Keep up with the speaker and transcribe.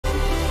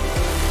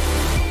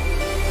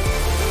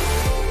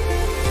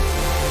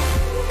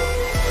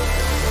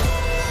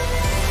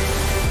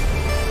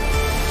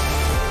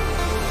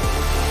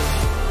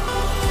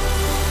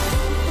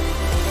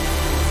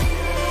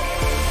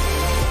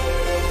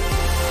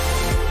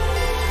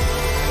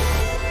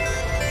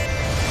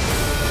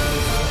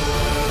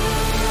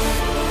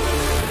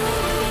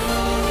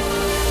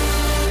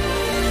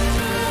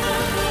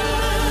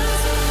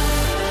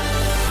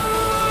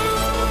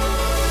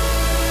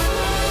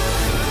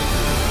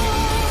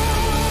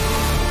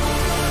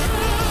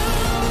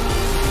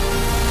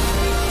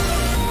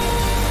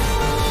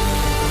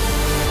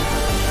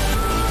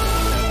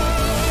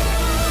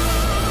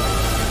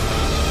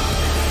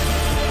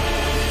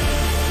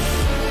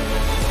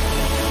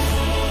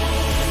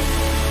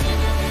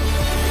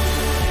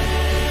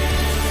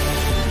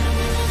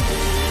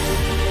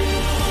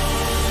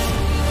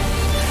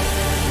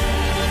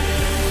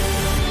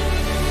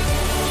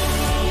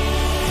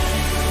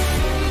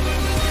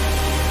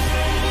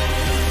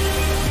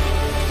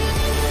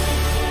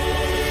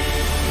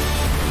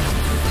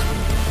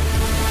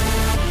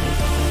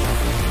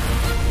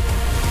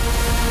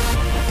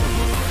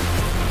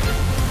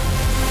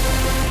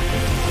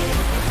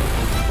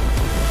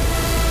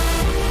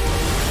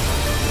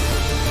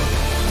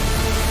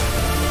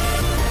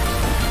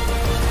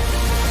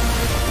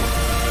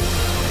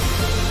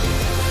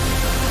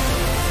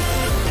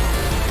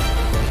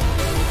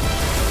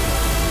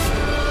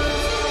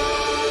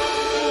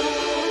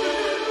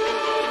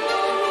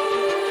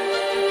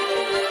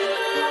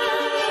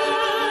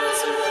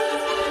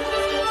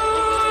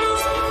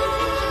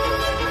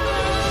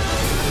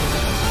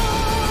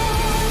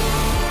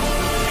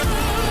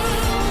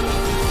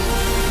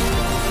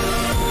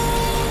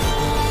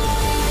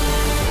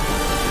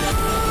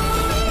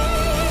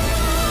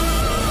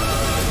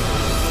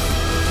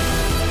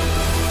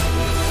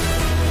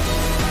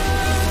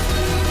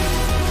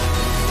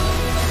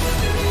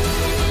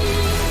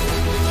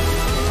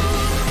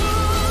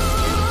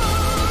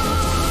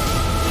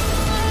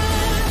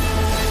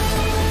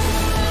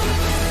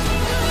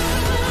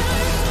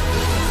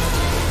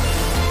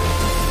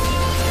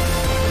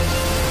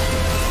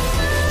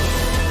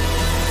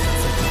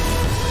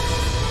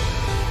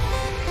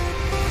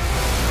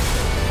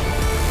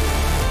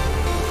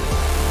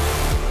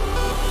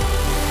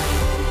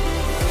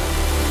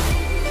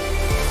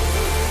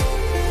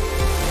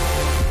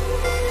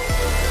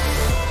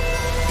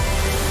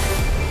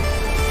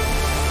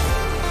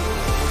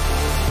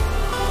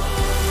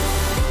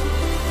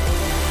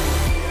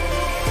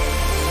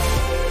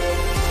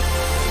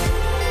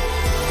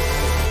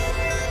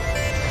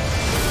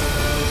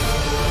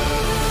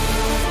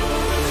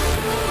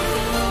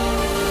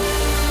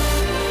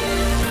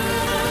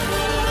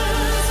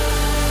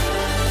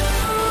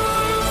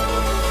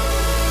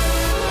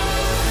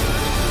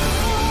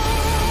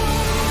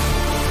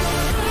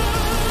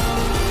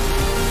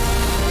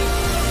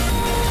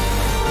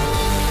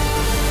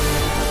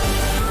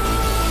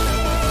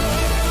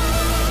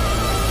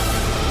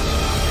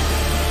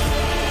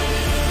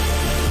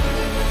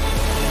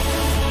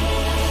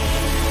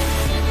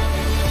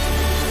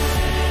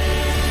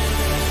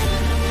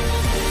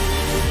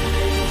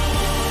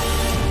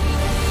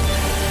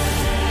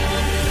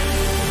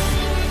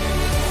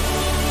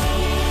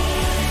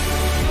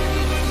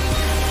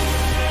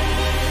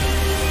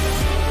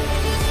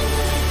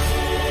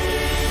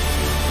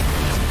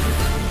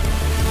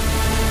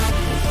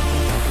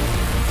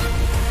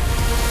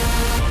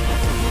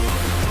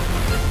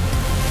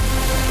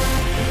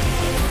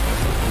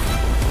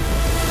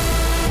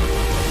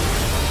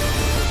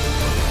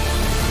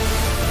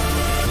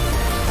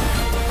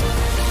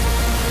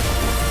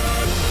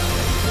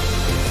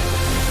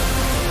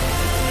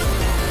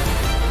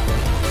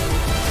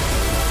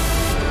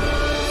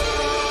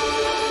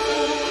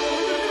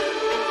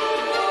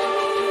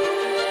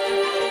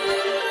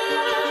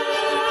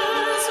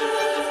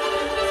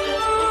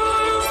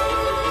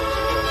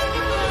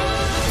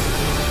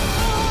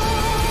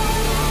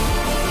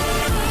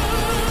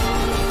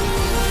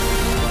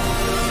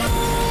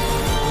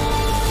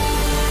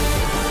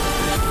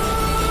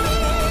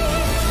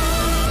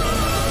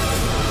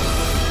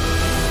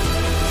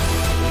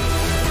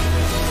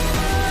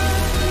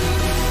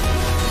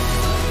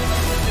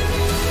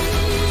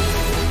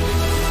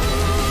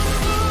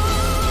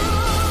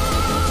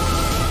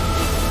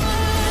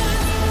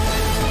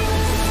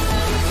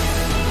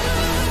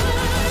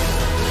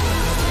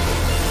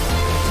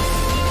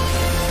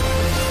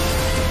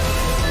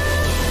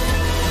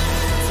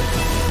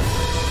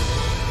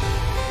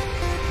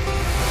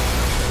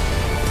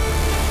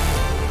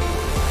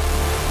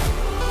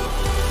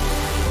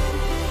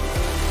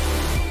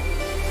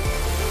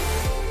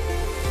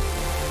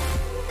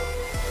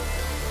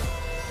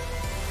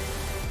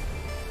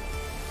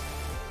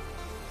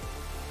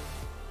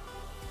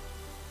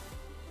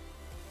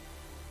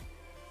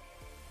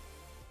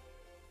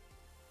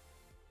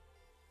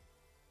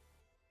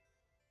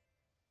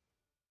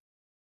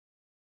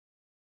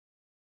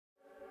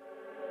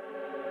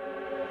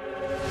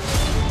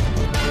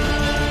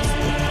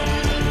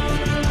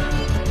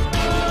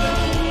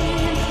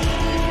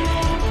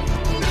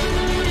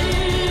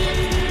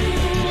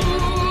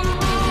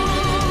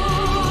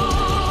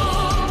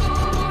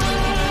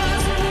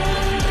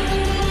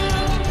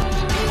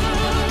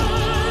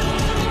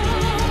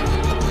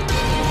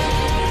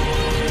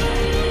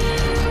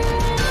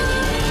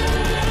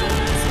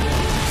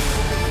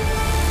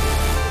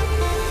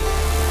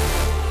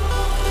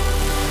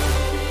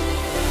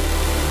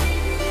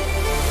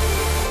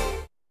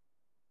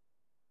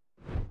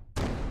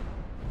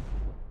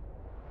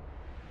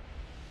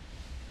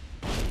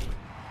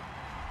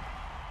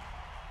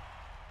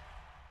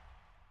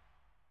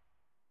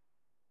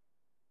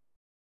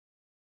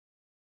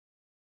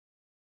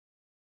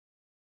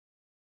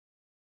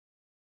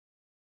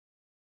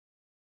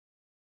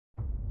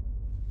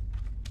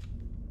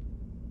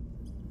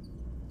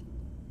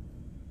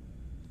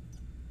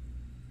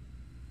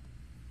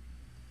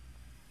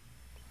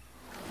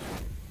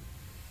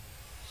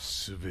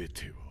全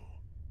ては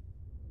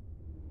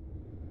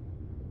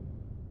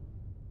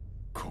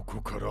こ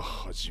こから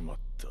始まっ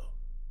た。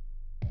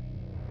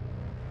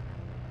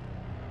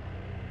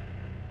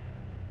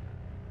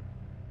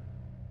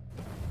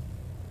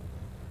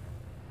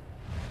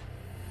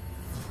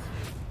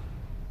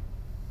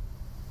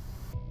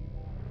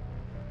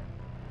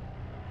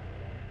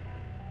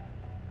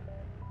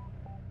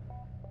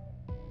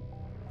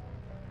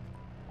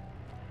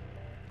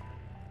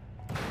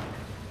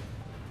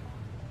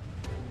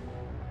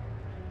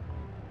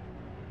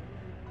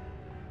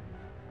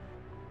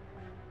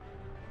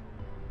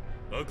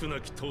悪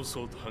なき闘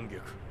争と反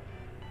逆、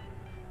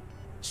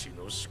血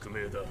の宿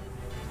命だ。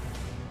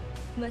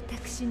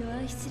私の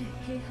愛する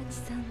平八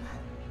さんは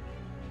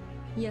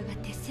やが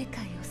て世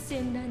界を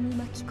戦乱に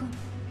巻き込み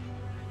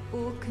多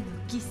くの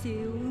犠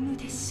牲を生む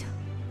でしょう。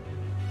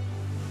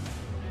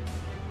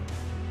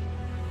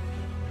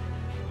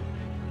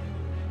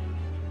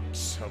貴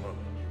様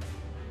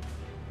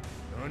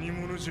何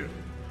者じゃ。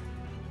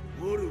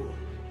我は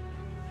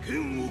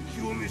剣を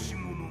清めし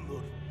者なる。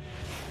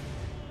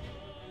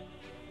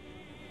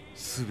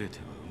全て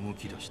は動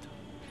き出した。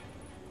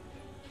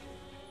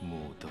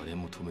もう誰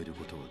も止める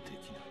ことはで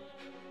きない。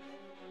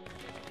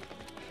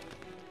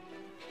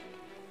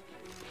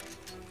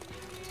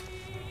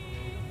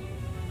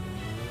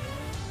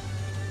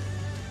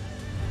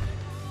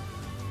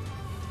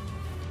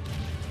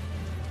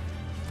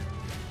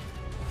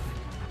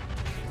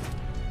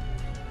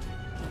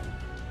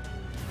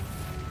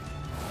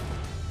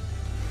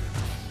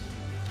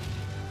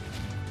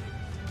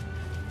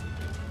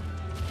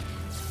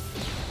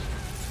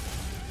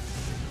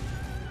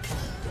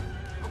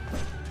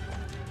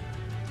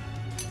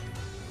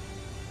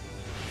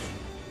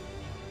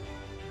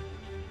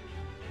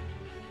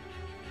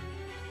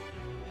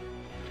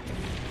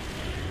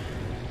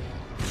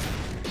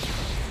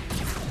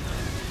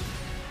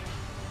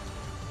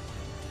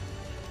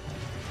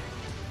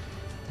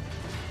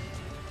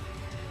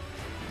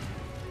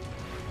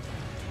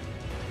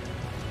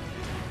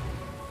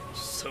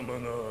貴様が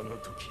あの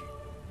時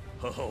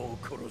母を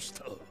殺し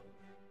た。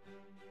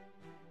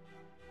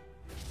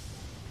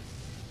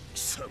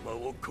貴様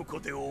をここ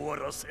で終わ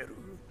らせる。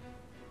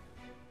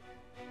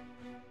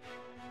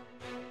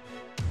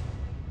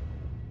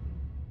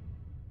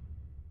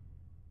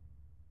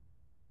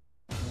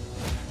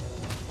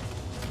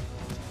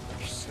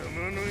貴様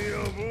の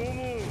野望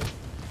も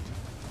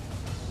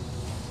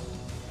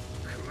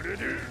これ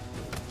で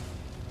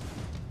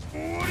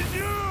終わり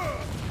じゃ。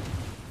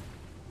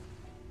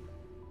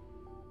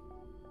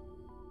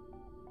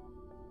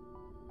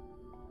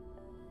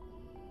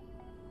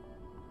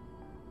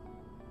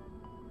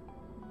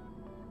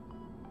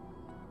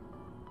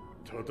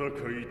戦いとは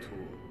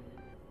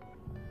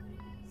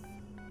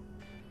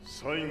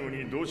最後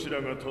にどち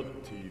らが立っ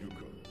ているか。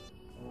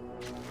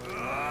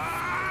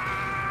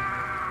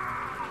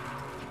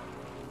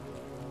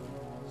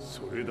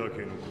それだ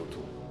けのこと。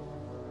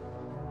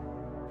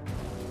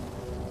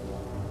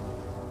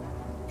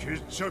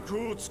決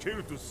着をつけ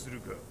るとする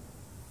か。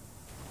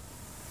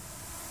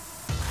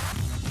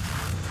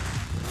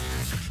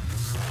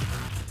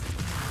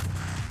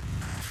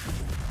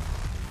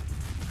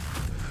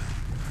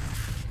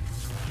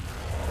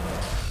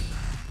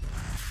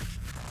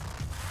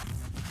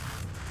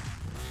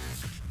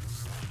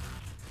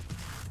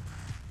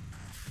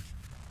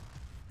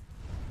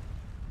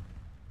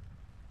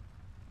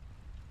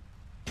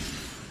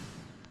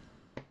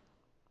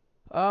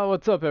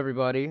What's up,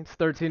 everybody? It's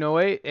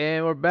 1308,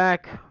 and we're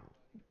back.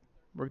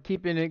 We're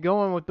keeping it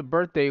going with the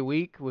birthday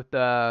week with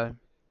Tekken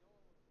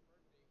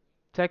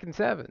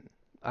 7.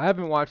 I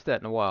haven't watched that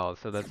in a while,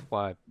 so that's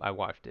why I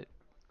watched it.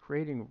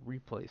 Creating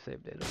replay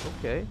save data.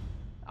 Okay.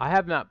 I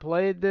have not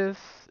played this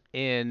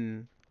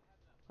in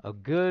a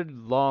good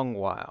long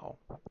while.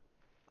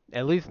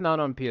 At least not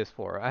on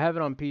PS4. I have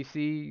it on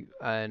PC,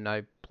 and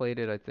I played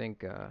it, I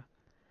think, a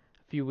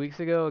few weeks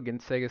ago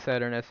against Sega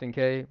Saturn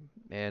SNK.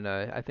 And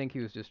I think he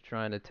was just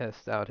trying to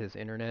test out his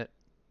internet.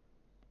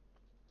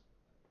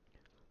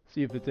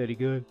 See if it's any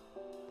good.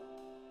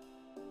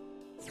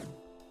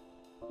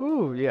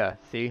 Ooh, yeah,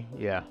 see?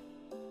 Yeah.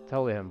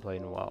 Totally haven't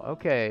played in a while.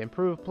 Okay,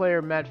 improved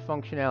player match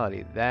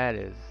functionality. That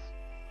is...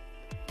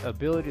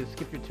 Ability to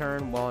skip your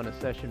turn while in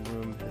a session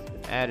room has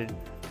been added.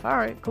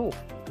 Alright, cool.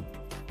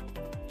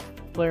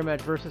 Player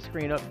match versus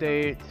screen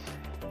update.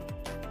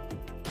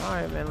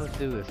 Alright, man, let's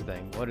do this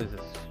thing. What is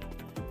this?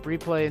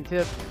 Replay and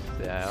tips?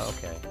 Yeah,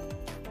 okay.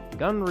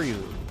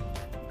 Gunryu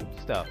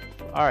stuff.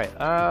 Alright,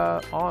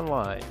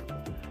 online.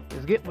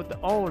 Let's get with the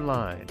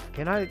online.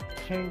 Can I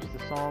change the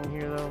song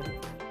here though?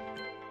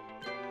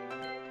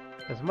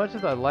 As much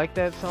as I like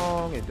that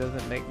song, it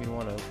doesn't make me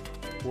want to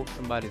whoop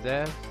somebody's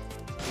ass.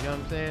 You know what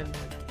I'm saying?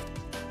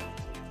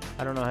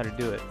 I don't know how to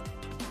do it.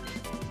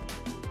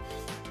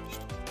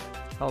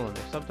 Hold on,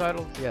 there's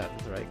subtitles? Yeah,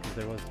 that's right, because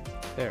there was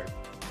there.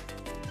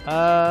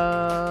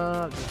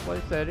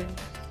 Display settings.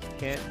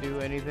 Can't do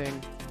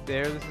anything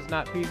there. This is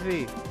not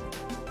PC.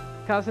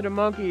 Casa the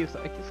Monkey,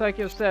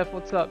 Psycho Seth,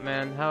 what's up,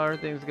 man? How are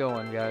things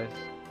going, guys?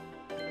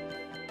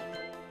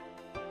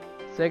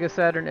 Sega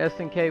Saturn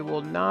SNK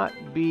will not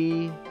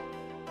be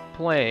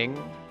playing.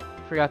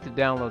 Forgot to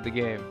download the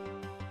game.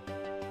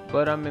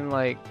 But I mean,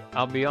 like,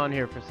 I'll be on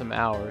here for some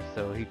hours,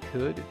 so he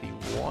could if he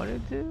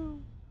wanted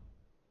to.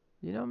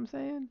 You know what I'm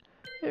saying?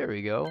 Here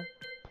we go.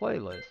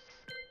 Playlists.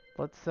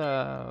 Let's, play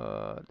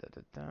all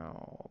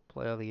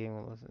the game.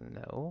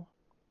 No.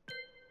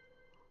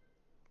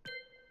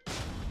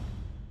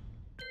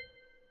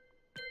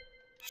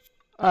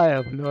 I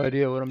have no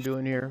idea what I'm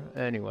doing here.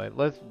 Anyway,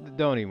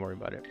 don't even worry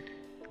about it.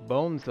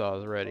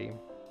 Bonesaw's ready.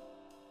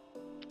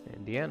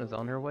 Indiana's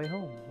on her way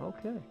home.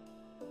 Okay.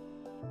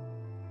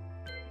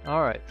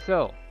 Alright,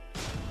 so.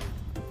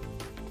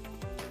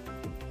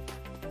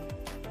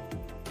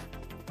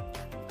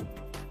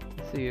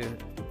 Let's see. I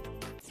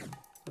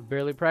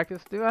barely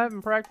practiced. Dude, I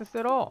haven't practiced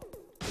at all.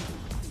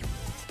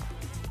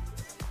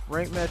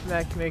 Rank match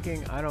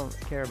matchmaking, I don't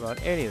care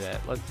about any of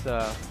that. Let's,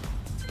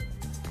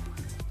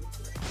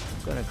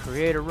 gonna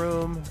create a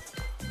room.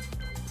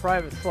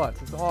 Private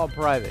slots. It's all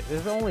private.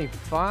 There's only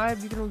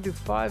 5. You can only do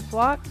 5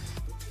 slots?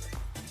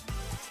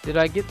 Did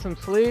I get some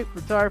sleep?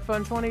 Retire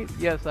Fun 20?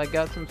 Yes, I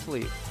got some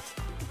sleep.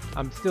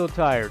 I'm still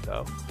tired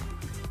though.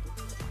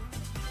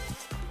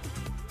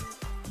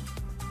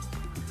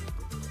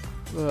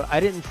 I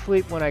didn't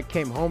sleep when I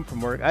came home from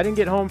work. I didn't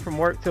get home from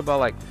work till about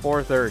like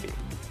 4:30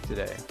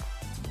 today.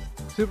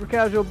 Super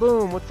Casual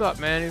Boom, what's up,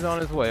 man? He's on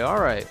his way.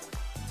 Alright.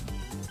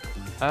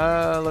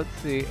 Let's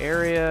see.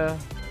 Area.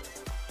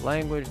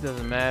 Language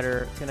doesn't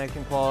matter.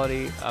 Connection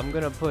quality. I'm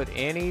gonna put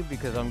any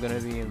because I'm gonna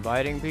be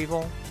inviting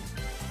people.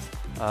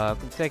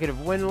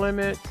 Consecutive win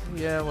limit.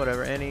 Yeah,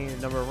 whatever. Any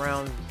number of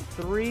rounds.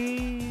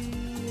 3.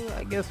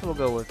 I guess we'll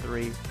go with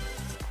 3.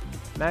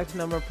 Max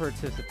number of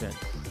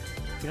participants.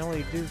 You can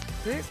only do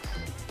 6?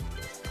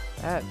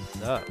 That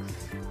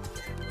sucks.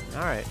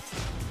 Alright.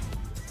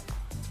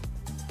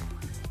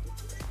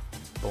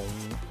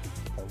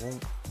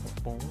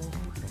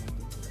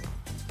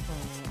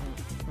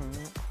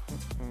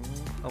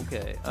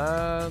 Okay,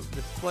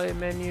 display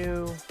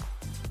menu,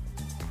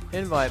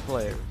 invite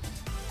players.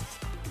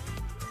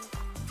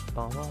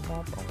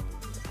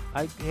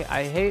 I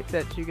hate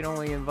that you can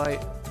only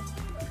invite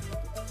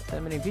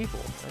that many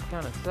people. That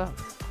kind of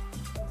sucks.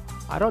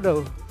 I don't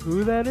know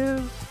who that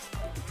is.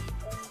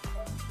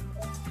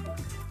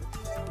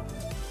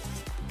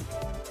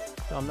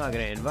 So I'm not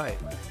gonna invite.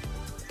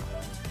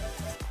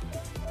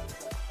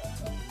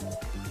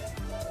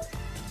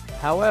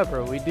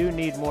 However, we do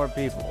need more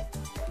people.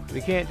 We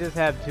can't just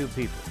have 2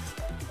 people.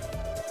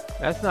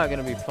 That's not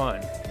gonna be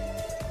fun.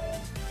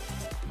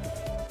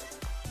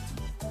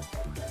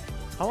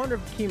 I wonder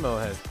if Chemo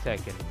has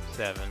Tekken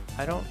 7.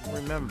 I don't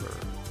remember.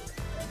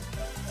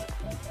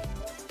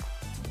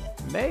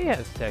 May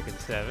has Tekken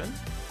 7.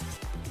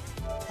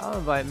 I'll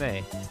invite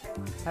May.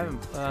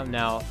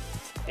 Now,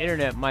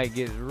 internet might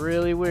get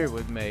really weird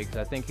with May because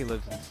I think he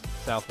lives in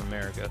South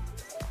America.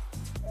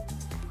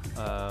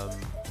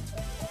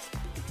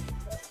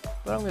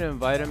 But I'm gonna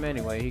invite him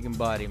anyway. He can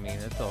body me.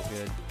 That's all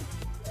good.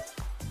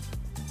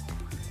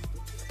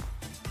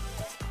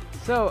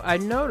 So I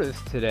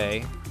noticed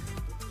today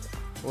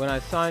when I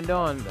signed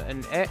on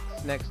an X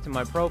next to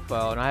my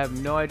profile, and I have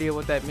no idea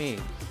what that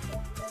means.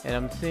 And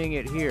I'm seeing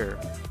it here.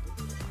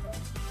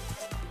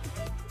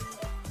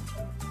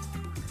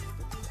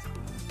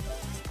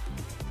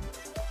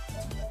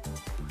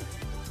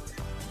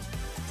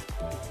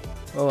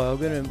 Oh, I'm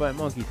gonna invite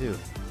Monkey too.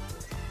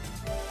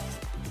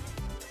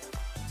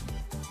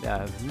 Yeah, I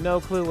have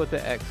no clue what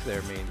the X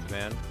there means,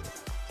 man.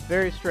 It's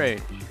very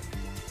strange.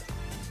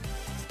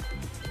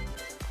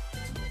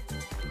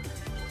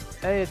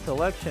 Hey, it's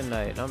election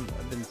night. I've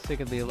been sick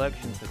of the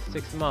election for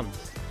 6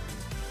 months.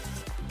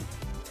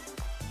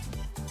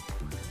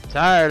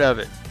 Tired of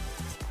it.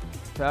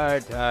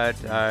 Tired of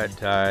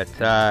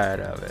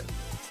it.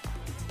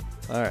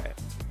 Alright.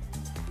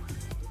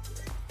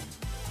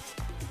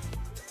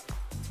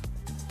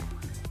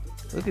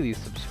 Look at these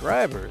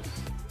subscribers.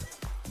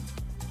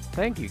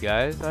 Thank you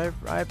guys. I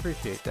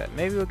appreciate that.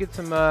 Maybe we'll get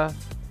some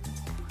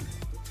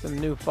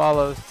new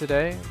follows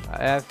today.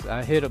 I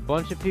hit a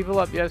bunch of people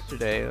up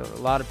yesterday. A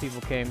lot of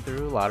people came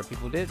through. A lot of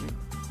people didn't.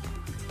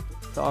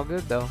 It's all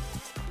good though.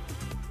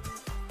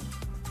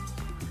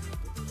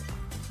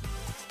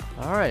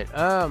 All right.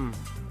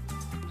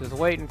 Just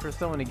waiting for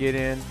someone to get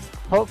in.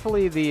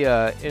 Hopefully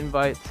the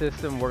invite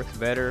system works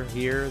better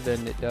here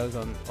than it does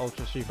on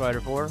Ultra Street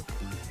Fighter 4,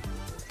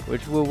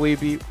 which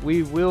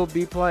we will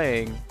be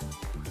playing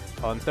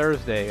on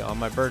Thursday on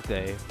my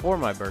birthday. For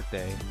my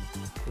birthday,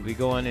 we'll be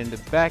going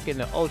back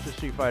into Ultra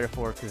Street Fighter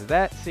 4 because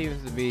that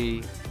seems to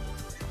be,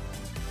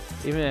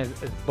 even as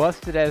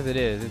busted as it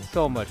is, it's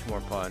so much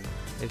more fun.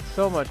 It's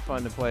so much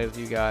fun to play with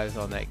you guys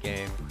on that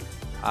game.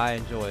 I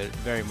enjoy it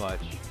very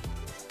much.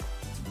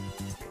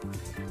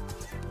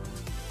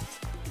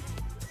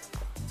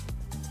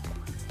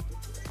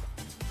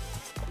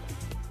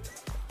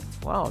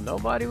 Wow,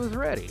 nobody was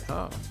ready,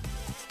 huh?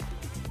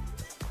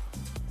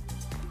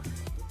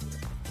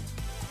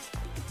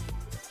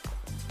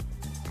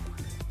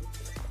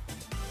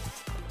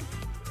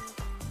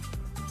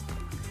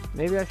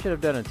 Maybe I should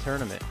have done a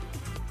tournament.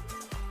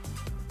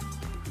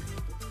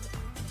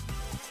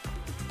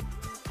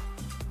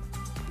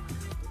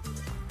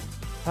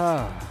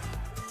 Ah.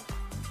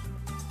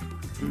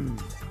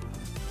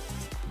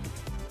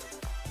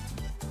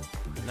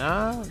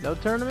 Nah, no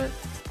tournament?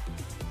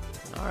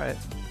 Alright.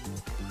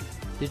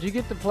 Did you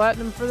get the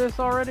platinum for this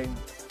already?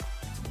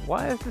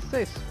 Why does this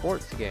say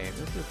sports game?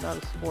 This is not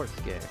a sports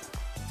game.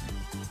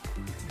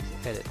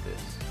 Let's edit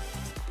this.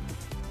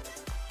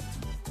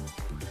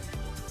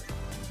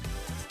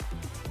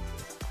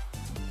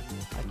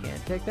 I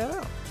can't take that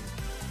out.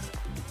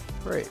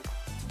 Great.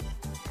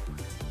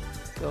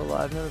 Go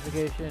live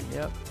notification,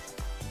 yep.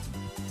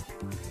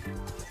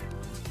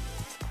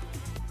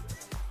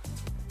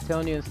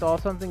 Telling you to install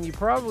something, you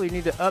probably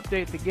need to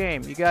update the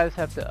game. You guys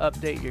have to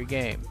update your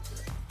games.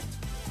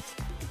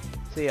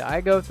 See,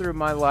 I go through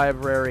my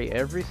library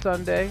every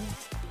Sunday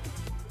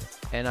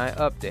and I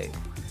update.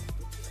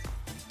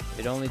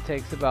 It only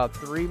takes about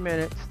 3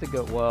 minutes to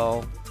go.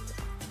 Well,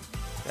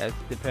 that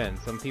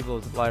depends. Some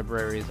people's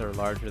libraries are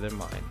larger than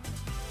mine.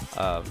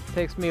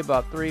 Takes me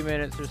about 3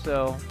 minutes or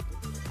so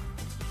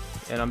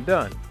and I'm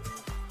done.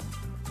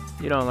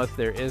 You know, unless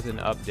there is an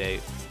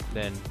update,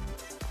 then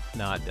it's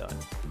not done.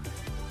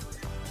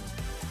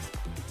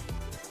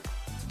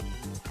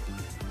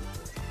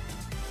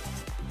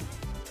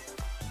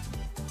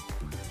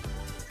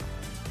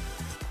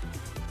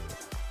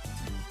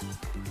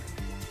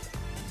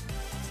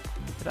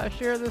 Did I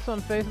share this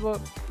on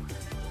Facebook?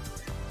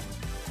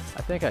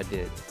 I think I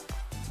did.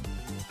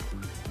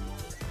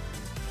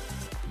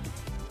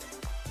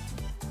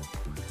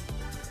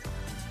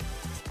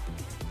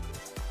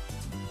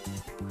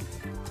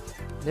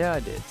 Yeah, I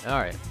did.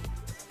 Alright.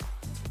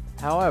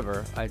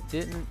 However, I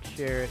didn't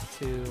share it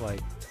to,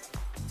 like,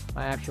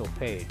 my actual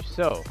page.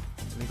 So,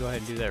 let me go ahead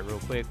and do that real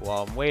quick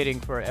while I'm waiting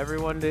for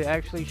everyone to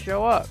actually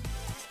show up.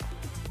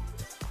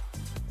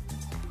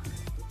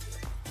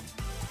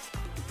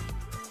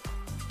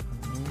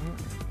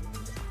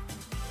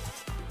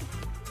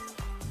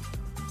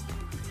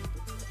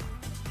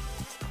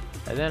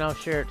 And then I'll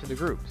share it to the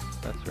groups.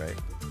 That's right.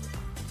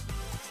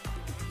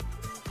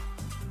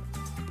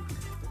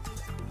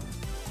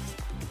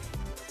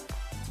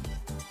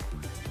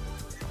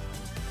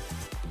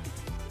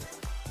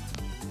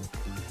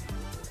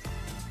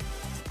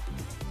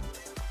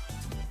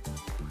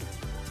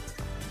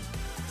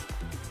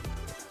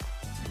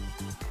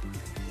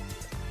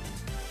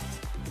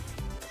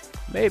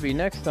 Maybe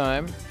next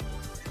time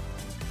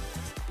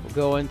we'll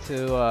go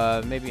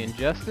into maybe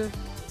Injustice.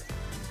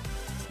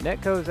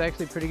 Netcode is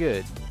actually pretty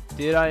good.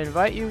 Did I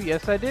invite you?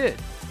 Yes, I did.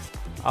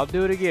 I'll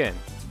do it again.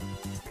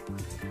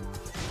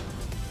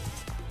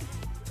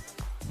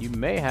 You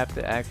may have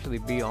to actually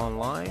be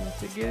online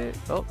to get it.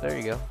 Oh, there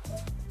you go.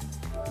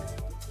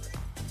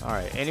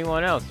 Alright,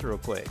 anyone else real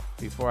quick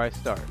before I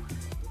start?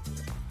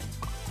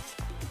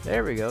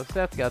 There we go.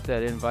 Seth got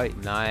that invite.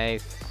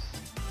 Nice.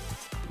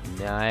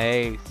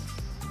 Nice.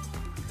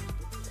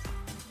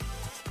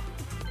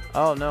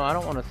 Oh, no, I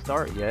don't want to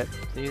start yet.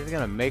 See, he's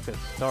going to make us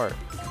start.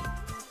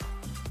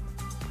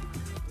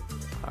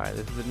 Alright,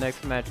 this is the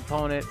next match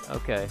opponent.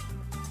 Okay.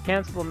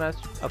 Cancel match.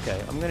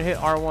 Okay, I'm going to hit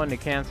R1 to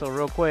cancel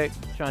real quick.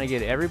 Trying to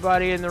get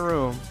everybody in the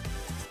room.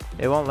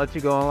 They won't let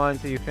you go online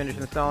until you finish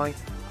installing.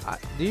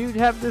 Do you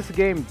have this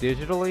game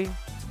digitally?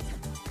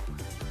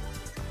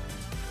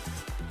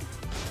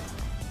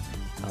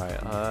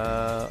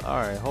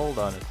 Alright, hold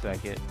on a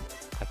second.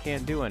 I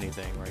can't do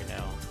anything right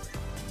now.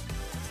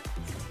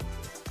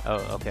 Oh,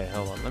 okay,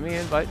 hold on. Let me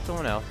invite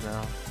someone else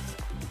now.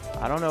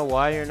 I don't know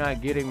why you're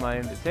not getting my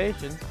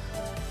invitations.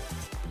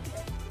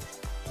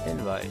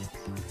 Invites.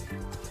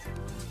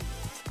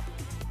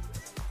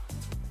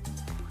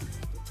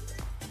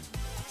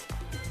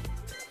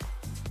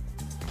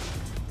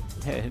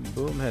 And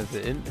Boom has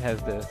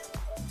to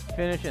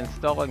finish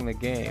installing the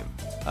game.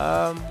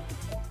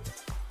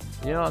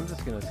 You know, I'm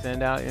just gonna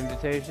send out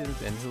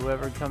invitations, and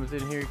whoever comes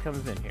in here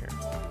comes in here.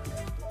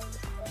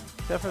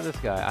 Except for this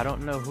guy. I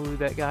don't know who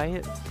that guy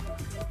is.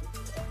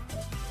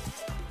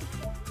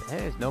 Hey,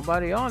 there's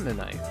nobody on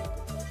tonight.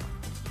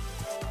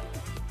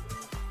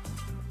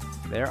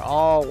 They're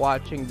all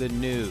watching the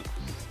news.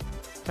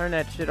 Turn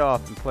that shit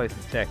off and play some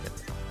Tekken.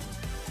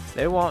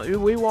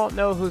 We won't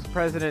know who's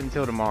president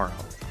until tomorrow.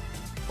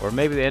 Or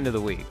maybe the end of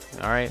the week,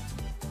 alright?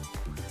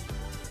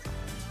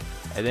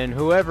 And then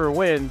whoever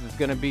wins is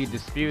gonna be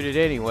disputed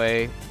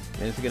anyway,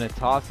 and it's gonna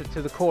toss it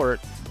to the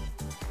courts,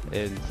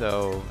 and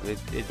so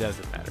it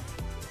doesn't matter.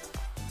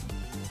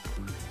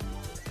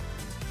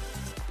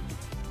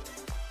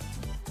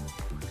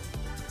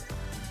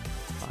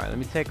 Alright, let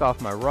me take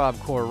off my Rob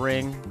Core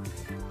ring.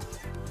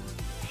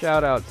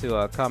 Shout out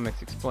to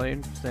Comics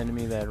Explained for sending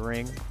me that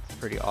ring. It's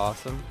pretty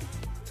awesome.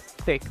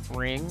 Thick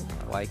ring,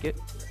 I like it.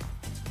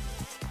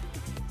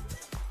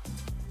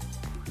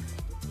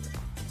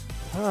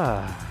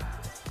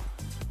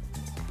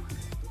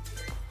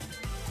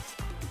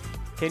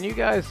 Can you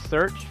guys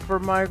search for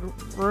my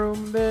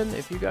room then?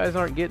 If you guys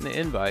aren't getting the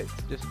invites,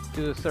 just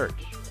do a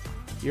search.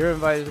 Your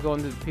invite is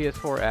going to the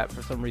PS4 app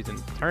for some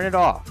reason. Turn it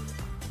off.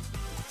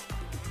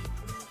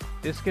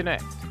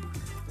 Disconnect.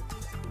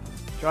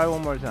 Try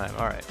one more time.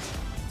 Alright.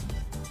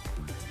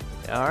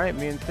 Alright,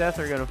 me and Seth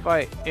are gonna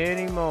fight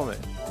any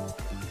moment.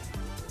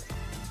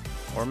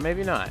 Or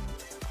maybe not.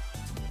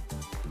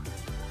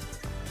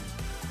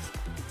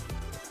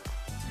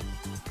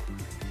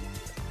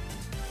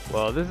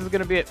 Well, this is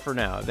gonna be it for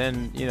now.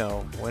 Then, you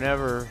know,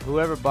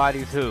 whoever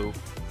bodies who,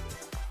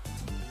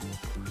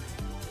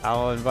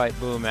 I'll invite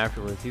Boom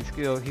afterwards. He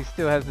still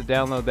has to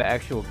download the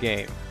actual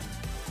game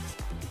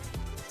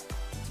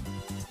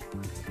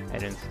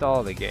and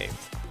install the game.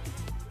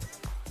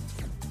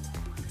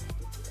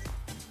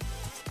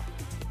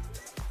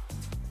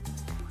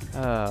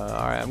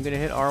 Alright, I'm gonna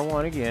hit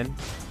R1 again.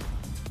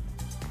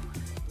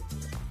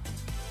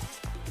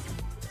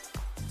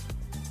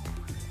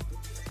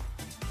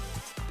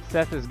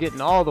 Seth is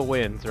getting all the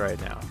wins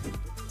right now.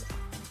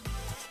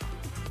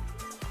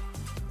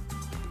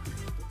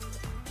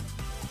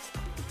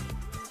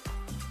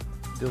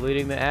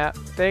 Deleting the app.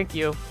 Thank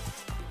you.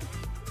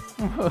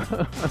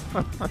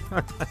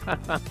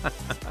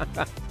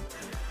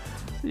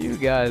 You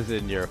guys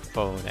and your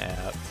phone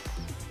apps.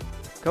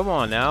 Come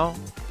on now.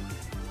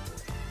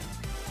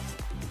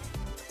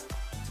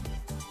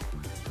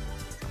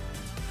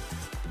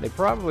 They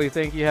probably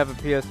think you have a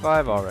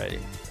PS5 already.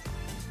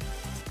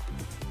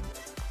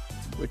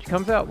 Which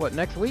comes out, what,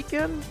 next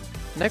weekend?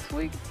 Next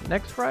week?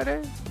 Next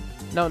Friday?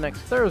 No, next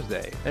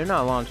Thursday. They're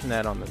not launching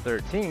that on the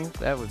 13th.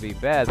 That would be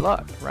bad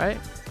luck, right?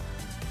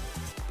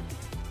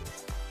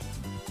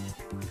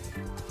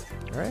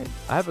 Right?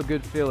 I have a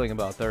good feeling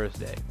about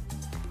Thursday.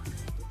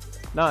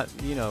 Not,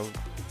 you know,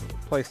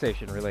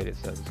 PlayStation related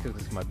stuff. It's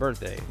because it's my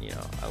birthday, and, you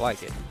know, I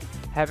like it.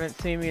 Haven't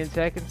seen me in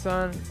Tekken,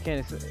 son?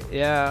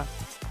 Yeah.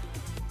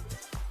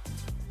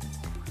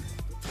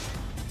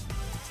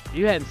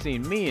 You hadn't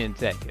seen me in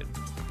Tekken.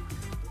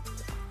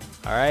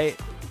 Alright?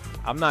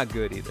 I'm not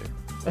good either.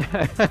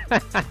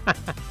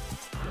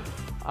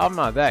 I'm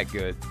not that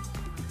good.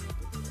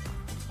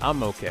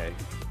 I'm okay.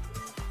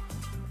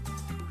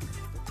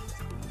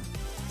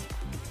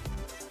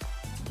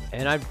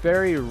 And I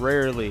very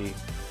rarely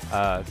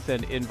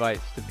send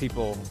invites to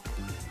people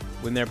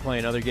when they're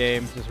playing other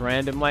games, just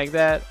random like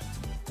that.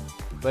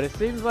 But it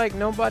seems like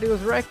nobody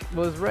was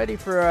ready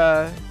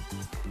for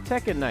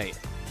Tekken night.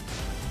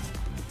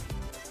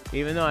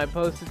 Even though I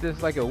posted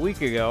this like a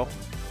week ago.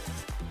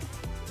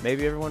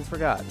 Maybe everyone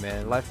forgot,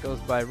 man. Life goes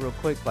by real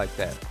quick like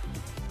that.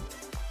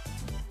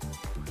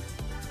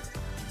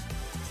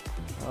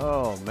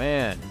 Oh,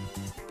 man.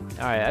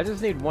 Alright, I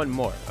just need one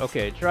more.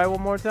 Okay, try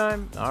one more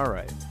time?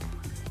 Alright.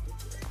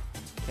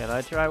 Can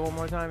I try one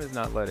more time? It's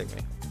not letting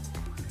me.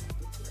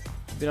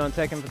 Been on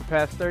Tekken for the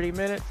past 30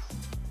 minutes?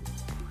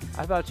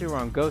 I thought you were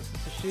on Ghost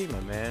of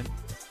Tsushima, man.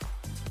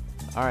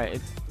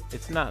 Alright,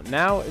 it's not.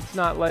 Now it's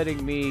not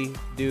letting me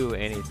do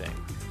anything.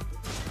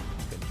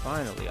 Okay,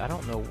 finally, I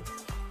don't know.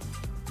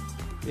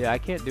 Yeah, I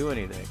can't do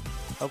anything.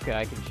 Okay,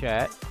 I can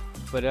chat.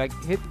 But I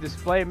hit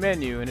display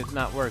menu and it's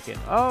not working.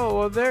 Oh,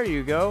 well there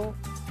you go.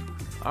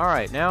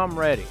 Alright, now I'm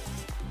ready.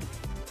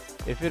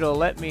 If it'll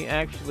let me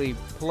actually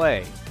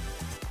play.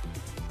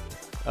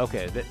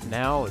 Okay,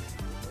 now it's...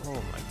 Oh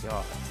my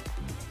god.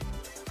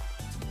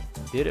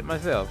 Did it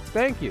myself.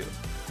 Thank you.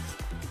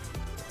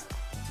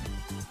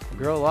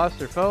 Girl lost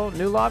her phone.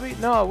 New lobby?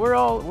 No,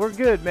 we're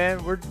good,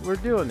 man. We're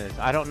doing this.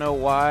 I don't know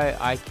why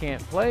I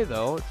can't play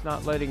though. It's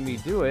not letting me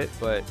do it,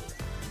 but...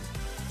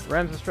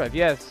 Rams of Strife.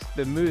 Yes,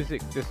 this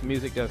music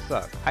does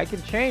suck. I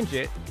can change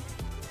it,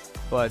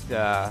 but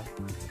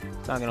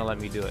it's not gonna let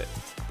me do it.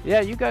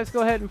 Yeah, you guys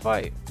go ahead and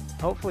fight.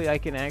 Hopefully I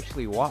can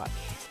actually watch,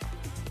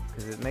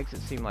 because it makes it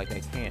seem like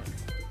I can't.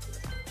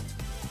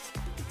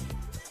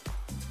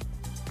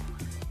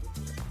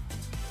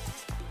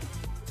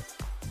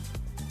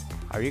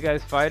 Are you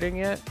guys fighting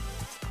yet?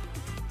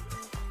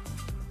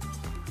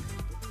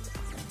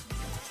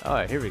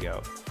 Alright, here we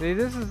go. See,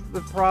 this is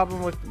the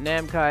problem with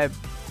Namco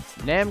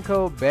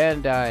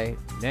Bandai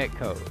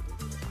netcode.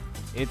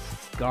 It's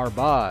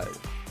garbage.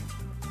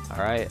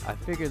 Alright, I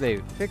figure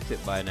they'd fix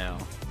it by now.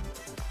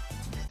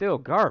 It's still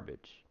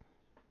garbage.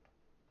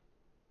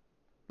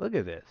 Look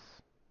at this.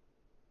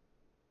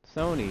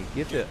 Sony,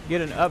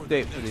 get an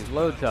update for these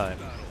load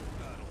times.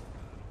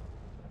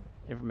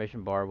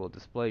 Information bar will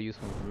display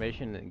useful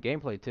information and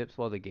gameplay tips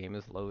while the game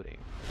is loading.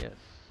 Yes.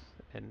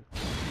 And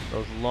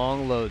those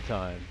long load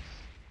times.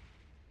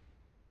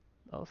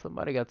 Oh,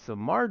 somebody got some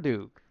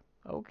Marduk.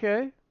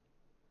 Okay.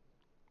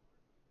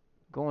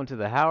 Going to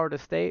the Howard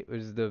Estate,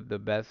 which is the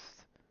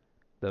best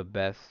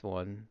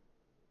one.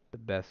 The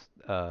best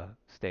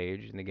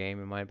stage in the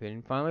game, in my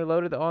opinion. Finally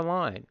loaded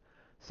online.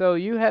 So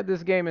you had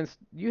this game and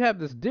you have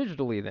this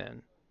digitally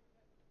then.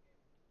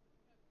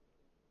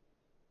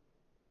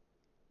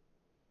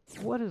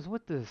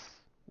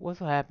 What's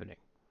happening?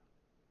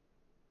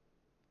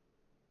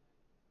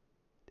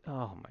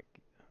 Oh my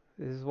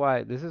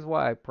god. This is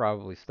why I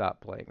probably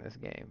stopped playing this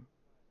game.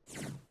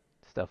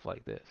 Stuff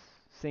like this.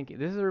 Syncing.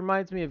 This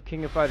reminds me of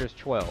King of Fighters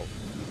 12.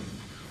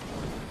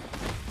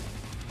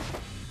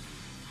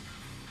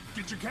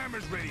 Get your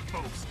cameras ready,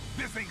 folks.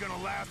 This ain't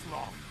gonna last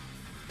long.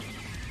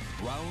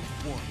 Round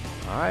one.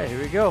 Alright,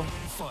 here we go.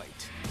 Fight.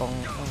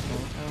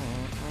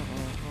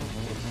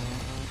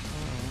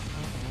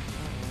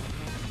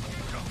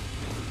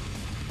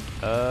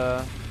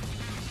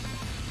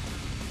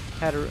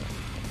 Had to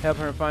help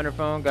her find her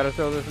phone. Gotta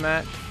throw this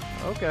match.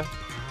 Okay.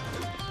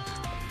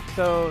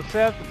 So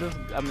Seth, just,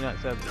 I mean not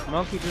Seth,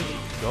 Monkey,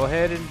 just go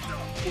ahead and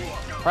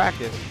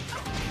practice.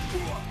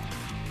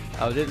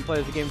 Oh, didn't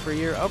play the game for a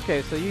year?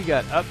 Okay, so you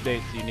got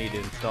updates you need to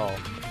install.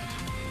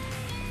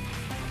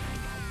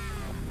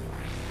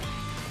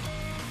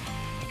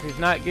 He's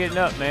not getting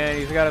up, man.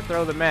 He's got to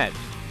throw the match.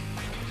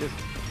 Just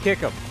kick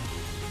him.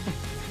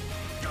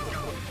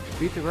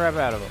 Beat the crap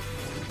out of him.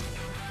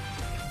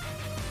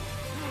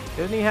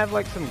 Doesn't he have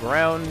like some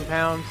ground and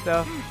pound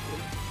stuff?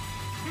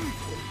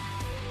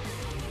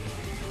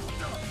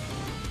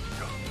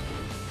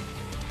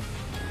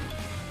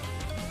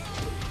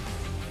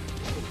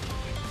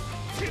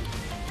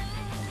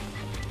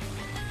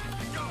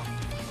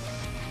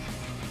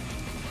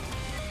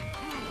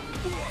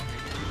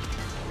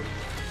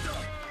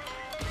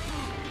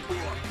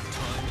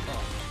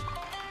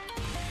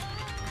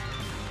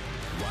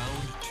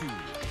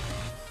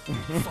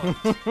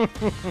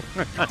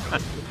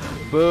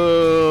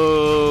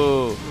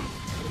 Boo!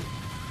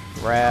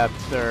 Grab,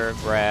 sir,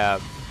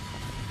 grab.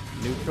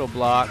 Neutral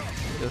block,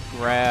 just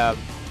grab.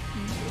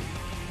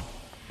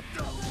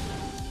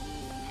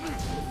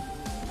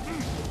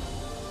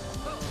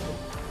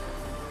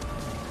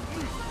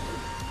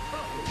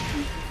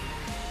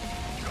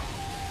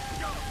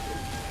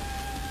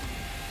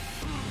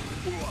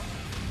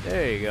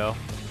 There you go.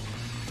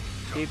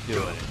 Keep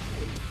doing it.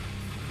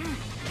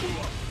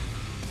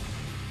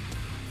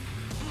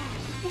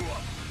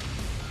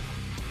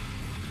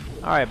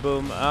 Alright,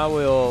 Boom, I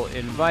will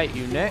invite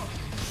you next.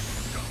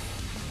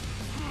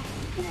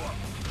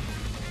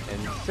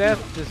 And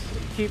Seth, just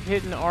keep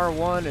hitting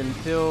R1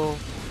 until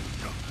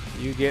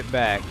you get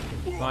back.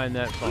 Find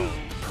that phone.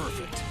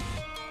 Perfect.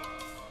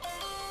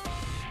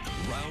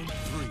 Round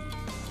 3.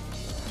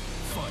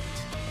 Fight.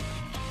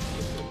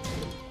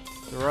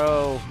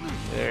 Throw.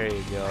 There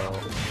you go.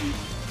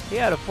 He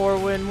had a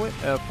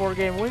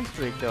 4-game win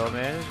streak though,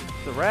 man.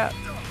 It's a wrap.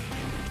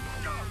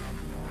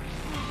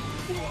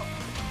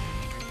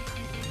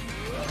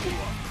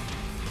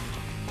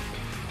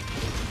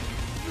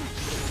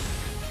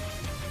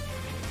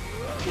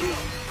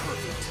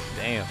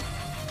 Damn.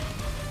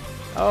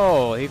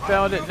 Oh, he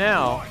found it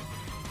now.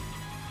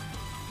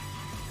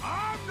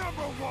 I'm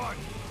number one.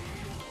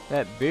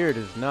 That beard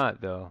is not,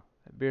 though.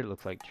 That beard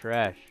looks like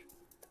trash.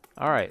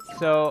 Alright,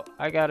 so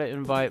I gotta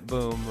invite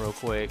Boom real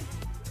quick.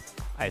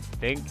 I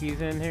think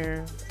he's in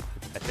here.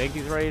 I think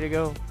he's ready to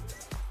go.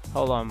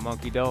 Hold on,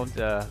 Monkey, don't,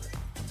 oh,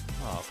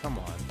 come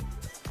on.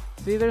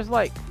 See, there's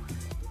like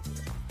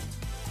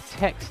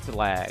text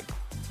lag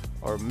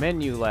or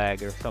menu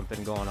lag or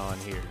something going on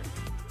here.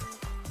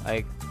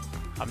 Like,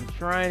 I'm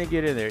trying to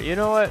get in there. You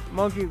know what,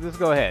 Monkey, just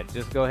go ahead.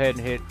 Just go ahead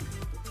and hit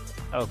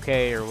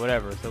OK or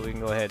whatever so we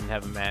can go ahead and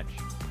have a match.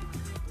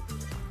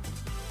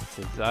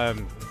 Since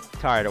I'm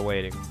tired of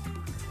waiting.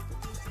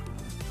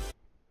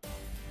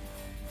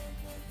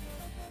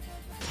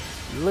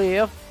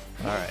 Lift.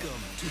 Alright.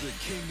 Welcome to the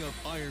King of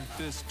Iron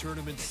Fist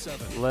Tournament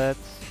 7.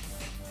 Let's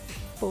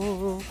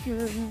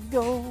fucking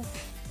go.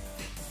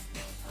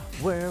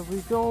 Where we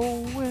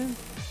going?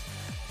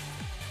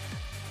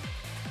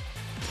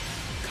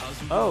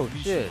 Oh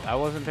shit, I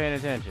wasn't paying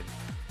attention.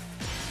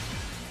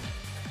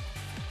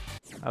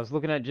 I was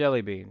looking at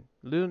Jelly Bean.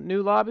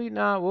 New lobby?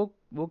 Nah,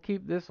 we'll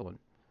keep this one.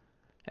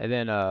 And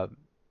then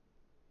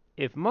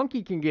if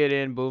Monkey can get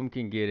in, Boom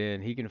can get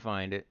in. He can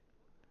find it.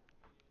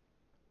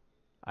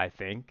 I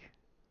think.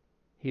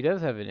 He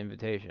does have an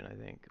invitation, I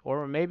think.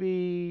 Or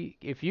maybe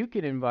if you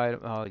can invite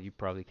him. Oh, you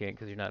probably can't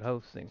because you're not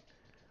hosting.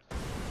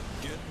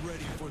 Get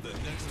ready for the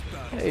next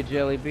battle. Hey,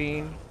 Jelly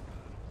Bean.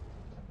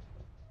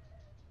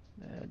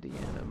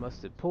 Deanna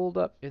must have pulled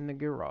up in the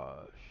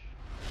garage.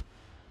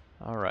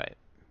 Alright.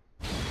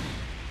 Is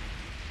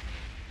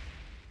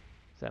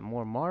that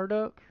more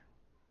Marduk?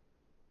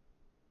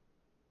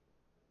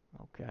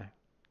 Okay.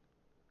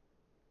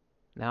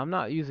 Now, I'm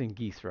not using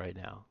Geese right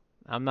now.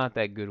 I'm not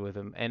that good with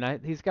him.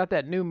 And he's got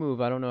that new move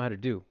I don't know how to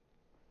do.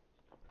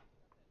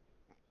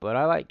 But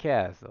I like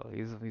Cass, though.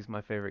 He's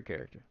my favorite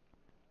character.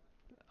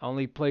 I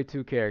only play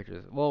 2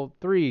 characters. Well,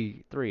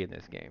 three in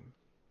this game.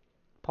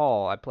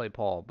 Paul, I play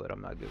Paul, but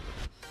I'm not good with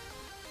him.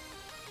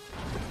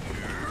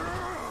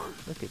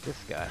 Look at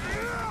this guy.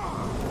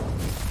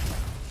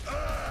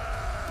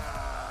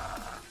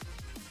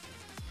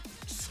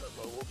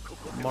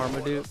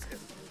 Marmaduke.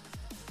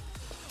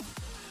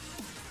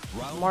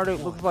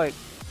 Marmaduke looks like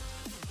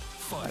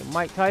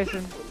Mike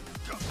Tyson.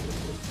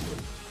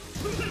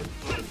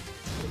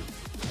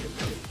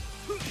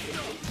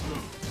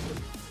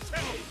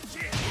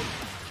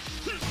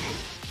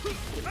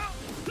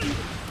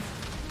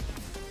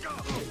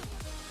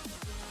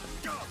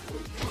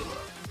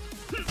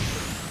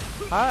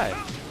 Hi.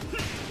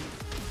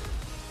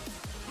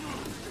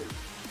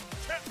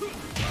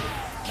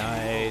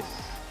 Nice.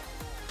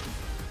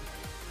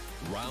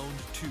 Round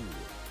 2.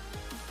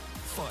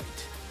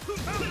 Fight.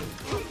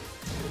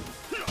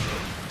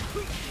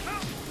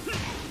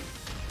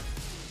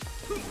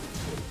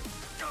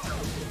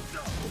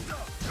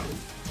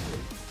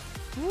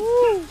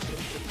 Woo!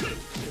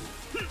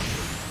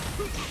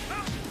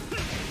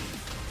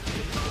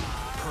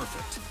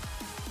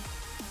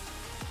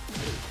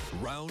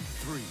 Round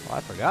 3. Oh, I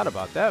forgot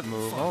about that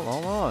move. Hold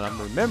on.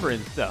 I'm remembering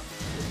stuff.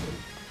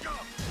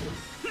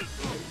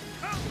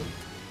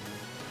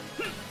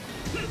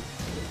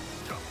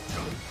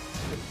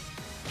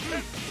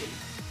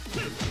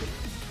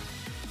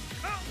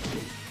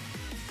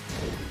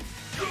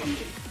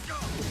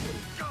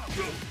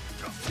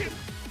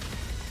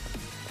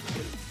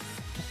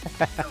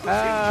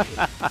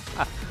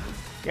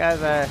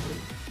 Guys,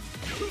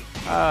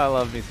 I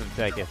love me some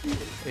Tekken,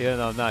 even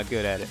though I'm not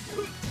good at it.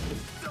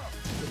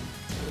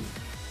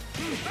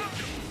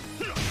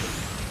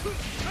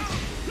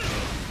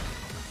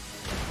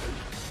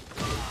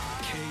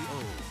 KO.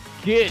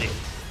 Get it!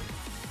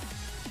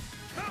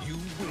 You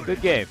win.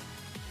 Good game.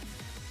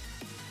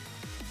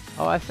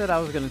 Oh, I said I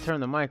was going to turn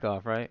the mic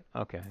off, right?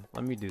 Okay,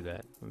 let me do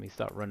that. Let me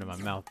stop running my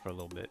mouth for a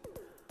little bit.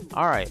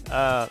 Alright,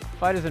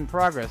 fight is in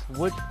progress.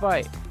 Which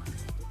fight?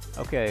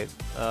 Okay,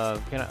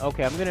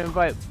 okay, I'm gonna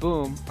invite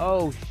Boom.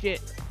 Oh,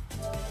 shit!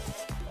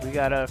 We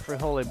got a free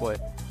holy boy.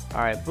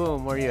 Alright,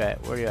 Boom, where you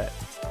at? Where you at?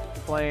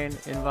 Playing,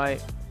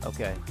 invite,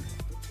 okay.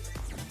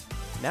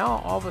 Now,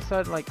 all of a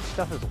sudden, like,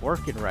 stuff is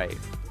working right.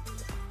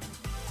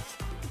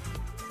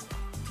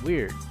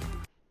 Weird.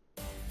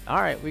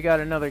 Alright, we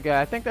got another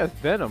guy. I think that's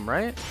Venom,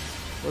 right?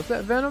 Was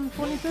that Venom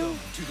 22? Welcome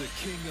to the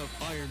King of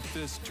Iron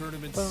Fist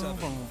Tournament 7.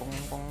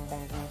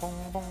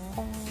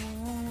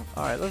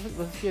 Alright,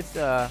 let's get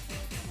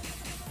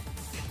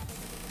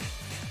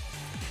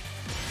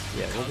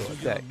yeah, we'll go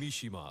with that.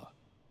 Mishima.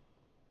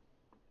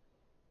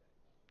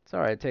 It's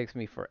alright, it takes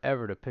me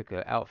forever to pick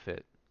an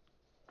outfit.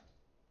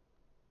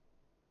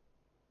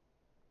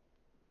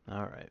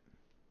 Alright.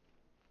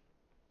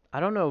 I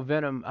don't know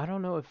Venom, I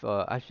don't know if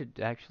I should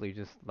actually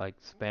just like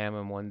spam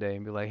him one day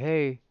and be like,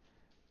 hey,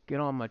 get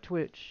on my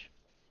Twitch.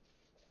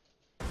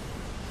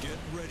 Get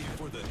ready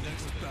for the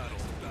next battle.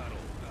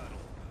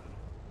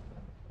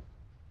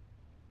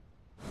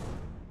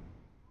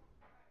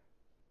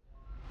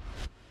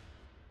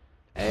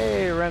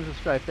 Hey, Ramses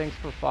Strife, thanks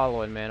for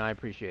following, man. I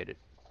appreciate it.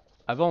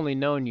 I've only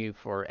known you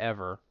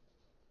forever.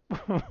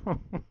 But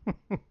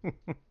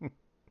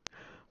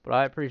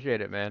I appreciate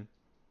it, man.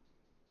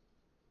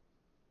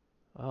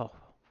 Oh,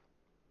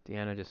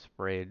 Deanna just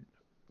sprayed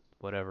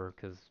whatever,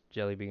 because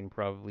Jellybean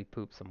probably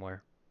pooped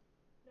somewhere.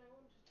 No,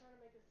 I'm just trying to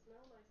make it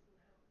smell nice in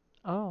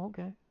the house. Oh,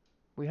 okay.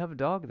 We have a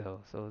dog,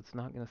 though, so it's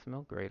not going to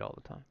smell great all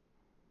the time.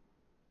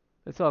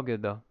 It's all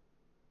good, though.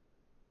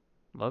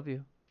 Love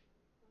you.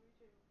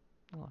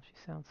 Oh, she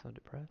sounds so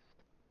depressed.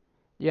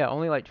 Yeah,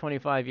 only like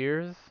 25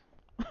 years.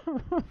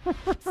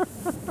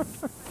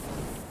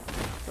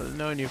 I've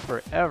known you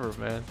forever,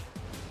 man.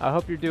 I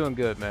hope you're doing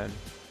good, man.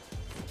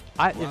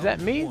 Is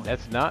that me?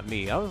 That's not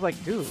me. I was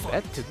like, dude,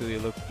 that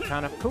Kazooie looks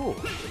kind of cool.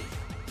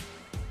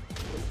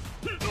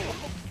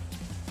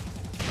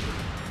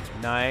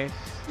 Nice.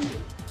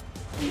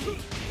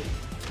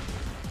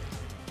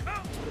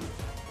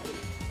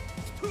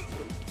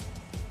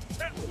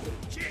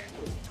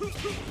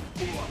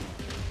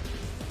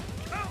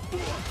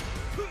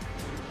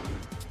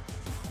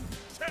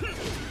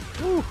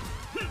 Woo.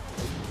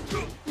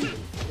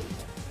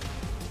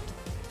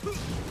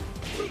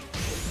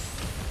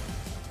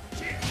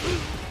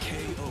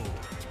 KO.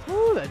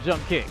 Ooh, that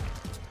jump kick.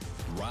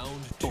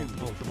 Round 2.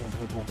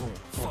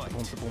 Fight.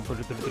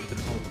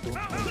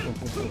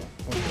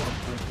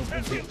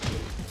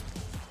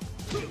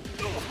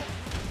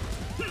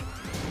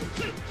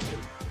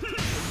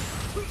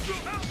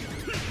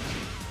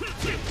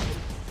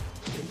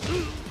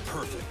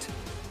 Perfect.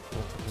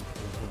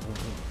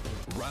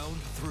 Round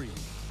 3.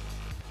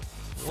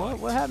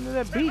 What happened to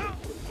that beat?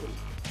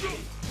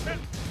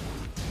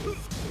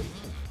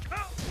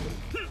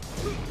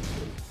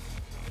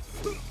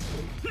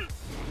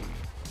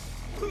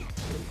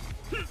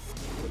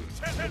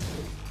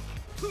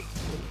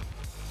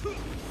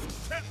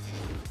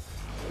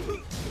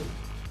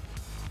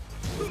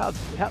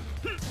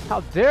 How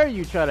dare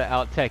you try to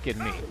out-Tekken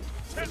me?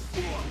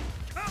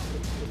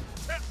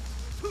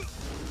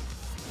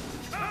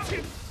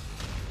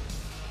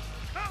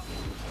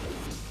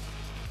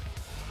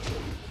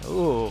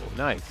 Ooh,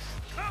 nice.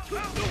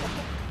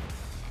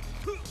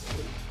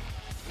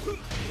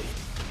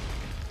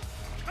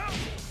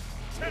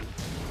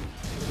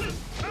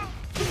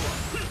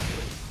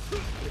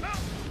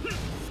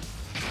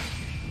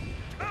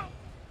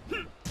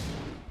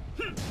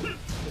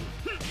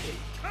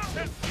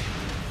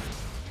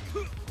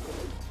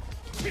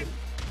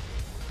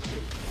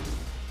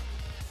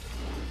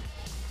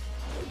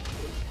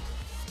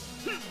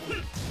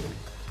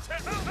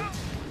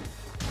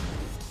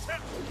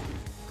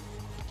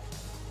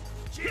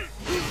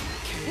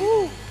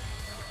 Woo.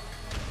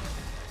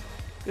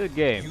 Good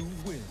game. You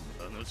win.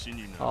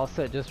 All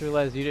set. Just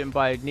realized you didn't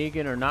buy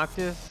Negan or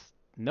Noctis.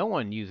 No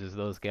one uses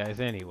those guys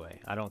anyway.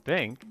 I don't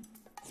think.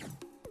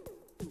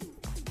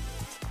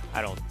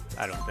 I don't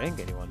think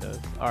anyone does.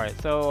 All right,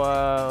 so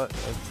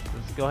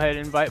let's go ahead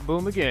and invite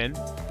Boom again.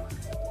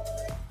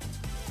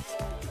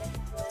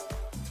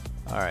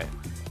 All right.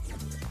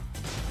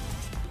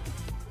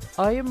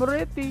 I am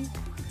ready.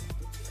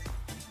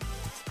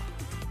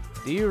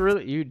 Do you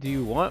really, do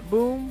you want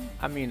Boom?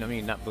 I mean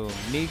not Boom,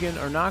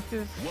 Negan or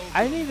Noctis?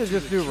 I need to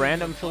just do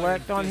random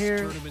select on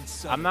here.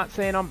 I'm not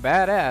saying I'm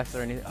badass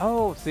or anything.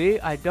 Oh, see,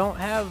 I don't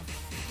have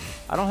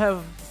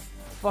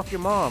fuck your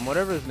mom,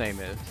 whatever his name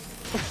is.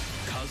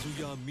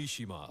 Kazuya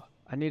Mishima.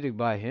 I need to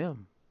buy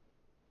him.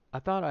 I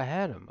thought I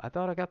had him. I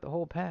thought I got the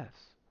whole pass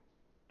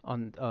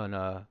on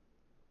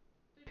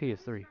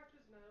PS3.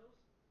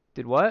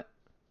 Did what?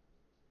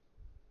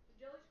 Did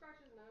Jelly scratch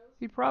his nose?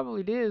 He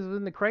probably did. He was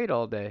in the crate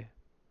all day.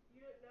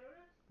 You didn't notice?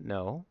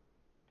 No.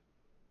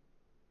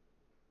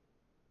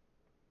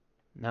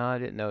 No, I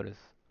didn't notice.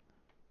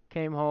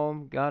 Came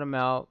home, got him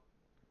out,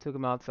 took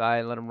him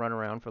outside, let him run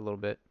around for a little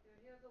bit. Yeah,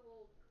 he has a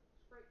little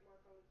scrape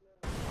mark on his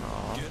nose.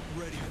 Aww. Get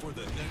ready for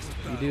the next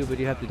You battle. do, but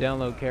you have to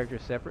download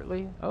characters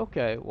separately?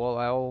 Okay, well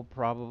I'll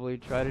probably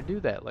try to do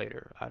that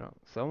later. I don't...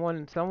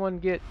 Someone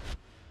get...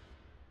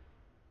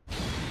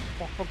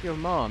 Oh, fuck your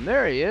mom.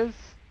 There he is!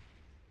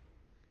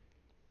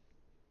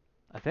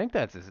 I think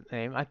that's his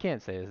name. I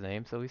can't say his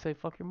name, so we say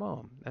fuck your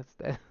mom. That's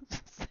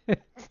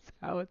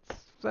how it's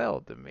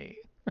spelled to me.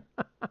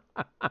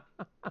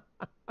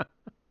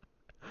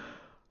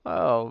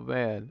 Oh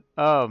man.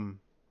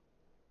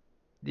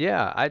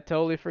 Yeah, I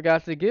totally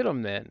forgot to get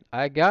him then.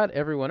 I got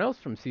everyone else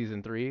from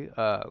season 3.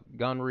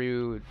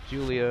 Gonryu,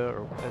 Julia,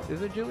 or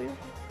is it Julia?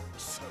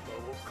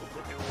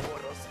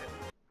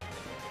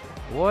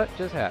 What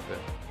just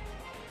happened?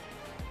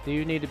 Do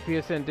you need a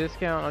PSN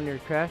discount on your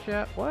Cash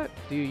App? What?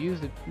 Do you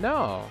use it?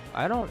 No,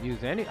 I don't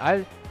use any.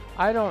 I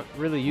don't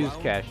really use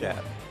Cash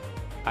App.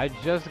 I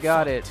just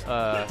got it,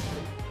 I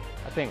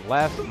think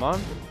last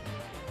month.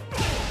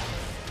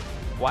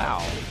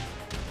 Wow.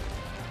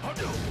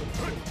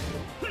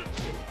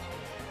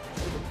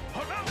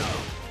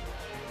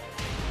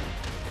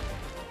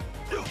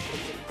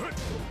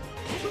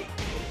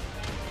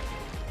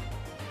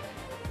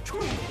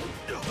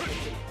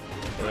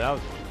 So I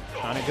was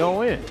trying to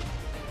go in.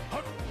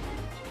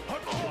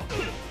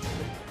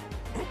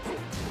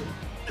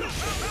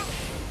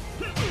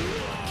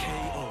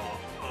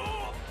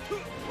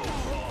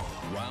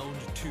 Round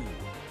 2.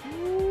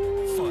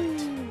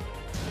 Fight.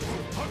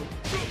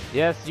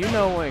 Yes, you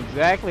know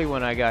exactly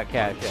when I got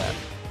Cash App.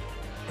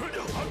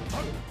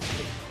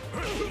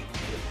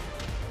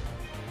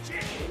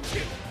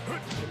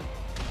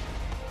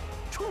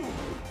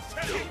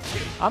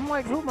 I'm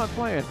like, who am I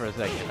playing for a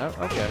second? Oh,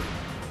 okay.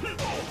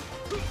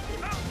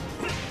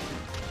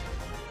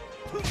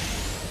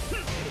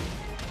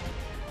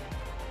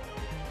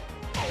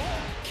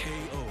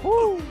 KO.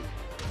 Woo!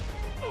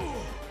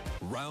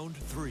 Round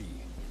 3.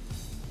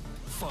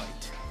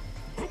 Fight.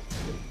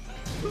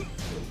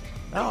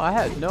 Oh, I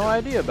had no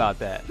idea about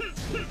that.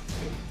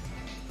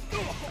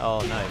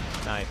 Oh,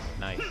 nice, nice,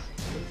 nice.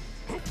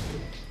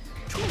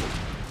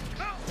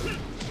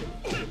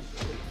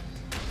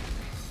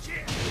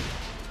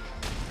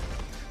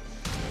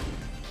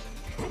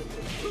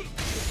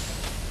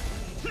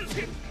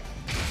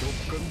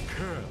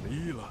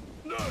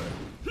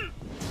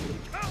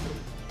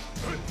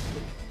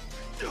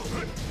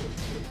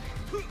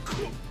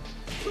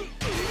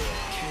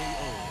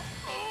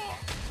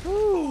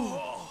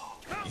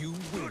 You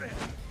win.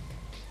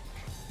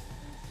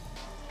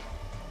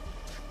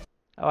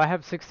 Oh, I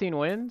have 16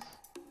 wins?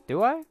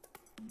 Do I?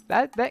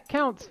 That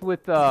counts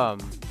with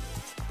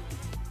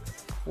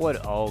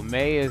what? Oh,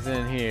 May is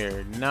in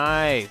here.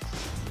 Nice.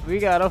 We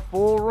got a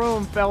full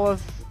room,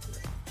 fellas.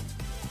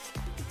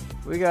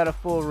 We got a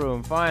full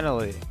room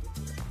finally.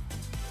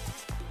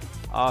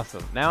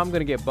 Awesome. Now I'm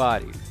gonna get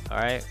bodied. All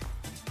right.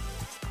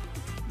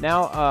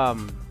 Now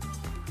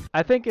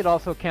I think it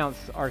also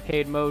counts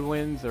arcade mode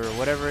wins or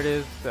whatever it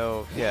is.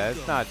 So yeah,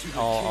 it's not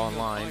all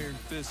online. Iron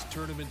Fist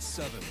Tournament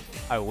 7.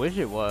 I wish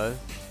it was.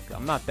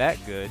 I'm not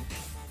that good.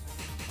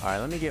 All right,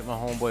 let me get my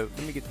homeboy.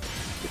 Let me get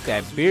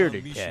that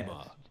bearded cat.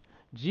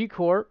 G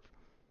Corp.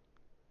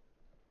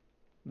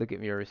 Look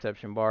at your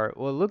reception bar.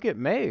 Well, look at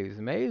Maze.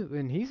 Maze,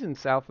 and he's in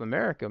South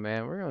America,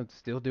 man. We're gonna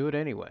still do it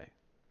anyway.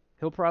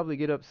 He'll probably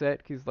get upset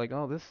because he's like,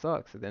 "Oh, this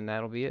sucks," and then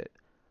that'll be it.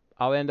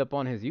 I'll end up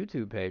on his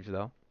YouTube page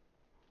though,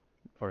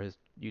 or his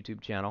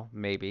YouTube channel,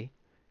 maybe.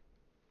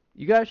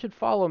 You guys should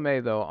follow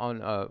May though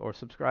on or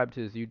subscribe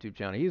to his YouTube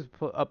channel. He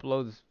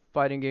uploads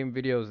fighting game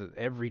videos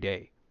every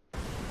day.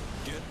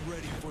 Get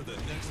ready for the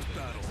next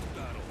battle.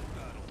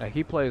 Like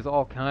he plays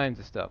all kinds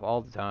of stuff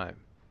all the time.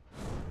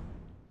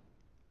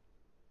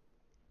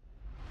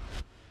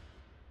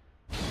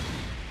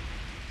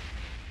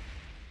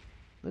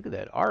 Look at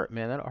that art,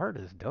 man. That art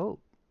is dope.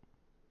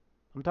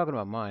 I'm talking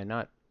about mine,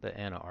 not the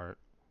Anna art.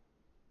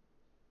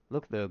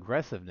 Look at the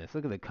aggressiveness.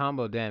 Look at the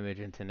combo damage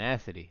and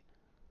tenacity.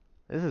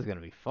 This is going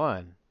to be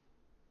fun.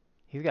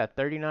 He's got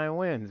 39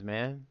 wins,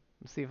 man.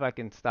 Let's see if I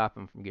can stop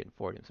him from getting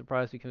 40.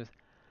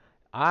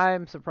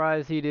 I'm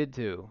surprised he did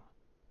too.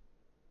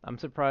 I'm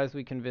surprised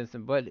we convinced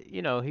him. But,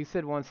 you know, he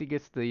said once he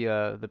gets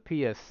the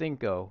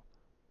PS5,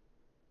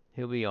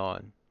 he'll be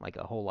on like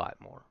a whole lot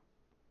more.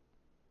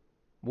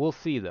 We'll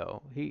see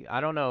though. I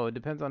don't know. It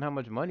depends on how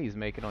much money he's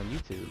making on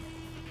YouTube.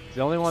 He's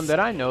the only one that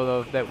I know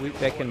though that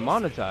can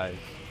monetize.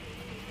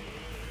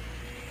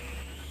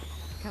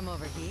 Come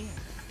over here.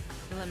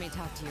 Let me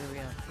talk to you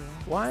real quick.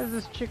 Why does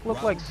this chick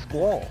look like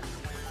Squall?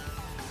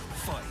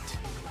 Fight.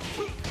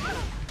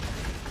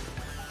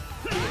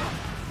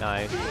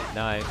 Nice,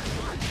 nice.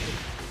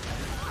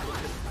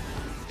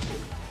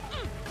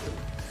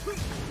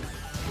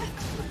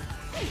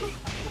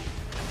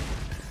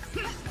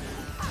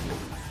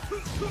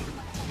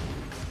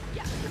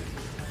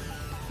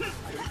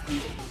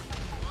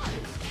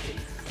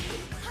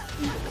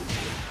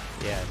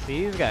 Yeah,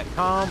 see, he's got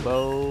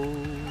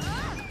combos.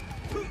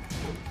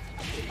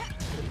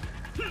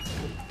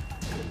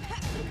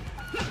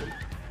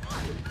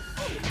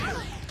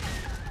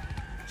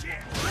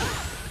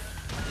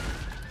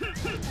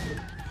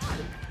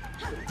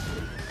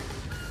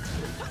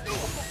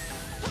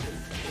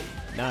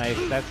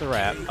 Nice, that's a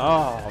wrap.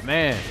 Oh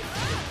man.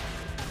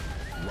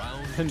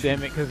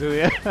 Pandemic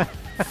Kazuya.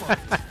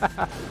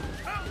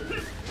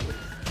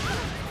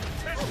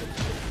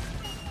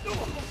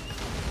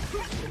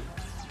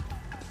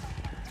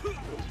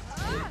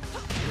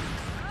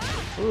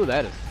 Ooh,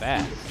 that is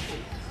fast.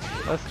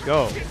 Let's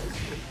go.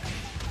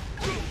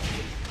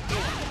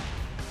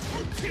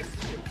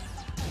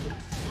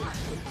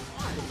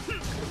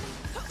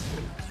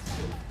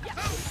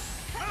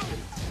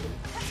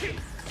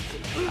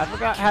 I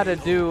forgot how to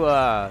do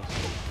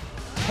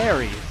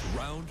parries.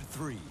 Round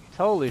 3.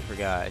 Totally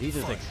forgot. He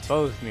just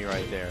exposed me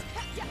right there.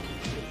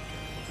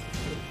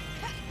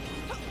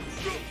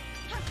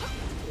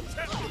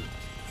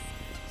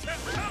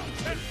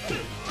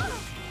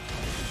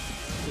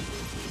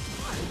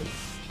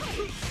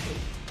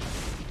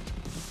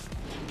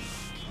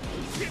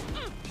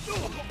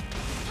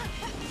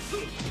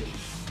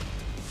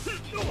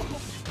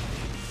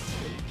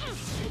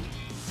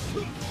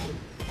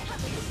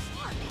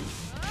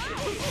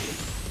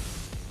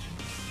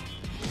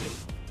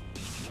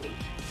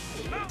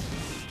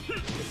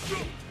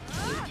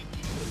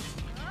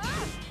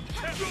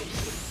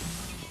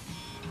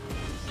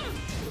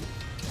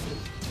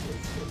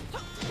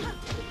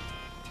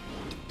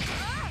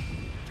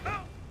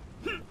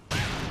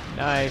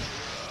 Nice.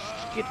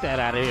 Get that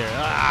out of here.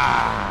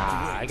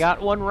 Ah, I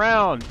got one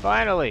round,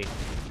 finally.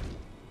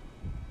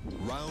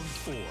 Round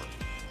 4.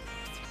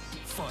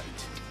 Fight.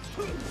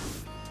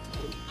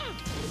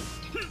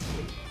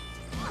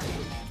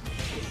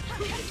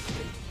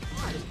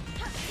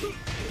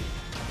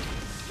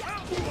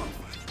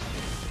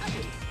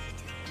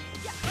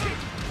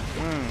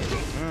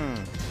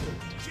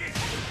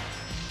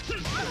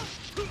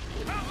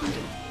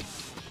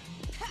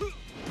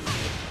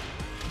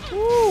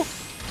 Woo.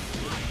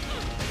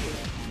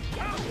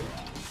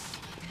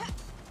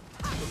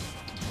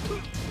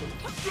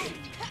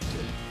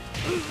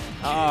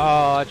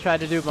 Oh, I tried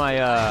to do my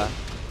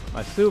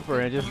my super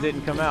and it just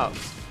didn't come out.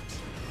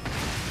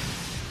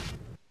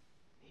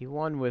 He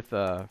won with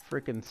a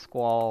freaking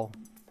Squall,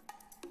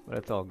 but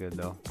it's all good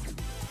though.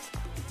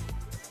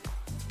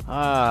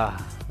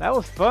 Ah, that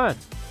was fun.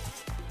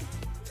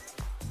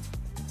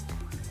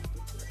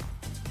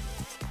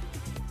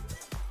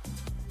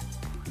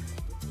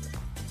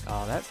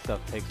 Oh, that stuff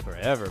takes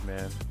forever,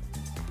 man.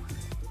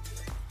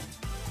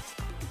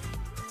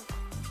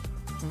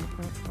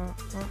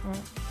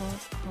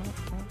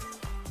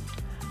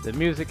 The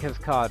music has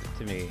caught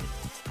to me.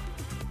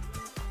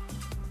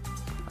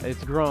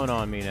 It's grown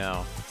on me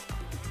now.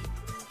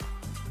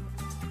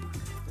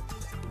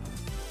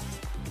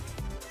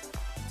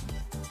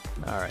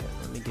 Alright,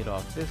 let me get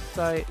off this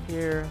site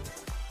here.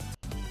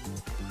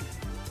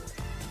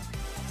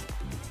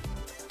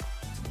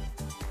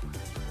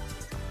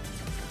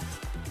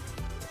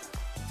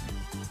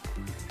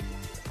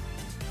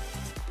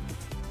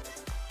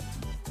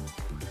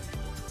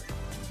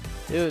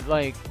 Dude,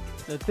 like,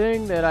 the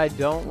thing that I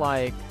don't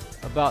like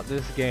about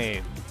this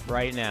game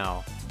right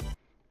now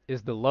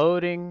is the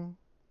loading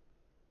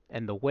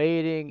and the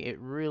waiting. It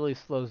really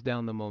slows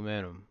down the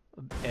momentum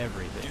of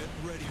everything. Get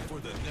ready for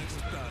the next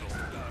battle.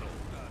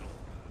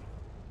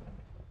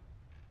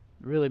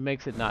 Really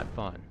makes it not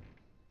fun.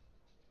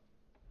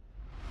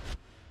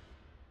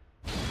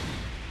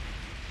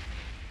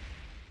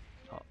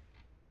 Oh,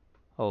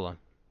 hold on.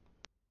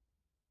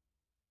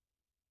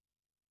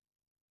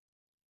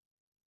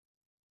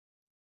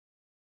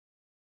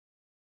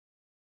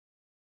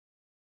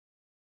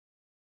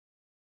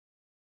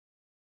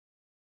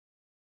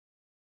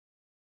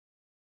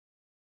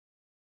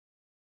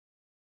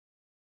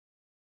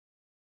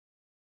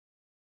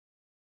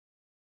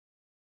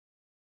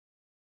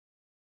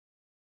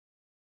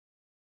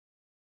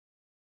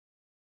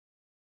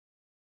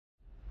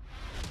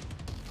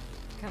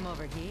 Come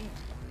over here.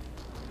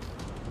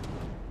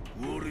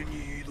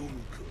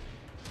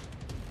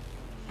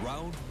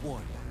 Round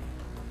 1.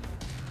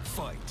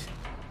 Fight.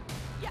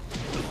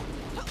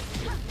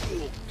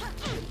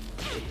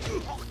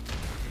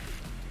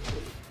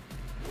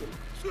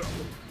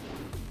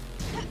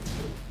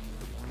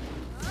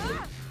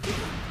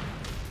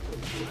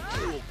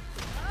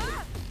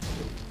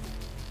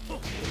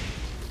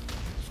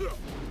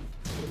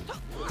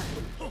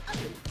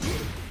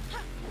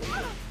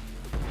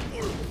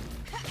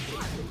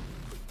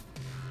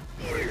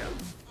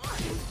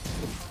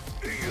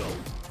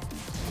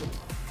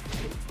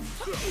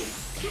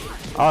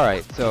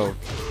 Alright, so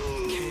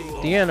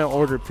Deanna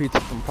ordered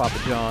pizza from Papa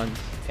John's,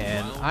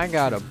 and I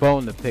got a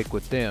bone to pick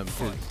with them,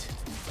 because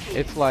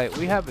it's like,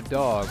 we have a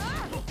dog,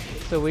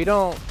 so we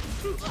don't,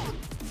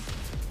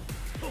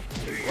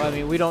 well, I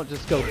mean, we don't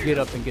just go get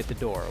up and get the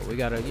door. We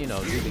gotta, you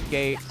know, do the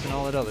gates and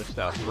all that other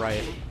stuff,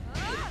 right?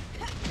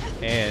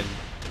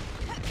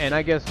 And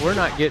I guess we're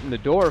not getting the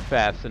door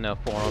fast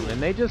enough for them,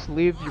 and they just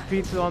leave your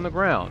pizza on the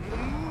ground.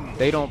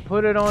 They don't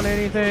put it on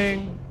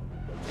anything,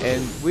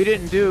 and we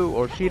didn't do,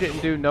 or she didn't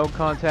do no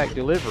contact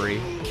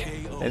delivery,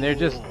 and they're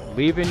just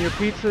leaving your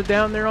pizza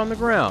down there on the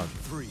ground.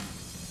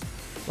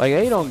 Like,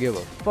 they don't give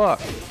a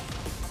fuck.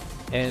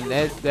 And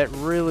that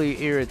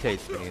really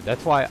irritates me.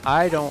 That's why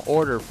I don't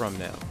order from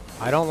them.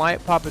 I don't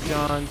like Papa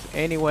John's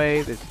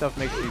anyway. This stuff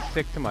makes me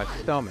sick to my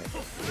stomach.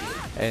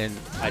 And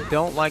I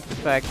don't like the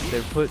fact that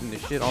they're putting the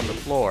shit on the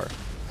floor.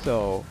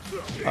 So,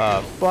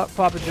 fuck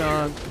Papa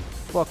John's.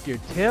 Fuck your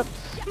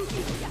tips.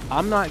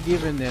 I'm not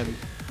giving them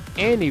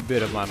any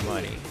bit of my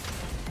money.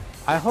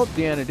 I hope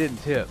Deanna didn't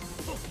tip.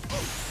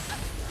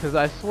 Because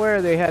I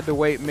swear they had to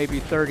wait maybe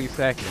 30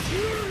 seconds.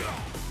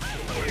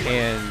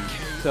 And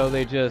so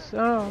they just,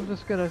 oh, I'm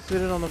just gonna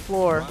sit it on the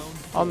floor,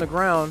 on the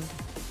ground.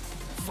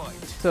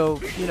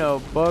 So, you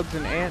know, bugs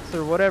and ants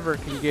or whatever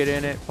can get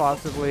in it,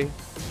 possibly.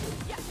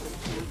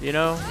 You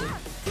know?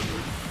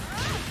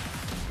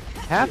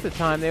 Half the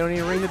time they don't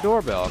even ring the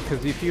doorbell.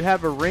 Because if you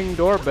have a ring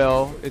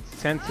doorbell, it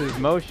senses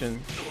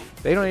motion.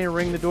 They don't even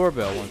ring the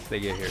doorbell once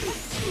they get here.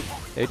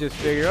 They just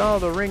figure, oh,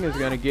 the ring is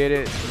gonna get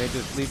it, and they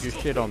just leave your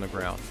shit on the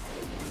ground.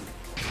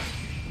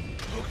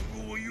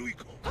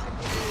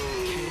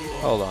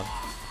 Hold on.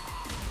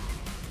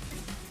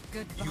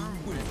 Goodbye.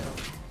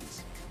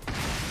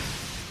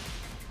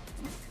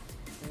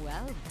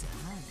 Well done.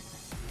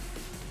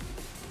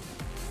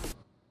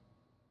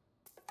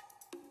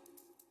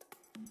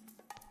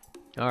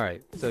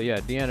 Alright, so yeah,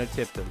 Deanna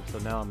tipped him, so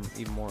now I'm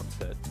even more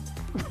upset.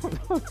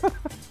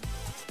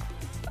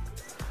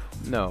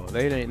 No,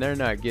 they're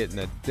not getting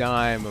a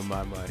dime of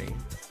my money.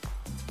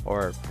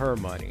 Or her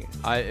money.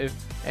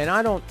 And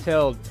I don't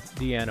tell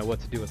Deanna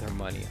what to do with her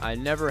money. I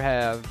never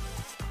have.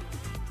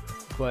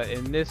 But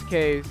in this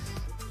case,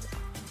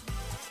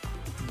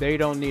 they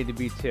don't need to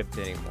be tipped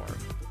anymore.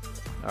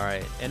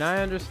 Alright, and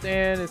I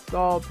understand it's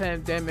all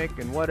pandemic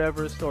and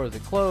whatever, stores are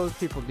closed,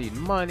 people need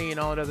money and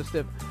all that other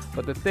stuff.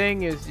 But the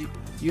thing is,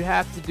 you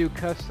have to do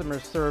customer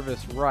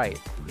service right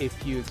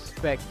if you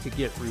expect to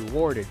get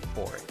rewarded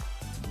for it.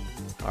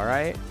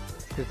 Alright?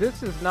 Because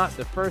this is not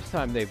the first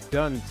time they've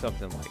done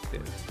something like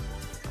this.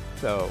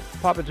 So,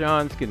 Papa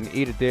John's can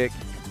eat a dick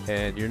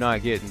and you're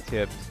not getting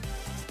tipped.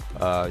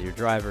 Your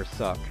drivers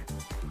suck.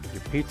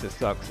 Your pizza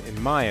sucks,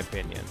 in my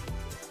opinion.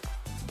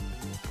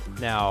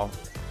 Now,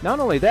 not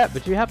only that,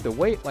 but you have to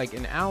wait like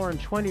an hour and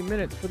 20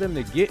 minutes for them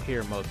to get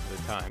here most of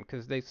the time,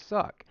 because they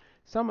suck.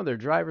 Some of their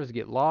drivers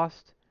get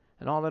lost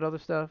and all that other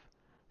stuff.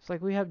 It's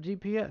like, we have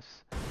GPS.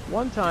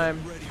 One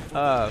time,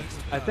 I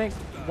think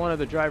one of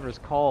the drivers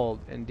called,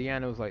 and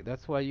Deanna was like,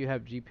 that's why you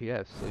have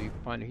GPS, so you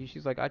can find it.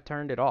 She's like, I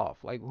turned it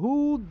off. Like,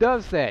 who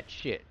does that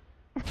shit?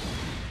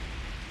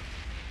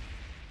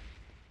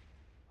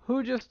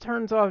 Who just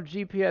turns off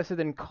GPS and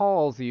then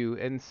calls you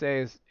and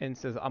says,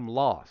 I'm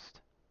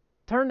lost?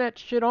 Turn that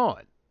shit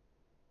on.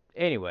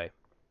 Anyway,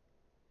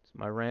 it's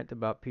my rant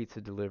about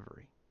pizza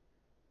delivery.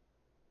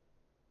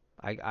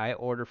 I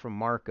order from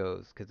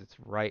Marco's because it's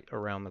right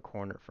around the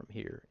corner from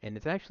here, and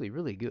it's actually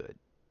really good.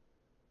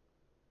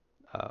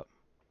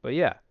 But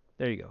yeah,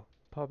 there you go.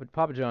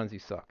 Papa John's, you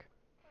suck.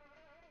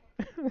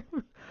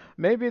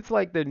 Maybe it's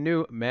like the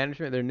new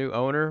management, their new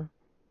owner.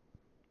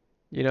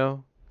 You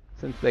know,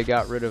 since they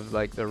got rid of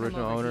like the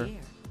original owner.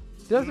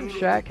 Doesn't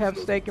Shaq have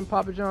steak in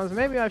Papa John's?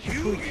 Maybe I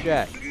should tweet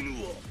Shaq.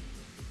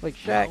 Like,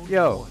 Shaq,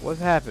 yo, what's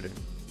happening?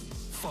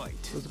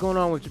 What's going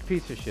on with your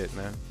pizza shit,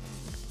 man?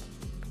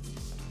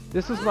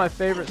 This is my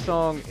favorite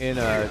song in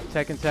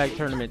Tekken Tag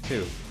Tournament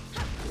 2.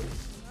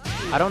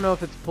 I don't know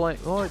if it's playing.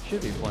 Well, it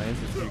should be playing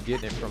since you're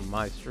getting it from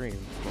my stream,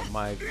 from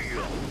my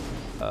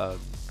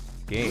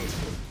game.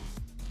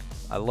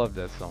 I love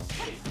that song.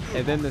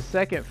 And then the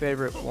second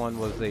favorite one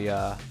was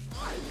the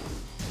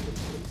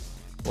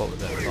what was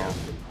that song?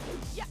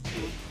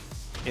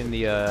 In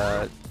the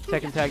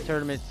Tekken Tag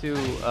Tournament 2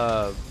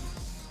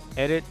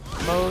 edit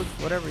mode,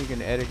 whatever, you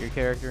can edit your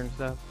character and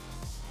stuff.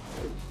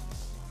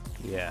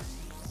 Yeah.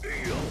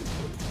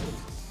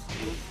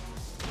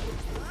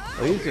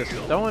 Well, he's just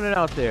throwing it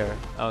out there.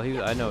 Oh,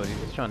 I know, he's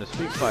just trying to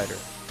Street Fighter.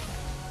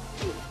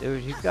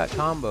 Dude, he's got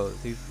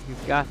combos. He's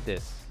got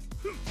this.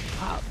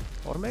 Pop.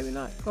 Or maybe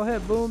not. Go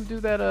ahead, boom, do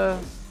that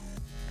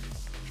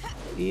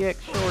EX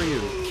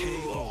Shoryu.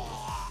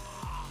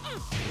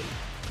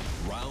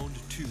 Round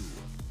 2.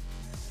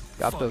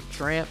 Got those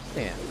tramp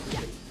stamps.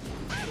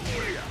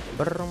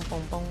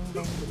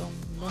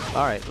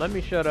 Alright, let me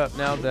shut up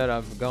now that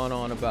I've gone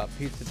on about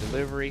pizza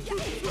delivery.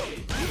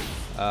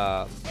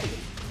 Let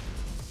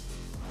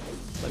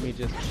me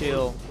just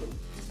chill.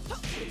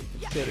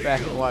 Sit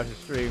back and watch the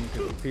stream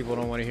because people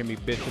don't want to hear me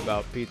bitch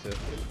about pizza.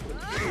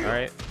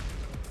 Alright?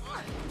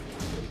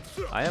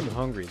 I am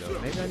hungry though.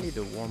 Maybe I need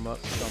to warm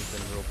up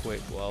something real quick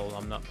while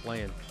I'm not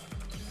playing.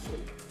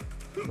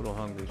 A little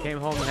hungry. Came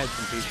home and had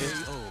some pizza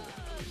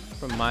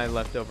from my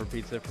leftover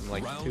pizza from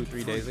like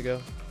 2-3 days ago.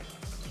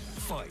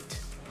 Fight.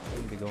 I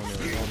need to go in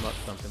there and warm up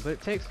something, but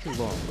it takes too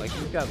long. Like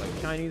you've got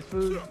like Chinese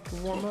food to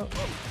warm up.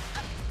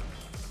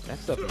 That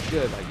stuff is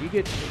good. Like you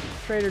get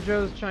Trader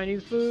Joe's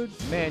Chinese food,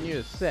 man,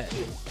 you're set.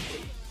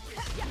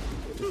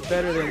 It's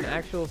better than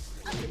actual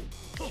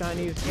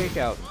Chinese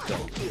takeout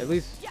stuff. At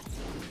least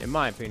in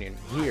my opinion,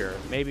 here.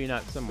 Maybe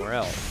not somewhere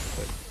else,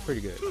 but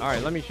pretty good.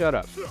 Alright, let me shut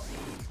up.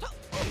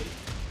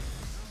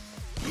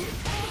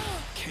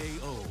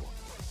 KO.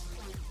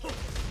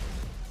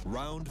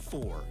 Round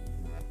 4.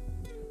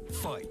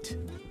 Fight.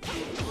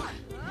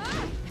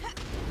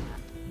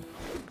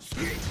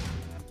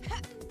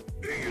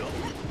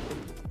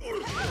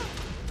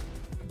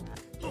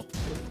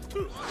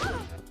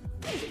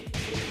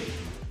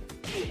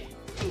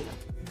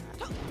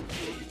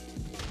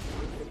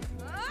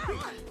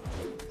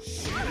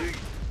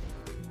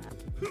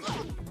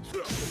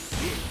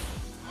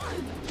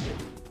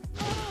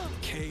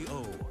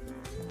 KO.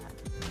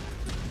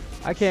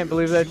 I can't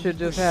believe that shit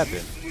just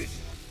happened.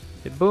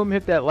 Did Boom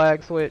hit that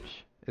lag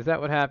switch? Is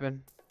that what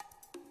happened?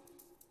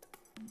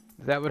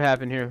 Is that what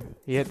happened here?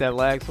 He hit that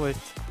lag switch?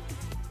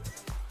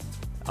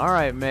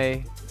 Alright,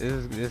 May.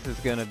 This is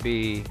gonna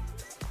be...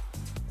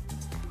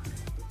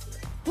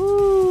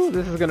 Woo!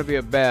 This is gonna be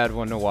a bad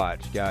one to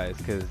watch, guys,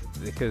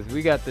 because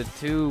we got the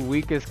two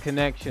weakest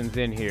connections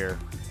in here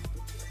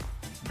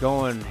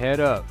going head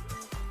up.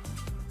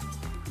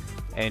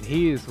 And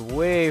he is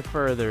way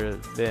further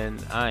than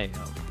I am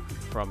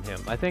from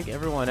him. I think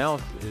everyone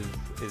else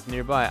is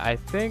nearby. I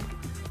think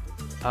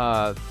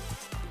I'm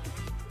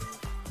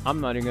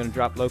not even gonna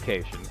drop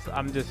locations.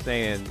 I'm just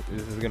saying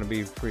this is gonna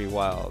be pretty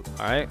wild.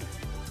 Alright?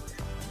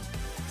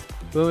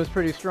 Boom is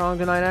pretty strong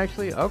tonight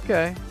actually?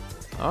 Okay.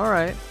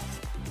 Alright.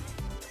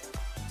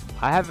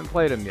 I haven't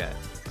played him yet.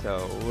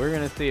 So we're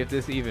gonna see if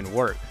this even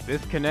works.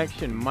 This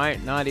connection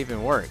might not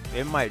even work.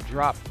 It might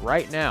drop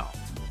right now.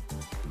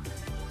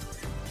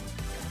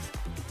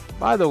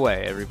 By the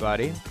way,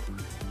 everybody,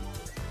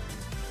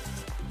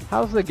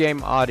 how's the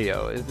game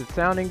audio? Is it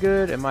sounding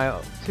good? Am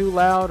I too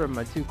loud or am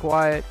I too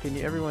quiet? Can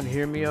everyone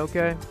hear me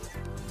okay?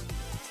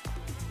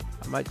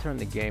 I might turn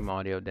the game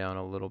audio down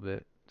a little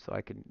bit so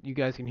you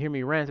guys can hear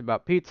me rant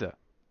about pizza.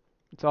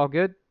 It's all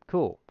good?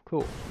 Cool,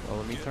 cool. Well,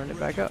 let me turn it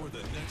back up.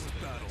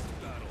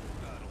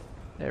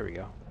 There we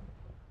go.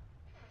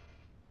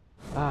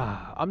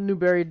 Ah, I'm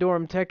Newberry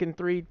Dorm Tekken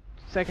 3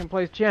 second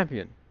place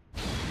champion.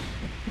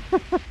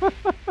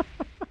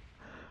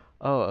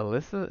 Oh,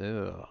 Alyssa?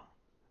 Ugh.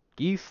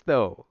 Geese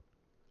though.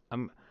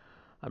 I'm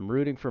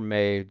rooting for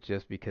May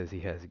just because he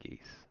has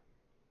geese.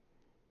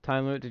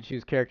 Time limit to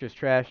choose characters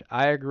trash.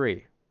 I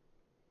agree.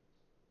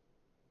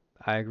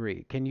 I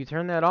agree. Can you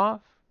turn that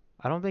off?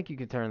 I don't think you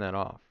can turn that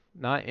off.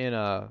 Not in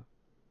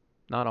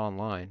not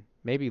online.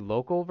 Maybe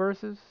local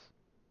versus?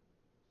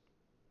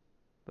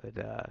 But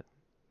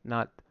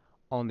not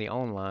on the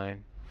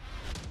online.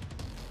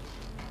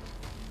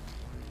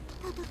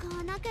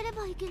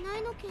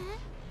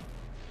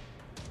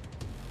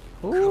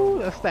 Ooh,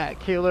 that's that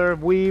killer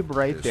weeb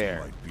right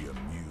there.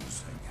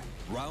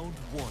 Round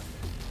 1.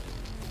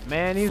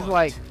 Man, he's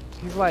like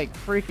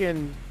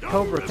freaking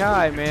Cobra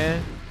Kai,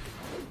 man.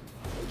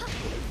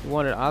 You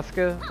wanted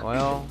Asuka?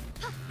 Well,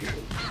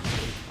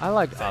 I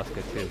liked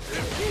Asuka too.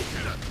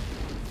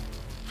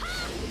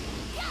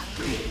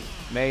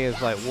 May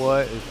is like,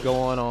 what is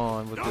going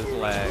on with this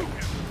lag?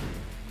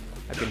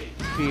 I can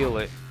feel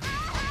it.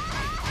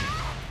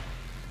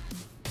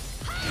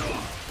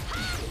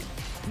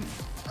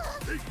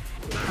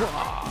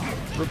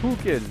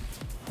 Repukin.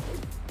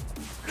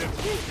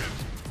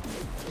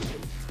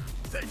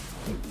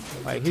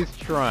 Like, he's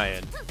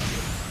trying.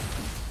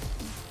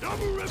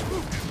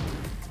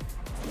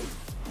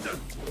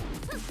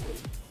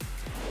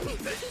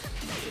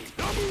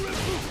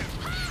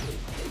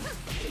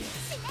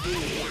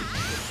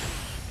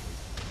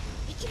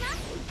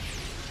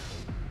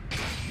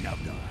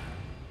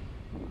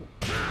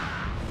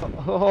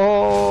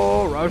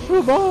 Oh,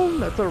 Rashomon!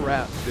 That's a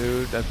wrap,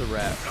 dude. That's a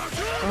wrap.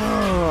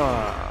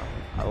 Oh,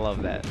 I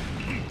love that.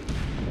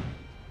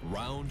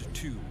 Round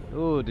 2.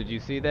 Ooh, did you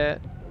see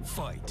that?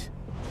 Fight.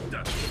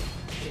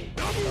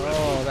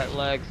 Oh, that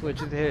lag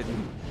switch is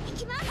hitting.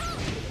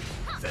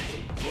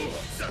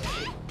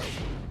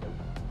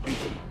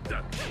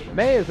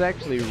 May is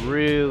actually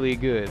really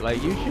good.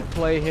 Like, you should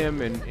play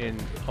him in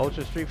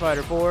Ultra Street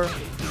Fighter 4.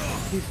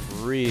 He's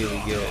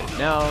really good.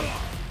 Now,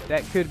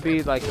 that could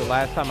be like the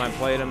last time I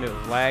played him, it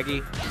was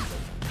laggy.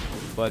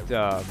 But,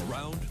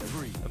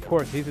 of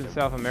course, he's in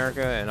South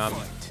America and I'm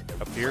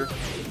up here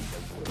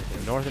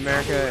in North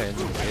America,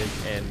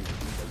 and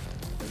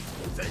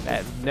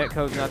that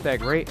netcode's not that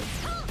great.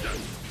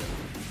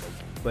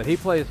 But he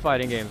plays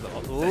fighting games.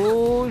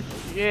 Oh,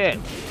 shit.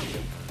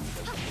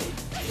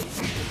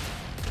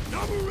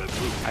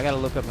 I gotta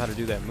look up how to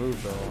do that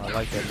move, though. I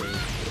like that move.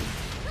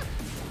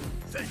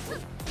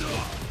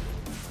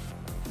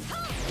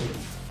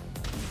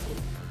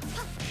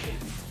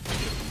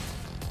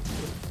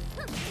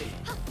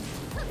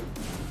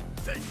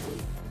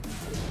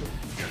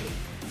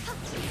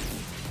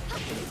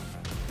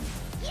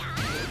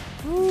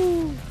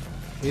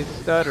 He's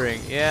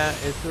stuttering. Yeah,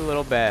 it's a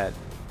little bad.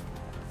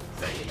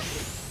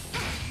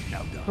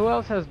 Who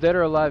else has Dead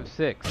or Alive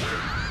 6?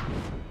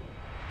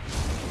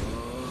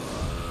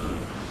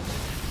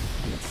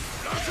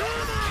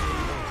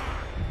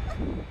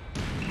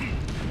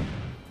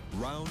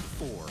 Round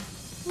 4.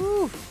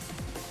 Woo.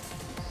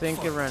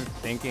 Sinking.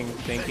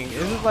 This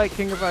is like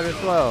King of Fighters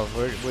 12,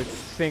 where it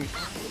sinks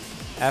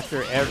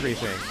after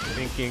everything.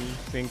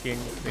 Sinking.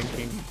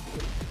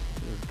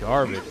 It's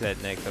garbage, that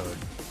netcode.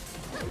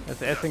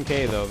 That's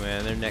SNK though,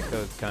 man. Their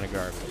netcode's kind of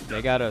garbage.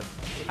 They gotta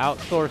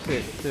outsource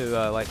it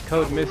to like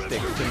Code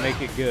Mystics to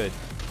make it good.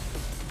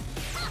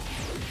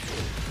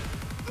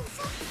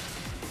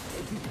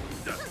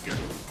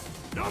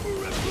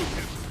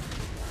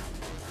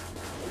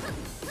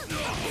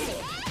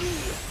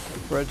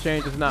 For a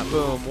change, it's not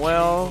boom.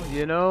 Well,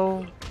 you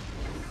know.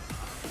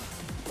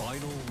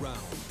 Final round.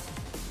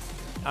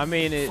 I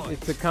mean,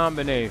 it's a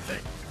combination.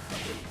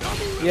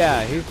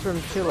 Yeah, he's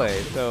from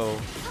Chile, so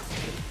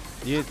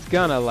it's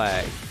gonna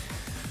lag.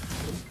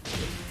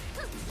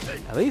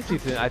 At least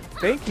he's in, I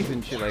think he's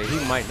in Chile.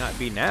 He might not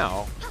be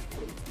now,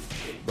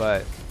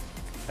 but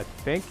I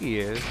think he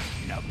is.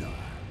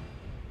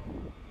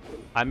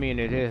 I mean,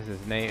 it is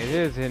his name. It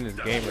is in his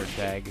gamer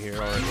tag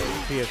here, or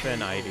his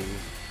PSN ID.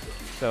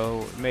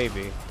 So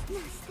maybe.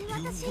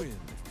 You win.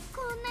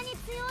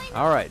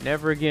 Alright,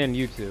 never again,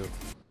 YouTube.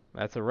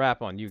 That's a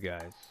wrap on you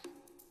guys.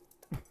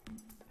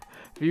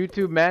 If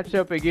YouTube match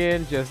up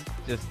again, just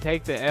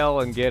take the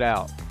L and get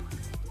out.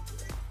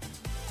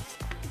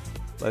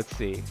 Let's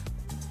see.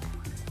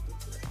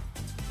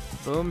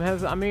 Boom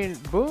has, I mean,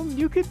 Boom,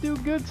 you could do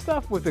good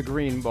stuff with a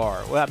green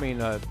bar. Well, I mean,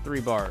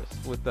 3 bars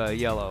with the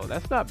yellow.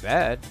 That's not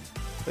bad.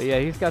 But yeah,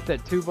 he's got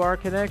that 2-bar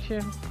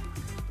connection.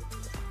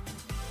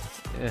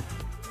 Yeah.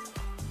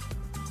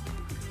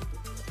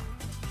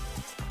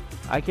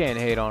 I can't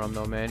hate on him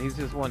though, man. He's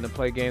just wanting to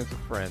play games with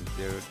friends,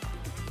 dude.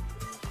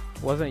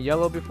 Wasn't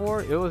yellow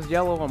before? It was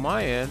yellow on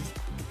my end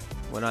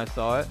when I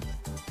saw it.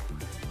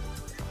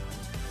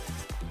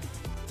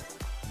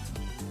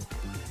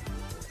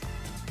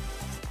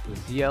 It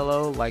was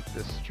yellow like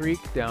the streak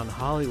down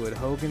Hollywood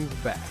Hogan's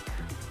back.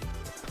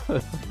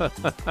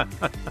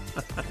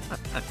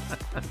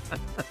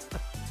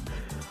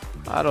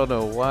 I don't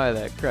know why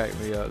that cracked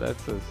me up.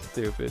 That's so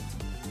stupid.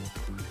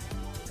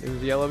 It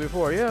was yellow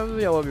before. Yeah, it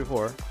was yellow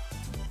before.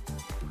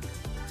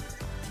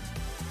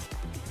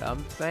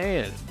 I'm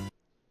saying.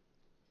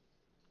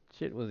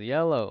 Shit was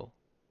yellow.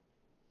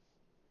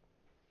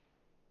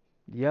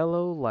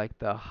 Yellow like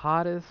the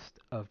hottest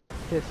of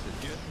pisses.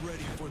 Get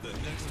ready for the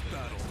next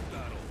battle.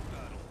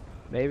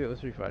 Maybe it was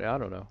Street Fighter. I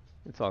don't know.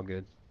 It's all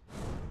good.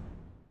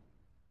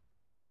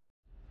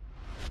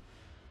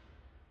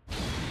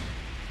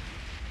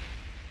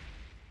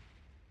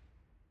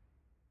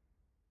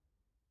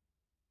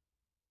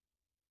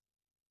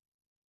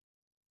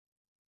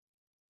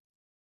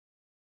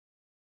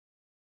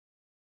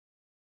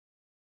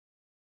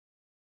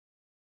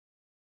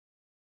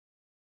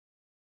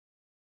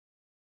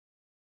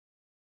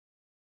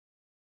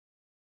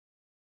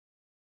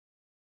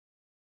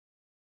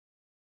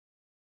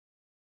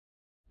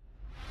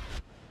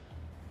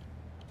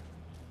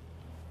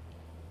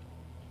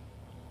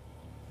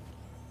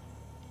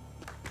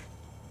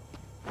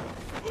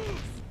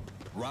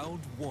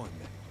 Round 1.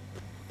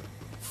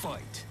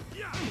 Fight.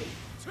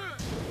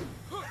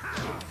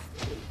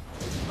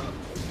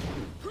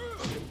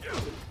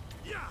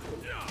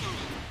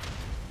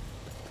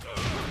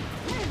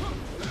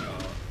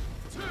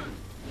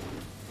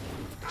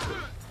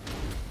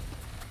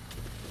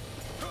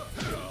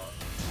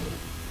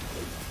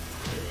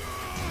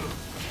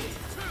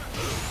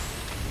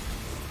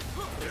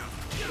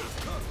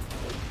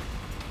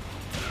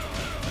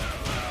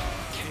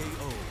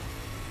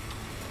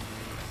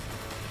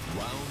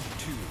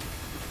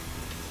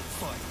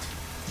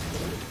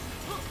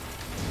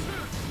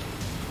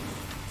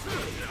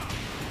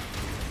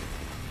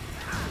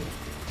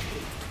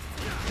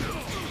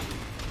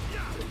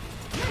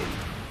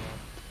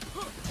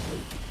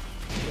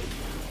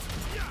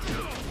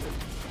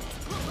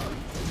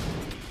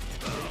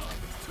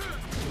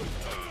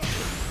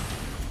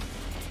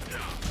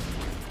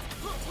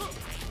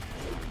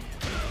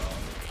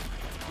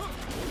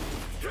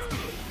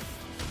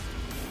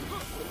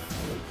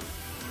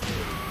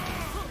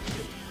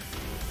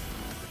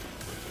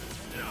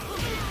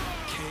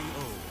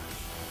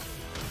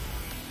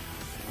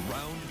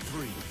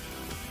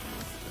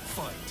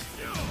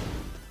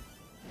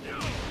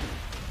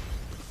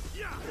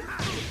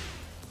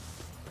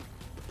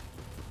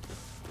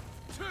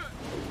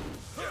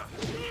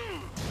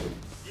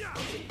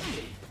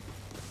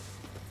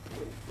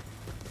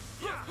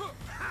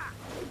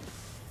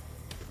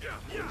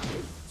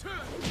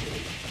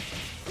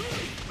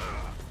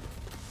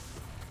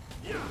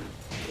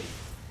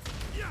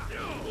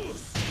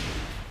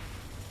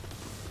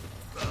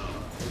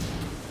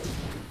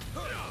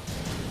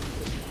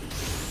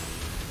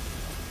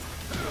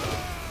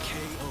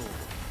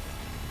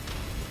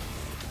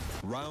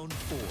 Round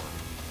 4.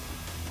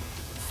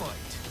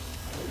 Fight.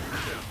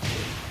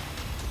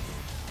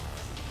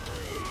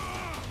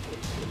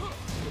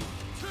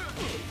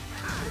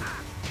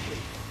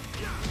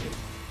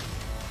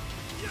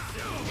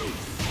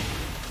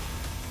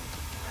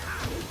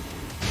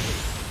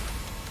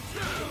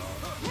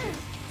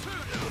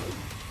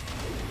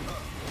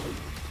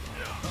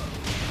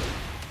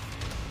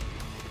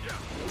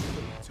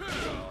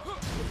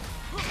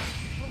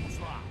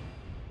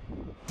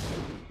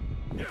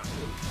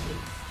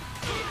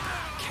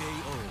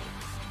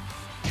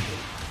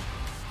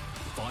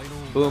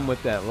 Boom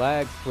with that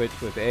lag switch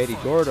with Eddie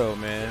Gordo,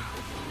 man.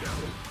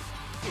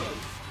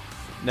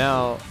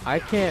 Now, I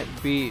can't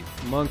beat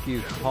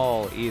Monkey's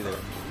Paul either.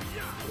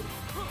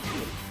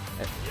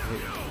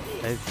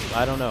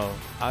 I don't know.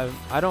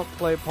 I don't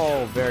play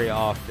Paul very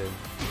often.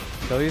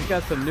 So he's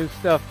got some new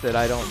stuff that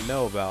I don't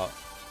know about.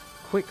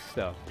 Quick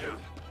stuff.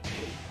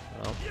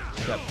 Well,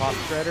 is that Pop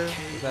Shredder?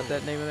 Is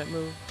that name of that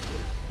move?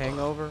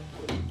 Hangover?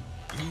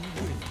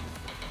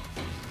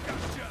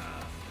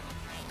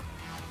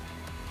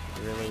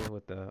 Really?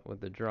 With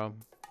the drum?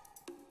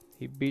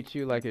 He beats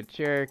you like a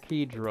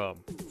Cherokee drum.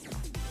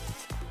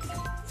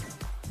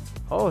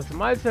 Oh, it's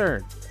my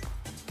turn.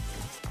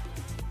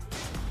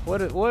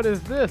 What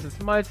is this?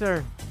 It's my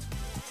turn.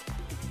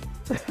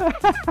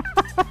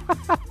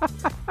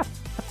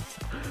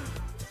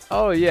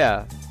 Oh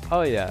yeah.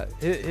 Oh yeah.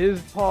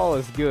 His Paul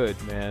is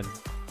good, man.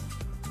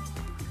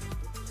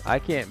 I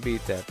can't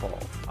beat that Paul.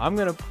 I'm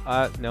gonna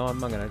no, I'm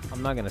not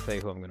gonna say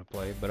who I'm gonna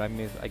play, but I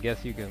mean, I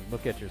guess you can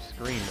look at your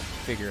screen and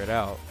figure it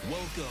out.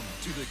 Welcome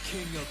to the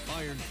King of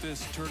Iron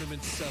Fist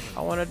Tournament 7.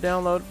 I want to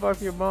download Fuck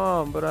Your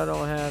Mom, but I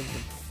don't have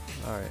them.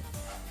 All right.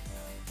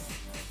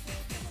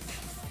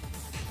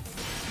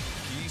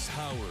 He's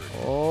Howard.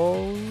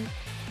 Oh,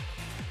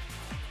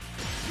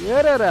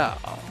 get it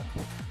out.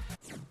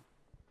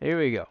 Here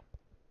we go.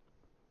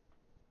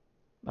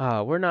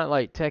 We're not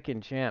like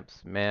Tekken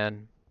champs,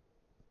 man.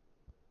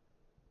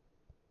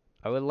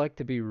 I would like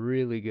to be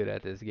really good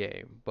at this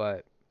game,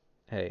 but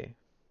hey,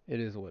 it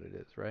is what it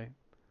is, right?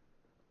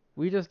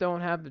 We just don't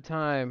have the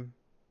time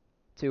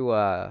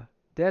to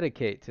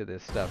dedicate to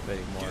this stuff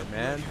anymore,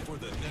 man. For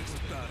the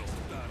next battle.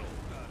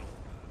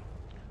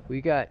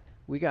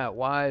 We got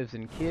wives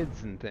and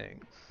kids and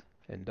things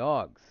and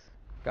dogs.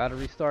 Got to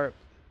restart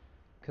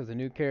because the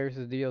new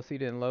characters DLC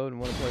didn't load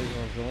and want to play as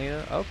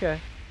Zelina.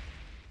 Okay.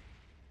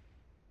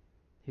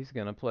 He's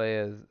gonna play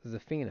as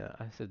Zafina.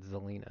 I said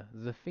Zelina.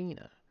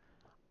 Zafina.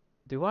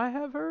 Do I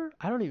have her?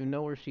 I don't even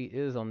know where she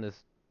is on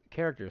this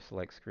character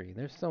select screen.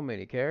 There's so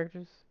many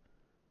characters.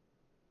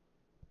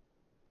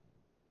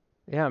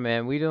 Yeah,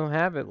 man, we don't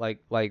have it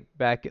like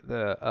back at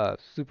the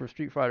Super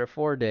Street Fighter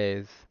 4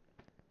 days,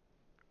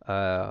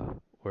 where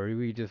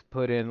we just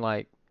put in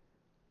like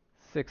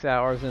 6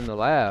 hours in the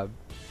lab.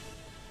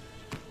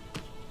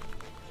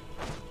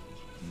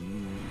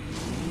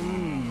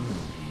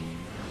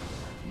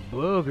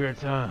 Booger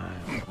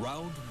time.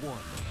 Round 1.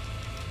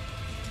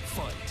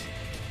 Fight.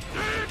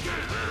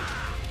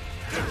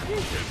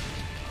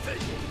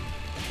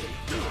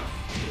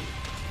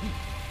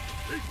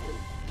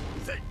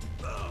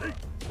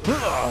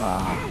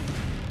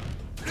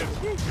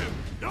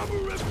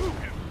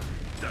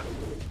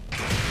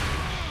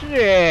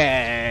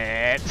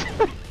 Shit!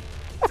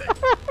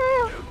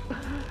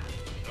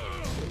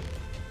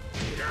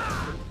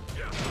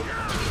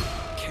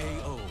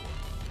 KO.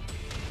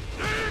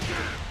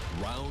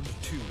 Round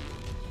 2.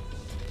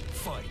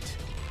 Fight.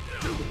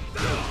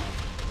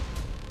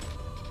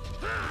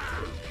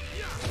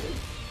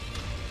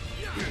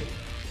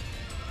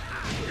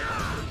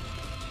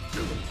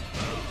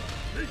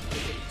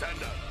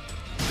 Stand up.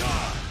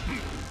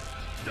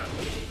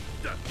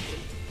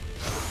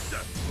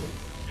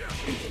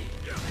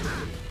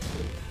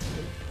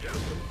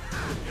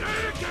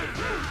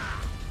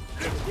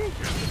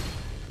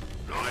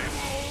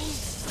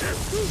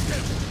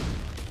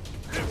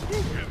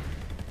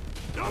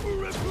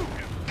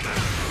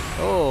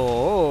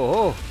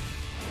 Oh.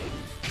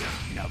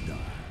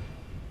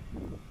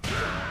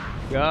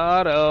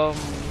 Got him.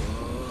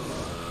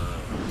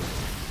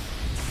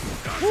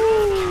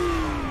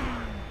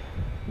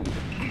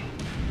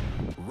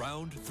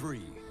 Round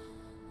 3.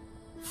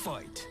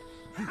 Fight.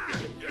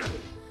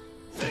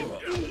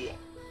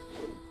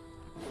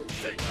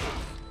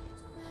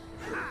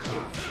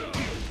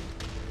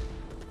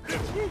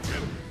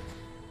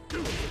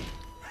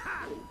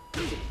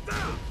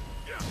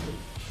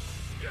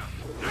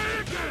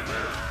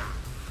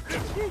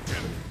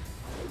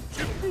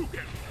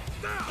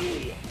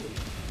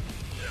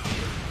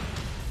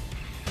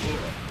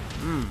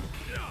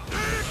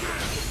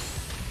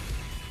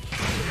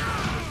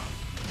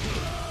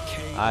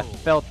 I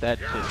felt that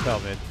shit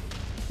coming.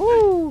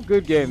 Woo!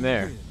 Good game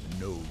there.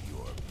 Know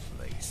your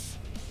place.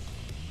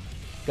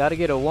 Gotta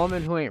get a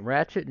woman who ain't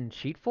ratchet and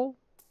cheatful?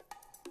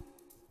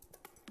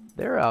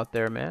 They're out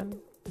there, man.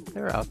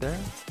 They're out there.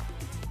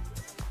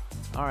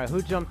 Alright,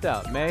 who jumped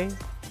out? May?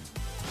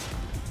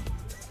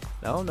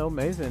 No,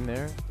 May's in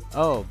there.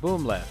 Oh,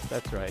 Boom left.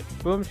 That's right.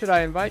 Boom, should I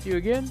invite you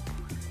again?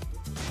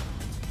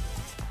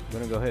 I'm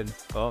gonna go ahead.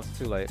 Oh, it's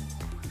too late.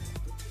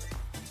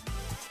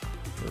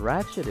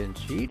 Ratchet and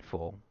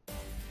cheatful.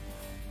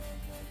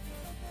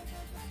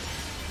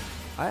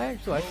 I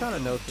kind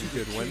of know some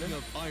good King women.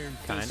 of Iron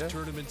Fist Kinda.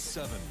 Tournament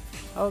 7.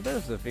 Oh,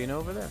 there's Zafina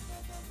over there.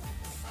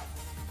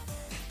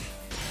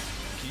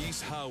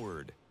 Peace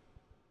Howard.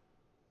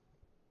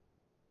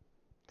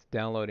 It's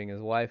downloading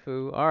his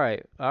waifu.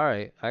 Alright,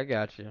 alright. I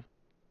got you.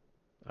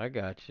 I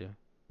got you.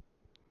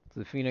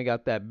 Zafina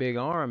got that big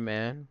arm,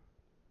 man.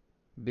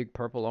 Big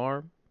purple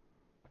arm.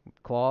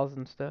 Claws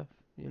and stuff,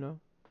 you know?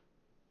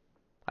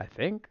 I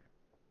think.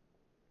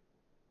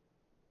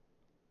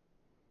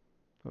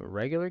 A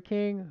regular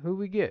king? Who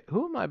we get?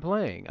 Who am I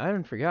playing? I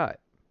didn't forgot.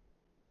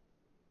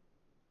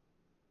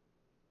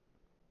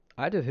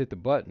 I just hit the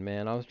button,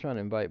 man. I was trying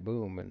to invite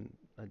Boom, and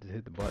I just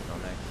hit the button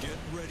on that. Get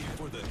ready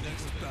for the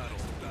next battle.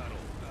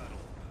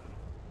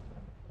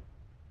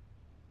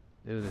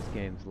 Dude, this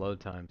game's load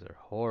times are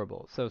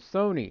horrible. So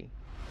Sony,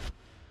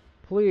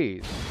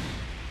 please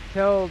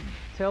tell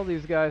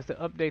these guys to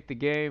update the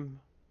game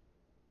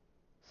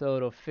so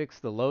it'll fix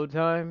the load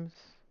times.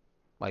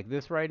 Like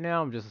this right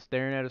now, I'm just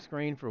staring at a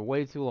screen for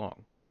way too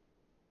long.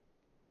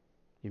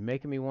 You're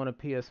making me want a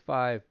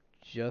PS5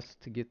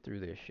 just to get through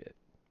this shit.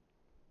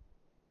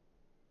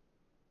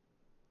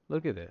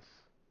 Look at this.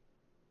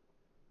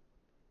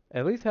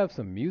 At least have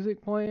some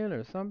music playing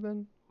or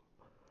something.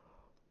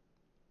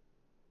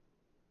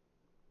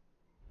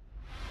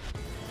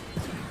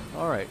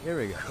 Alright, here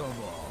we go. Come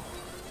on.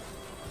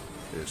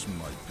 This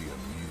might be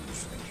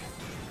amusing.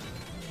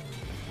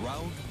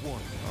 Round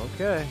 1.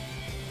 Okay.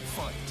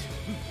 Fight.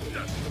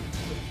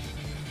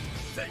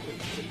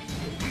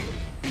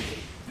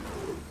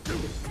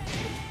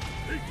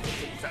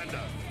 Stand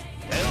up.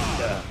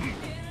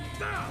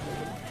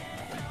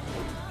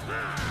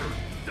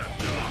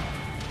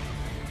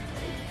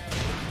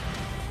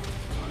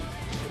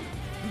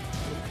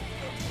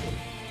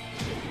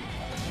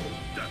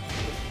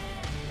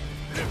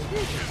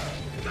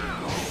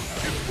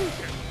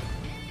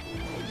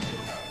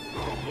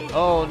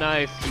 Oh,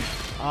 nice.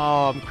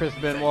 Oh, I'm Chris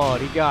Benoit.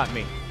 He got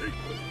me.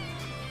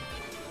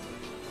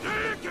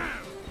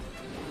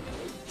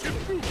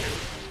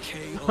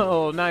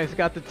 Oh, nice.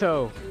 Got the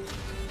toe.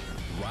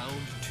 Round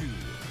 2.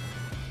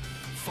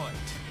 Fight.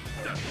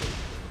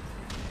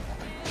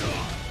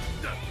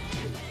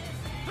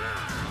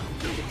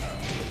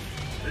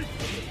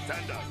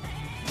 Stand up.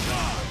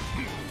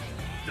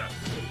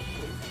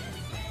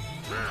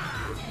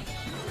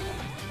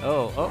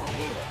 Oh, oh.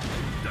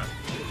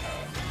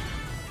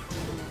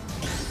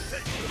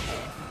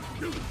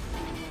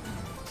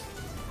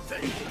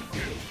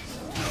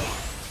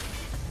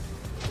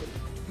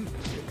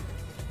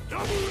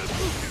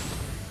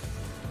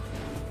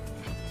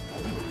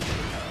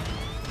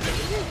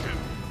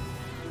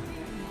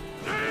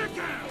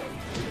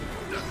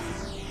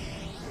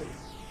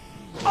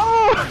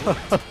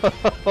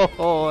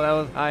 Oh, that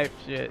was hype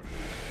shit.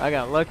 I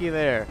got lucky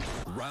there.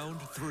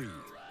 Round 3.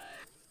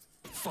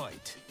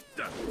 Fight.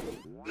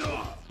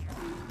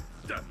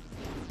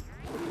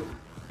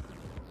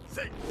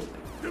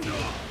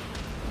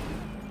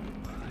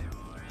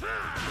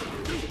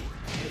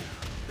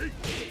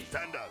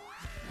 Stand up.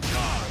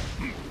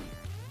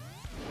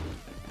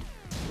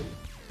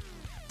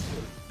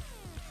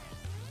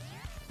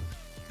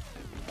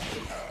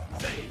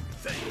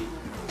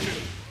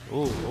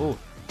 Ooh, ooh.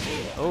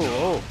 Oh,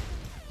 oh.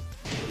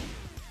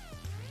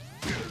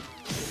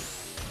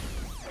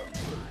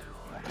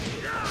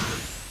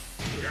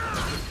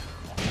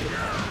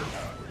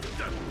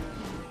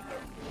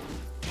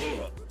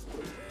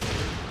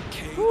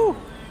 Woo.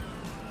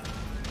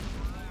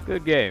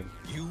 Good game.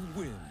 You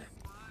win.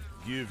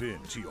 Give in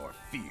to your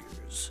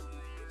fears.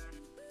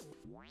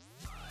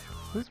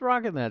 Who's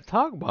rocking that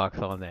talk box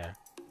on there?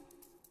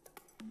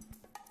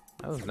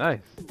 That was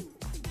nice.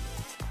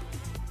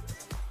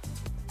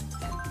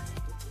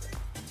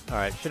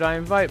 Alright, should I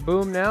invite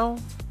Boom now?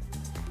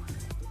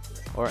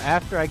 Or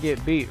after I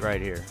get beat right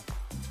here?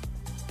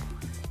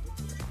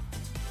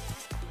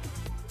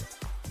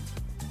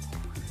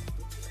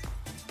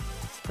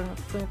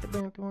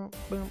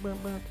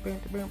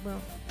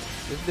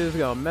 This dude's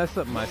gonna mess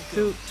up my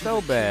suit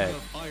so bad. King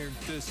of Iron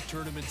Fist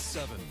Tournament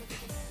 7.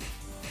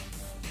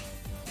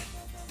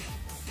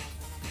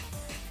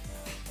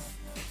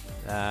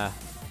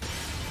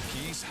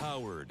 Peace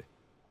Howard.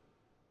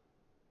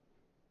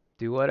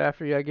 Do what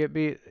after I get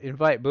beat?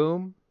 Invite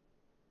Boom?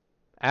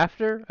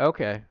 After?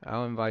 Okay,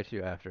 I'll invite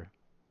you after.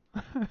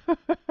 He's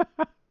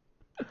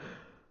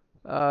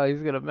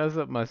gonna mess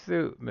up my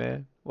suit,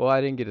 man. Well,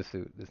 I didn't get a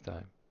suit this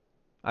time.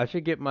 I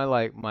should get my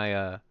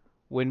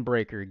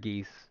windbreaker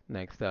geese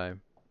next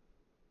time.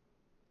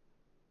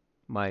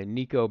 My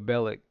Nico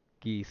Bellic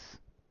geese.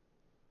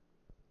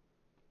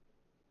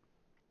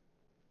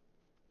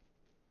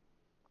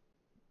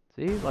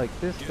 See, like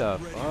this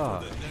stuff.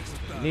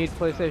 You need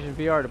PlayStation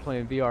VR to play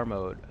in VR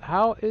mode.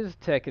 How is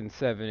Tekken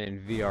 7 in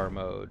VR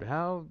mode?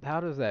 How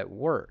does that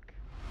work?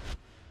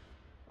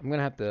 I'm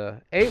gonna have to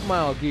 8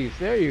 Mile Geese.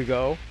 There you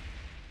go.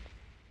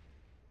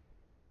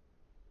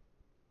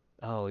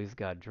 Oh, he's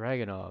got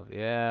Dragonov.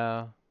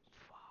 Yeah.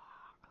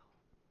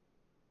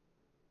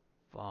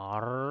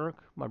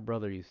 Fuck. My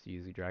brother used to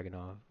use the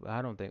Dragonov.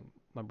 I don't think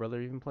my brother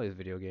even plays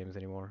video games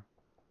anymore.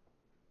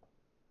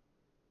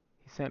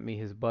 sent me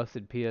his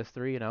busted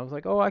PS3, and I was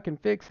like, oh, I can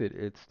fix it.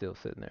 It's still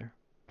sitting there.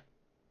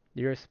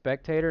 You're a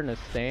spectator in a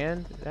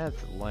stand?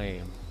 That's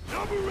lame.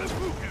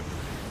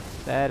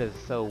 That is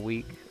so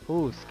weak.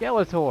 Ooh,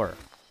 Skeletor.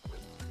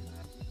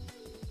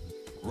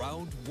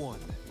 Round 1.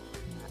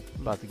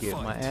 I'm about to get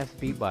my ass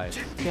beat by a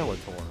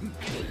Skeletor.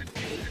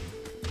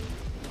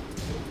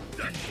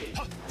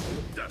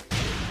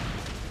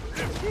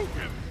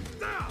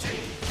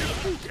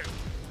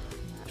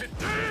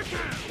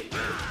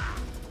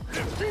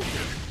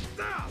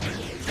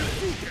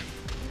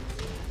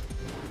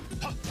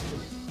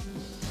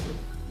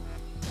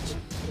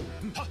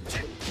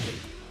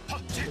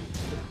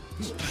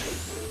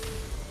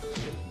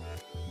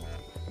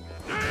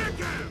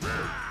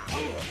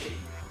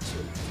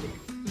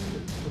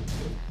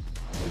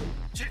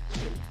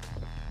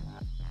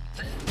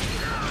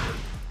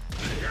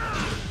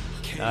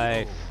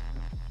 Nice.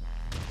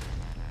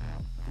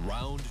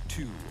 Round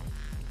 2.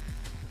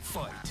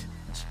 Fight.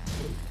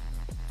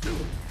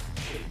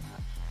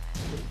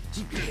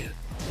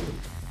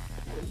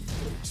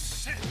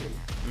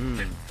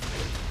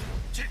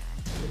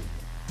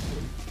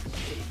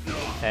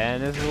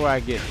 And this is where I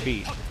get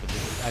beat.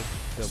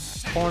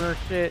 The corner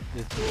shit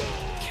just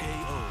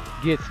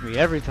gets me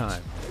every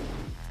time.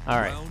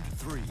 Alright. Round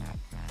 3.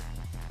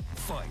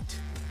 Fight.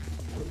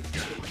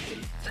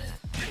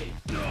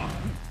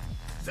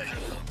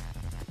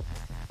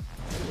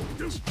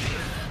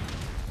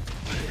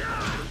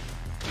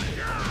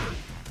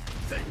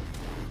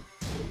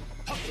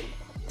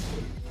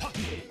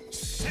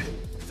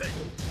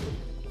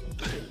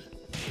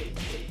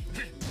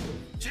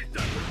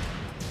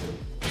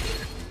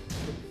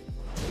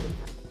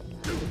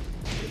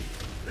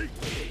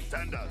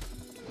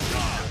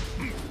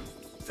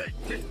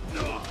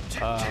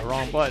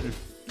 Wrong button.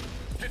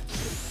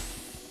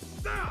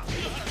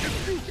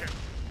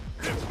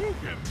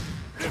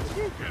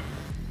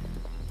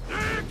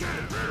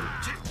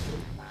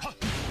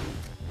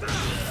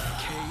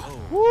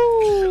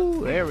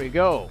 Woo! There we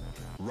go.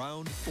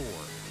 Round 4.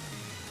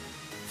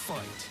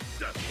 Fight.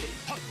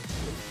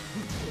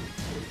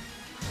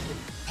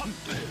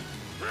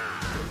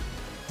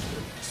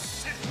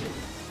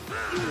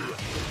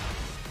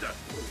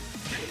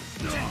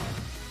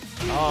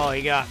 Oh,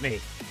 he got me.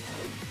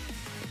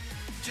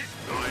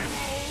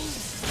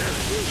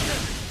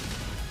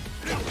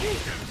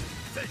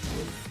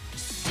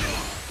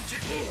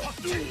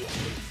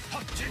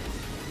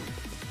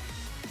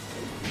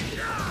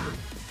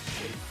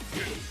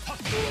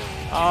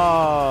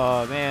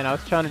 Oh man, I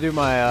was trying to do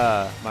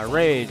my my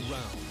rage,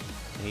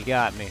 and he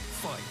got me.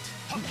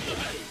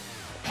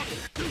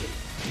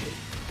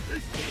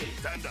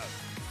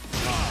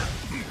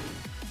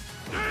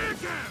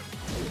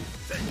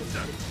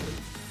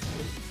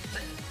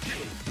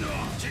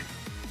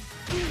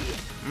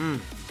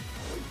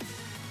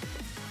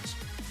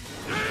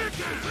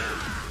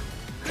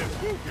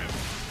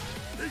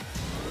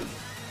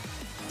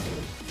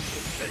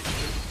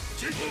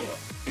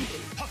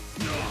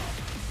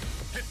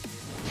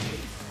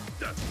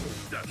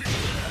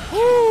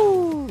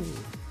 Woo!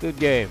 Good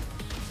game.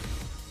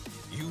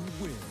 You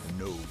win.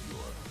 Know your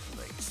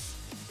place.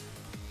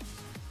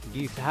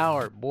 Geese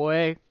Howard,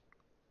 boy.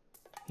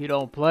 He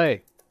don't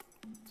play.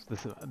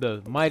 It's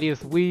the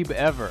mightiest weeb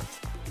ever.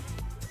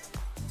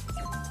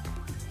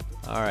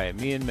 Alright,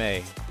 me and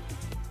May.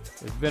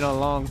 It's been a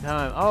long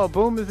time. Oh,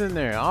 Boom is in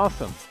there.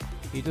 Awesome.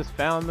 He just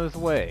found this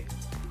way.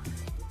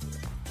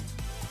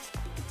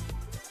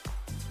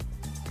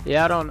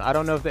 Yeah, I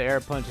don't know if the air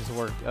punches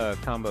work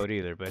comboed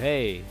either, but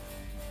hey,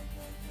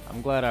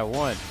 I'm glad I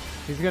won.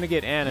 He's gonna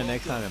get Anna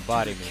next time and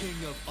body me.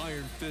 King of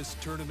Iron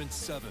Fist Tournament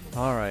 7.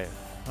 All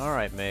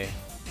right, May.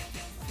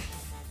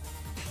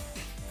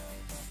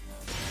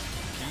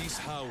 Geese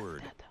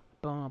Howard.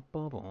 Bum,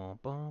 bum, bum,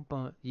 bum,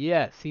 bum.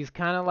 Yes, he's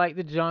kind of like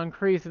the John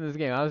Kreese in this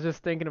game. I was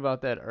just thinking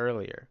about that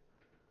earlier.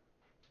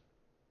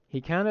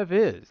 He kind of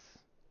is,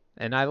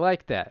 and I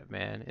like that,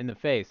 man. In the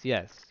face,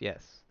 yes.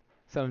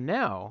 So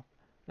now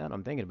that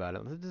I'm thinking about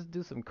it, let's just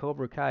do some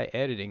Cobra Kai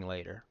editing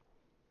later.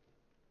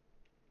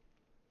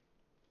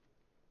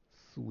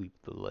 Sweep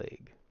the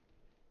leg.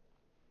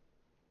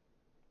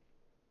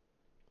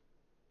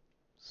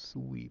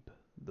 Sweep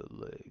the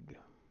leg.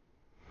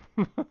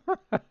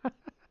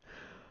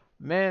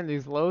 Man,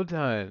 these load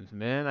times,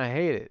 man, I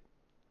hate it.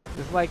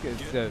 It's like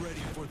it's Get ready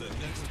for the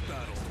next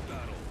battle.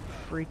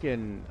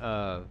 Freaking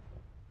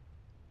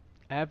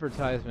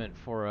advertisement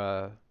for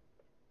a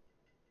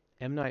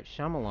M. Night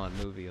Shyamalan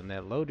movie on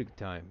that loading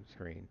time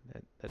screen.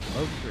 That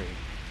load screen.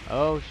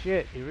 Oh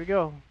shit, here we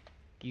go.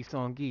 Geese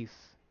on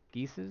geese.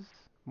 Geeses?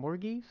 More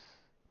geese?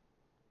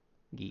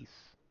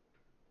 Geese.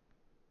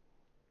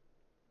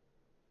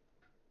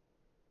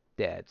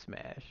 Dad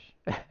smash.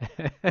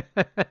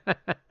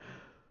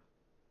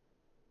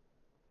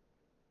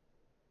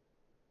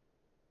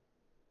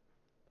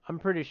 I'm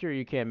pretty sure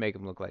you can't make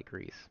him look like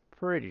Kreese.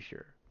 Pretty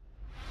sure.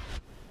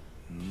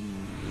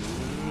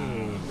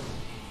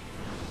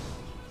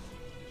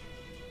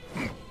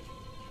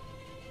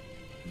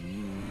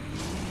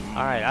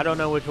 Alright, I don't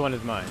know which one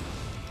is mine.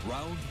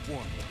 Round 1.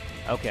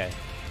 Okay.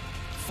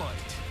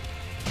 Fight.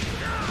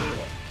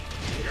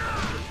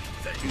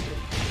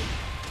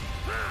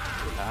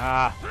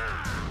 Ah.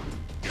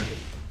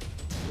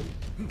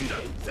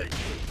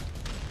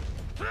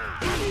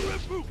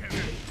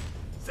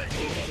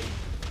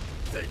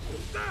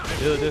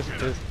 Dude,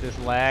 this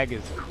lag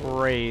is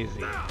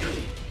crazy.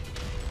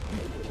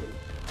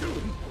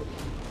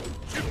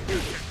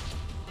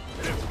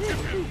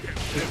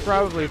 He's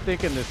probably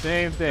thinking the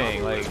same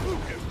thing, like.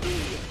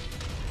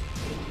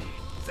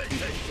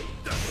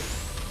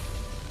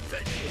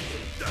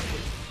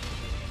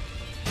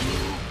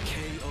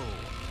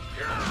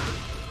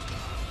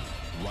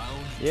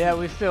 Yeah,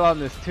 we still on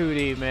this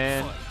 2D,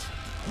 man.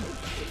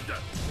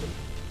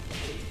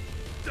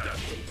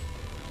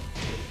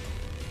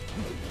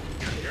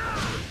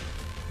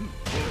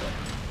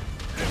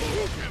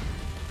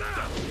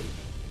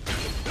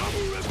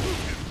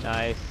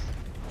 Nice.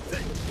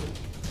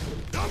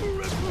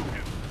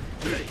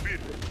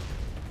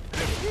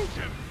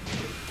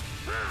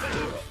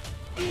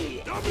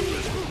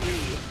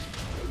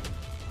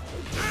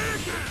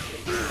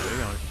 We're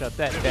gonna shut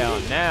that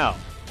down now.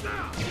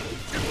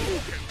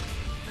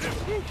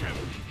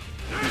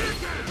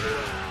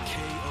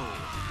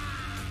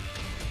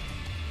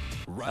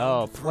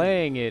 Oh,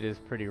 playing it is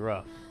pretty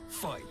rough.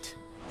 Fight.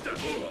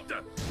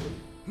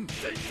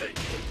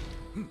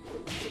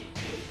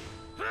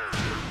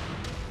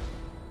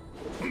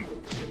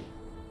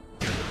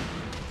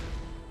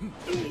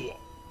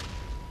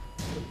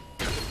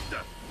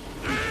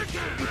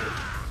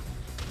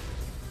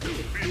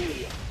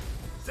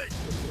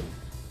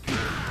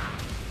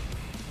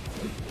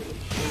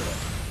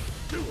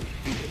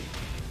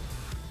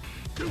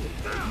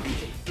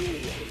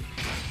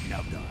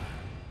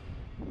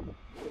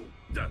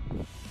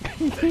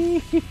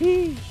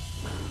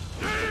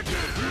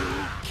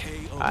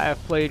 I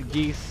have played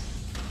Geese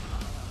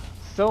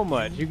so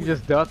much. You can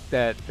just duck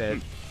that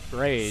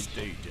rage.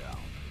 Stay down,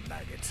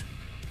 maggot.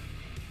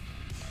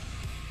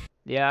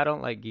 Yeah, I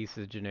don't like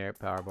Geese's generic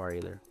power bar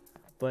either.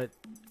 But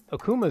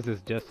Akuma's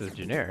is just as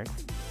generic.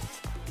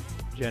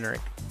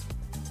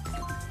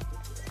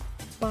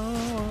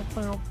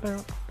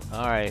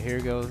 Alright,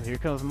 here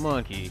comes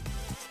Monkey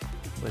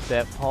with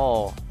that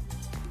paw.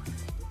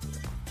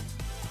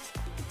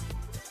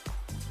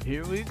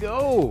 Here we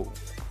go!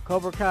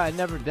 Cobra Kai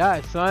never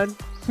dies, son.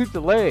 Sweep the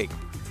leg.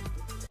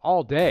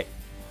 All day.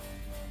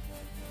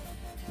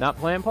 Not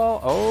playing Paul?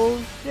 Oh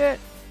shit!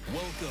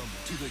 Welcome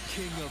to the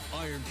King of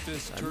Iron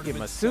Fist Let me Tournament. get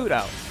my suit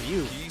out for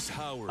you. Geese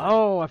Howard.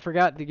 Oh, I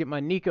forgot to get my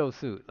Nico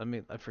suit.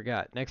 I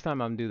forgot. Next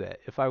time I'm gonna do that.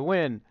 If I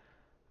win,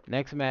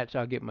 next match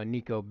I'll get my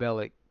Nico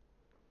Bellic.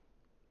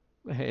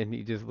 And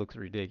he just looks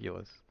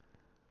ridiculous.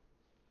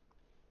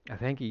 I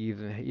think he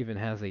even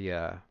has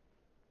a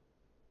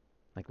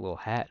like little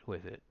hat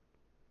with it.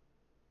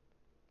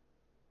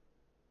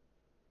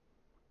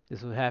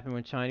 This would happen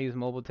when Chinese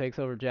mobile takes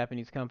over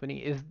Japanese company.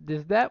 Is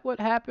that what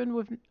happened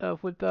with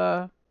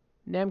Namco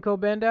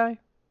Bandai?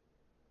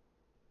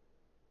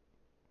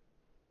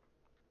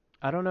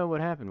 I don't know what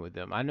happened with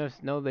them. I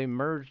know they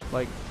merged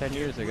like 10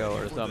 years ago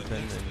or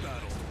something. And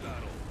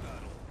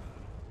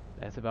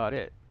that's about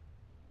it.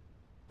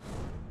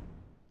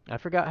 I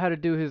forgot how to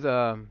do his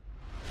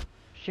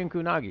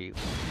Shinkunagi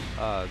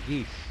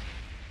Geese.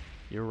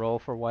 Your role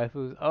for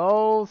waifus.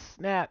 Oh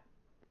snap!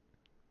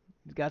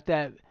 He's got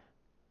that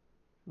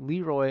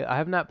Leroy. I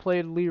have not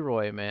played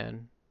Leroy,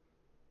 man.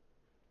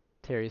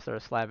 Terry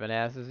starts slapping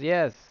asses.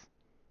 Yes,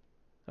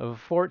 of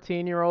a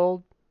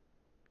 14-year-old.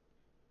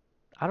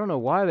 I don't know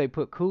why they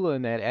put Kula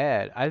in that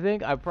ad. I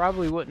think I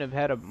probably wouldn't have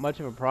had much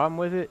of a problem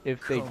with it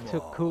if they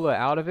took Kula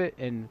out of it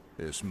and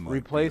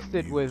replaced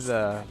her with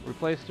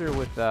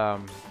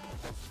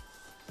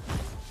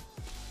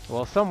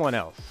well, someone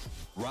else.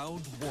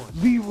 Round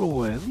one.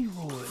 Leroy.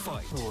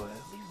 Fight.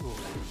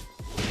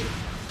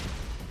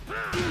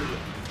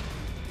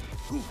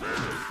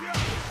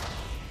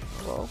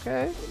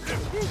 Okay.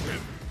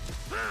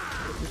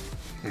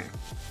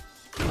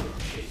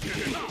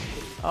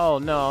 Oh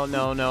no,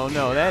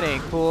 that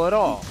ain't cool at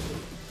all.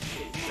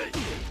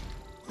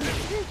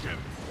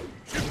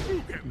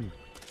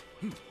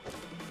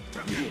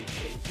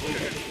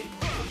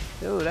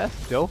 Dude,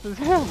 that's dope as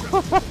hell.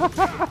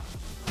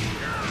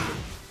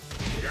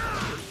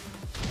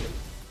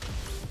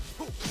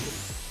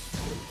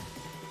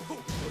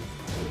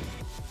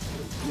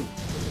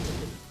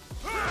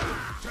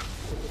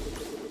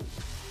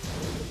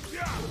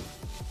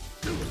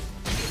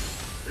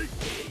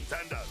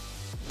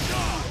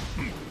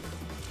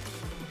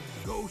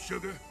 Go,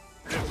 sugar.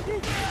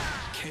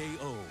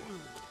 KO.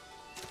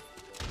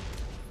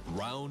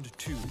 Round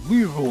two.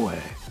 Leroy.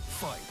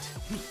 Fight.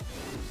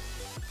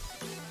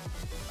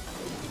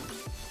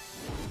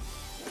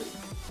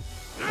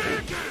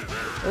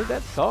 Oh,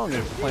 that song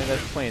that's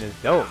playing is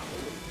dope.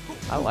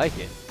 I like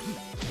it.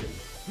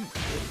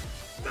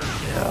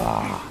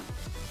 Yeah.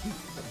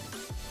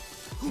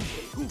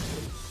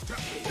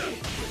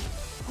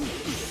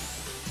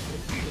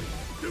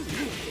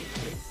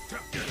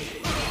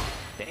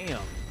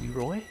 Damn,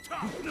 Leroy.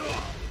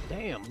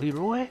 Damn,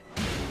 Leroy.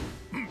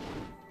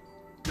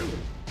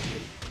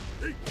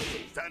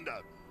 Stand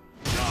up.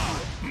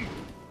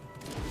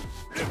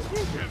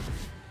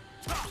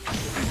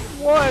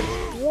 What?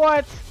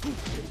 What?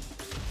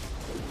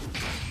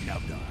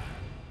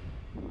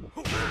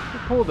 He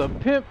pulled a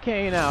pimp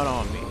cane out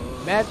on me.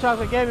 Mad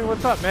Chocolate Gaming,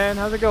 what's up, man?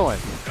 How's it going?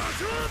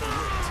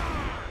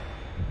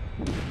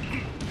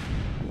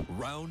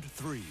 Round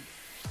 3.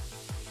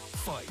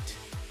 Fight.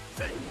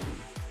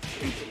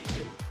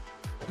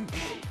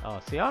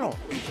 Oh, see, I don't...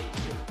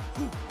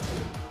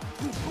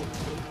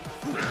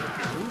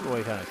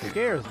 Leroy kind of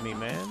scares me,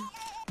 man.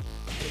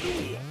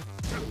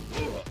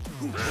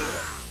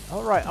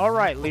 All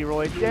right,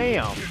 Leroy.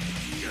 Damn.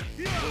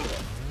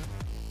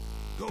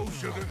 Go,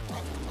 sugar.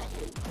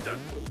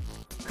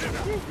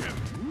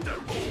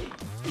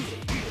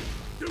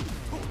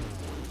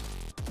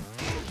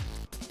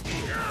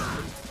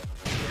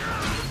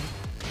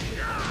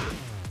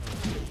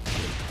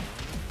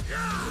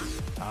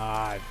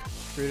 Ah, I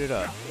screwed it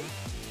up.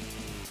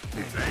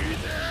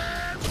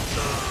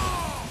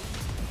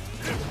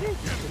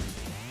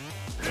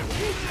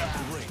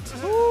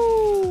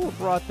 Ooh,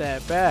 brought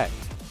that back.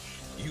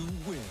 You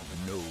win.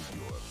 Know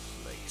your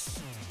place.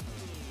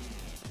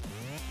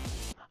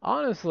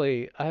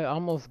 Honestly, I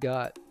almost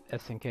got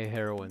SNK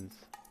Heroines,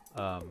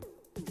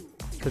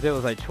 cause it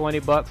was like 20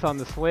 bucks on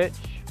the Switch,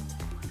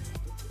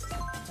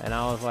 and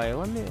I was like,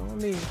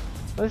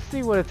 let's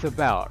see what it's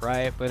about,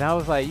 right? But I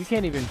was like, you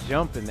can't even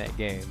jump in that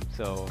game,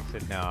 so I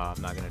said, no,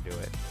 I'm not gonna do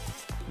it.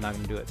 I'm not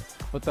gonna do it.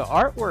 But the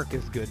artwork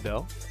is good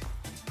though.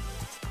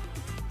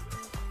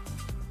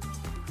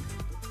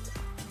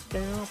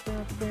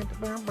 Welcome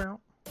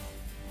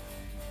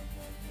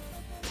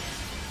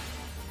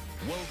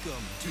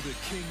to the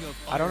King of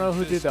I don't know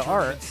who did the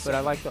art, Tournament but I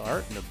like the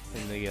art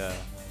in the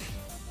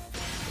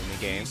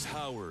game.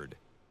 Howard.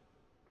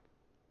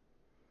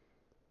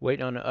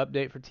 Waiting on an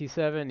update for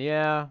T7.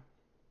 Yeah.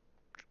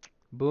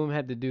 Boom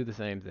had to do the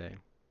same thing.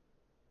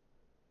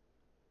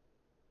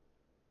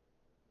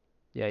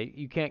 Yeah,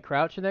 you can't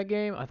crouch in that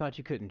game? I thought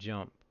you couldn't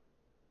jump.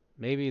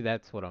 Maybe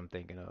that's what I'm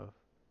thinking of.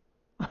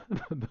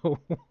 The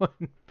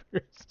 1%.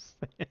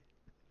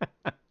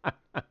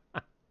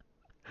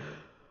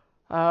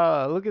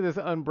 Look at this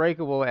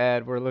Unbreakable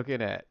ad we're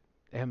looking at.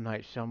 M.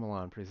 Night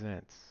Shyamalan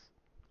presents.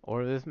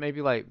 Or this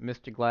maybe like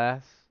Mr.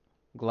 Glass.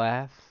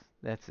 Glass?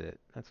 That's it.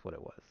 That's what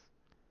it was.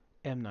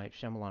 M. Night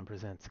Shyamalan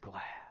presents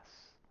Glass.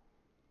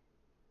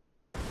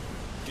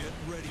 Get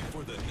ready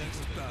for the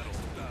next battle.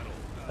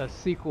 A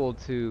sequel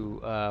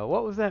to,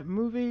 what was that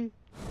movie?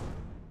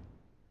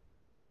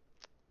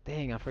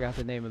 Dang, I forgot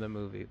the name of the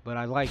movie, but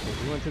I liked it.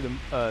 We went to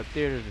the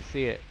theater to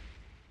see it.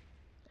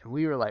 And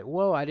we were like,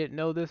 whoa, I didn't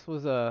know this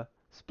was a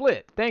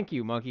Split. Thank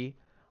you, Monkey.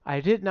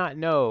 I did not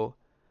know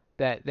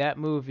that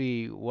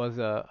movie was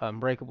a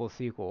Unbreakable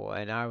sequel,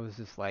 and I was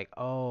just like,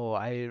 oh,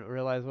 I didn't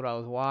realize what I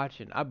was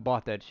watching. I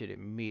bought that shit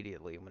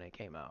immediately when it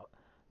came out.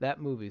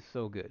 That movie's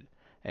so good.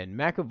 And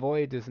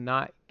McAvoy does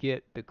not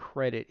get the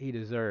credit he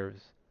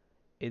deserves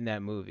in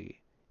that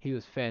movie. He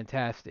was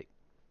fantastic.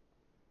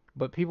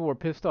 But people were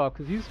pissed off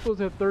because he's supposed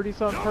to have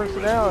 30-something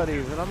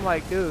personalities, and I'm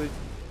like, dude,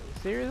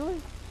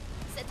 seriously?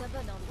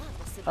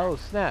 Oh,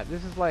 snap.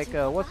 This is like,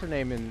 what's her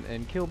name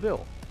in Kill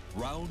Bill?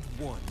 Round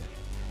 1.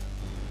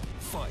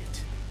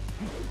 Fight.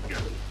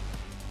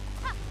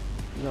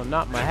 You know,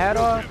 knock my hat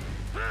off.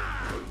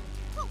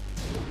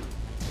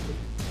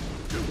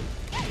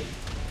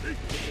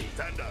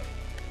 Stand up.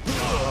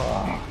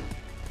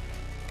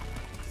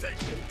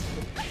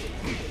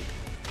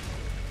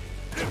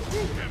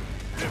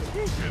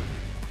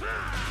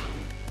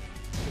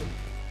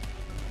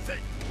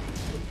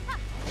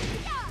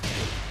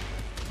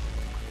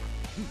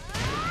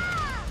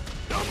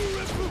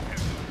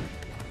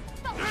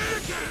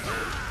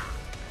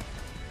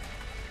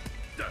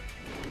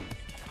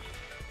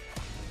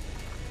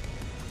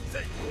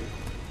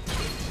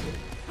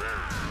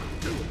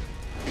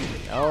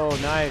 Oh,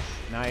 nice,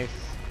 nice.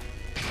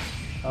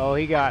 Oh,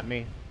 he got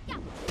me. I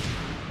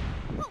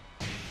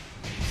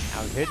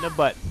was hitting a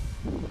button.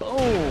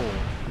 Boom.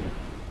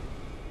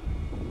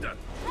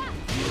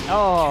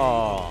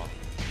 Oh,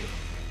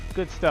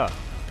 good stuff.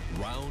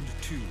 Round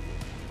 2.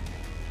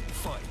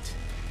 Fight.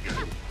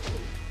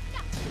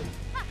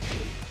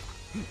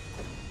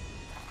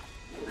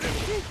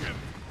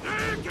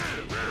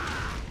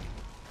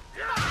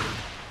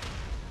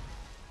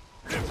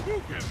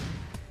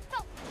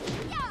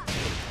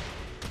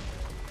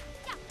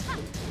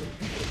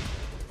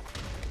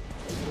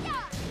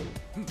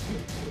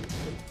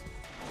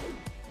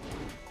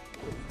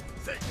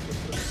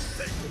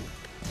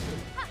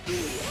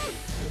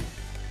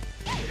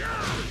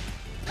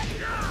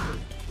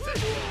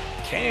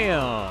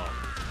 Damn.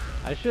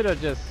 I should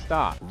have just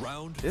stopped.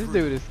 Round This 3.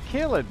 dude is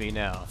killing me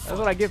now. That's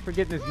what I get for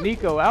getting this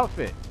Nico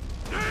outfit.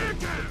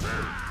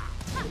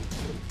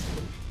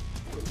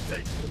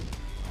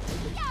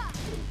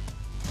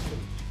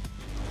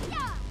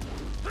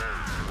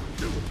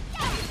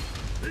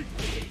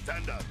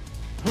 Stand up.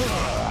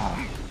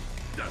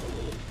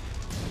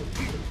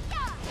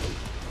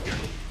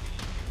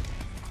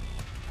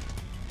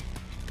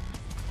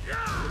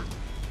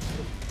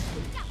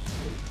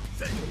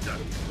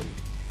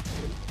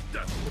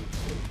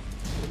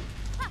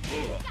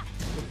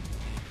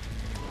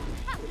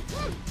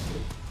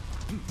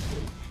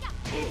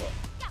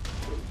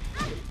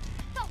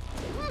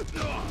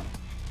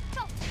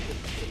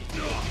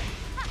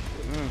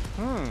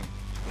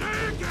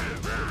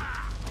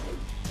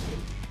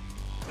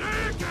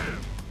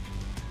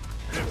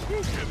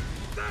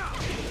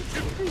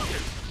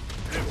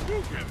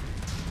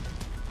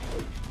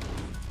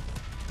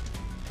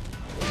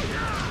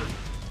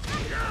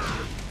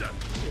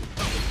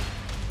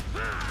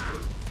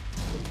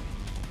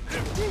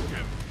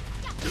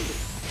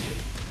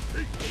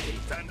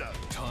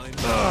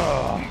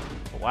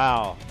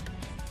 Wow.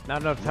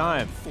 Not enough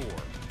time. 4.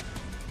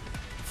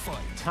 Fight.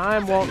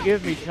 Time won't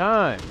give me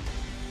time.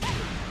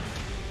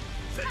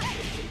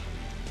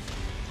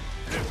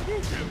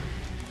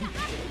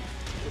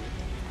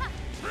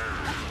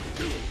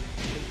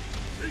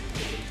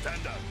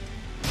 Stand up.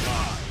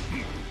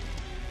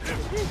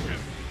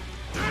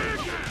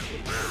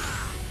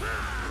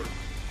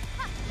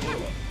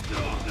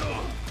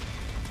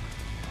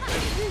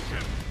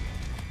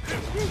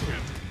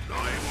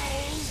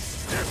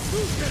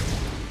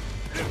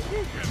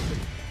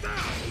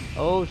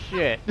 Oh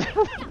shit.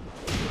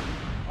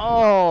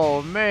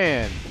 Oh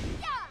man.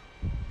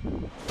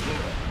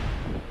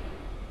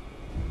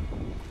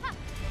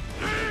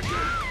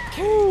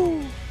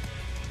 Woo.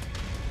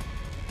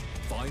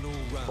 Final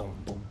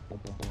round.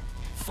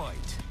 Fight.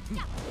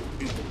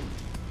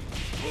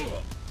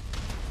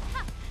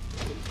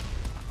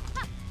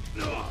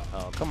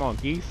 Oh, come on,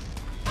 geese.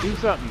 Do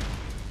something.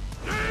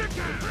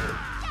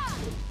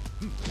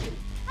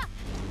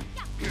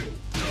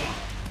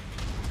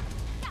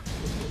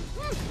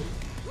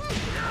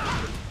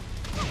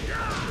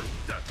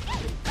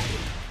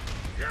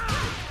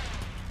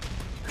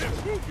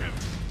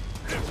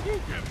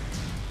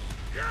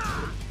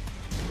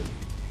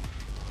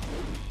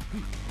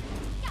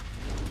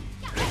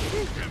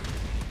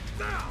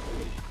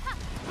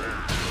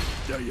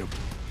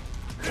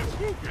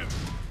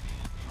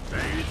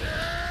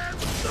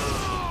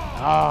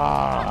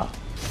 Ah.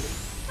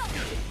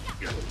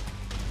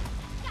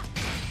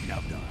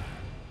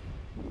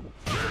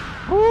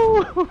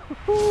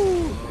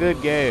 Woo.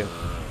 Good game.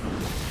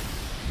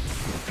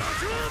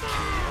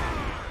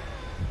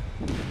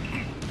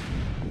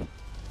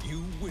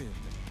 You win.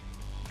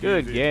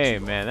 Good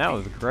game, man. That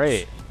was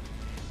great.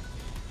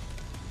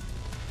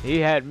 He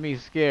had me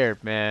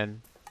scared,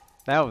 man.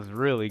 That was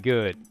really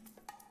good.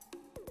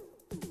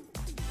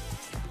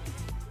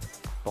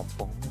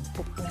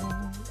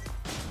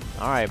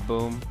 Alright,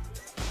 Boom.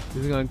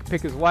 He's gonna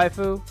pick his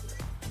waifu?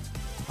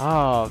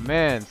 Oh,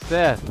 man,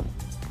 Seth.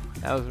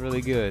 That was really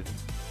good.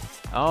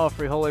 Oh,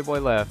 free Holy Boy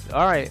left.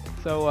 Alright,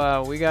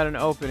 so we got an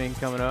opening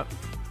coming up.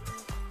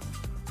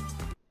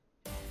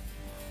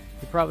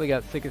 He probably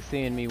got sick of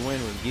seeing me win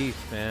with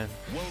Geese, man.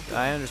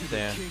 I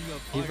understand.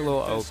 He's a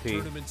little OP.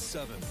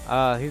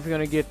 He's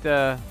gonna get,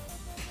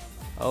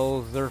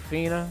 oh,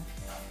 Zerfina.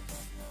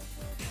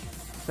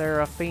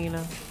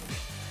 Serafina.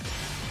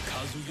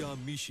 Kazuya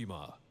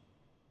Mishima.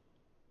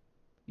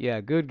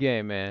 Yeah, good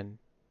game, man.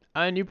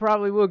 And you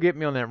probably will get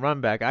me on that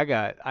run back. I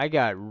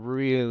got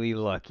really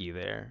lucky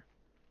there.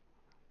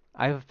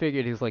 I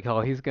figured he's like,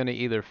 oh, he's gonna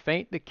either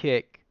feint the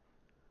kick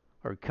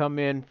or come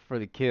in for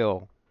the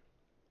kill.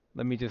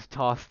 Let me just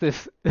toss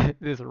this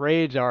this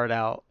rage art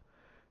out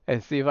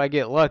and see if I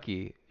get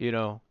lucky, you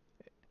know.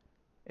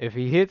 If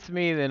he hits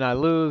me, then I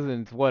lose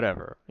and it's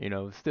whatever. You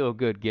know, still a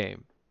good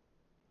game.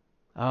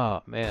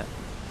 Oh man.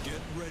 Get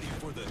ready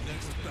for the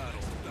next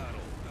battle.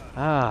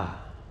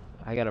 Ah,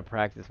 I gotta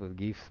practice with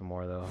Geef some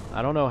more though.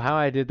 I don't know how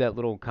I did that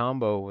little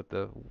combo with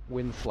the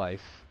wind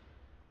slice.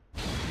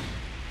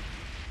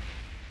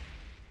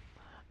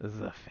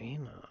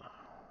 Zafina.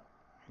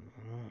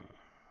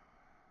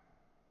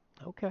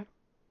 Okay.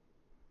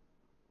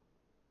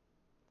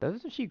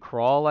 Doesn't she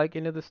crawl like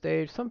into the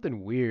stage?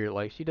 Something weird.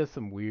 Like she does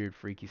some weird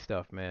freaky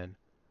stuff, man.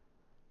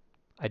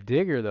 I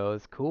dig her though.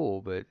 It's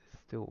cool, but it's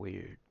still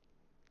weird.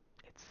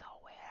 It's so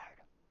weird.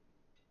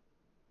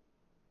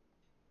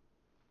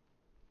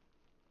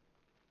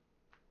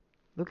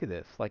 Look at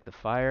this. Like the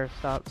fire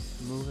stops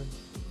moving.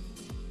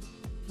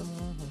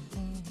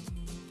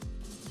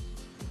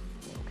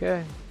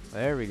 Okay.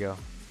 There we go.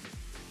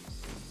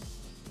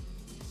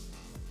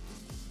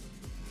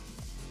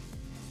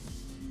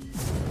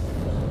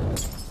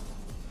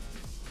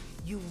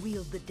 You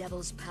wield the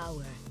devil's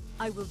power.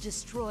 I will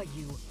destroy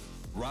you.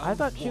 I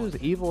thought she was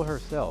evil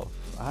herself.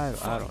 I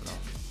don't know.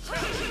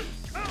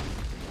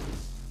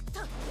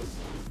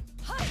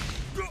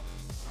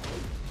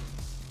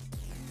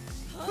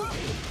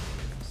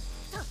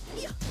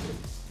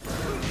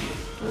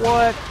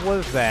 What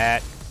was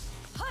that?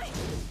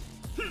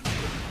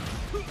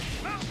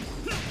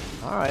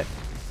 Alright.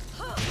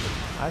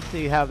 I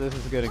see how this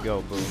is gonna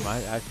go, Boom.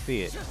 I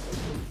see it.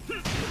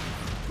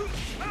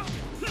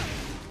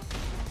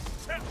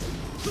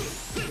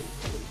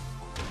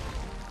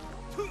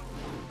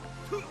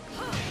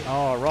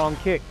 Oh, wrong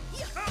kick.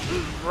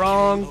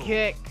 Wrong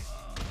kick.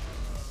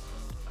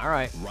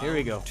 Alright, here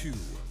we go. 2.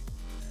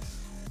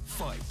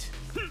 Fight.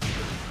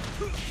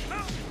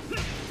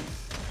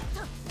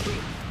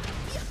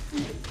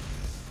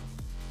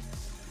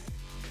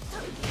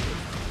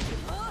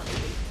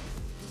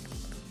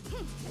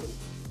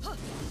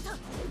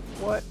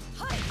 What?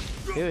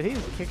 Dude,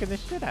 he's kicking the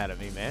shit out of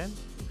me, man.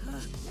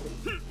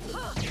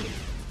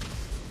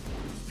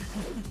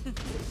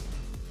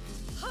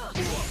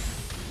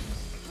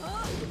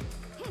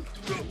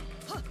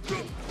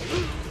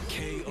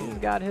 He's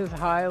got his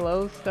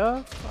high-low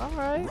stuff.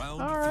 Alright,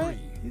 alright.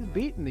 He's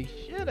beating the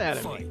shit out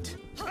of me.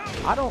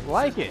 I don't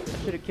like it.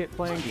 I should have kept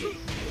playing these.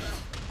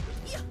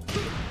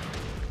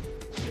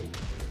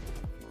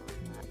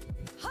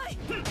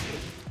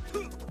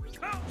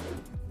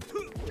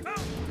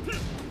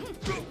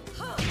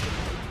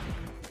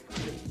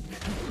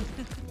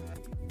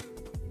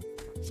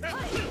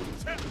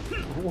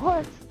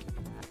 What?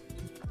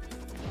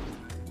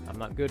 I'm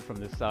not good from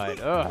this side.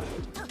 Ugh.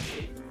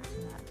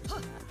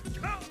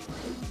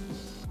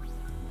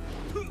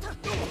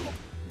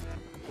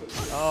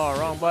 Oh,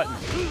 wrong button.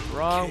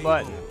 Wrong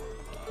button.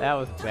 That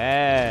was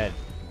bad.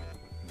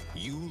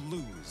 You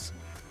lose.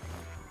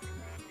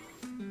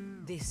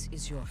 This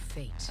is your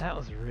fate. That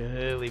was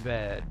really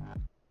bad.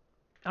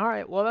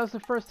 Alright, well that was the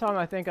first time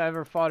I think I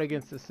ever fought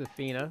against a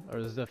Zafina, or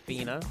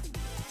Zafina.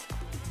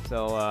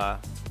 So,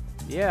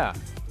 yeah.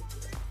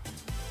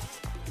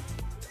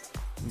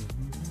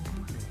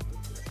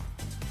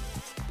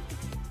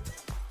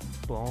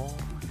 Boom,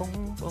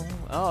 boom, boom.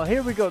 Oh,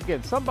 here we go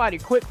again. Somebody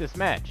quit this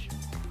match.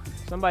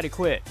 Somebody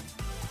quit.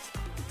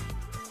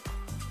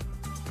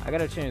 I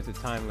gotta change the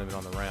time limit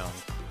on the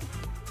rounds.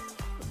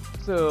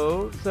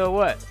 So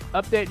what?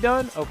 Update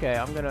done? Okay,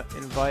 I'm gonna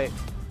invite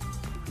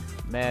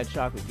Mad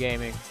Chocolate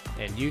Gaming.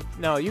 And you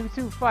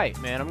two fight,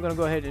 man. I'm gonna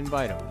go ahead and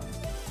invite him.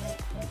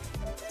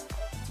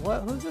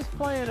 What? Who's this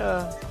playing?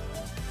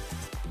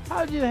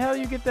 How the hell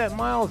you get that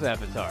Miles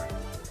avatar?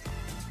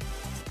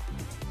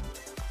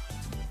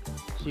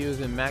 She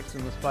was in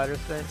Maximus Spider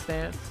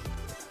stance.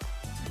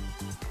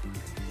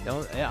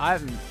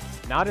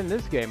 Not in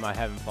this game. I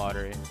haven't fought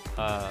her.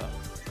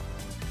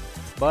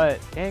 But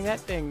dang, that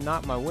thing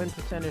knocked my win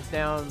percentage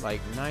down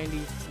like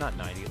 90, not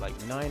 90, like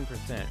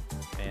 9%,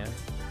 man.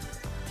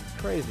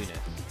 Craziness.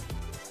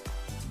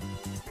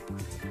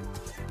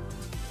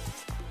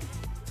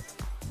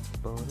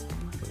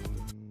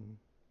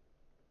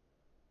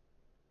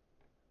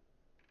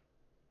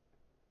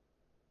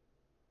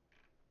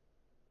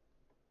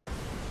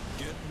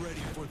 Get ready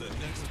for the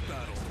next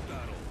battle.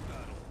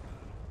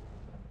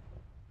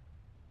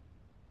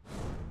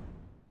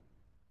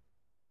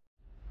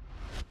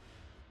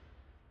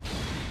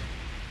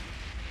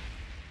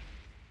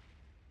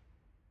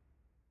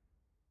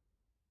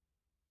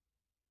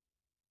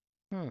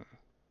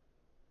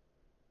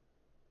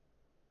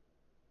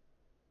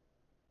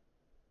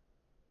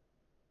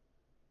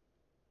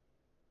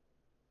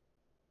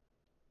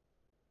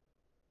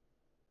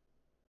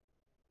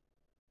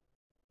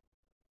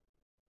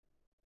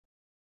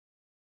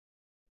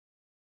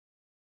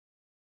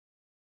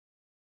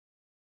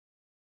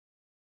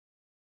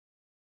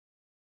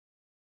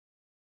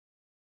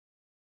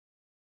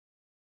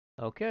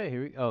 Okay,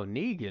 here we oh,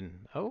 Negan.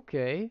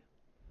 Okay.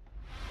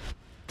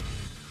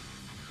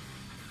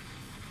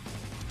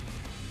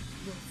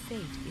 Your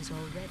fate is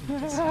already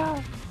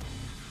decided.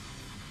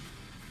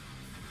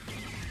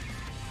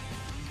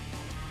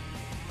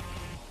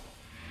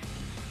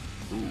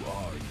 Who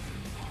are you?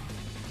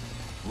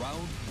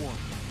 Round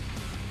one.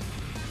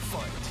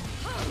 Fight.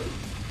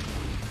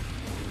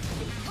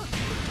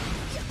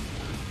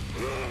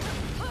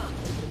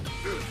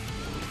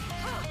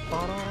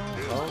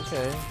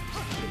 Okay.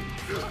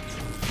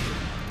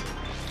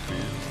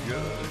 Feels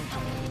good.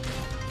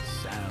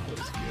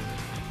 Sounds good.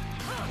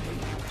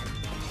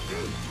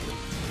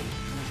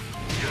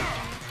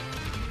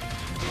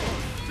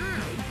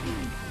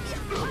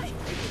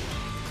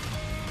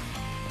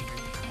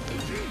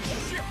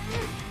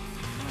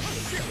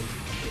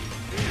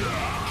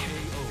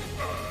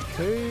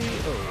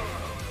 KO.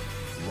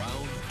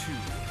 Round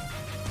two.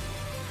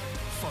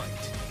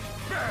 Fight.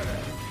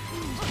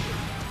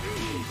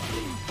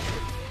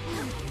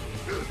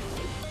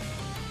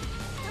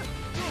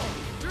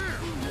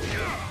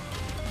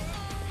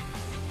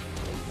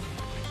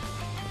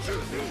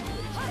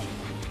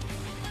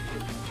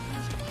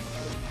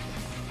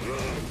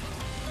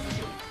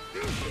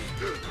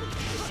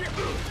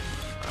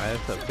 Alright,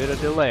 that's a bit of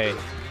delay.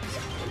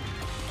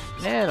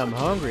 Man, I'm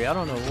hungry. I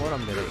don't know what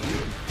I'm gonna eat.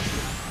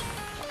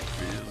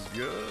 Feels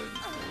good.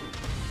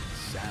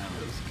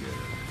 Sounds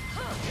good.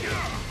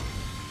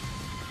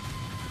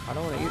 I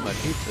don't want to eat my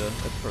pizza.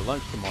 That's for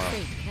lunch tomorrow.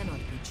 Fate cannot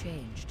be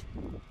changed.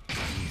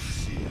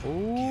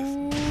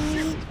 Ooh.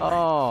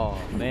 Oh,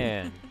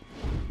 man.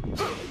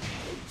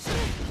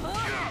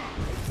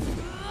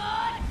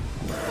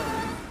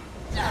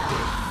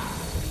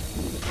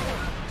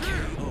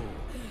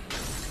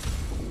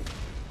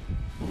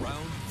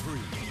 Round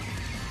three.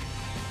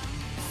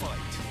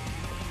 Fight.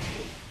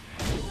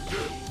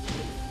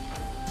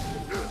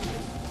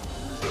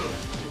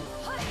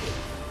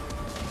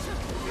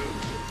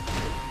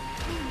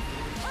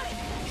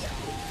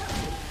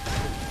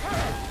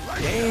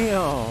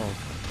 Damn.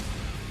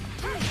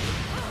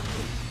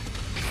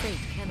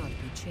 Fate cannot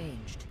be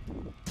changed.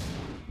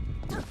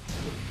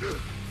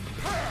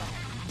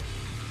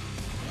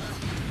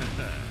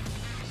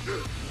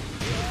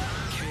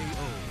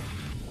 KO.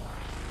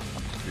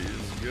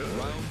 Feels good.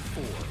 Round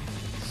four.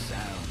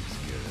 Sounds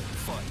good.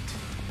 Fight.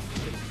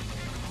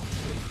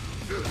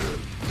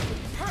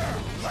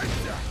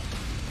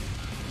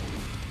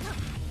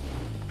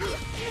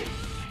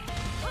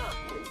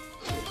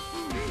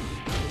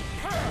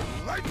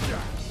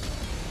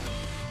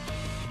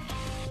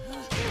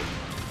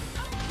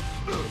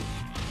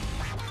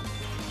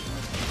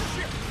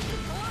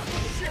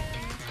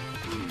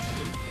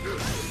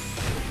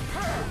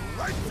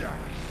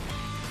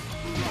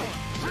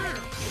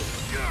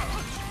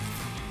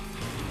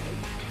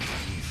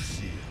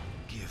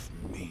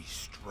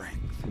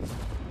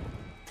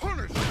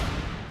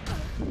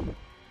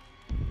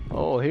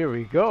 here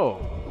we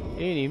go.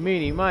 Eeny,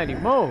 meeny, miny,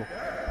 mo.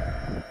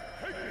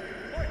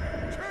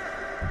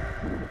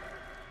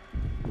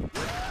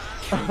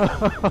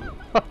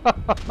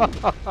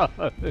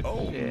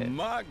 Oh shit.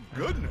 my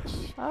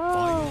goodness.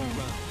 Oh.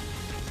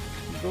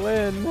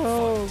 Glenn,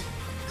 no.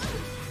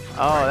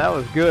 Oh, that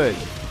was good.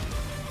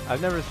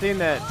 I've never seen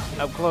that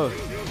up close.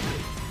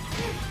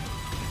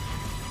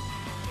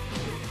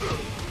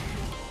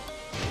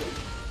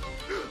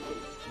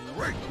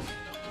 Right.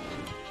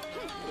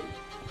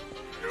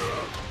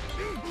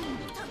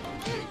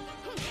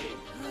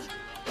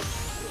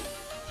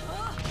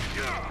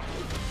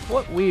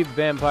 What weeb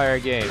vampire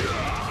game?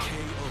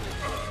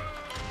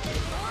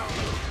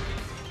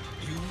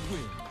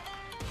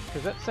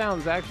 Because that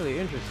sounds actually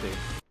interesting.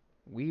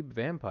 Weeb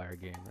vampire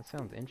game. That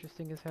sounds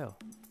interesting as hell.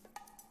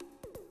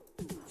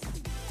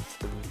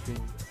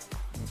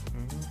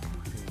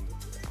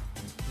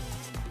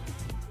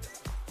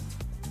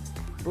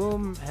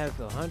 Boom has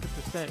a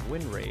 100%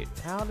 win rate.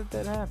 How did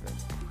that happen?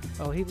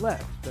 Oh, he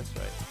left. That's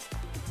right.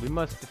 We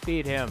must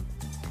defeat him.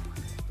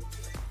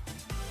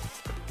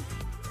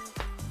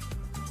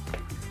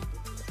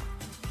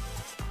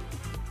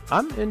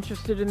 I'm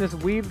interested in this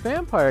Weeb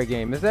vampire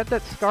game. Is that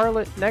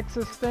Scarlet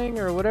Nexus thing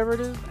or whatever it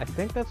is? I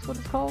think that's what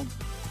it's called.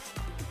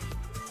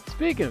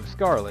 Speaking of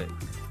Scarlet,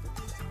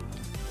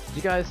 did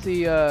you guys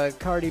see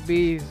Cardi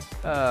B's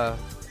her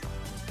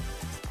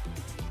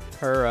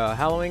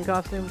Halloween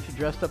costume? She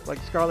dressed up like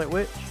Scarlet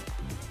Witch.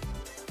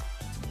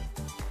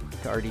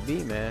 Cardi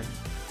B, man.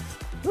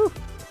 Woo!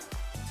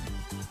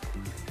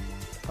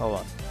 Hold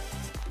on.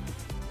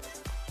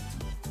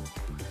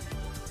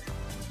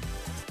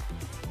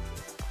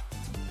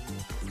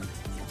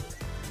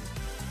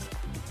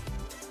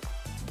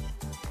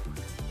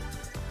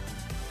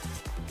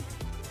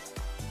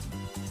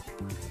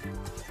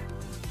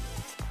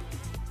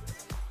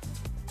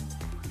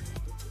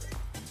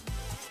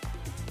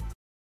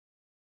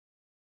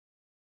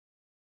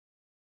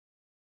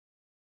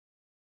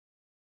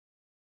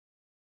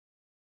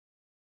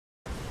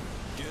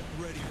 Get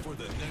ready for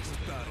the next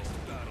battle.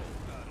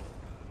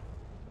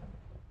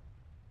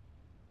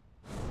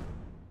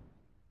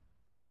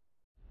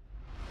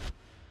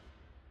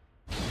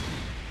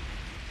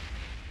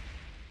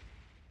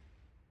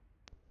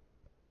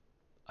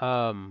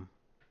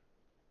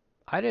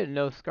 I didn't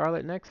know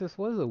Scarlet Nexus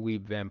was a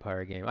Weeb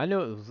vampire game. I knew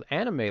it was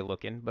anime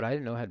looking, but I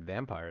didn't know it had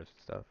vampires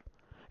and stuff.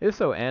 It was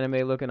so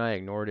anime looking, I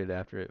ignored it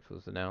after it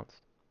was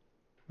announced.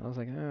 I was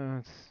like, oh,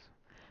 it's...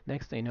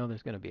 Next thing you know,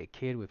 there's gonna be a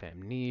kid with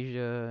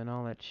amnesia and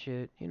all that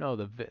shit. You know,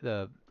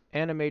 the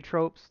anime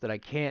tropes that I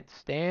can't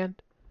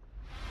stand.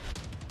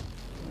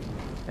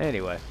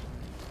 Anyway.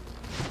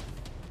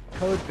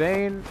 Code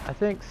Vein, I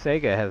think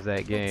Sega has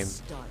that game.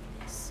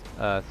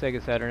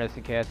 Sega Saturn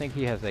SNK, I think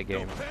he has that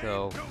game.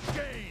 So,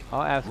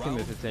 I'll ask him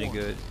if it's any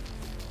good.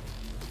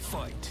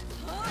 Fight.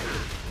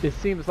 It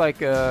seems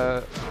like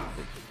a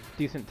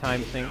decent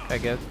time sink, I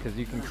guess, because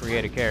you can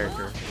create a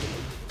character.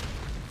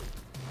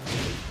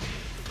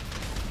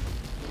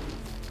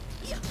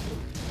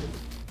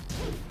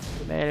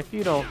 Man, if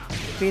you don't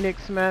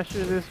Phoenix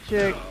Smasher this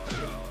chick,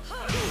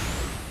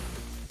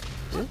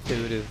 this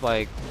dude is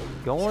like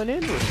going in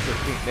with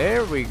the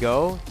there we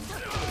go.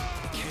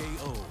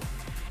 KO.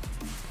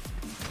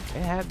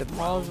 It had to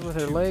pause with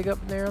her leg up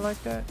in there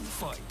like that.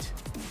 Fight.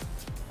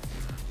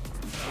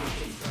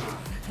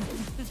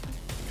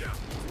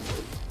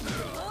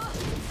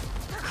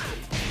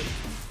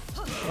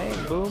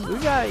 Hey, boom. We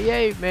got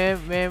yay,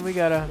 man, we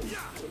gotta.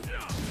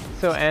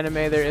 So anime,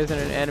 there isn't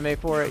an anime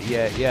for it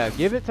yet. Yeah,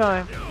 give it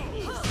time.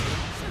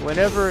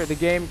 Whenever the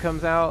game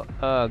comes out,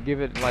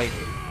 give it like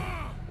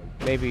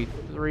maybe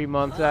 3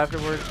 months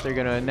afterwards. They're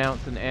gonna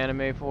announce an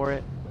anime for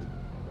it,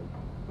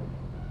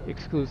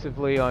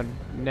 exclusively on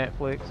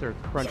Netflix or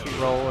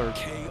Crunchyroll or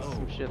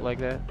some shit like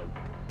that.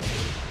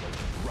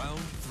 Round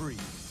 3.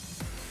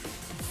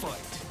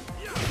 Fight.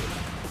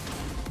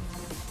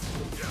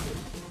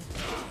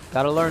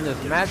 Gotta learn this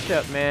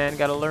matchup, man.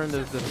 Gotta learn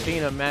this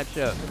Zafina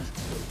matchup.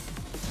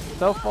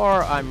 So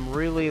far, I'm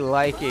really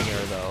liking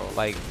her though.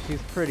 Like,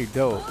 she's pretty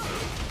dope.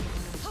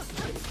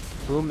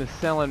 Boom is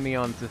selling me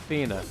on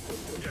Zafina.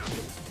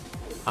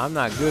 I'm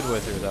not good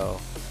with her though.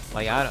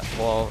 Like, I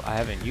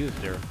haven't used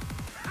her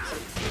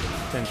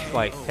since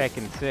like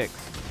Tekken 6,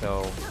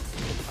 so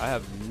I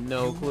have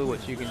no clue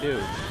what she can do.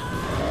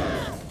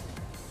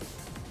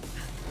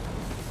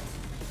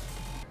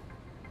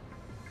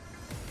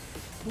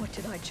 What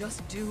did I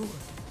just do?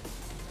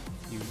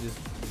 You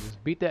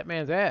just beat that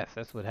man's ass.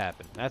 That's what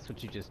happened. That's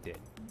what you just did.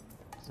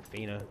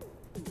 Zafina.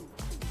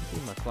 See,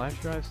 my flash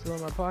drive still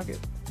in my pocket?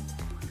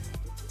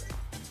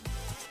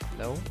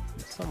 No,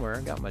 it's somewhere.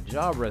 I got my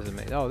job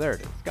resume. Oh, there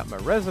it is. Got my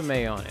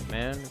resume on it,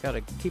 man.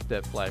 Gotta keep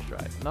that flash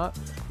drive. Not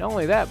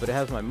only that, but it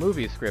has my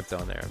movie script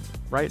on there. I'm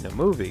writing a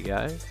movie,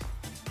 guys.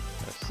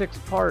 A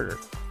 6-parter.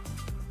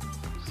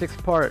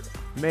 6-part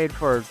made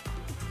for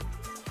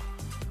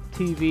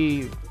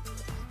TV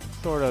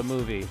sort of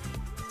movie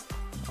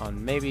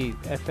on maybe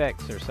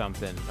FX or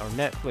something, or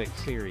Netflix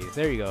series.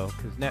 There you go,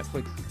 because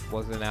Netflix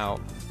wasn't out.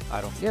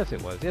 Yes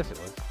it was.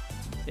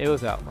 It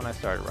was out when I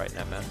started writing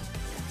that, man.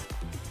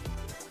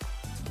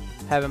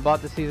 Haven't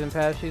bought the season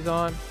pass she's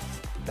on.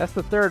 That's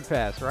the third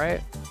pass,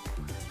 right?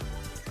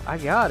 I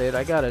got it.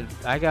 I gotta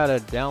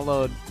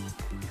download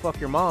Fuck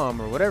Your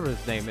Mom or whatever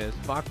his name is.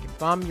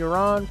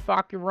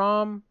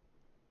 Fakuram.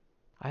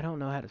 I don't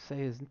know how to say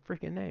his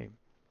freaking name.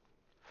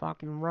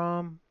 Fucking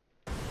Rom.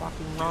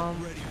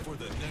 Ready for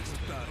the next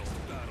battle.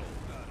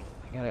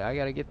 I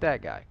gotta get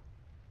that guy.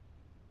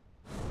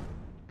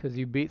 Cause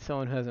you beat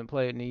someone who hasn't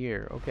played in a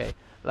year. Okay,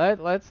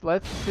 let's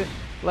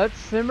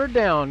simmer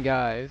down,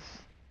 guys.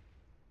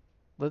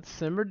 Let's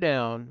simmer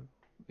down.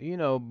 You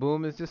know,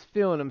 Boom is just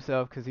feeling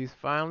himself because he's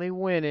finally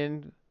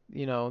winning.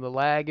 You know, the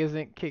lag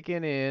isn't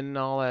kicking in and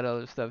all that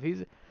other stuff.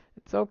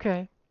 It's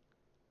okay.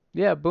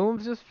 Yeah,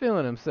 Boom's just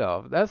feeling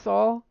himself. That's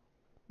all.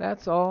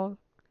 That's all.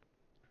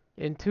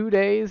 In 2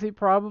 days, he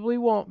probably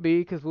won't be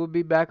because we'll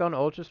be back on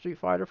Ultra Street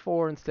Fighter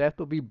 4 and Seth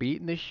will be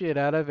beating the shit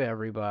out of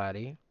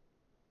everybody.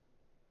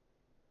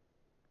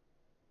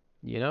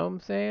 You know what I'm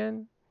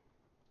saying?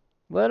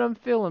 Let him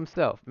feel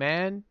himself,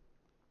 man.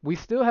 We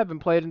still haven't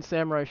played in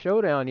Samurai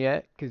Showdown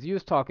yet, because you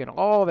was talking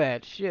all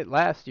that shit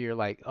last year,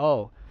 like,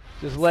 oh,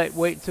 just wait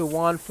until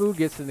Wan Fu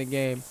gets in the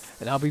game,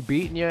 and I'll be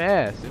beating your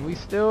ass, and we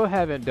still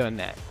haven't done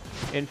that.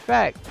 In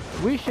fact,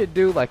 we should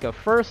do like a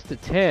 1st to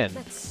 10.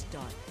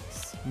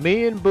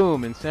 Me and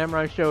Boom in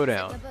Samurai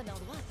Showdown.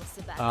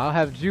 I'll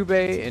have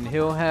Jubei, and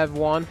he'll have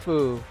Wan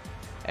Fu,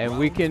 and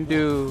we can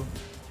do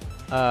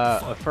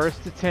a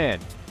 1st to 10.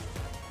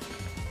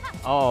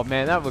 Oh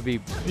man, that would be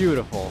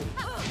beautiful.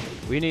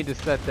 We need to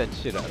set that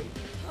shit up.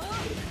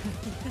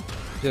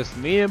 Just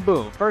me and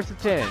Boom. 1st to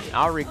 10.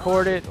 I'll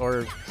record it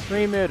or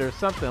stream it or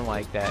something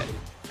like that.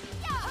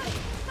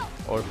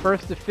 Or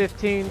 1st to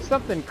 15.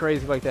 Something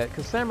crazy like that.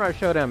 Because Samurai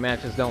Showdown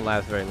matches don't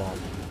last very long.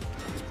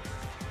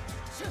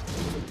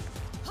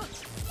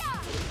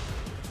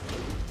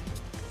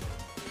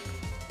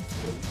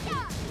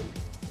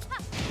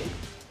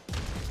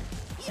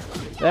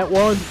 That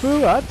Wan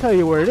Fu, I'll tell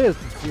you where it is.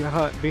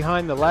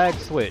 Behind the lag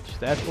switch.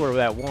 That's where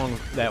that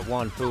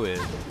Wan Fu is.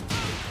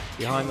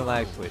 Behind the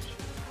lag switch.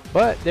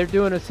 But they're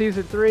doing a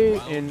season 3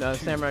 in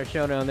Samurai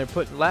Showdown. They're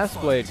putting Last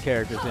Blade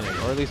characters in it,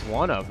 or at least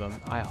one of them.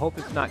 I hope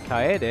it's not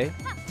Kaede.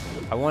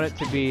 I want it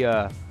to be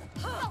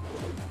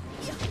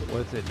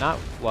what's it? Not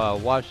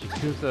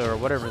Washikusa or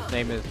whatever his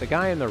name is. The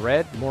guy in the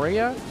red,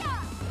 Moria.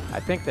 I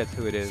think that's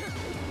who it is.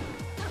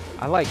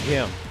 I like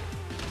him.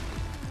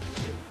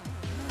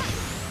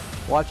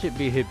 Watch it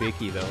be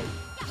Hibiki though.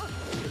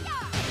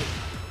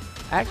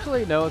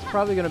 Actually, no, it's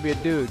probably going to be a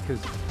dude,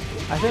 because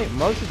I think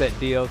most of that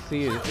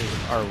DLC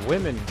are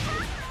women.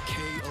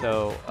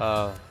 So,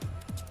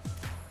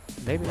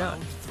 maybe not.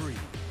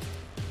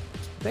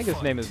 I think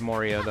his name is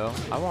Moria, though.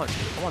 I want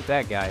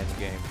that guy in the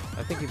game.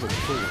 I think he looks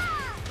cool.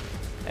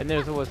 And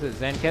there's, what's it,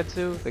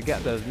 Zanketsu? The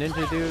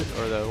ninja dude,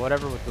 or the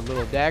whatever with the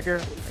little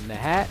dagger and the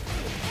hat.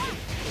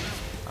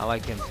 I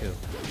like him too.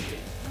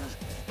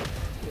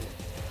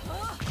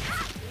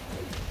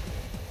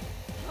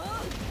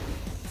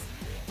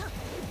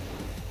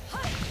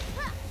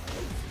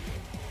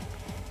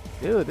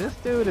 Dude, this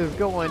dude is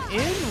going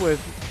in with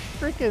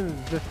freaking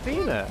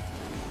Zafina.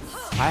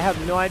 I have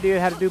no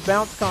idea how to do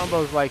bounce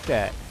combos like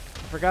that.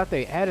 I forgot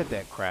they added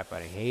that crap.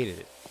 I hated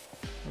it.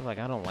 I was like,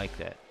 I don't like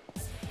that.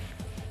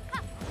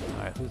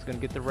 Alright, who's gonna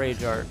get the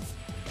rage art?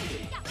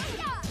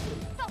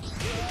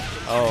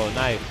 Oh,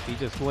 nice. He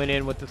just went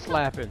in with the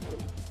slapping.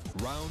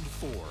 Round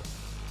 4.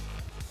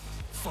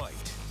 Fight.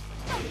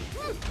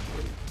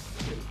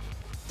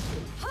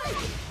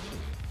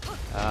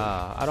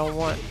 I don't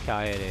want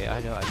Kaede.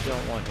 I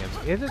don't want him.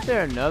 Isn't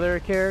there another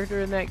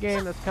character in that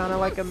game that's kind of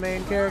like a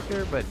main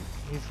character, but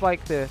he's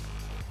like the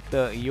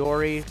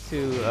Iori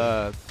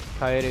to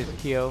Kaede's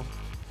Kyo?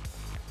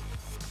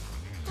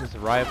 His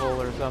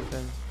rival or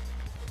something?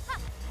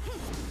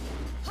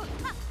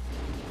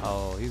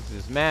 Oh, he's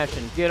just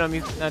mashing. Get him!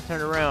 He's not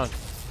turning around.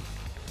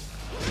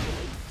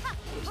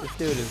 This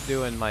dude is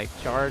doing like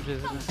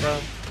charges and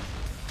stuff.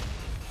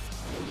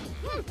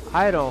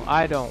 I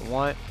don't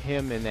want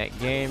him in that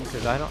game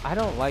because I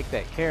don't like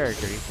that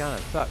character. He kind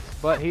of sucks.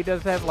 But he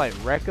does have like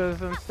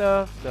rekkas and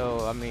stuff,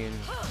 so I mean,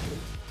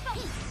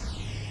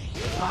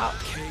 wow,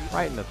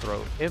 right in the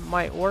throat. It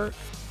might work.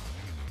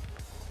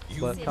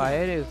 But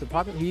Kaede is the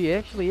popular. He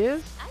actually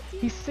is.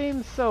 He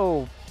seems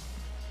so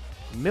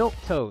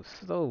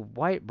milquetoast, so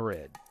white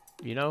bread,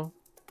 you know.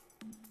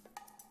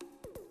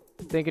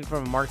 Thinking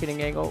from a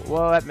marketing angle,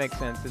 well, that makes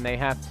sense, and they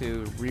have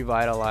to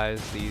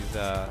revitalize these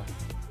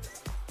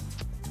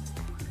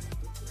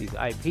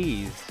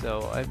IPs,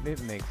 so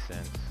it makes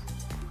sense.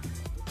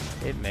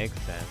 It makes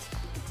sense.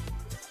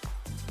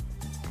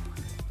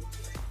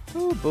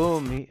 Ooh,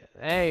 Boom.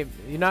 Hey,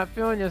 you're not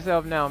feeling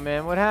yourself now,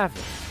 man. What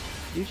happened?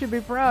 You should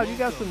be proud. You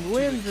got some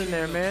wins in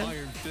there,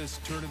 man.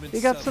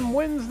 You got some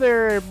wins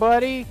there,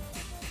 buddy.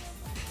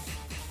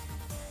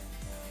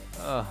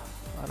 I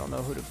don't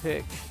know who to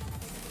pick.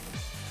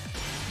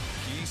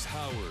 Geese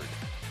Howard.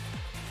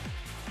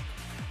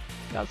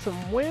 Got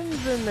some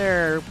wins in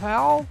there,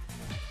 pal.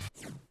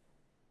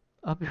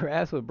 Up your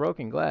ass with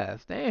broken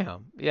glass.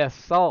 Damn. Yes,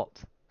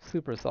 salt.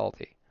 Super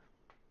salty.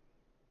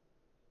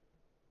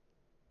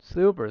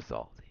 Super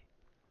salty.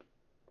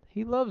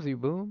 He loves you,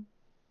 Boom.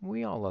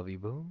 We all love you,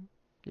 Boom.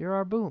 You're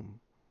our Boom.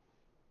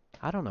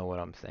 I don't know what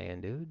I'm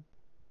saying, dude.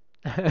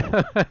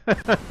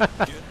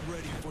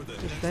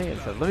 Just saying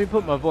stuff. Let me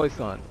put my voice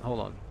on. Hold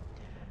on.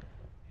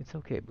 It's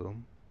okay,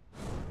 Boom.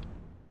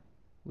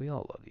 We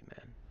all love you,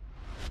 man.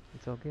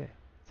 It's okay.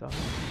 It's alright.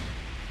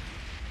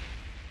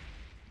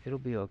 It'll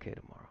be okay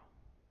tomorrow.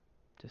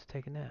 Just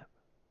take a nap.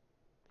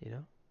 You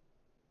know?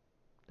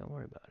 Don't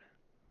worry about it.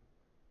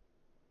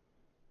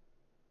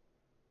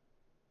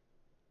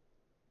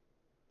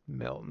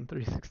 Melton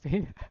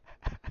 316.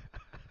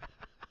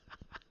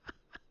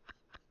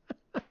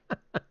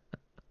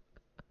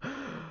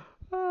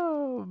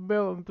 Oh,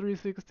 Melton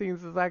 316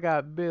 says I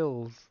got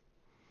bills.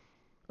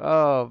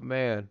 Oh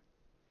man.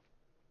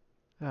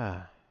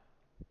 Ah.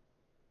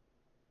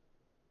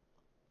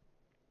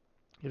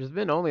 There's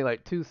been only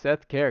like 2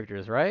 Seth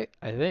characters, right?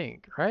 I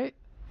think, right?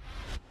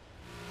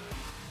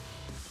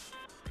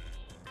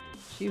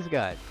 She's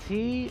got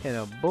tea and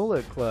a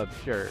Bullet Club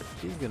shirt.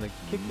 She's gonna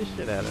kick the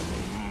shit out of me.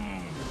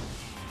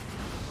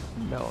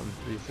 Melton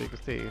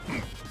 316.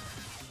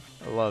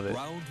 I love it.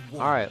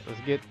 Alright,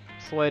 let's get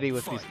sweaty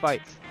with these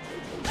fights.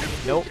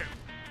 Nope.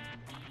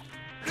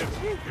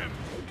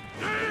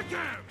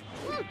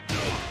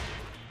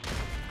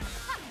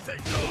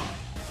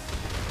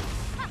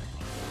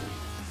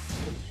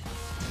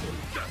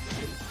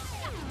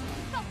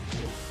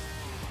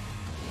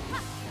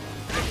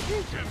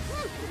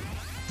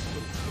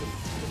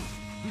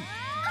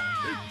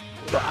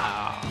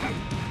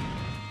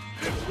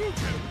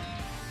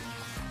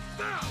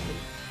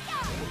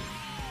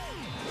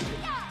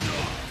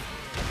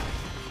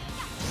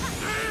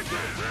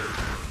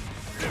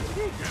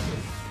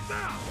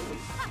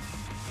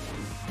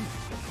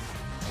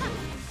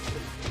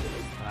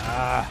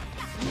 Ah.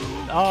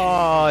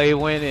 Oh, he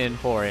went in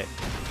for it.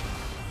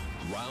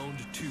 Round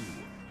 2.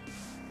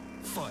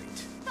 Fight.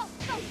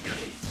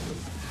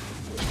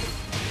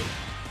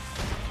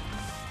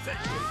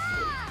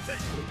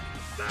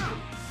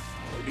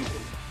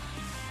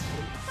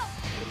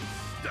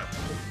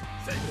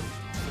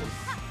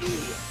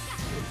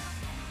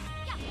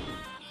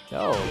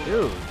 Oh,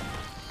 dude.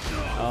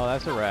 Oh,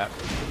 that's a wrap.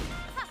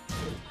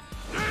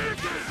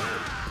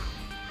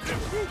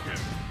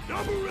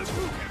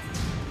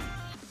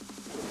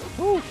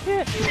 Oh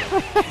shit!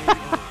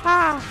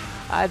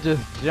 I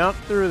just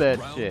jumped through that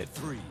shit.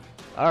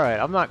 All right,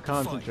 I'm not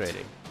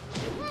concentrating.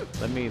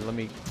 Let me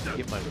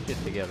get my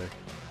shit together.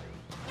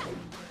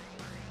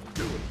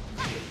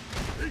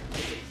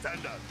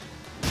 Stand up.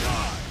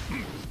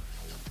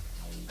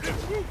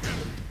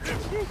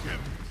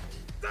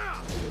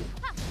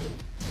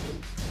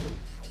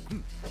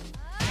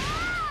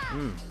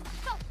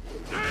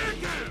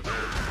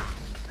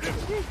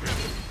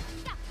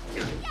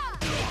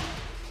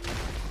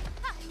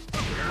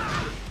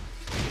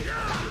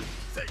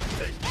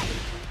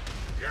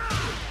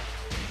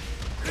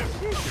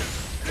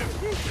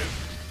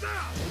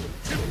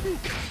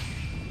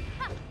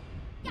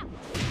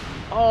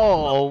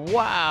 Oh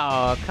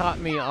wow! Caught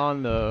me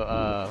on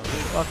the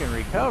fucking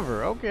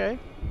recover. Okay.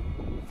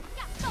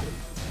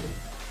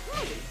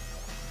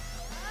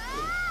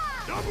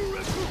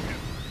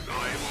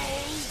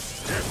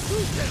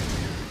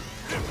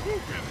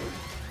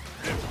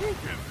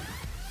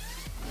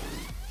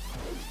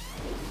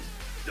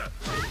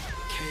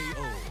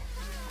 KO.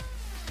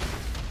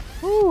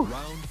 Woo.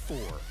 Round 4.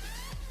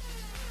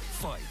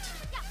 Fight.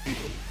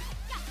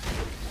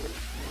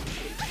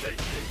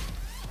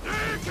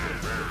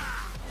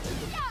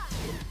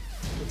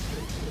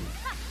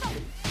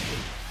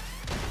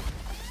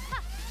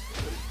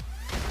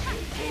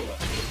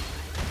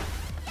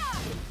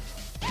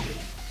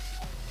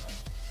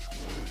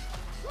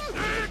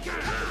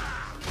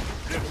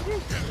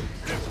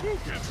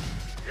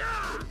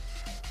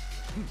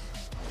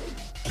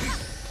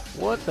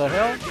 What the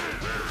hell?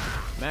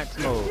 Max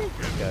mode.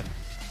 Okay.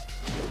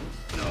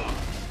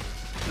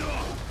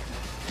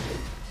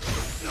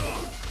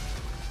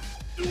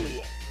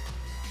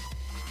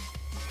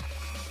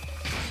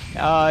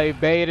 Oh, he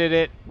baited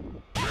it.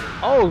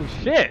 Oh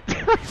shit!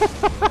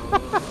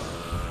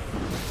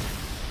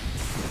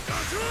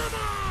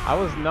 I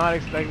was not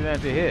expecting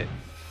that to hit.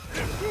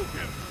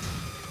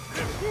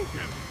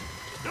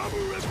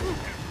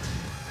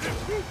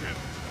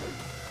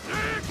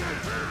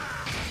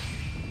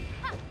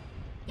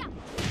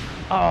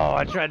 Oh,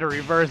 I tried to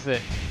reverse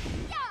it.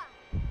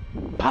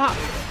 Pop!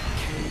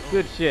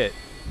 Good shit.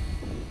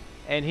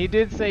 And he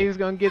did say he was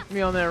gonna get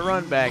me on that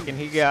run back, and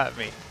he got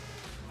me.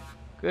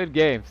 Good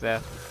game,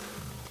 Seth.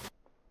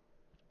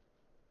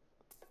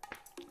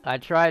 I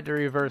tried to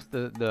reverse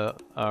the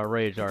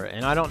rage art,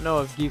 and I don't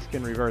know if geese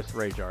can reverse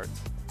rage art.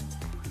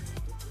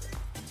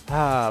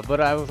 But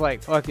I was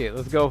like, fuck it,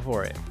 let's go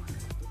for it.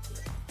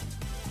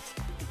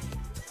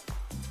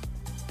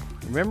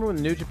 Remember when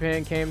New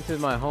Japan came to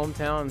my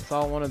hometown and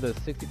saw one of the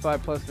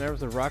 65 plus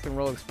members of Rock and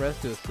Roll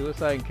Express do a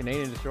suicide in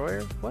Canadian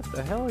Destroyer? What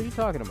the hell are you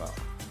talking about?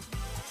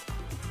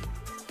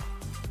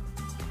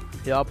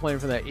 Y'all playing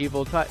for that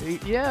evil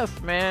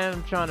yes, man.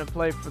 I'm trying to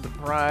play for the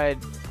pride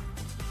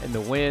and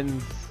the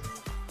wins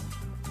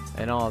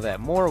and all that.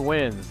 More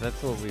wins.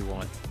 That's what we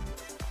want.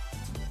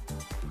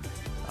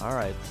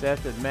 Alright,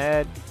 Seth and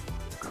Mad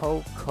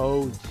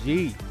Coco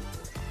G.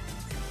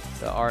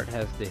 The art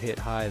has to hit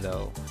high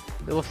though.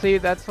 We'll see,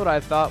 that's what I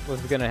thought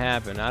was gonna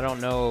happen. I don't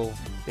know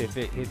if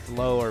it hits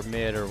low or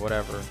mid or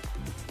whatever.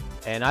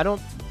 And I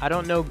don't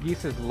know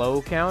Geese's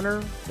low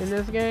counter in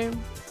this game.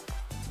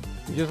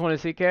 You just want to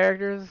see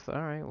characters?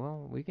 Alright,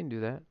 well, we can do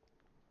that.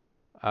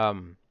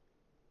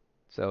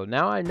 So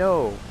now I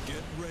know.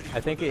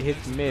 I think it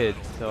hits mid,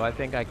 so I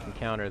think I can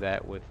counter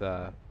that with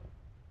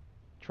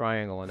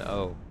triangle and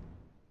O.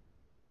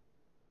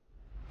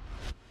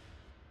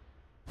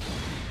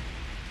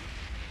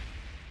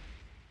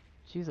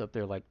 She's up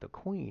there like the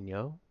queen,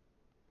 yo.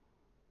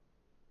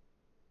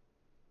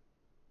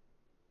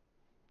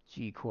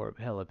 G-Corp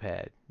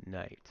helipad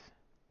night.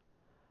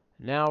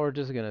 Now we're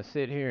just gonna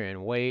sit here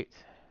and wait.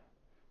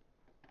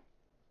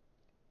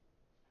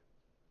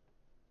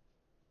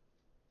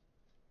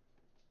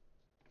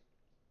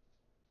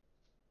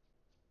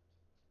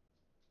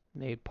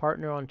 Made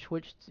partner on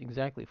Twitch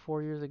exactly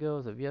 4 years ago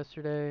as of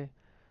yesterday.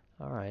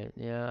 Alright,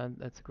 yeah,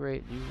 that's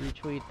great. You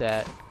retweet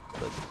that,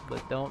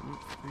 but don't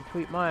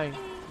retweet mine.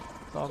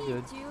 It's all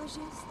good.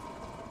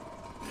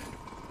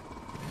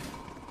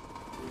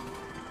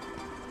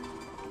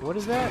 What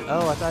is that?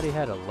 Oh, I thought he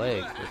had a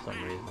leg for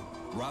some reason.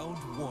 Round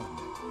 1.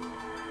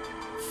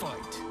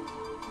 Fight.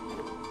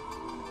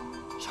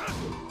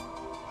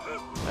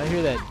 I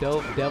hear that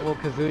dope Devil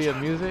Kazuya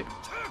music.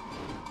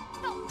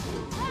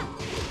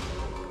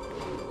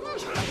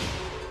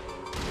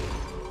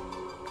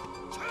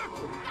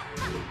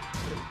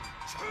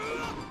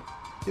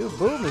 Dude,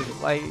 Boom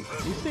is like,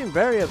 you seem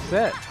very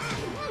upset.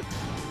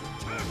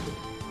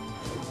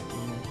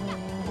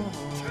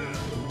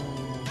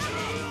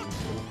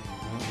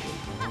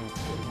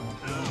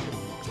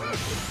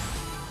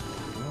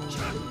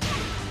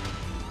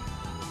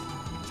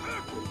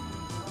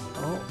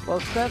 Oh, well,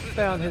 Seth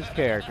found his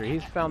character.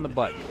 He's found the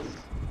buttons.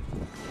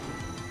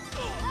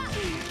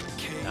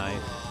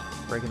 Nice.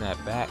 Breaking that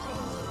back.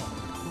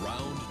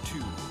 Round 2.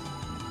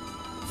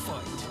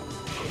 Fight.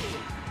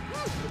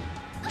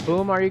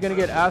 Boom, are you gonna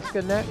get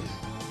Asuka next?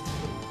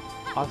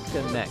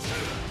 Asuka next.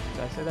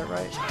 Did I say that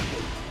right?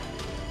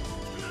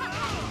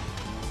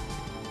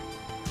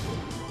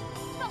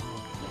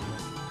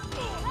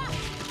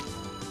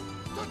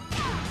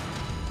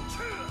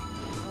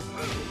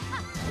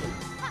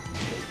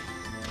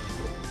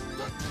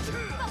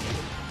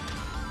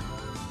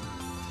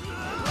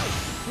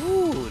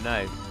 Ooh,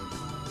 nice.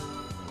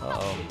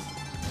 Uh-oh.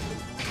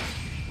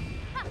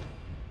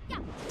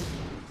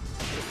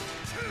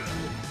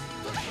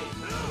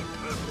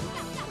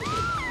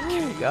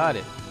 Ooh, got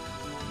it.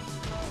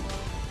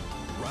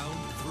 Round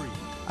 3.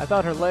 I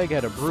thought her leg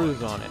had a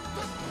bruise on it.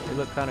 It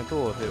looked kind of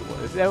cool if it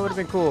was. That would have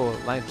been cool.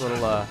 Nice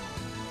little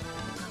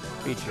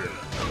feature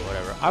or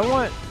whatever. I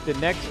want the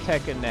next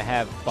Tekken to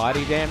have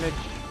body damage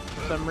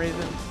for some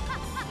reason.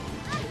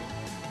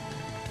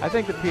 I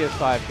think the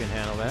PS5 can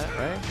handle that,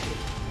 right?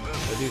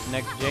 For these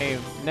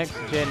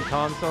next gen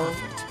consoles.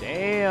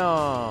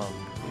 Damn,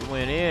 we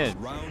went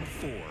in. Round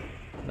 4.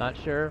 Not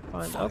sure.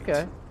 Fine.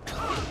 Okay.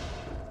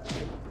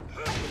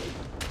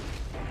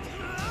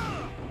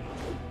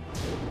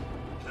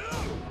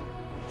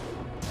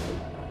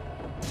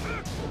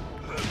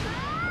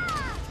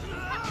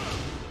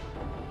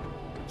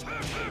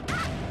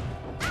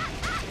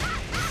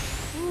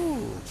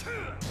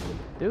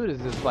 Dude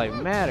is just like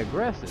mad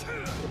aggressive.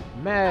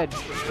 Mad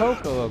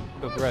Coco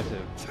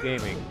aggressive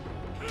gaming.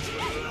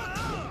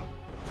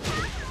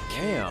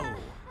 Damn.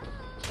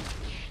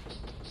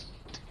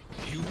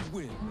 You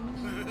win.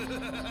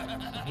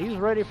 He's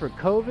ready for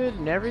COVID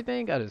and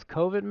everything. Got his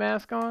COVID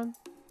mask on.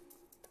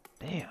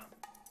 Damn.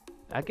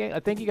 I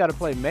think you got to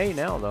play May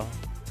now though.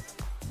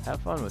 Have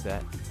fun with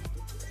that.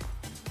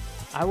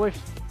 I wish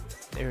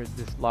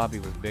this lobby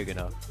was big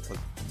enough. Was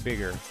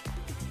bigger.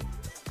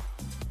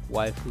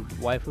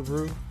 Waifu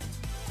brew.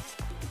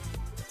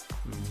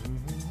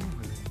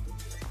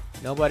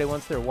 Nobody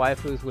wants their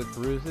waifus with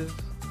bruises.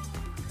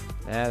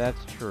 Yeah,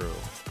 that's true.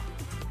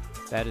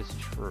 That is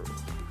true.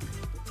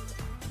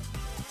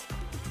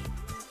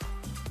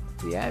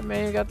 Yeah,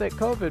 man, you got that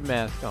COVID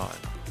mask on.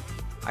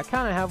 I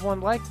kind of have one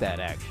like that,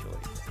 actually.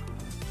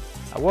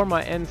 I wore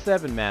my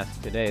N7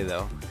 mask today,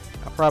 though.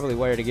 I'll probably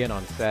wear it again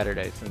on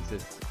Saturday, since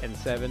it's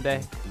N7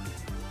 day.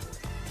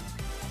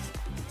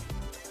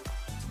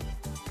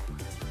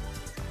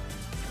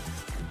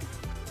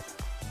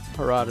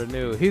 Harada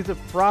knew. He's a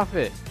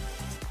prophet.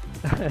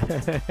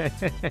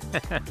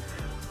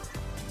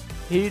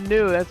 He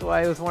knew. That's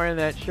why he was wearing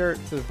that shirt.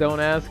 Says don't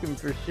ask him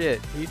for shit.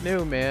 He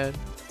knew, man.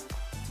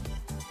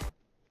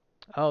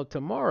 Oh,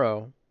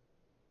 tomorrow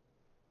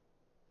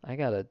I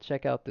gotta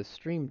check out this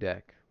Stream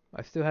Deck.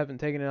 I still haven't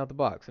taken it out the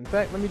box. In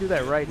fact, let me do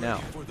that right now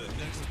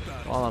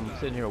while I'm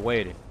sitting here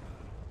waiting.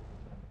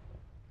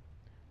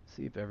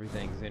 See if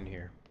everything's in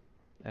here,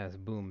 as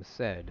Boom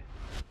said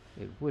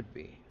it would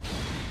be.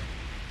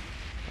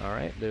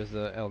 Alright, there's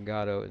the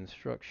Elgato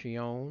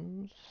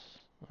instructions.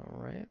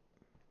 Alright.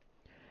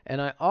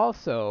 And I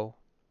also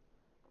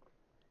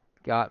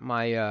got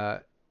my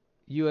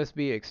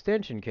USB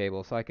extension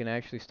cable so I can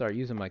actually start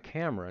using my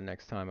camera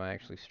next time I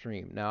actually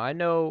stream. Now, I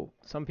know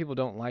some people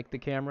don't like the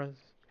cameras.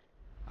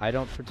 I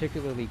don't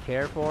particularly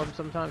care for them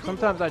sometimes.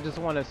 Sometimes I just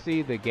want to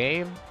see the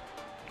game.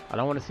 I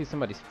don't want to see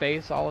somebody's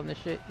face all in the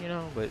shit, you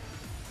know, but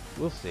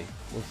we'll see.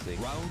 We'll see.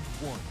 Round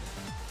one.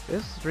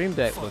 This stream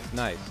deck looks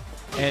nice.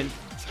 And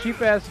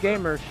Cheap Ass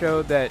Gamer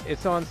showed that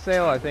it's on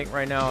sale, I think,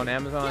 right now on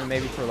Amazon,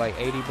 maybe for like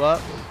 80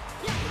 bucks.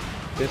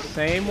 This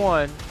same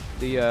one,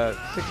 the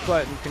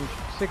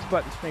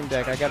 6-button stream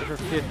deck, I got it for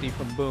 50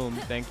 from Boom.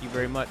 Thank you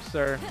very much,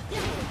 sir.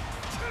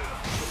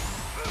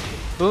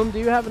 Boom, do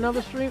you have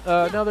another stream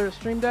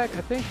deck?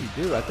 I think you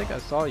do. I think I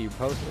saw you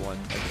post one.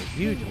 Like a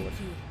huge one.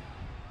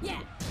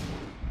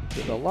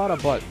 There's a lot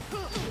of buttons.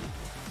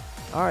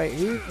 Alright,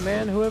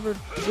 man, whoever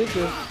did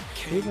this,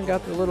 he even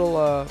got the little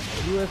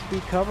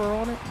USB cover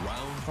on it.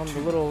 On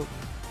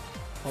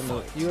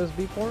the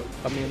USB port.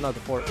 I mean, not the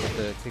port, but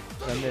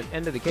the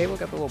end of the cable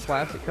got the little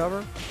plastic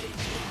cover.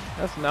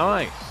 That's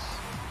nice.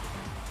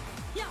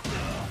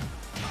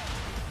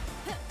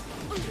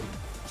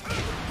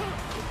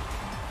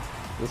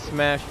 The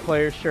Smash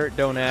player shirt,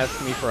 don't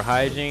ask me for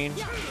hygiene.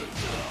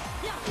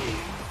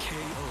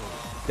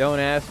 Don't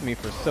ask me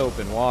for soap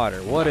and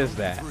water. What is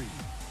that?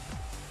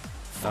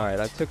 Alright,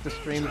 I took the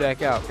stream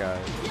deck out,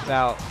 guys. It's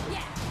out.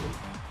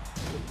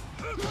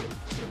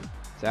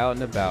 It's out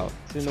and about.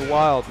 It's in the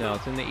wild now.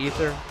 It's in the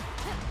ether.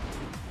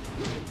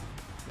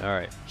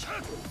 Alright.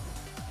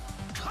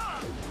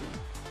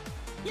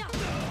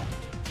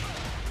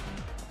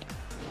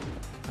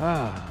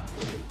 Ah.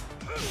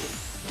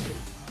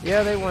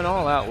 Yeah, they went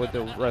all out with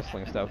the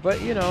wrestling stuff.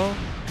 But, you know,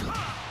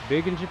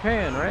 big in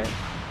Japan, right?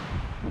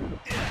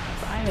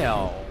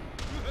 Wow.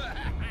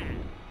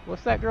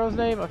 What's that girl's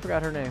name? I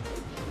forgot her name.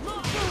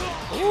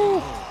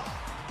 Ooh.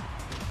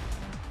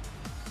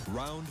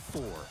 Round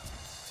 4.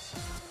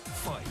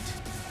 Fight.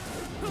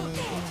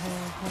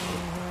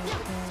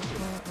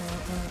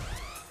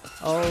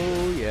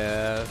 Oh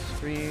yeah,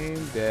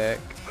 stream deck.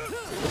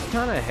 It's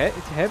kind of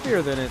it's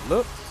heavier than it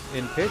looks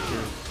in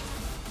pictures.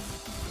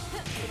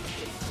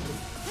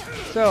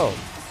 So,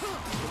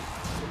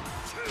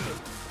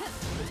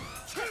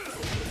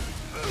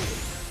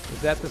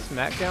 is that the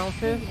SmackDown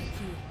fist?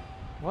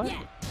 What?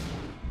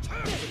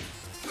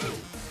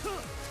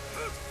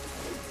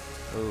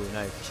 Oh,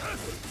 nice.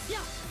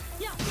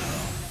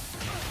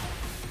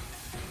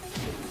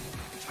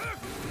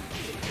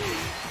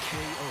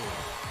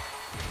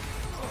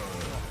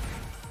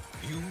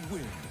 You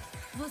win.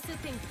 Você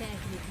tem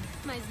técnica,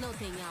 mas não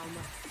tem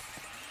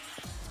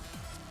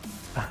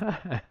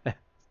alma.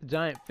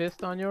 Giant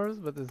fist on yours,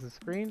 but there's a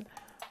screen?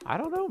 I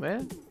don't know,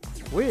 man.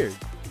 Weird.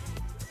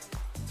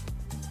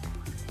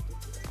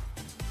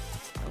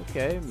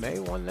 Okay, May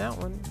won that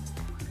one.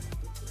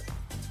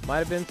 Might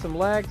have been some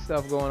lag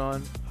stuff going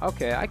on.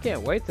 Okay, I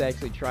can't wait to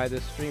actually try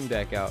this stream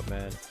deck out,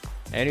 man.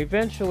 And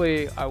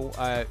eventually,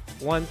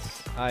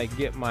 once I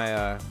get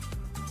my,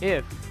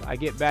 if I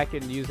get back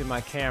into using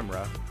my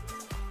camera,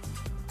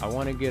 I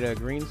want to get a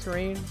green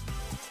screen.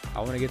 I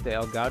want to get the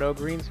Elgato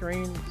green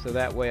screen, so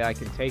that way I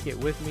can take it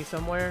with me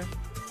somewhere.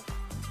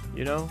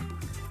 You know?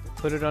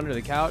 Put it under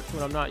the couch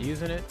when I'm not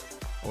using it.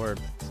 Or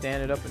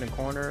stand it up in a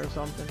corner or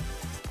something.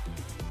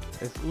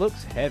 It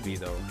looks heavy,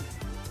 though.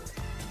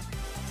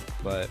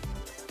 But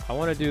I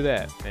want to do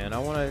that, man. I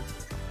want to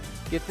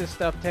get this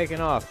stuff taken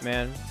off,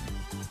 man.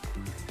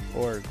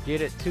 Or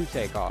get it to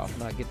take off,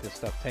 not get this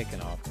stuff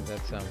taken off, because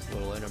that sounds a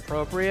little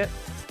inappropriate.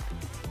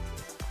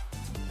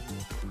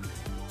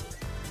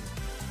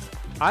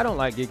 I don't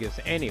like Gigas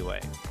anyway.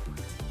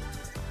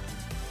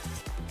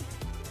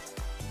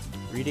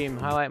 Redeem,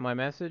 highlight my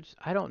message.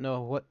 I don't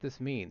know what this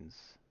means.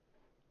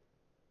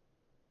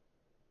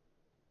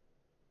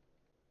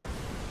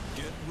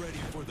 Get ready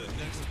for the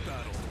next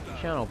battle.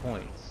 Channel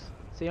points.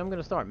 See, I'm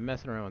gonna start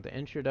messing around with the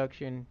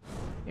introduction.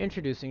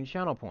 Introducing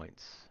channel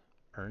points.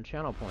 Earn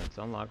channel points.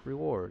 Unlock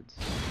rewards.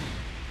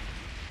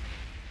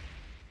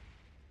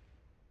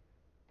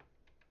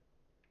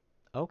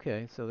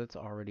 Okay, so that's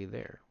already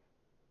there.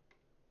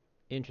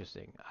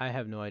 Interesting. I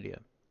have no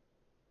idea.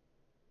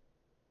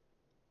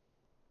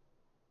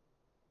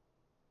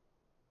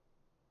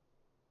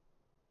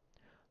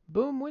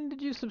 Boom, when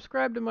did you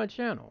subscribe to my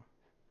channel?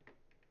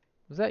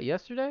 Was that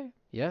yesterday?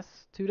 Yes,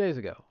 2 days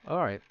ago.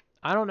 Alright.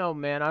 I don't know,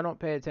 man. I don't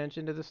pay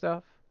attention to the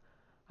stuff.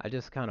 I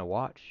just kind of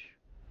watch.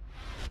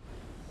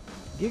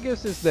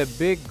 Gigas is the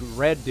big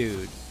red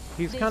dude.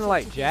 He's kind of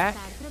like Jack.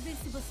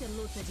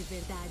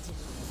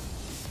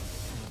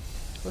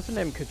 What's her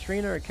name?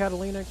 Katrina or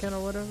Catalina, kind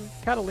of whatever?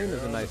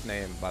 Catalina's a nice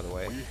name, by the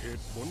way.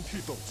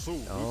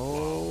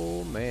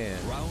 Oh, man.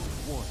 Round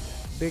 1.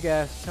 Big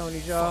ass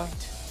Tony Jaw.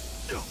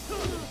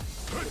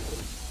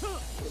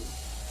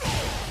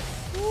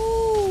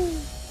 Woo.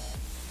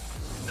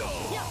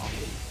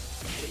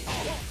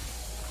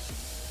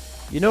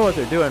 You know what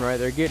they're doing, right?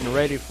 They're getting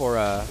ready for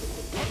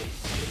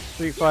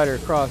Street Fighter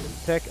cross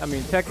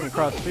Tekken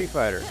cross Street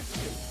Fighter.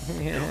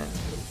 Yeah.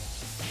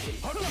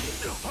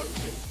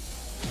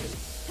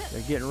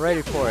 They're getting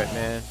ready for it,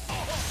 man.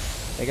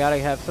 They gotta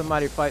have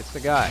somebody fight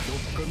Sagat.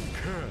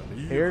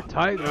 Here,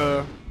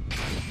 Tiger.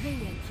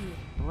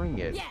 Bring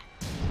it.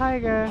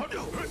 Tiger.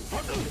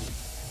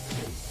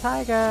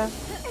 Tiger.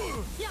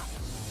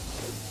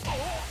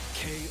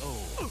 KO.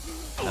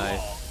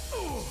 Nice.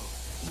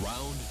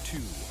 Round 2.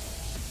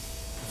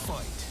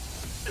 Fight.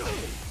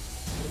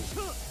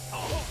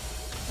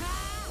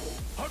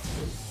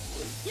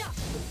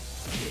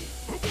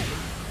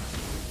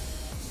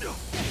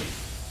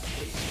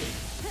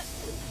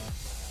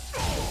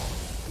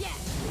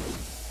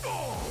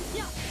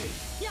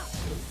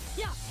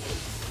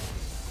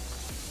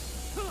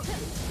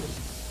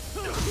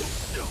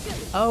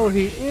 Oh,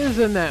 he is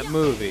in that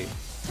movie.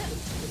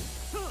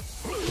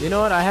 You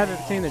know what? I haven't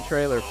seen the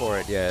trailer for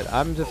it yet.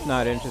 I'm just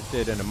not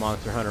interested in a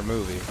Monster Hunter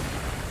movie.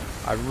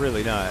 I'm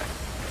really not.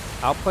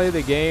 I'll play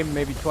the game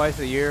maybe twice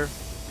a year.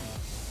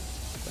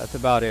 That's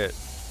about it.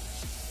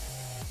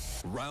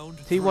 Round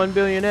T1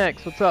 Billion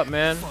X, what's up,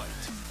 man?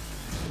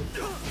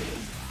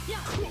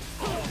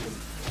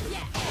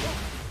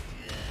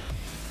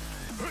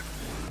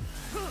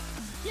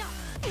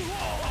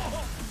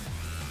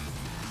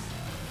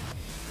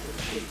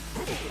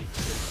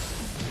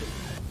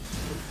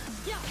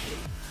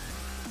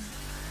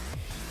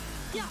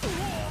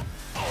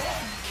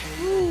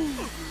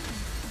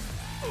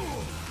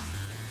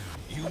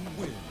 You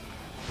win.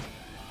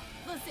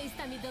 Você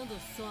está me dando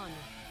sono.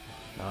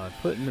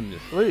 Putting him to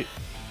sleep.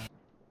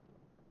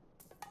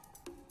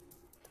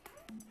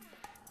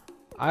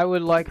 I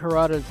would like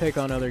Harada to take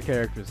on other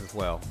characters as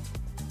well.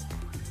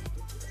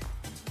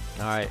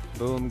 Alright,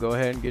 boom, go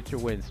ahead and get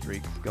your win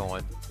streaks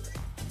going.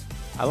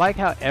 I like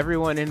how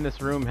everyone in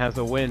this room has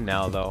a win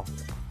now, though.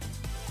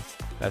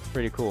 That's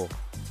pretty cool.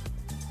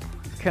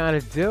 It's kind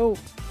of dope.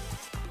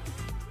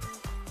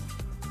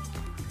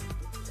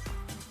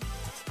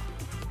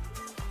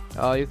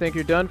 Oh, you think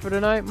you're done for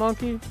tonight,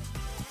 Monkey?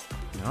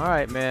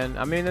 Alright, man.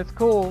 I mean, it's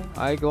cool.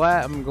 I'm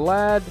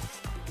glad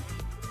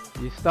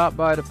you stopped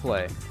by to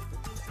play.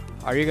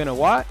 Are you gonna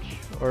watch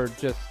or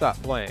just stop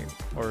playing?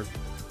 Or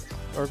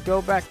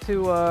go back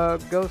to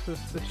Ghost of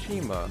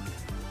Tsushima.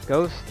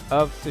 Ghost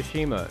of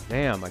Tsushima.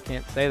 Damn, I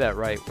can't say that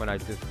right when I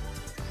just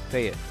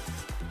say it.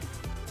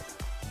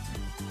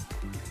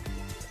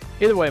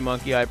 Either way,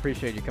 Monkey, I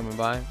appreciate you coming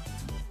by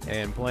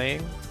and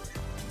playing.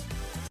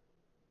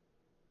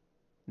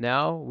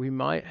 Now we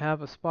might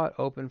have a spot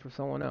open for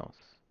someone else.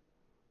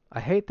 I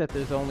hate that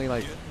there's only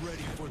like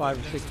 5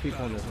 or 6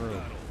 people in this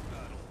room.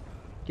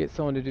 Get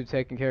someone to do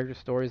Tekken character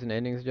stories and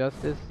endings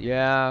justice?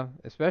 Yeah,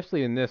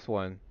 especially in this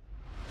one.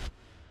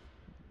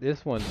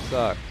 This one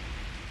sucks.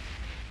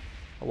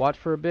 I'll watch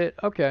for a bit?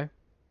 Okay.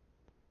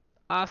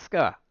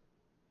 Asuka.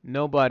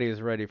 Nobody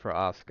is ready for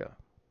Asuka.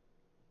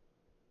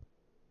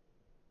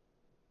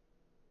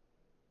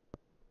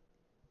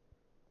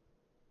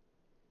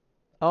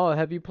 Oh,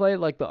 have you played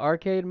like the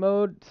arcade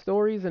mode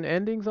stories and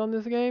endings on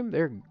this game?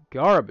 They're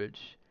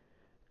garbage.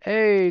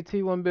 Hey,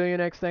 T1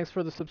 Billion X, thanks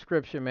for the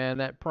subscription, man.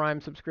 That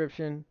Prime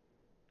subscription.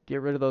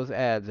 Get rid of those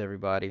ads,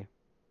 everybody.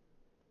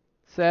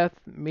 Seth,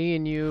 me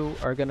and you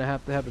are going to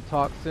have a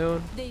talk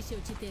soon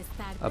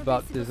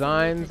about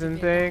designs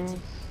and things.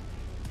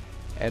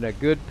 And a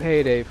good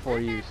payday for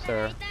you,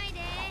 sir.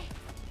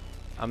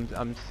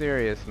 I'm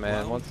serious,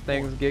 man. Once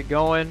things get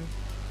going,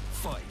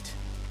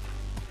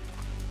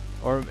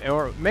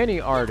 or many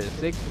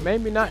artists,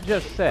 maybe not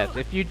just Seth.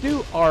 If you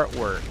do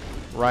artwork,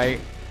 right?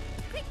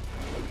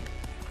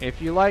 If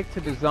you like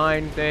to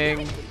design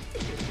things,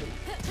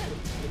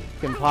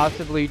 can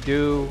possibly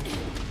do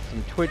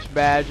some Twitch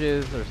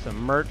badges or some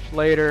merch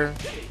later.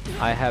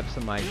 I have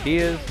some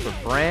ideas for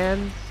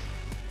brands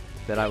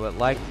that I would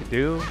like to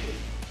do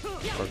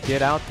or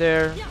get out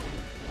there.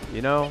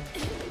 You know,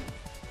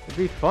 it'd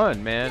be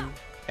fun, man.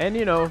 And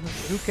you know,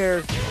 who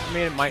cares? I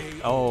mean, it might.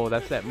 Oh,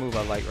 that's that move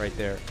I like right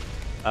there.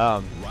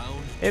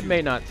 It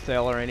may not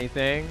sell or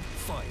anything,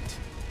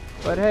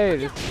 but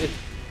hey,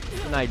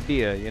 it's an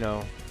idea, you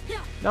know.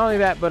 Not only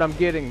that, but I'm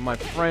getting my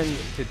friends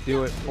to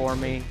do it for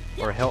me,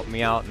 or help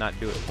me out, not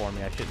do it for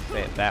me. I shouldn't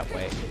say it that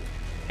way.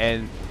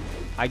 And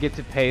I get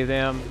to pay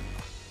them,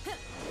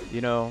 you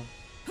know.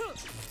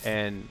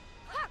 And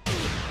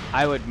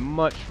I would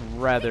much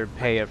rather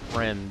pay a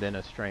friend than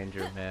a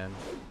stranger, man.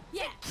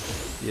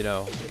 You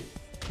know.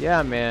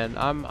 Yeah, man.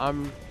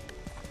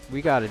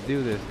 We gotta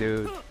do this,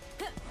 dude.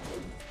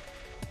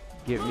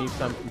 Get me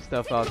some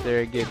stuff out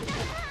there. Get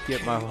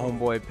my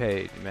homeboy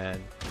paid, man.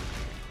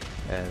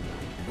 And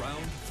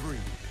round 3.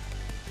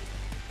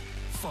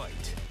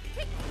 Fight.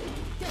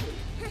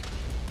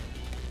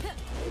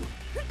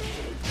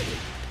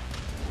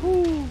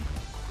 Whew.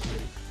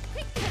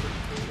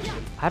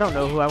 I don't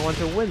know who I want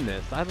to win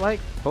this. I like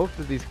both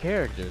of these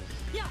characters.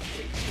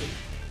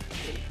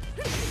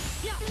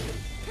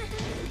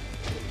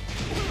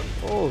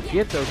 Oh,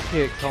 get those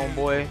kicks,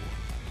 homeboy.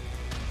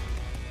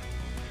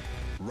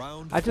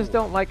 I just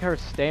don't like her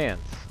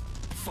stance.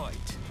 Fight.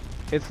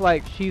 It's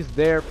like she's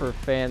there for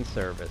fan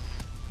service,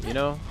 you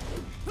know?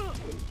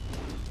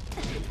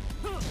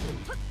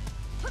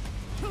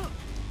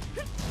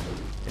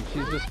 And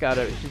she's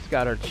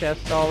got her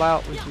chest all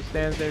out when she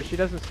stands there. She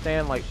doesn't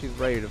stand like she's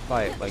ready to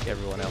fight like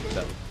everyone else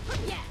does.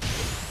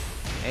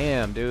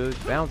 Damn, dude,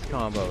 bounce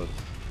combos.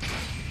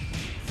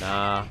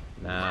 Nah.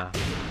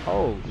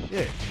 Oh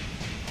shit.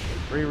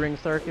 3-ring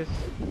circus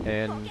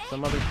and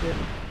some other shit.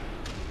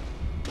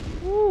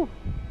 Woo!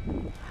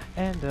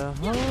 And a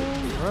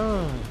home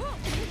run.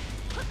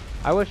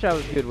 I wish I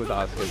was good with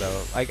Asuka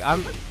though. Like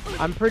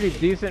I'm pretty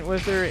decent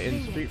with her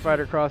in Street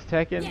Fighter Cross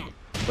Tekken,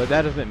 but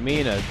that doesn't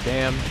mean a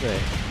damn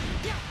thing.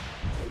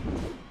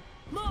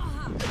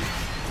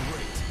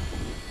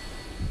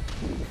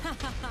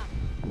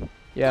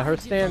 Yeah, her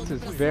stance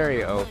is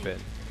very open.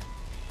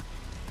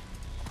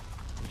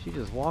 She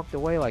just walked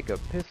away like a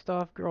pissed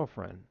off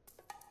girlfriend.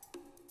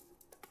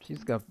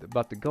 She's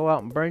about to go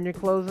out and burn your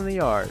clothes in the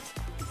yard.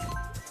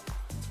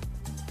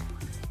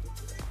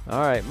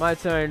 Alright, my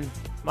turn.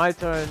 My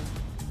turn.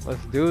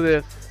 Let's do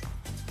this.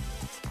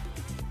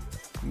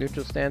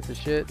 Neutral stance is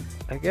shit,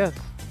 I guess.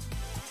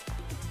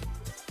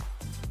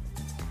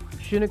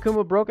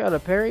 Shinakuma broke out a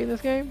parry in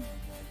this game?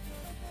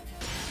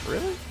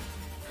 Really?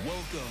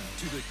 Welcome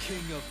to the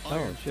King of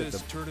Iron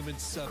Fist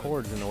Tournament 7.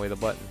 Cord's in the way of the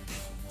button.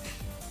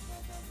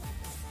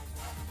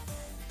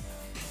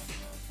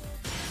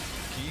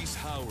 Peace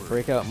Howard.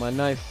 Break out my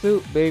nice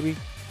suit, baby.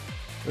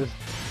 Let's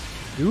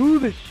do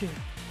this shit.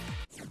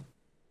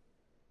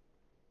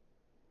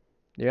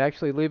 You're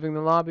actually leaving the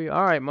lobby?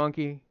 Alright,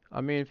 monkey.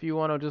 I mean, if you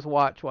want to just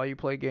watch while you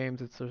play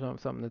games, it's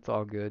something that's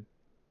all good.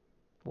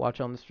 Watch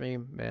on the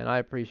stream. Man, I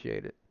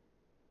appreciate it.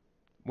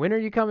 When are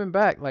you coming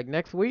back? Like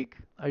next week?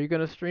 Are you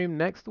going to stream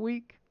next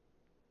week?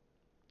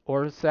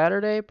 Or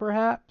Saturday,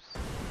 perhaps?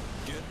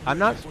 I'm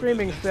not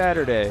streaming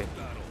Saturday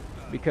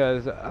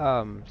because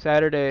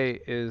Saturday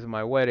is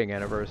my wedding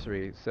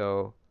anniversary,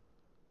 so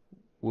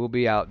we'll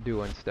be out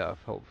doing stuff,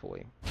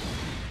 hopefully.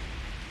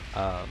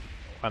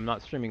 I'm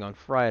not streaming on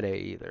Friday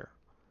either.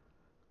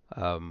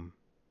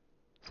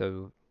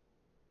 So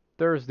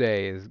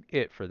Thursday is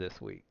it for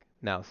this week.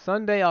 Now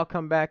Sunday I'll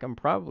come back and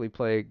probably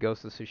play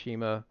Ghost of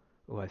Tsushima.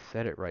 Oh, I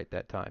said it right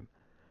that time.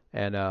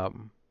 And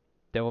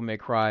Devil May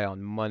Cry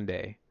on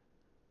Monday.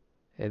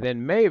 And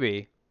then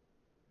maybe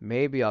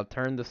I'll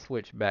turn the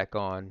Switch back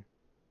on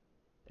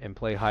and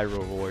play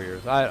Hyrule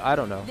Warriors. I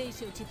don't know.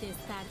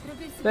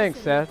 Thanks,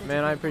 Seth,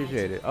 man, I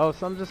appreciate it. Oh,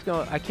 so I'm just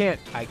gonna I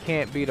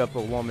can't beat up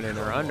a woman in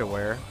her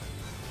underwear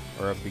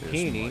or a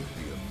bikini.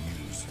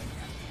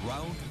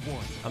 Round 1.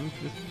 I'm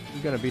just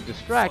gonna be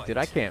distracted.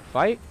 I can't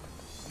fight.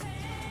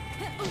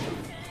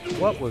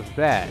 What was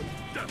that?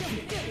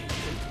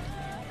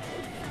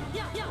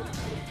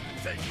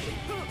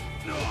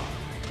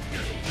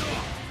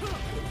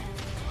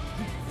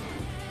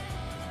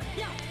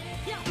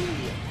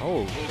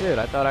 Oh shit,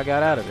 I thought I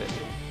got out of it.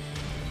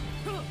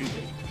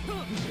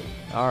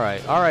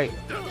 Alright, alright.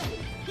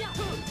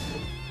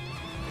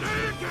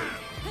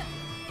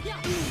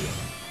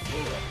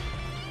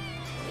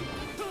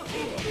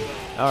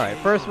 Alright,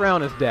 first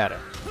round is data.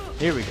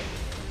 Here we go.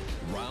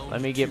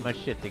 Let me get my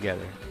shit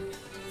together.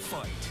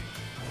 Fight.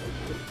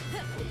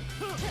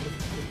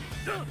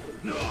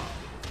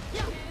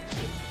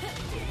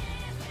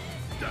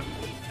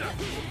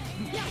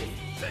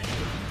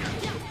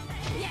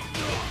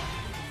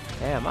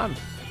 Damn, I'm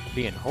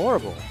being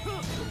horrible.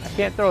 I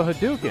can't throw a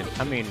Hadouken.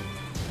 I mean,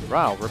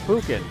 wow,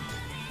 Rapuken.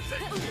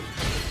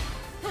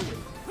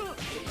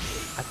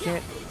 I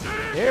can't.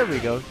 There we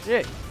go.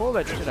 Shit, pull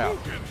that shit out.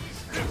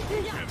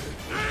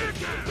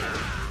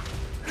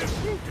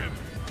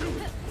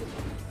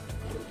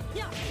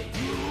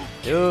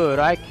 Dude,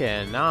 I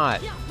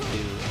cannot do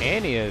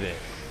any of this.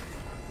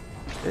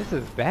 This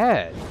is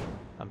bad.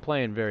 I'm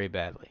playing very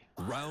badly.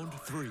 Round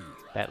 3.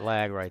 That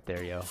lag right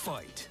there, yo.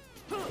 Fight.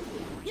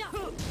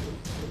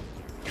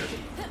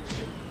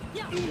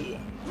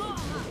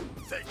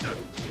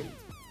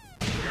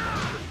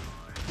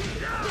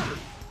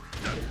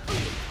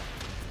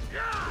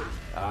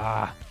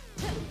 Ah.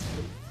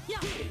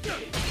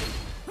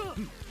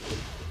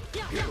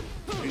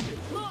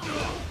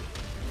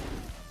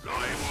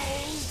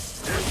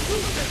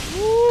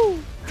 Woo!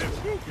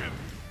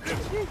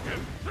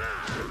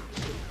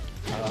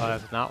 Oh,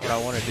 that's not what I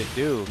wanted to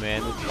do,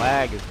 man. This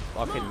lag is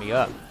fucking me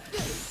up.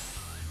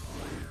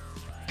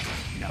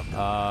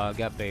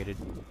 Got baited.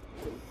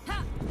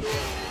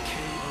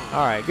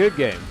 Alright, good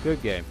game,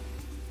 good game.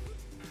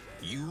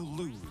 You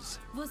lose.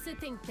 Você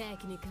tem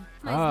técnica,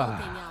 mas não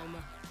tem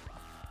alma.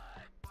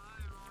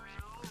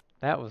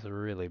 That was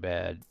really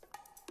bad.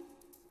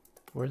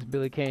 Where's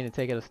Billy Kane to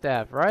take it a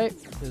staff, right?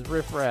 His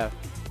riffraff.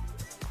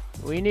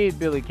 We need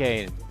Billy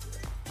Kane.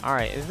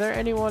 Alright, is there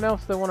anyone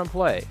else that want to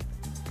play?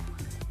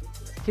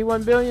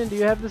 T1 Billion, do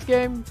you have this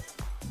game?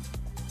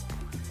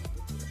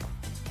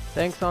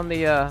 Thanks on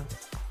the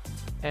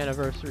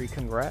anniversary,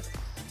 congrats.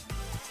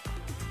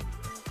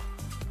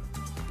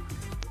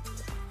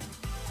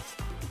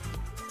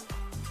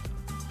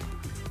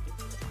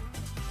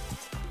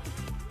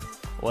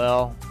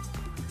 Well,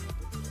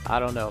 I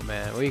don't know,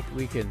 man. We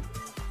can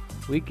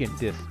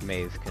diss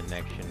May's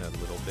connection a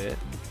little bit.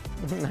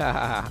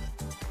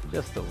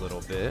 Just a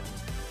little bit.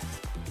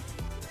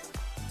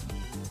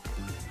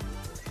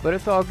 But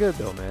it's all good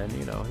though, man.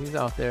 You know, he's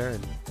out there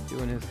and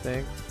doing his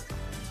thing.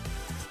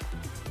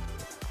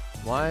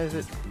 Why is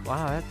it?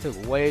 Wow, that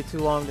took way too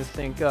long to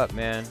sync up,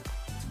 man.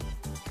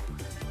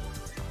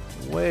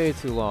 Way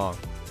too long.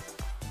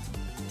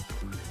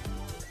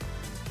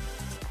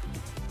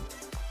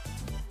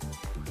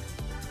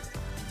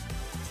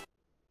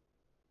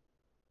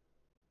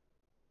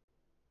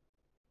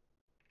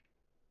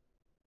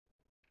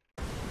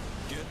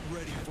 Get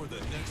ready for the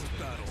next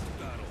battle.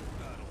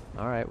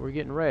 All right, we're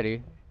getting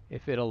ready.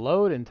 If it'll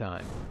load in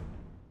time.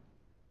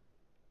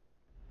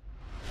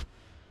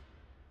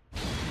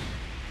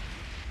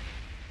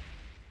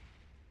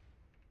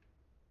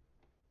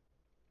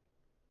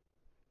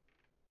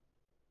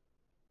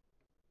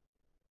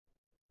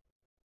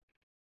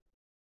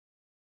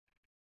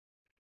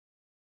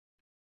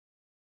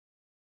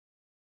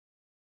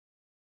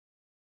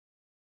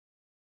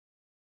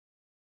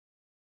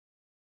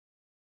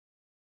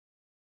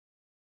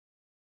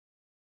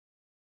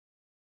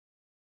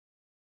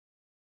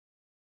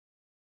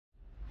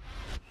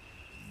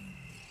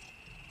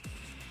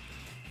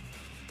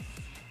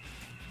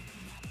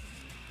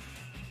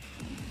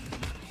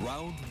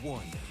 Round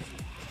 1.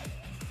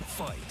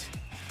 Fight.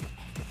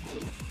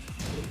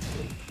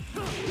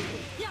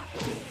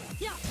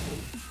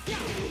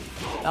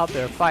 Out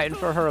there fighting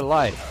for her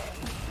life.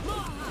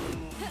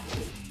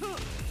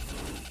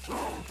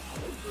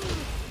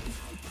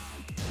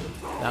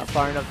 Not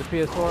firing up the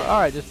PS4.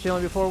 Alright, just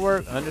chilling before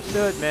work.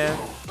 Understood, man.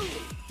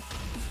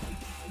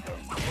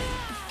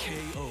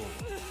 KO.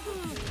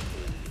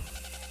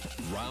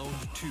 Round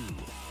 2.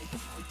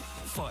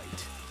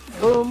 Fight.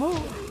 Boom,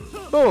 boom.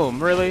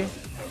 Boom, really?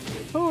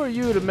 Who are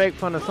you to make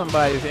fun of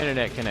somebody's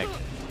internet connection?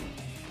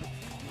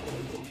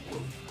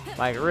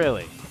 Like,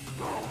 really?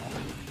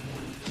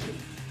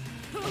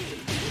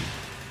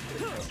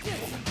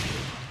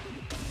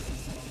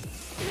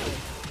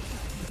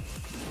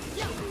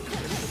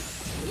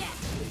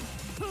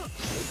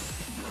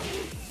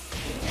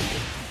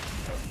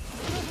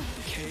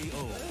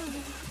 KO.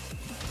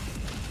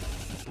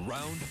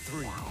 Round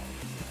 3.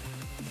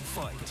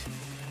 Fight.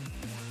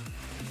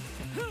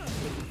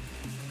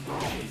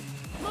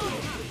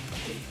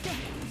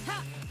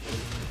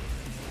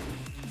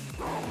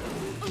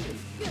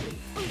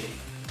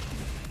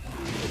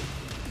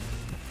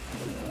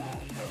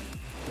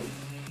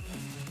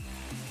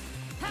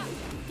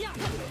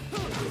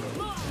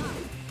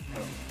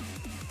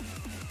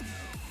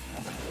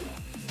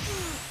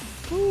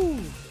 Woo.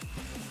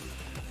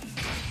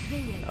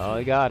 Oh,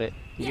 he got it.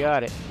 He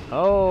got it.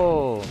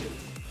 Oh.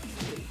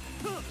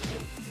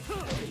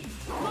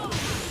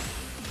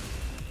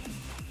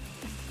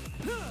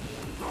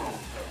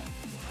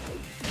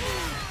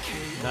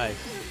 Nice.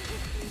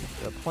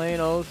 A plain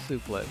old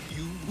suplex.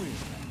 You win.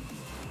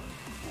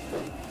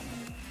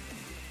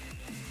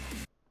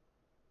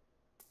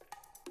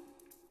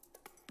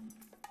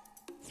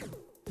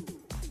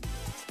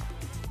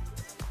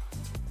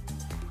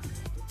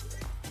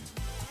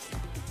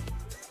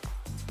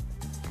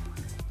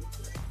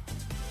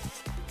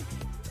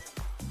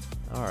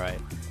 All right.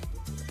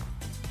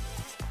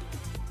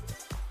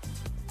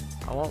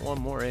 I want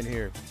one more in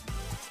here.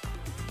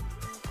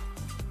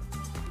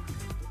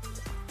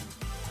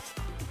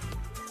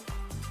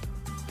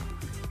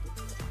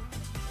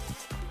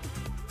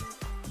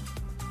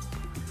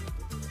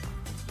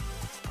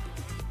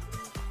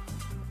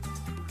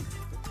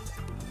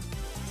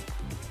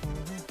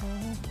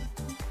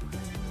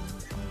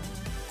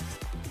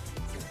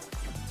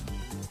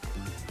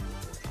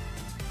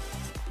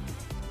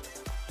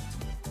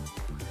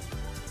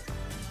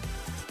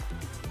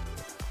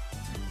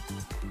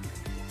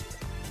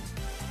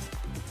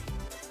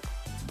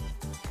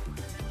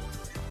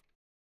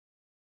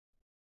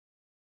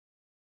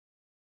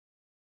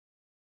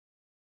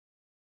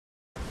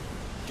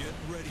 Get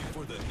ready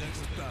for the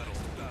next battle.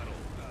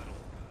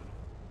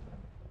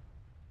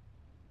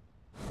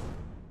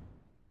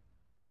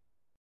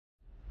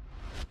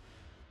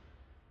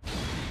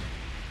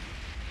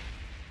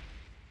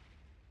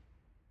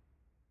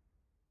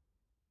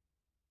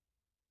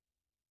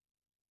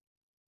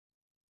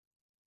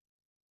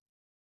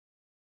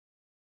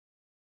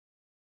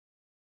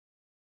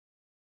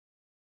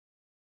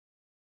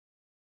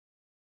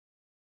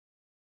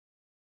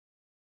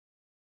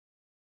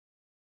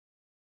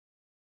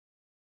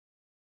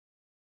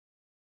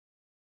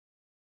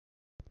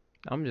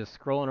 I'm just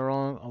scrolling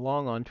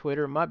along on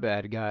Twitter. My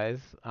bad, guys.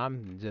 I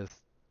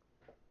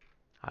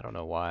don't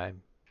know why.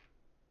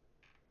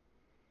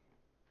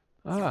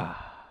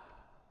 Ah.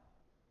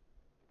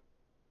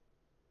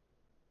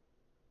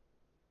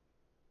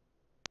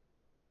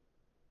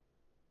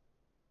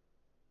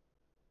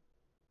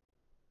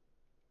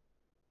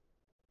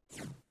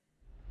 The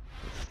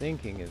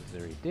thinking is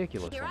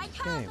ridiculous on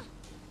this game.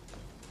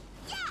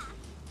 Yeah.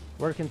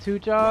 Working 2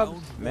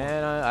 jobs?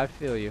 Man, I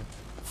feel you.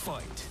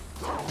 Fight.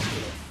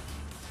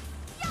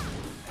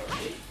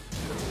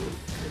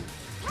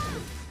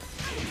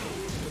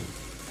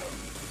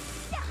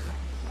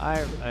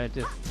 I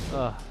just,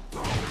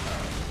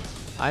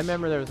 I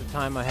remember there was a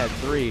time I had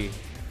 3.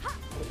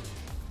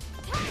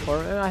 Or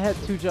I had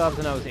 2 jobs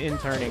and I was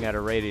interning at a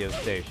radio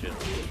station.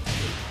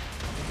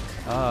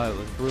 Oh, it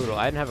was brutal.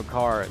 I didn't have a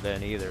car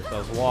then either, so I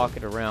was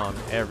walking around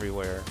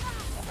everywhere.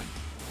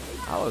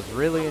 I was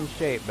really in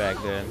shape back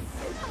then.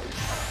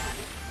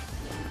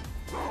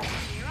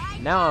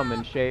 Now I'm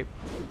in shape.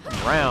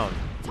 I'm round.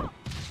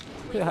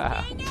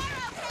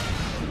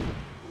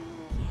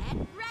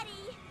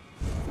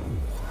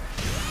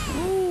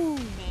 Woo.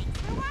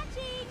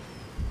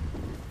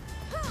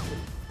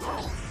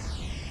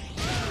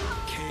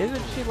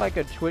 Isn't she like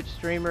a Twitch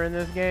streamer in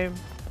this game?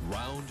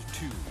 Round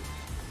 2.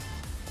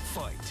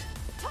 Fight.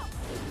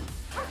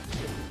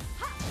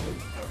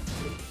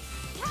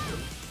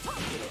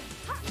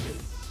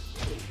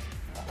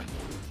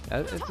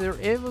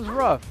 It was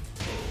rough.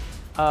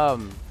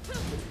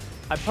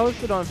 I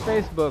posted on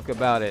Facebook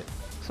about it,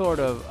 sort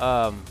of,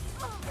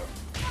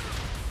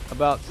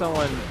 about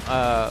someone,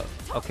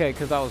 okay,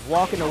 because I was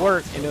walking to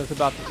work and it was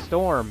about to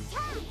storm,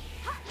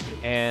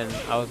 and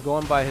I was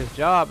going by his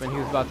job and he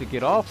was about to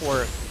get off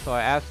work, so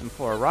I asked him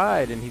for a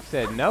ride and he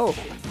said no,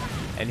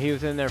 and he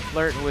was in there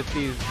flirting with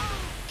these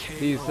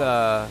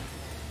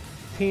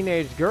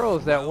teenage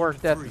girls that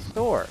worked at the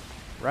store,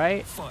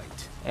 right?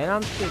 And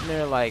I'm sitting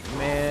there like,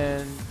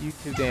 man, you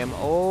too damn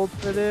old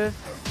for this.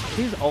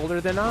 He's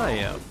older than I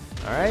am,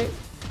 alright?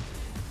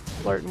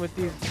 Flirting with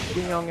these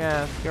young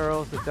ass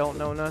girls that don't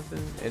know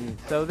nothing. And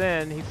so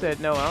then he said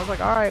no, and I was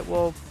like, alright,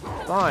 well,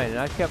 fine. And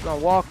I kept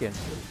on walking.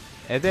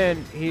 And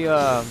then he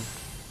was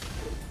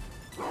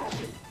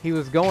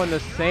going the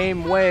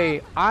same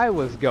way I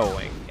was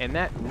going, and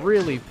that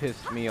really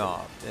pissed me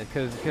off.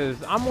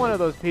 Because I'm one of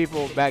those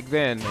people, back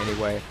then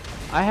anyway,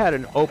 I had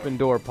an open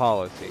door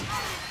policy.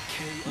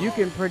 You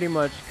can pretty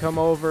much come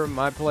over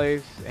my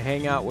place,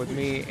 hang out with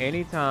me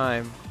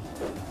anytime.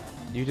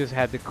 You just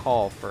had to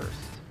call first.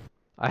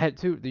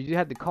 You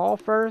had to call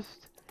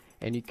first,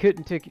 and you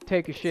couldn't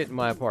take a shit in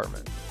my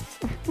apartment.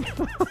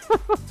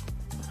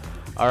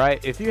 All right,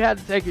 if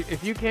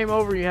you came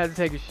over and you had to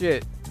take a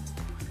shit,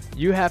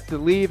 you have to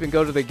leave and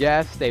go to the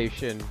gas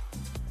station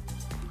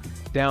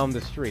down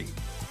the street.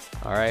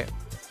 All right.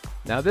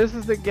 Now this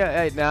is the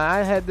guy. Now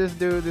I had this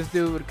dude. This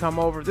dude would come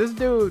over. This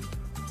dude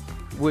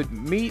would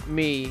meet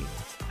me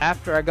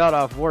after I got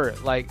off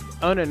work, like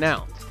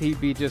unannounced.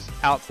 He'd be just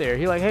out there.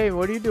 He like, hey,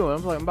 what are you doing?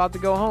 I'm like, I'm about to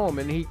go home,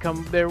 and he'd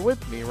come there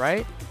with me,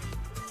 right?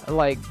 I'm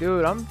like,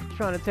 dude, I'm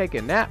trying to take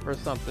a nap or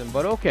something,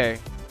 but okay,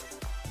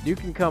 you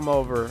can come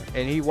over.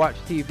 And he watch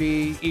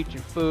TV, eat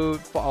your food,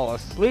 fall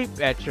asleep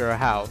at your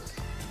house,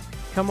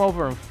 come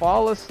over and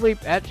fall asleep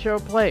at your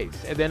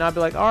place, and then I'd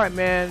be like, all right,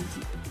 man,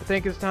 I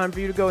think it's time for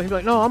you to go. And he'd be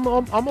like, no,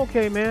 I'm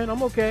okay, man,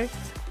 I'm okay.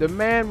 The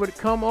man would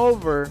come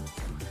over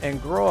and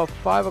grow a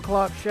 5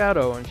 o'clock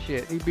shadow and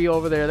shit. He'd be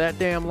over there that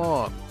damn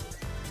long,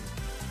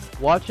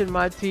 watching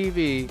my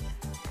TV,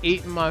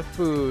 eating my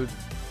food,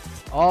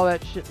 all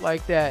that shit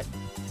like that,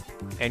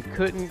 and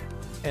couldn't.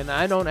 And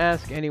I don't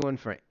ask anyone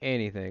for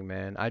anything,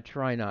 man. I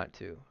try not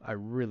to. I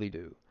really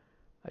do.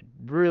 I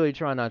really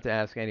try not to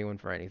ask anyone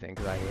for anything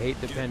because I hate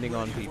depending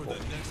on people.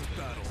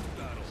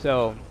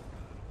 So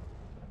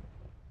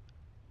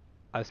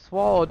I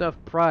swallow enough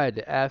pride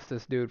to ask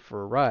this dude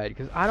for a ride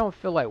because I don't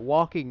feel like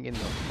walking in the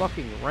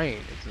fucking rain.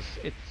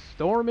 It's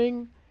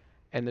storming,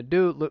 and the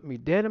dude looked me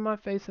dead in my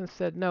face and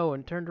said no,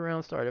 and turned around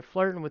and started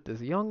flirting with this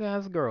young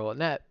ass girl,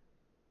 and that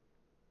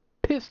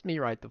pissed me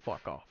right the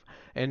fuck off.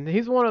 And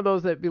he's one of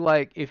those that be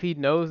like, if he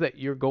knows that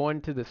you're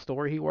going to the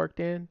store he worked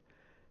in,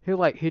 he'll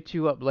like hit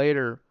you up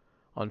later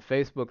on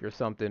Facebook or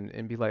something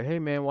and be like, hey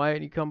man, why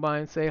didn't you come by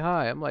and say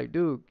hi? I'm like,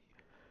 dude,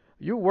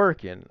 you're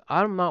working.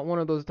 I'm not one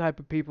of those type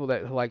of people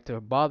that like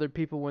to bother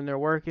people when they're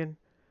working,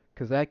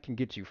 because that can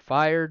get you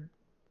fired,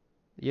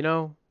 you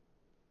know?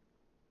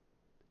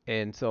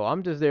 And so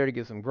I'm just there to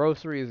get some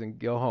groceries and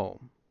go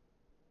home.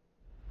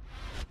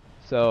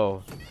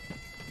 So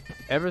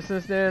ever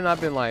since then, I've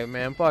been like,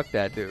 man, fuck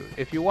that dude.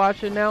 If you're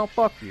watching now,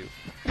 fuck you.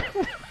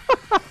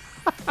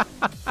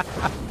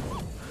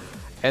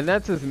 And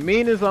that's as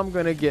mean as I'm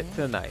gonna get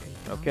tonight,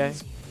 okay?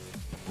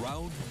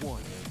 Round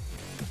 1.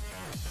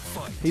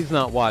 Fight. He's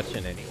not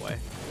watching anyway,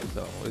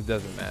 so it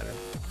doesn't matter.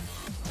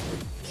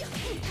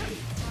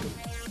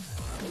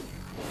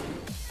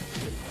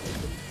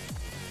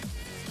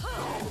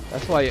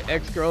 That's why your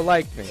ex-girl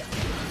liked me.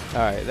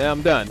 Alright, then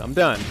I'm done.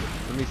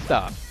 Let me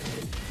stop.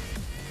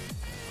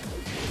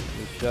 Let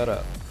me shut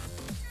up.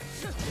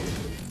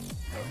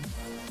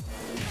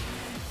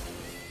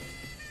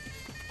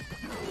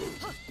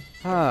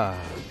 Ah,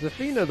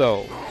 Zafina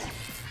though.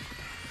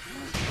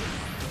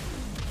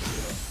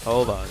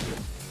 Hold on.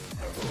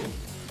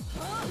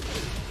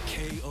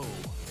 KO.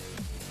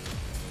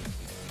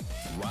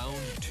 Round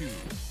 2.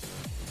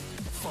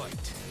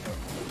 Fight.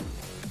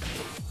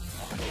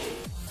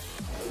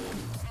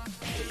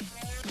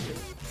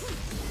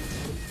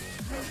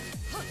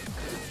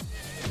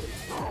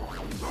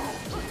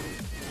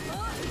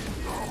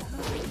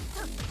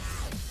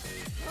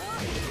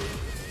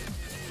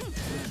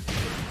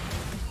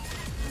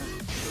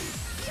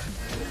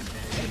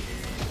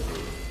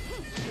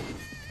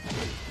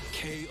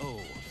 KO.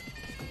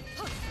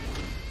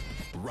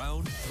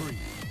 Round 3.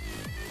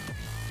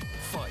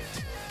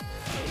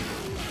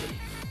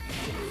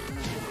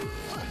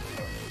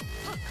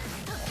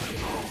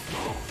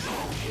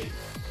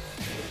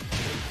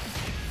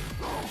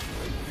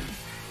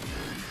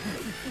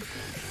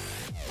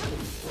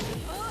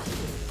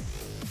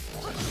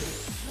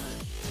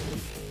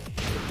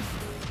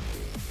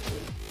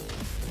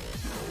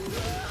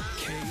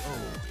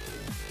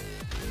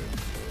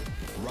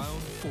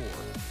 Round 4.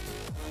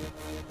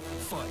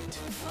 Fight.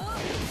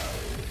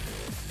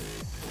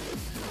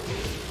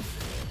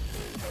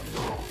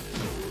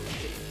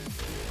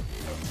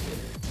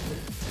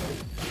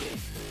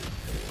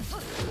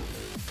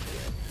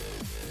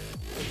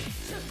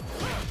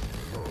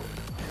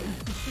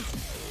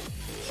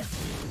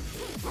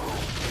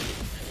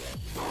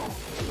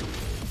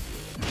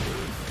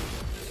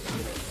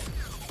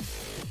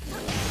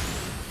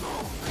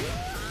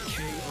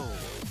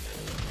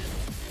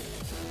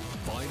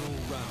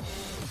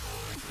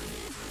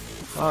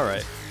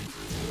 Alright.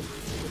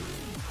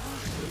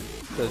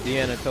 So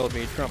Deanna told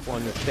me Trump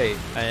won the state,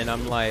 and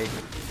I'm like,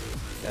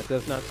 that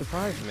does not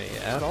surprise me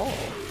at all.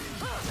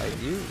 I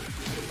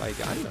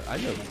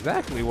know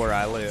exactly where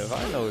I live.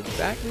 I know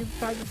exactly the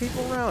type of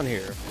people around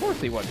here. Of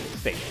course he won the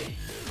state.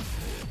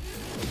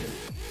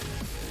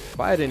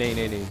 Biden ain't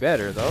any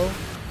better, though.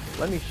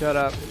 Let me shut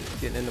up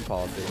getting into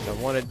politics. I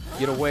want to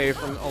get away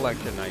from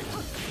election night,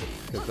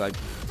 because I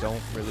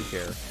don't really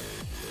care.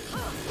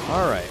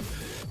 Alright.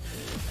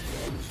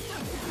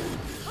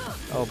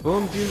 Oh,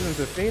 Boom's using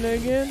Zafina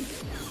again?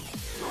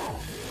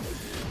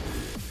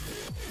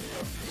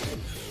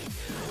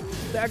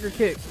 Stagger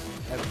kick!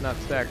 That's not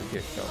stagger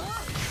kick, though.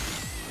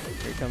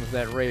 Here comes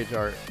that rage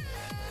art.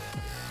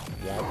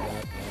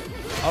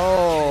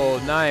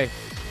 Oh, nice!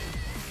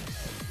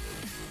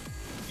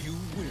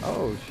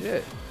 Oh,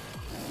 shit.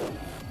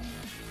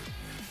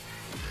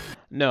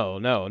 No,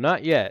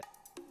 not yet.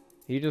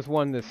 He just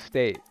won this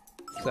state.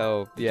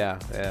 So, yeah,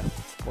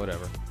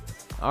 whatever.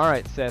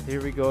 Alright, Seth,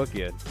 here we go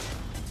again.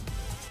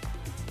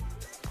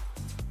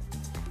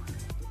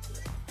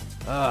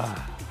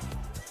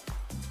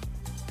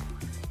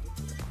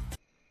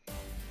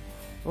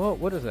 Well,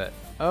 what is that?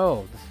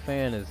 Oh, this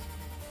fan is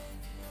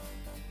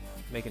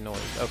making noise.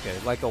 Okay,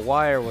 like a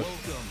wire was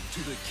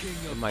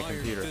in my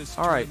computer.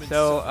 Alright,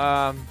 so,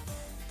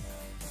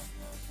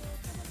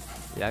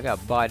 yeah, I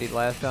got bodied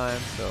last time,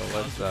 so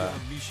let's,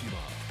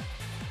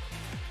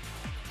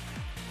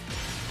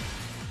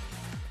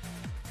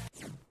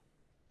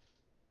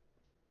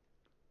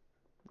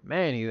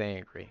 man, he's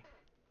angry.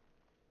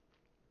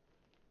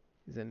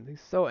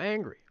 He's so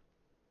angry.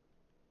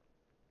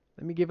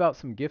 Let me give out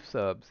some gift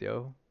subs,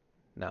 yo.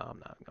 No, I'm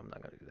not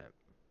gonna do that.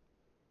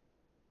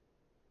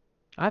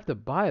 I have to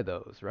buy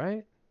those,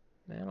 right?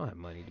 Man, I don't have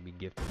money to be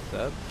gifting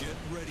subs. Get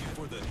ready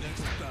for the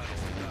next battle.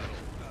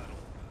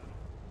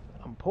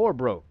 I'm poor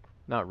broke.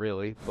 Not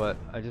really, but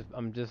I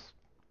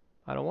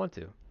don't want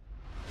to.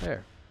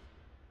 There.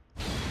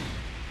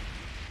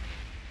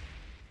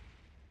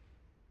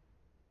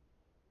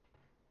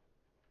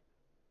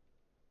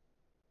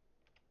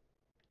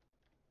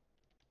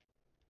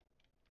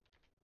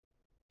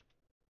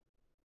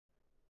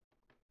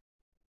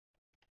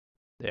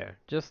 There,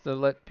 just to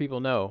let people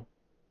know.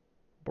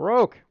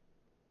 Broke!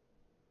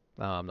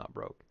 No, I'm not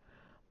broke.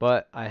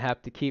 But I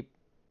have to keep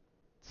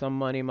some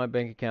money in my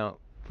bank account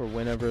for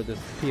whenever this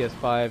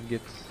PS5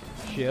 gets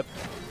shipped.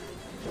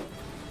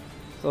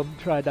 So I'm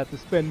trying not to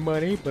spend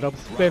money, but I'm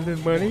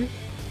spending money.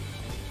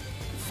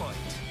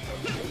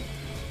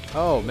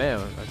 Oh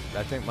man,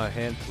 I think my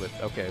hand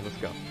slipped. Okay, let's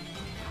go.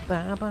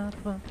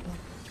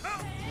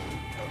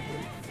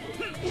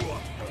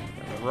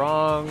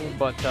 Wrong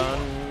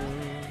button.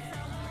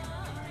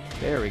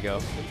 There we go.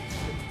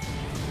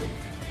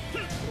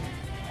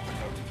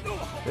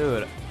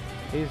 Dude,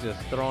 he's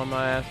just throwing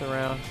my ass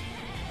around.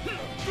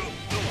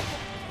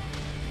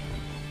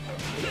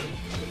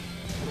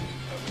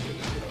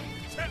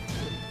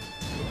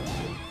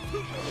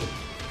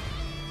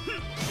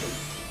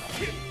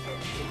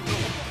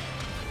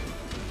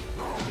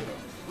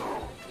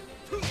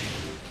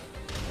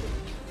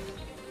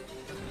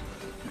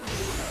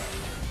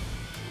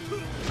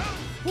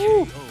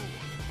 Woo!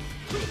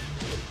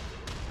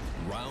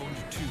 Round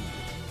 2.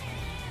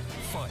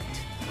 Fight.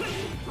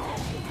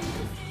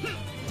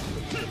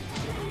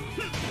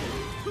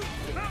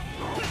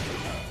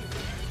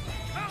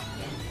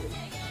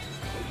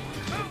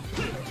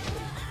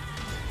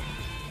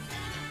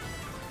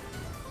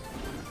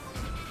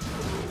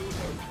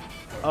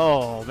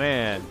 Oh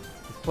man,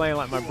 he's playing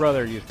like my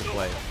brother used to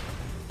play,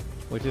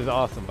 which is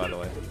awesome, by the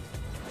way.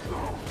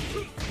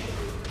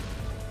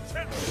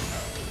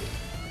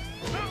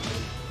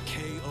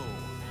 KO.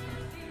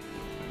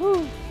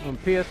 Woo! On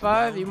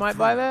PS5, you might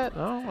buy that?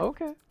 Oh,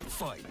 okay.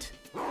 Fight.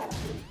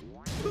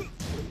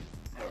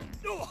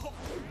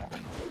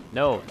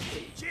 No.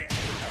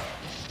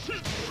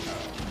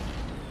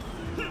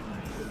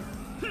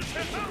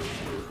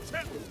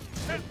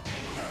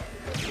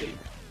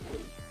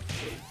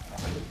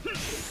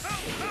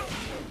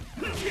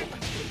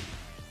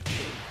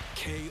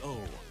 KO.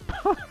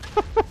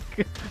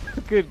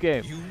 Good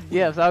game.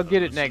 Yes, I'll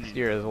get it next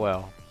year as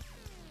well.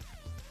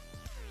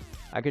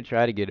 I could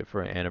try to get it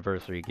for an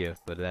anniversary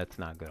gift, but that's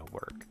not gonna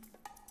work.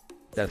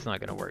 That's not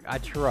gonna work. I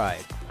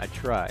tried.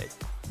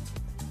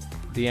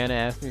 Deanna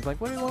asked me, like,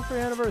 what do you want for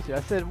your anniversary?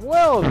 I said,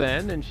 well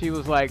then, and she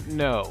was like,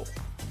 no.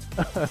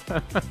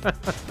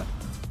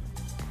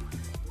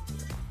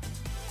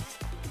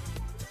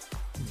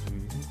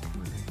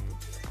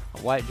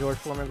 White George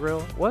Foreman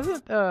grill.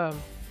 Wasn't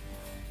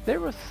there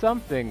was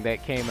something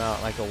that came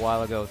out like a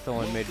while ago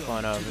someone made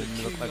fun of and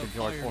it looked like a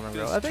George Foreman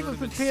grill. I think it was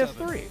the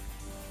PS3.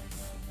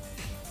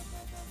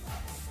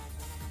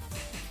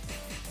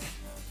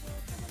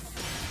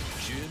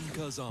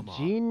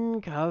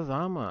 Jin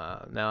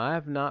Kazama. Now I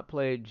have not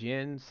played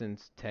Jin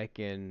since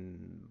Tekken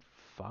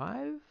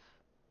 5.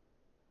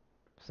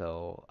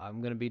 So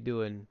I'm gonna be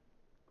doing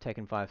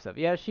Tekken 5 stuff.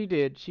 Yeah, she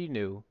did. She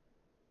knew.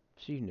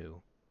 She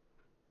knew.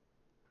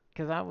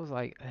 Cause I was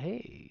like,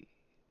 hey.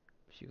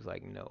 She was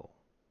like, no.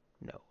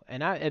 No.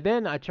 And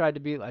then I tried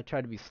to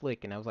be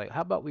slick and I was like,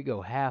 how about we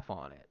go half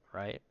on it,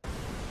 right?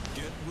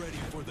 Get ready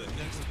for the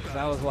next Cause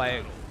I was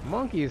like,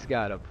 Monkey's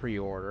got a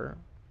pre-order.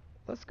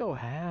 Let's go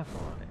half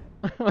on it.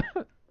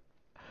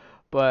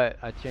 But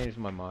I changed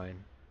my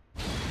mind.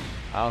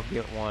 I'll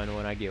get one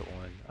when I get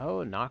one.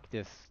 Oh,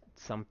 Noctis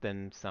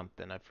something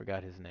something. I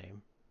forgot his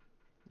name.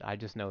 I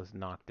just know it's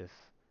Noctis.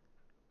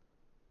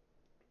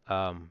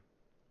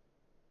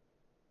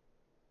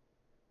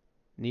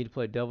 Need to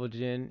play Devil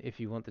Jin if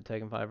you want the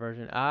Tekken 5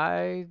 version.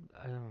 Damn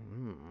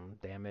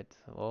it.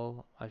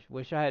 Well, I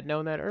wish I had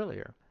known that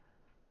earlier.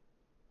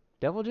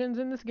 Devil Jin's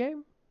in this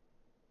game?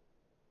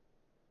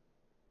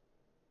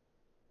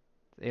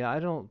 Yeah, I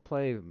don't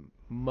play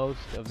most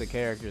of the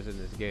characters in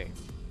this game.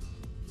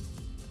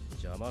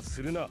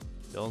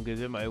 Don't get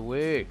in my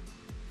way.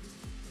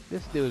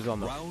 This dude's on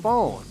the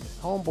phone.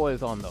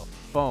 Homeboy's on the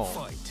phone.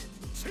 Fight.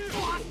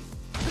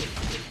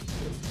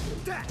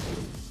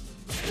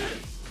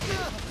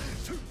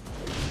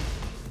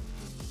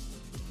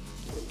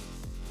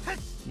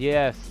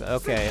 Yes,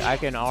 okay, I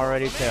can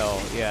already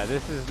tell. Yeah,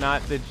 this is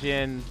not the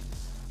Jin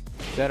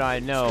that I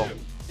know.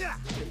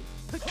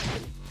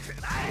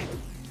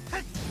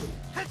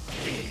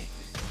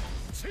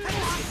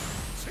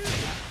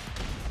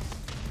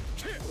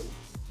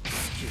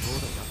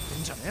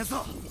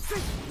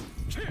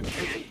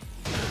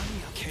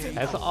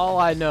 That's all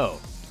I know.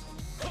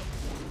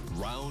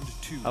 Round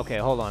 2. Okay,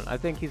 hold on. I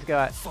think he's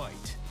got.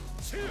 Fight.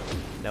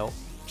 Nope.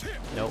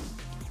 Nope.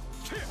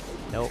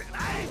 Nope.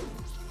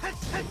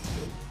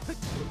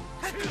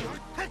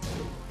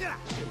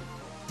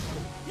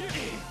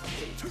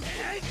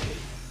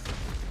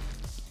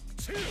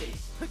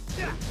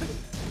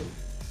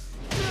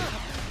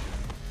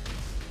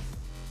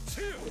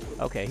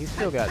 Okay, he's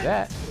still got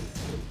that.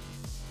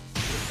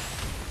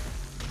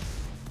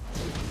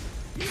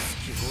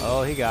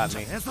 Oh, he got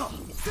me.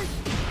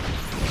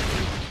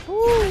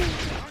 Woo!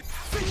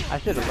 I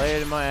should have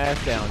laid my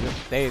ass down, just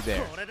stayed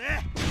there.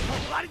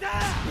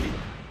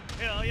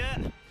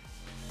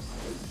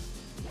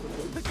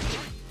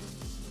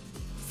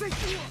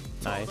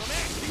 Nice.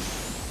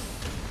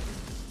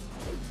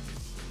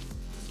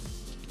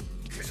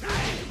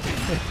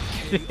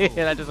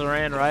 Shit, I just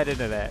ran right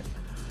into that.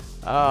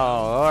 Oh,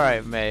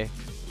 alright, May.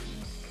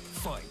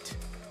 Fight.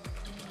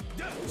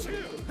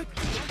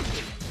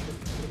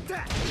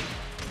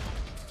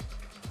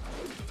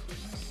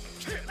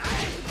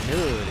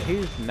 Dude,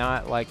 he's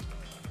not like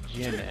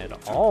Jin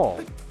at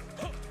all.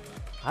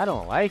 I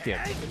don't like him.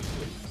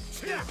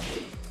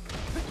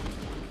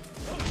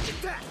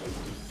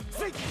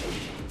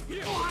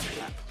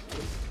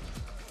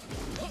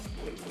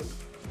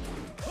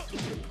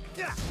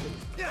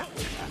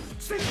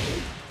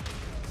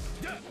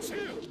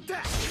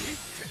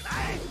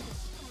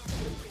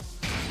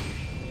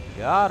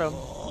 Got him.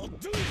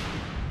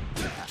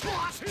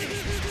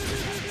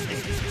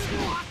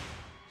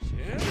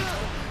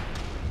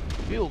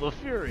 Feel the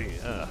fury.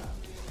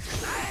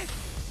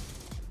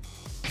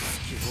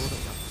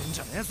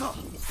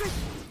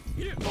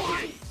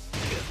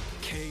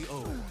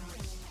 KO.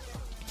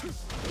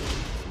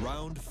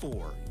 Round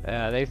 4.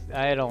 Yeah,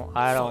 I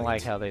don't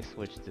like how they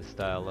switched this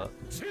style up.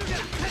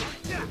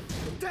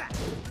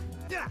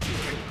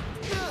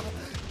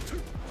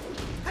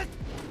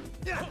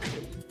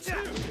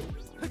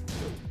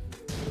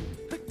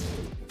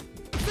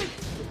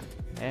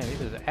 Man,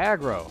 this is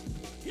aggro.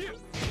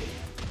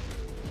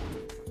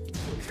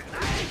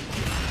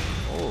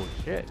 Oh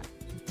shit.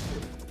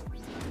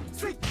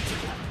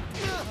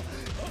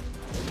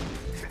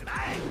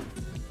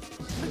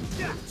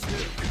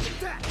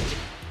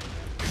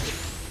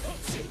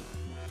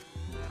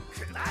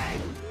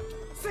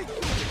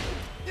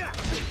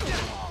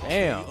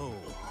 Damn.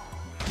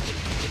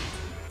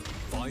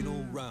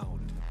 Final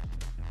round.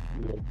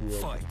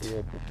 Fight.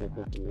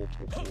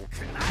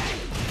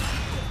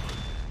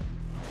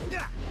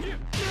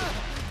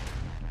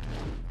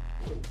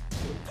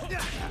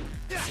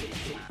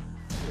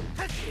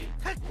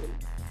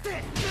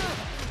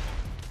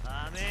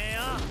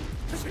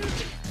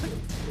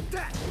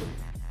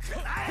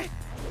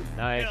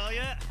 Nice. Hell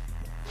yeah.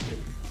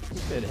 He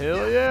said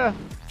hell yeah.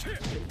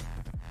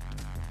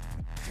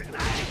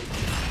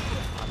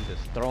 I'm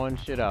just throwing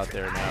shit out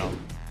there now.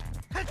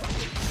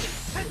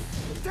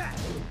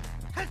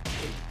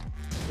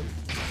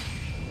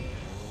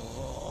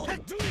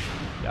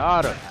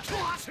 Got him.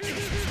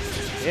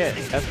 Yeah,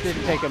 that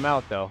didn't take him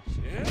out though.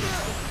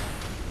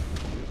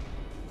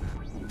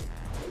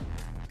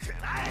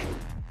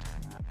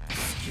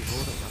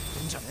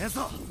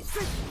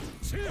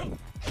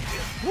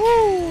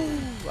 Woo!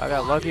 I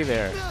got lucky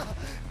there.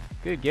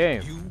 Good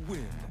game. You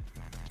win.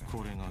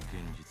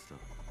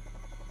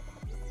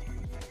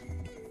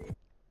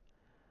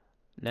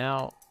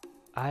 Now,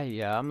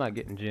 I'm not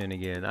getting Jin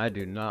again. I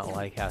do not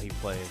like how he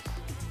plays.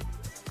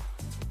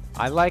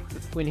 I like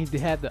when he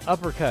had the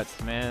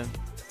uppercuts, man.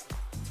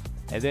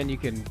 And then you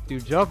can do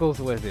juggles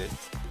with it.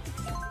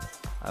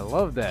 I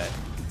love that.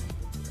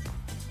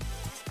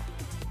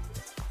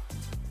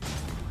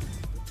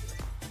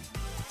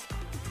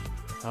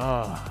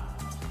 Oh,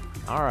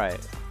 alright.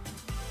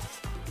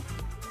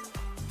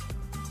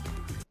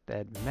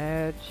 That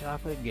mad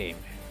chocolate game.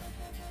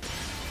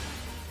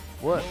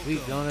 What we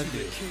gonna do?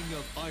 King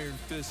of Iron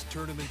Fist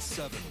Tournament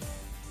 7.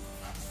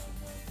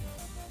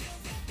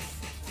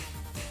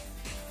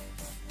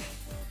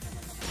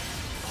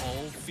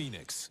 Paul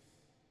Phoenix.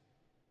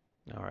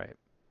 Alright.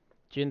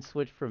 Jin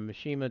switched from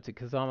Mishima to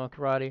Kazama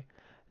Karate.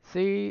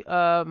 See,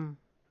 I'm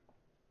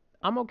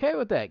okay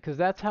with that, because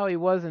that's how he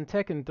was in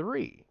Tekken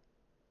 3.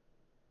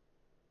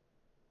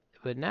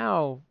 But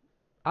now,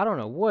 I don't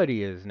know what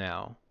he is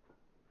now.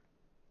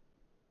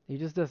 He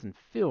just doesn't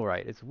feel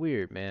right. It's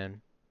weird, man.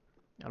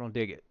 I don't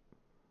dig it.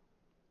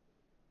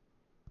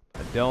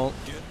 I don't.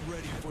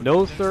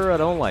 No, sir, I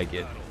don't like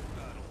it.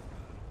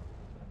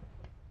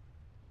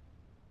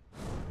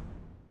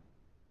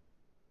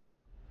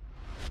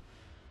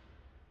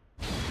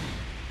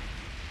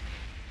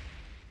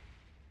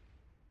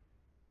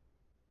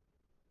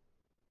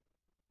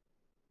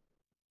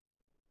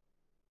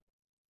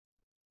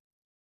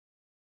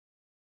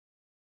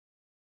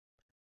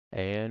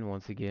 And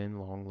once again,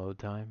 long load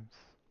times.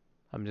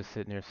 I'm just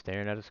sitting there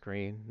staring at a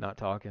screen, not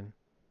talking.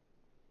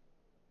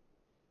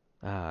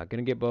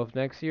 Gonna get both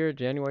next year,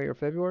 January or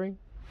February.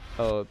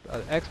 Oh,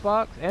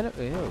 Xbox and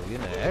getting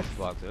an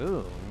Xbox.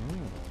 Ooh,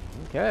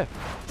 okay.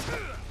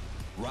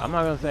 I'm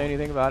not gonna say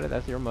anything about it.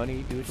 That's your money.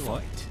 You do what you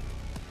want.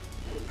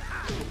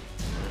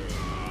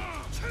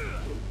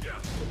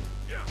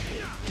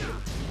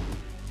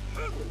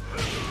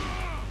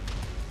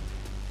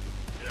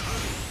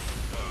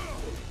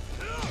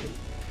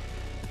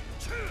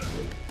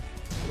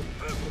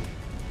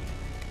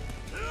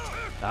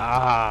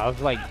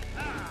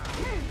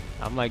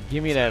 I'm like,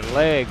 give me that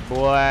leg,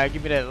 boy.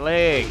 Give me that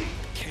leg.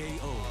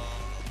 KO.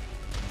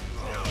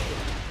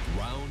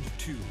 Round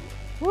 2.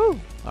 Woo!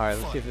 Alright,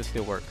 let's see if this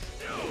still works.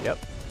 Yep.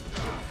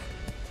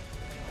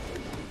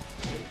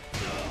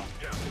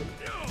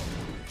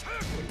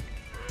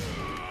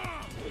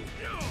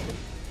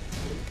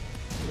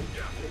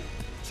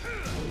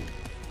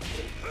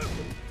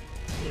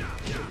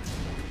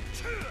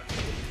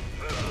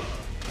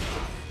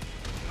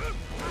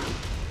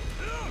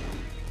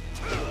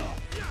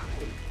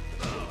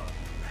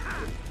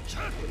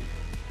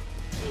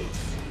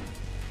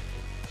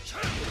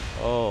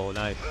 Oh,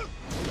 nice.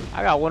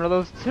 I got one of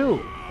those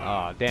too.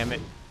 Oh, damn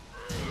it.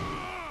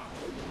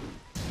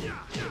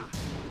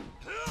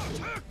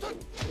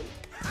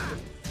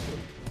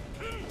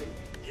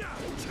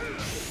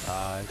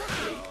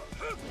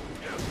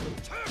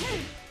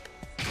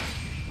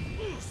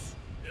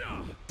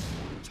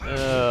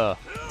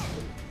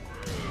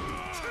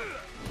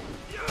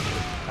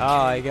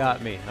 Oh, he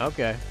got me.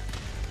 Okay.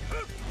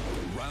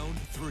 Round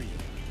 3.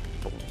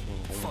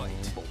 Fight.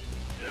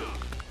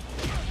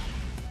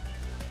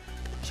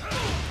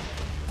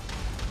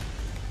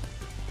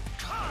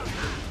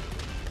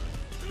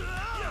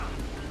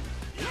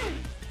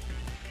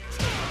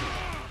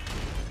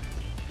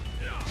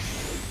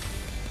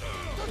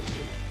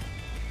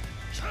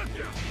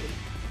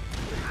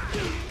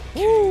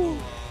 Woo!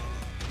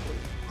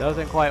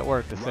 Doesn't quite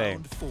work the same.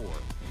 Round 4.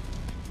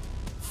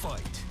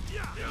 Fight.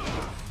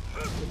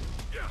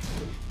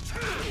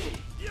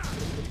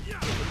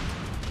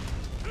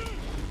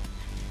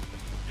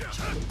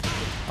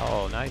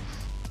 Oh, nice.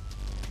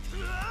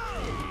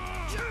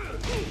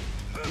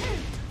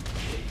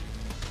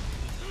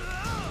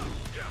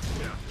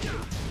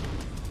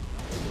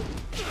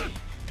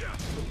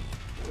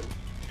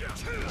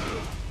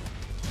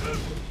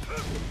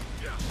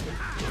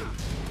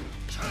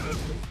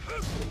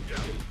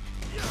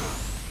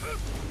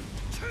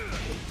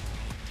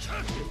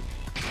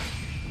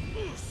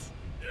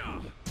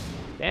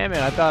 Damn it,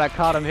 I thought I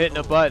caught him hitting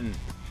a button.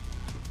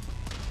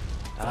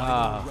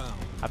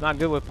 I'm not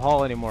good with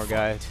Paul anymore,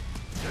 guys.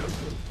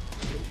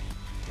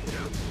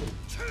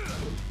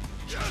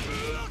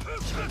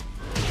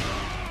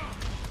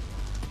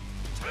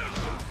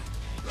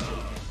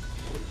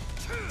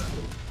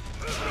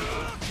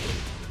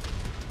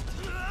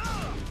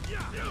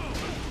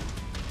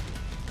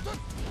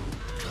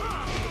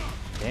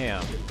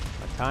 Damn,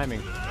 my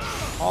timing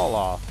all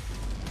off.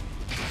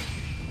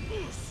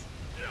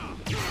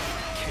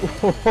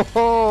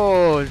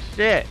 Oh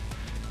shit!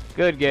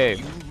 Good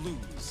game.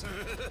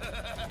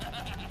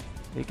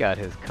 He got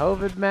his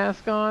COVID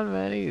mask on,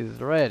 man. He's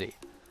ready.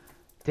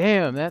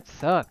 Damn, that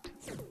sucked.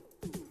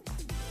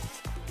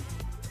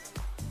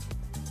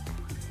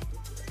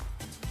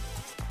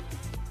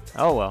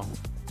 Oh well.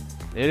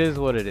 It is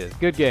what it is.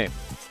 Good game.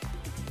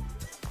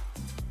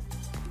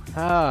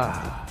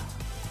 Ah.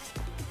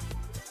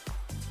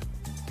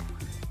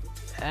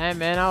 Hey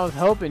man, I was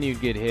hoping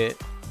you'd get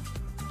hit.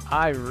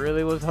 I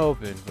really was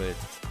hoping, but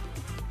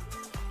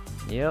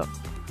yep.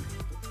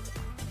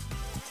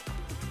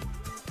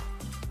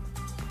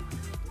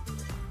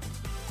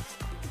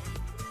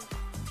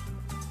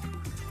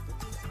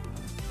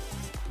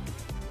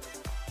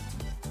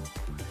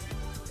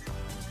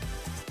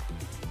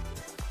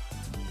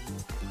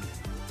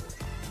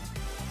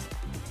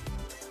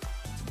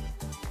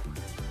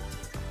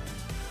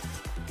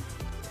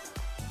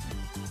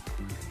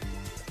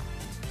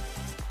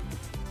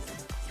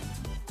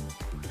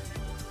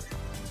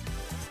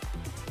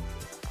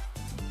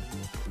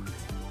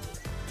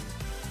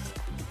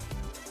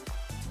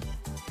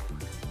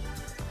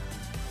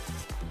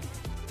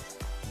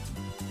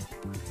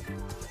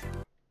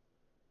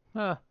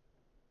 Huh.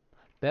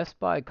 Best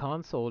Buy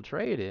console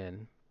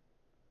trade-in.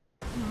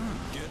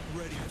 Get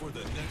ready for the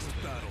next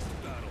battle.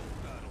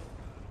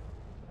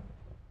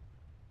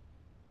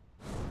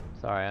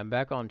 Sorry, I'm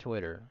back on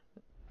Twitter.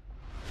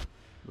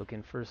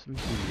 Looking for some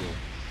deals.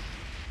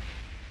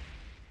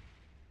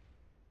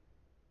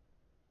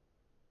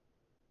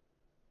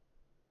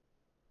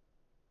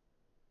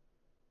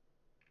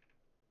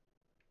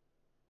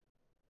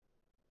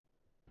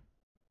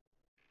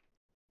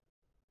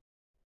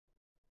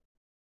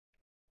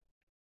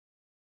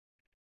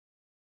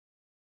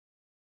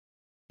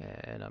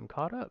 And I'm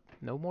caught up.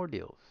 No more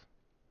deals.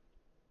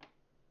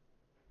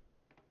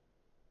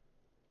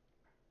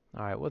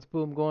 Alright, what's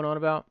Boom going on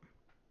about?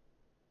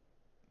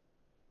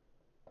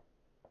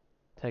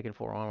 Taking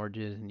 4 onwards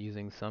and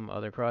using some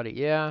other karate.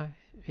 Yeah,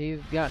 he's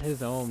got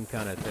his own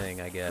kind of thing,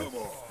 I guess.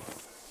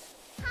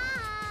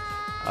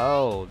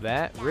 Oh,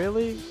 that?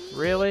 Really?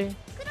 Really?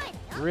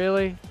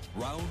 Really?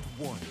 Round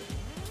 1.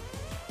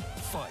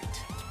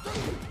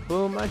 Fight.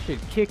 Boom, I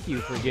should kick you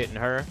for getting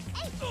her.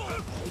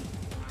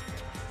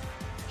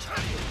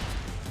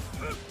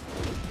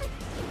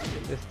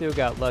 This still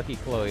got Lucky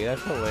Chloe.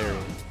 That's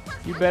hilarious.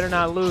 You better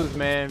not lose,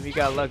 man. If you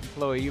got Lucky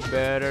Chloe, you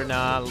better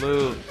not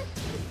lose.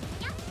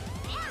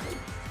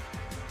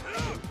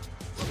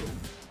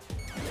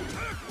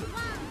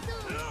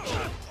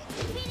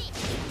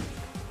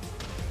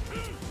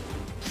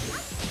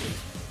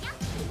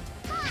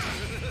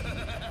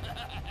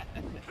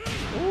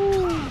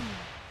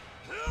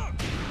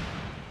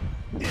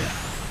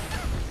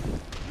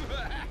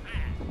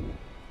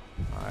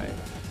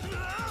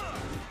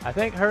 I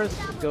think hers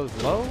goes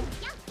low.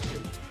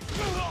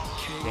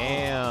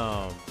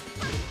 Damn.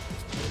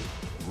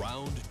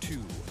 Round 2.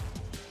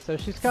 So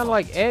she's kind of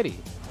like Eddie.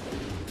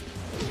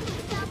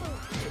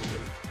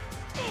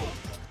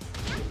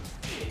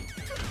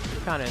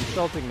 Kind of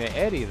insulting to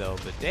Eddie though,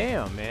 but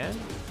damn, man.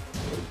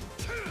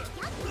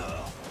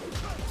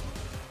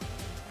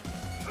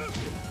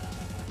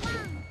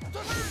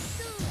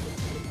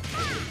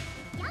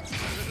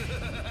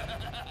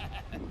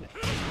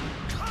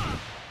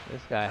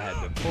 This guy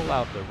had to pull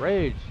out the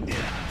rage.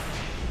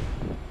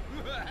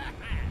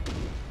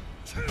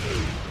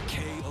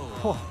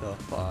 What the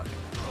fuck?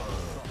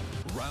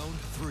 Round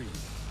 3.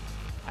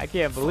 I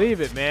can't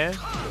believe it, man.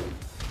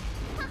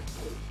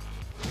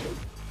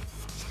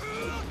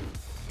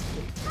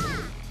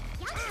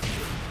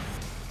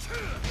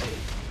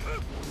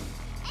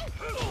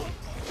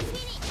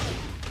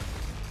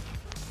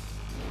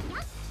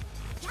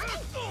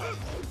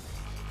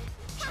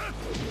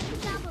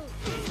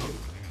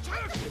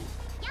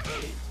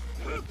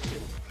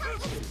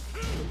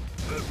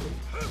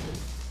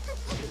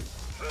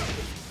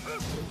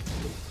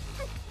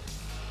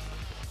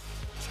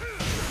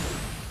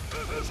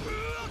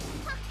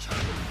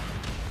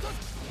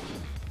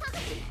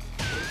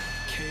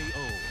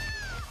 KO.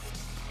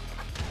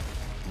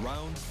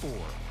 Round 4.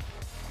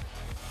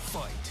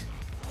 Fight.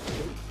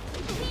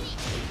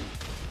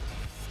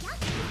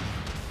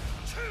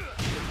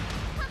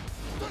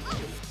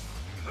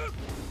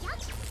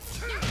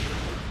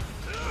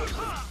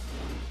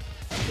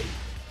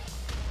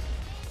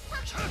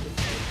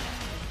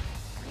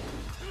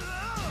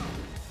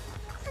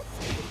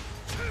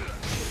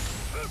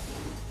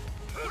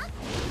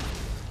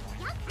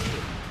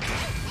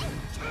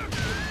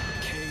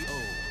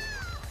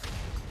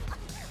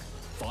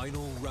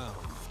 Final round.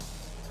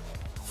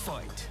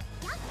 Fight.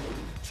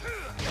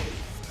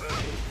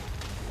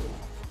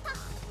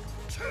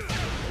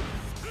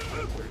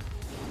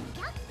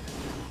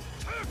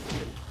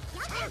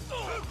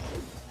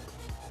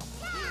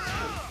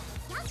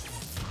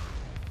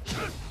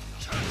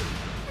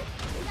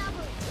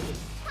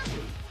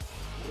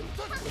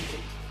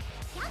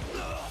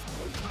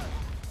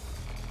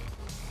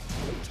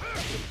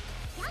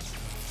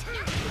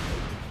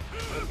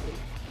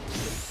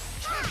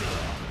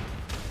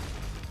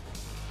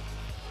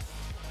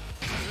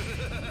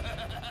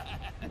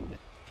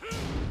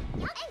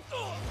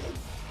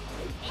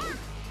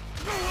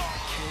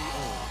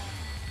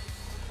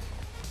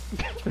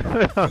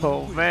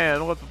 Oh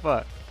man, what the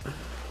fuck?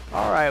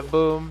 Alright,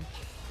 Boom.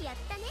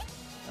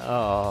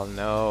 Oh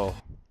no.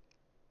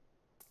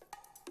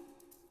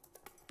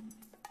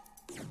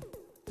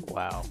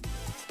 Wow.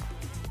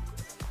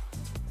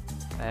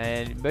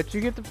 But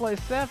you get to play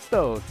Seth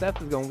though.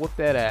 Seth is gonna whoop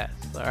that ass.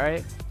 All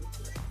right.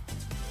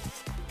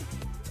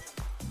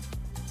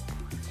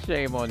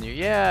 Shame on you.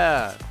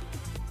 Yeah.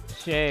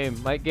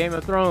 Shame. Like Game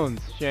of Thrones.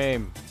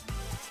 Shame.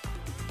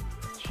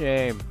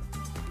 Shame.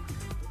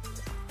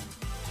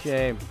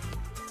 Shame.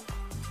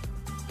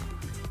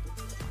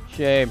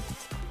 Shame.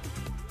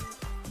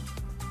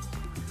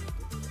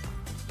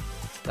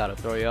 Gotta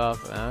throw you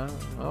off.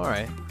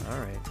 Alright.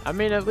 Alright. I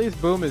mean, at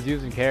least Boom is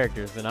using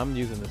characters, and I'm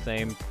using the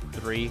same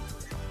 3.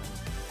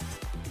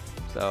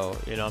 So,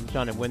 you know, I'm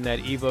trying to win that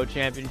Evo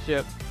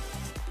Championship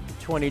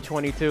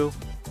 2022.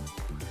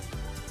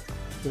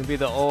 Gonna be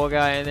the old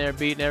guy in there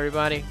beating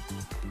everybody.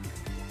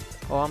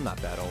 Oh, I'm not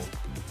that old.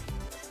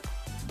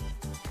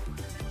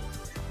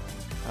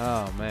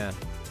 Oh, man.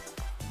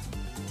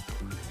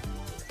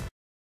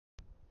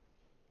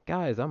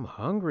 Guys, I'm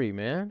hungry,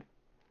 man.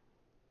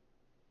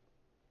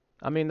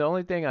 I mean, the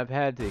only thing I've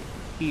had to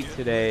eat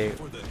today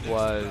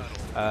was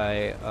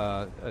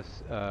a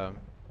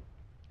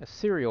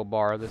cereal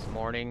bar this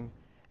morning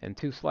and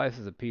 2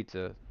 slices of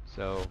pizza.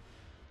 So,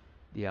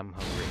 yeah, I'm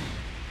hungry.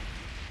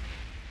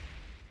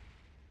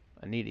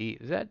 I need to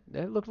eat. That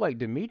looked like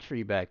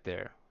Dimitri back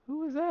there.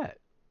 Who is that?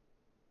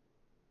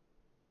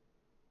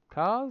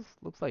 Kaz?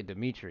 Looks like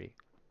Dimitri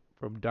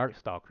from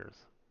Darkstalkers.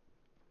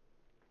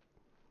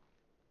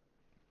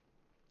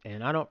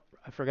 And I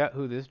forgot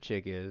who this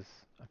chick is.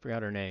 I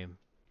forgot her name.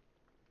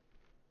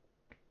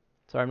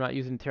 Sorry, I'm not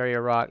using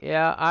Terria Rock.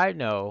 Yeah, I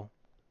know.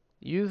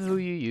 Use who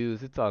you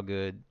use. It's all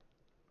good.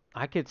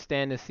 I could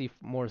stand to see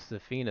more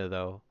Safina,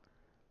 though.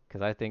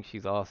 Because I think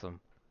she's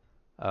awesome.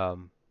 I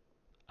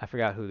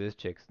forgot who this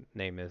chick's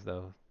name is,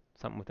 though.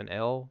 Something with an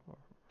L or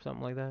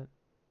something like that.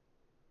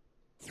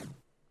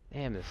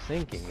 Damn, it's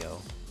sinking, yo.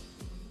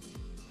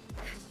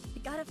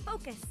 You gotta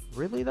focus.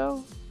 Really,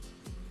 though?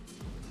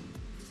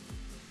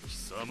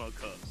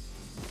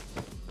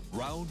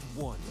 Round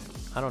 1.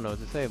 I don't know what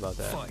to say about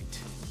that. Fight.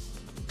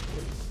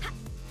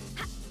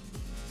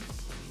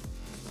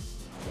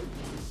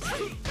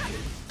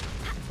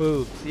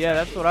 Boobs. Yeah,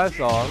 that's what I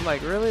saw. I'm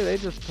like, really? They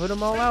just put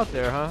them all out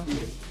there, huh?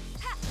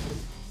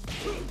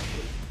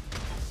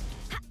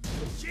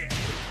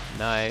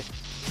 Nice.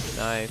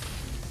 Nice.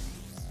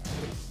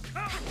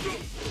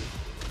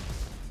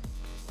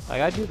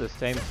 Like, I do the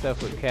same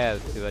stuff with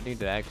Kaz, too. I need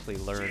to actually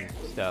learn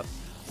stuff.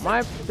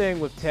 My thing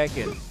with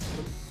Tekken,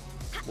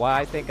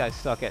 why I think I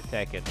suck at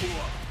Tekken,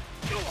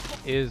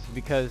 is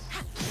because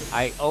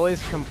I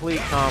always complete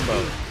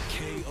combos.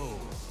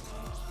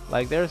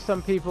 Like, there's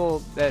some people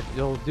that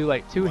will do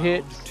like 2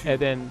 hits and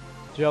then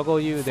juggle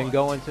you, then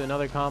go into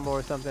another combo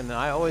or something, and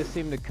I always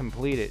seem to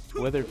complete it,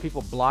 whether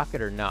people block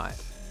it or not.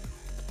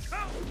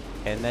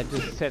 And that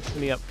just sets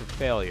me up for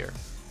failure.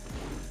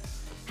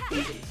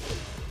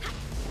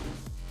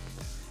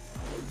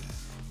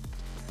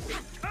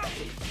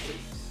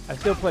 I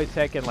still play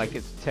Tekken like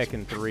it's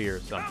Tekken 3 or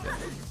something.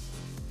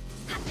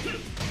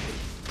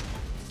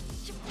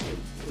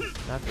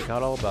 I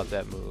forgot all about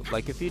that move.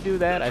 Like, if you do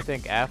that, I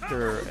think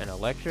after an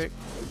electric,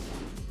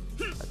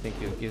 I think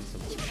you'll get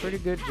some pretty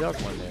good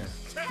juggling there.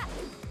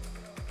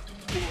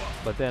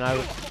 But then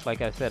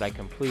like I said, I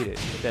complete it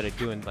instead of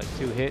doing like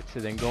 2 hits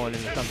and then going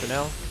into something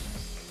else.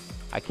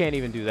 I can't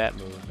even do that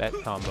move, that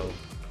combo.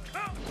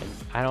 And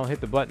I don't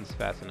hit the buttons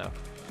fast enough.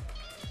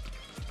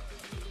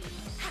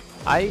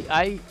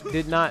 I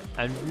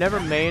never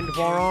mained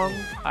Warong.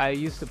 I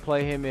used to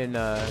play him in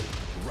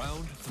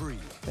Round 3. I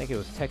think it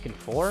was Tekken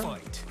 4?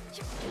 Fight.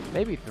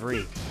 Maybe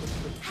 3.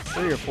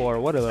 3 or 4,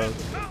 one of those.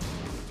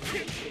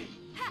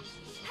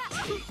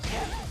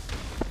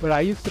 But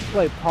I used to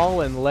play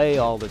Paul and Lei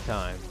all the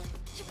time.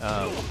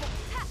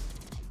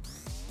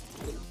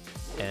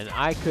 And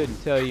I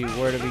couldn't tell you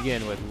where to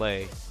begin with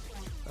Lei.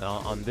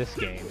 On this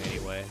game,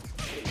 anyway.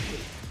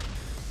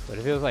 But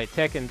if it was like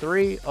Tekken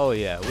 3, oh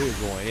yeah, we were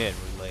going in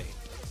with Lei.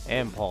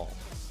 And Paul.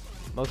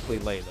 Mostly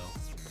Lei, though.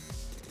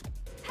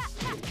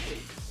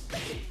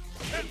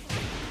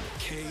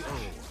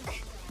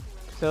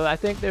 So I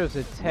think there was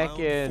a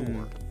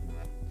Tekken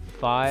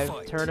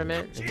 5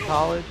 tournament in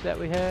college that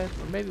we had.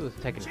 Or maybe it was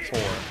Tekken 4.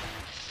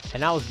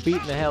 And I was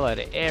beating the hell out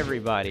of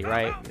everybody,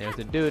 right? And there's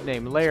a dude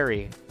named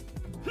Larry,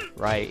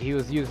 right? He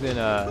was using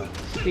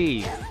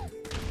Steve.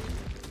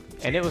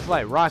 And it was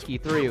like Rocky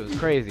 3, it was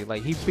crazy.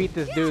 Like, he beat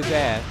this dude's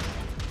ass,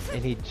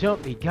 and he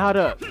jumped, he got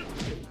up,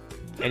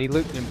 and he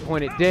looked and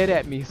pointed dead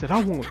at me. He said,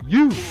 "I want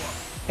you!"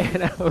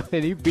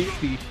 And he beat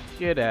the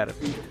shit out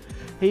of me.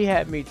 He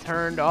had me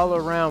turned all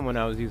around when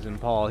I was using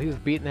Paul. He was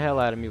beating the hell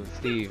out of me with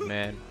Steve,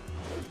 man.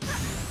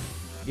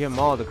 Give him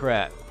all the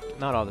crap.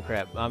 Not all the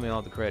crap, I mean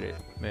all the credit.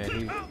 Man,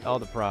 he's all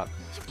the props.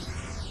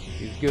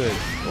 He's good.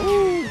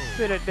 Ooh,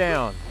 sit it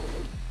down.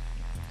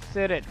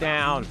 Sit it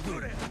down.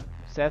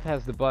 Seth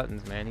has the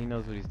buttons, man. He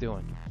knows what he's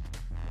doing.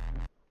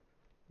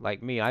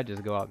 Like me, I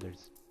just go out there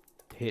just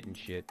hitting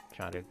shit,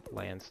 trying to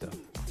land stuff.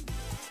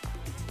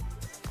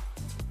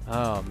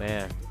 Oh,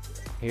 man.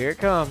 Here it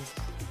comes.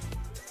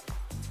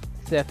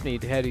 Seth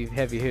needs heavy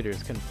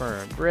hitters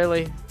confirmed.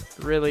 Really?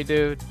 Really,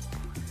 dude?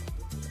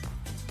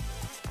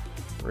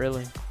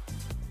 Really?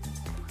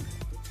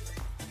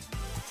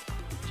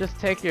 Just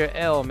take your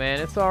L, man.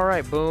 It's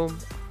alright, Boom.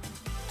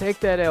 Take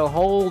that L.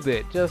 Hold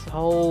it. Just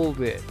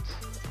hold it.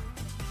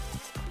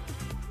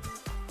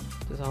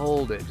 Just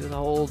hold it. Just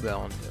hold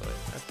on to it.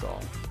 That's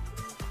all.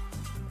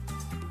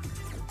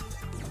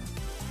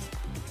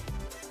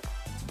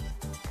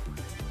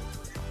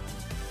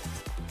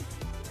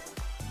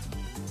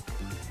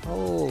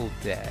 Hold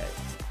that.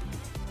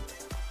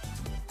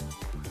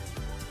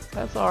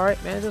 That's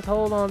alright, man. Just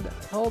hold on.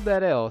 Hold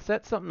that L.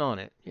 Set something on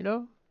it, you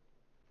know?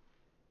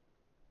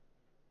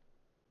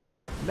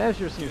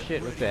 Measure some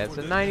shit with that. It's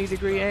a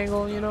 90-degree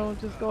angle, you know?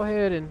 Just go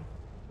ahead and,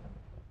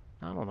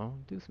 I don't know,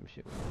 do some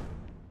shit with it.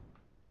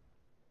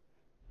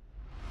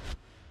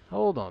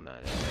 Hold on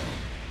that L.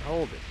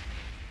 Hold it.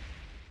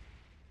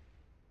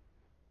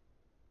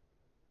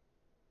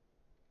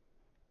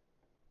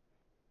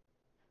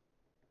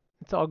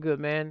 It's all good,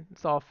 man.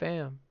 It's all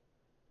fam.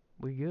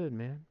 We good,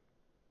 man.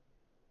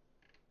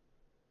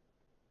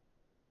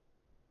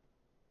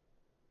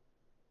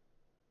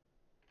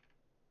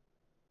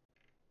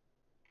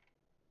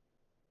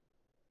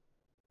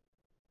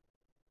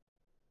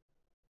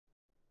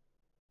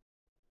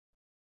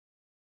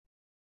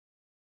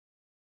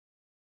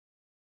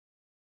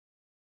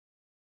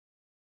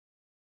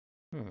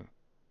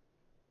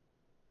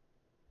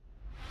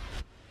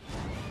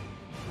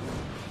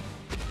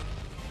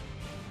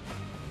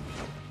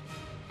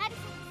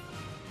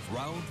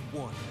 Round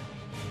one.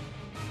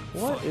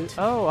 What is...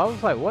 Oh, I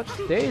was like, what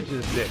stage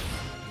is this?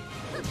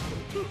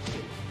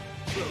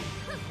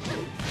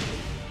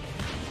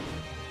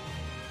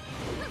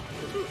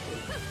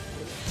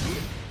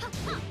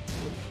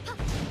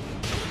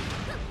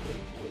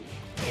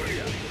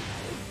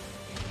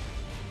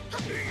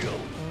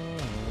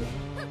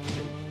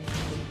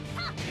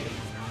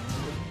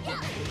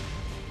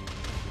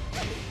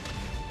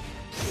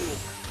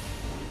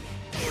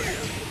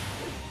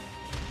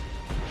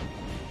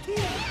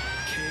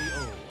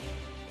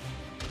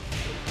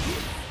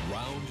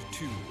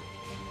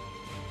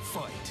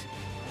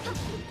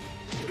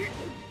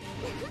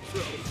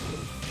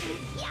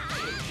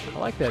 I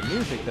like that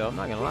music though, I'm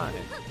not gonna lie.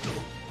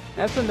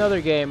 That's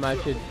another game I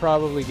should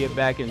probably get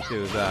back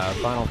into, the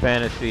Final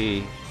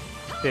Fantasy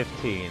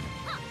 15.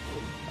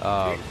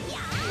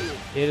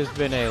 It has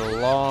been a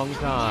long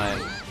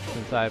time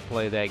since I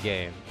played that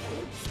game.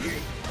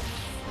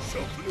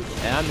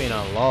 And I mean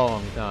a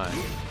long time.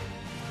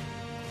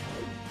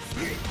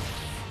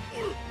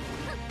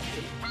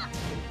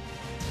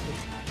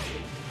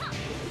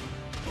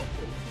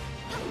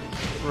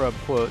 Rub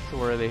quotes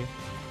worthy.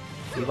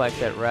 You like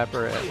that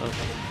rapper at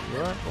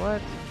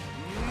what?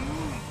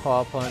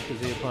 Paw punch,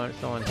 Z punch,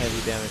 someone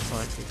heavy damage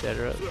punch,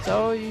 etc.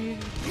 So you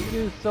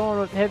do someone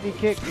with heavy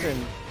kicks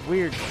and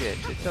weird shit.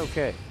 It's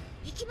okay.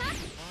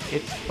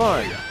 It's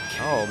fun.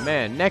 Oh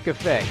man, neck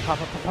effect. Pop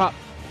pop pop pop.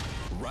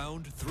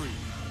 Round 3.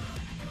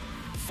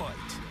 Fight.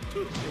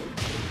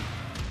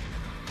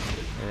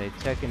 And they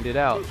Tekkened it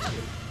out.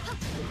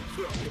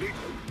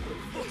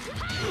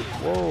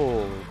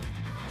 Whoa.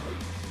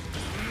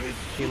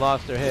 She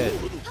lost her head.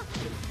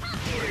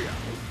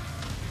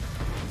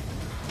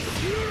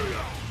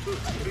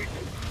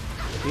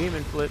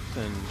 Demon flips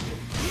and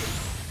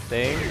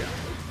things.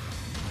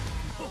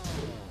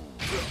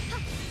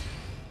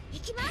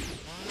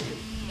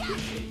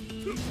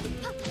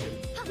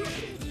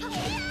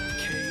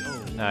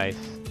 Nice.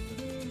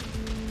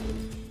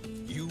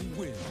 You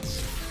win.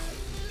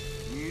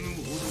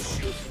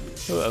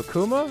 So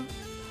Akuma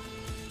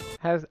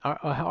has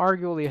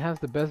arguably has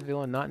the best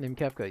villain not named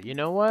Kefka. You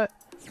know what?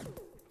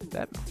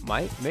 That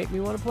might make me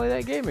want to play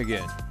that game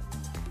again.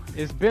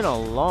 It's been a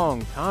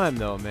long time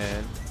though,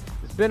 man.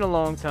 It's been a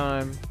long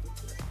time.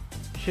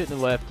 Shouldn't have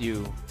left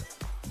you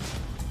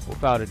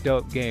without a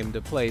dope game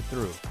to play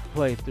through.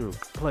 Play through.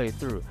 Play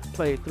through.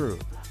 Play through.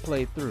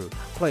 Play through.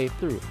 Play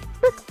through.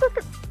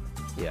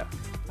 Yeah.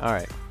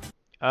 Alright.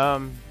 I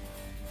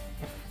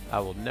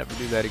will never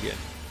do that again.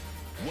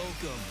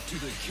 Welcome to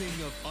the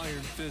King of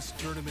Iron Fist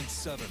Tournament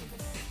 7.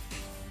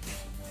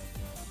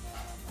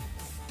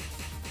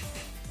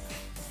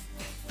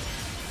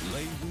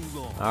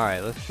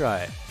 Alright, let's try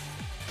it.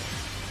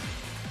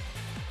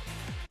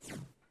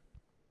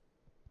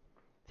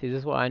 See, this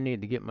is what I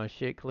need to get my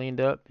shit cleaned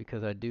up,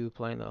 because I do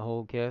plan the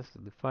whole cast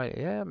of the fight.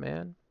 Yeah,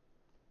 man.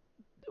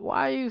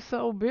 Why are you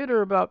so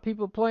bitter about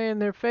people playing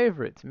their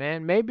favorites,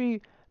 man?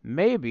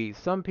 Maybe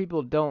some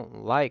people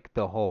don't like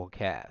the whole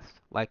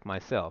cast, like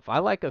myself. I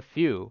like a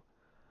few,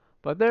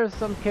 but there's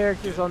some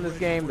characters on this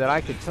game that I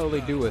could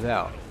totally do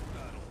without.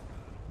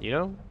 You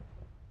know?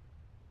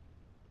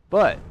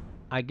 But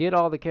I get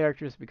all the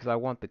characters because I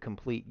want the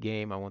complete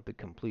game. I want the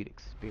complete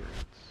experience.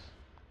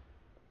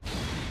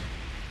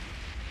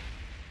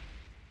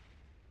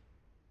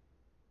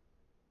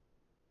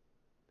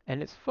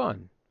 And it's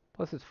fun.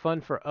 Plus it's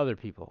fun for other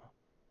people.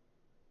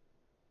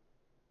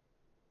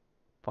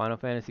 Final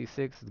Fantasy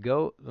VI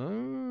Go.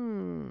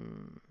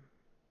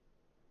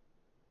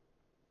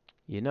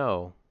 You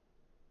know,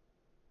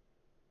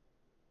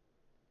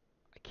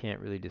 I can't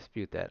really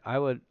dispute that. I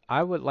would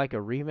like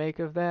a remake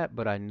of that,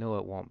 but I know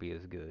it won't be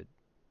as good.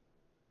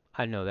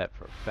 I know that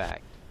for a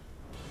fact.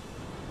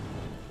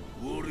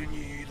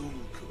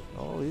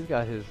 Oh, he's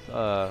got his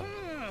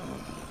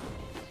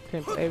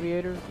pimp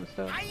aviators and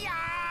stuff.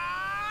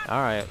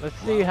 Alright, let's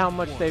see how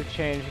much they've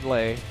changed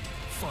Lei.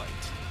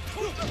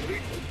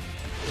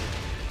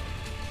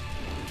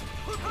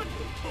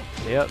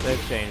 Yep,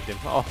 they've changed him.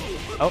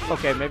 Oh,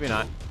 okay, maybe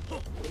not.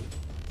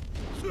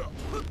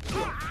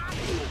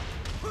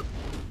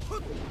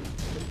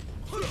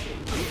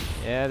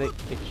 Yeah, they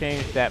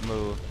changed that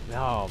move.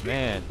 Oh,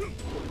 man.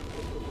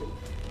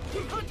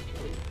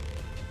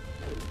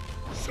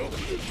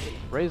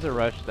 Razor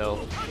Rush,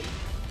 though.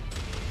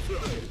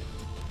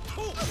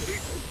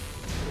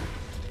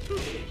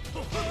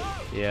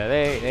 Yeah,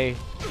 they.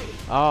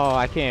 Oh,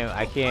 I can't.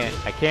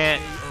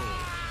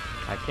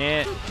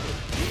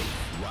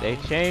 They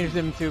changed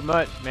him too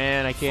much,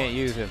 man. I can't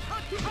use him.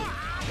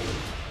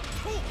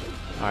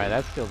 Alright,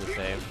 that's still the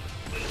same.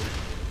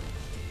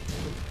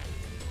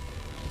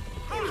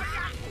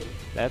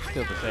 That's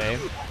still the same.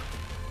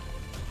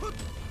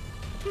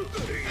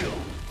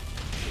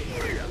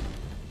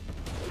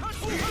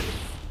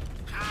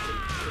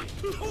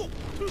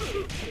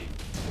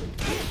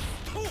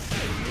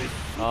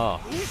 Oh.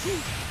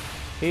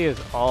 He is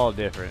all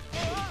different.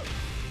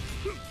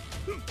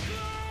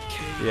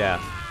 Yeah.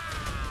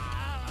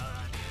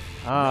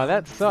 Oh,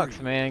 that sucks,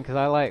 man, because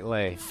I like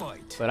Lei.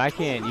 But I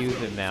can't use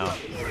him now.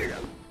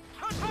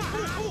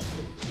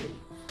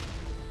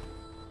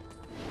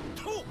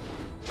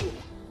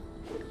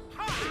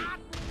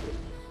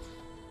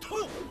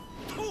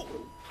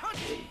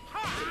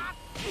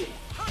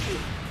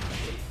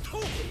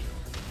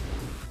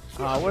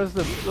 What is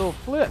the little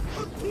flip?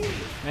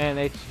 Man,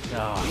 they...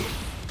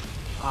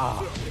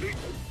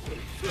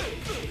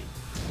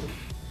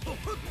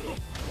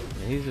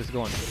 He's just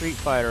going Street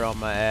Fighter on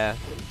my ass.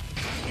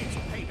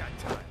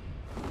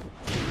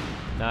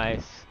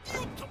 Nice.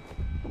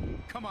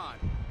 Come on.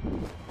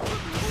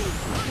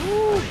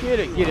 Ooh, get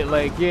it,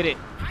 Lei, get it.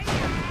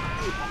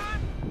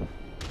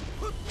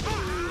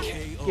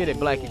 Get it,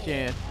 Blackie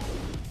Chan.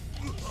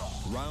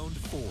 Round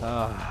 4.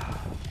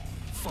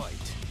 Fight.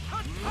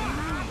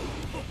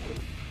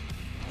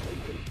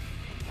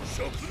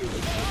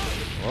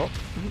 Well.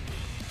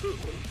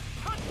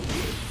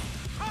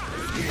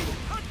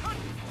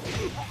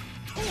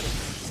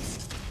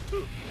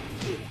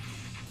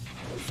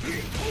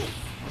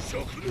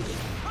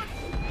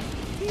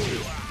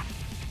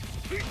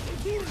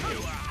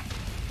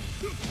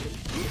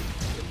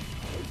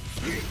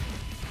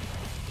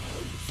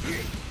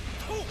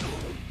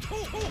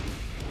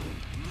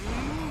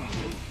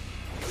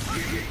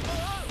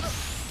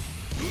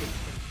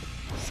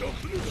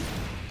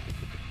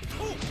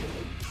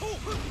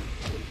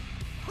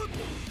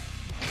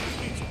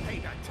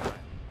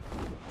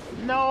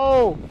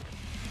 No!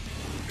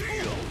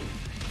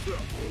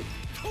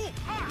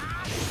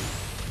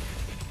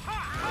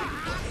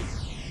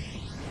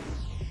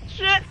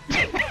 Shit!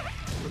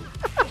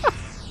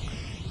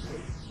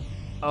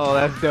 Oh,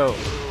 that's dope.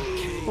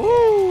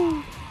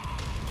 Woo!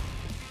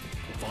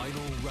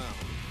 Final round.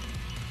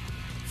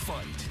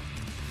 Fight.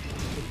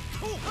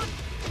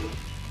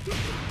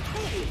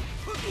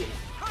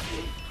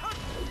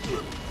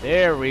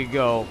 There we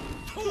go.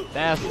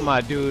 That's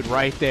my dude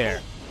right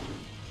there.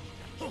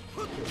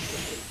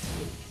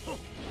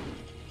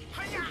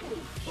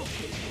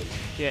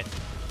 Shit.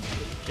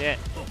 Shit.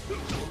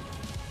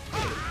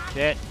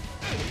 Shit.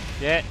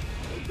 Shit.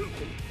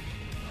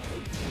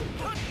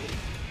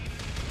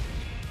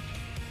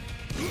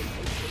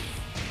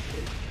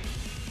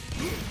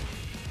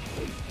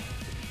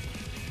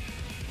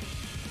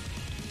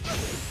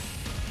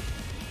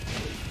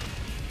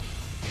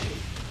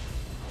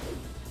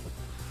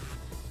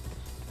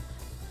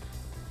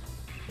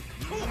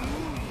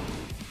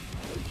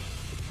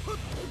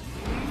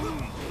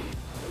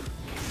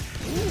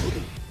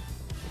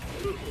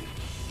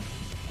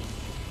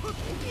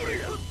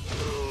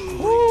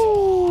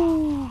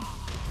 Woo!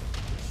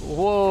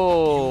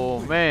 Whoa,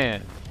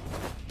 man.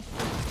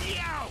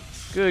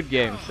 Good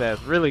game,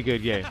 Seth. Really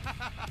good game.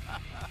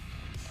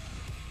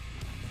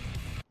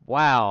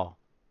 Wow.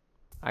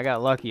 I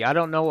got lucky. I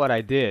don't know what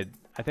I did.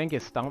 I think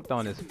it stomped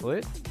on his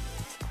foot.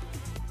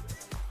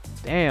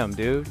 Damn,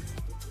 dude.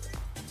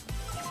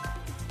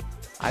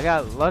 I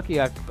got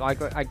lucky. I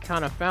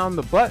kind of found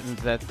the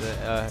buttons at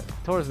the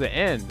towards the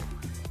end.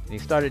 And he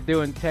started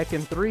doing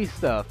Tekken 3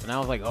 stuff, and I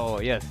was like, oh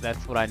yes,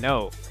 that's what I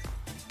know.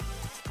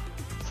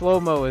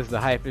 Slow-mo is the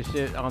hypest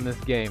shit on this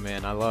game,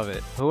 man. I love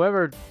it.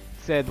 Whoever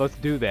said let's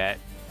do that,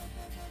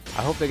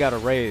 I hope they got a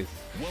raise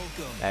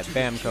at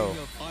Bamco.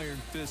 Iron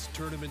Fist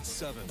Tournament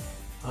 7.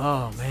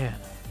 Oh man.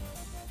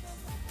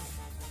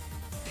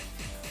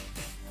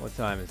 What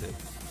time is it?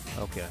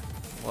 Okay.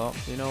 Well,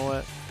 you know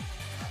what?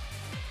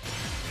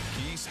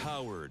 He's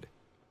Howard.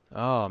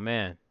 Oh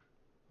man.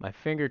 My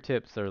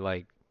fingertips are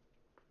like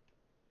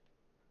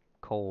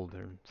cold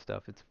and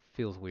stuff. It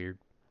feels weird.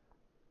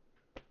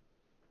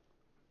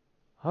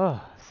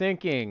 Oh,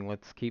 syncing.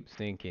 Let's keep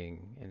syncing.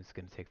 And it's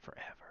going to take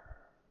forever.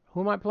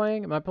 Who am I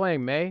playing? Am I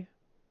playing Mei?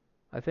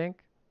 I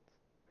think.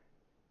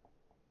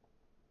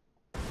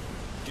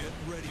 Get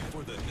ready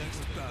for the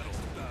next battle.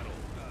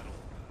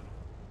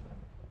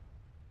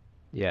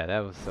 Yeah, that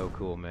was so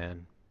cool,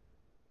 man.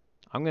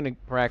 I'm gonna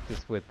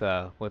practice with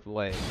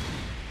Lei.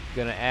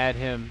 Gonna add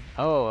him.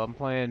 Oh, I'm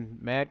playing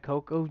Mad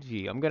Coke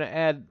OG. I'm gonna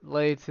add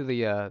Lei to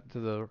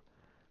the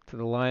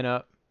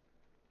lineup.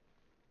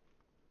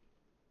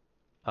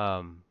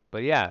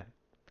 But yeah,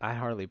 I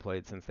hardly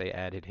played since they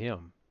added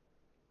him.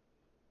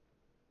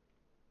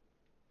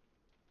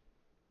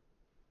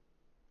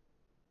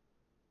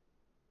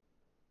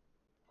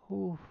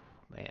 Ooh,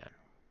 man.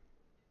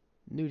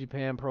 New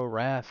Japan Pro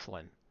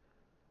Wrestling.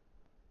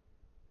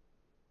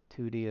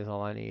 2D is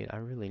all I need. I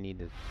really need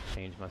to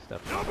change my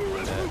stuff.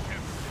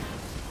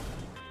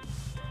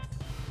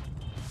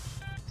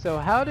 So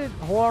how did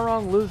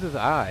Hwoarang lose his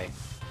eye?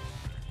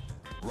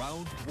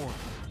 Round 1.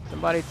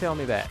 Somebody tell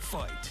me that.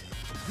 Fight.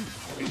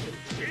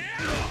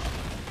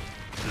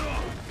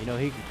 You know,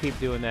 he can keep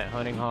doing that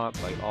hunting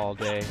hawk like all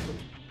day.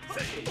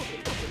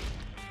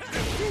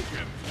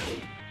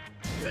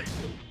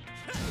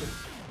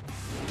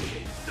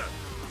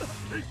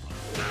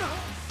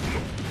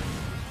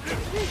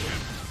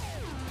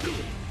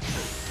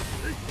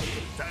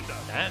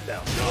 Stand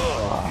down.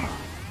 Oh.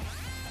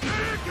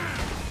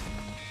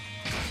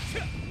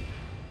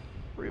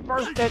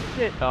 Reverse that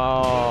shit.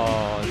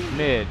 Oh, it's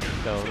mid,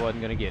 so it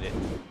wasn't gonna get it.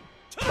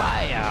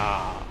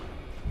 Fire!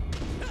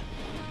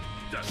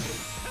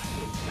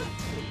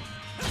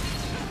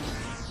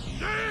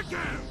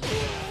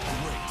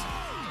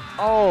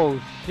 Oh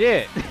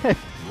shit! Round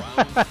 2.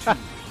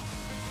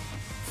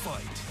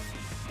 Fight.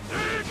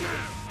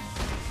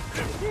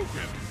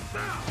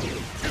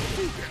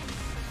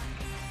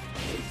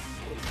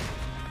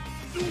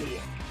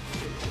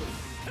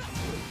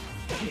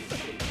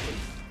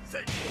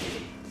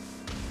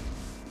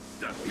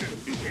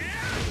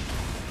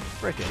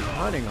 Frickin'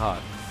 hunting hawk.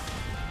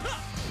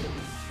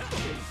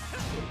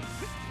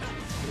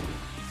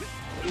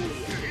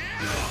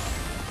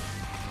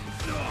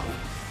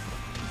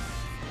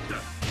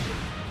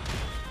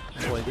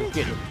 Boy, just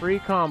getting free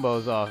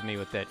combos off me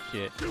with that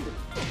shit.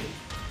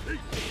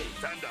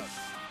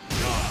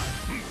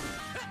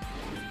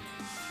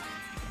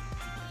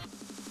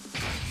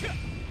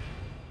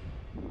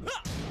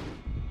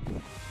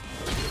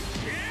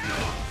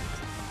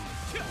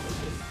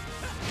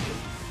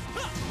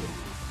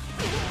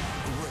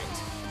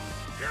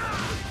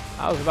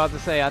 I was about to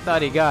say, I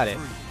thought he got it.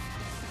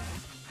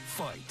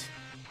 Fight.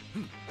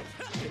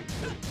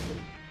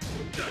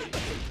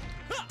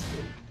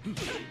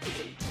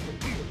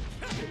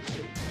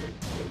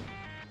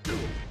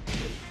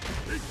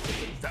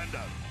 Stand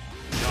up.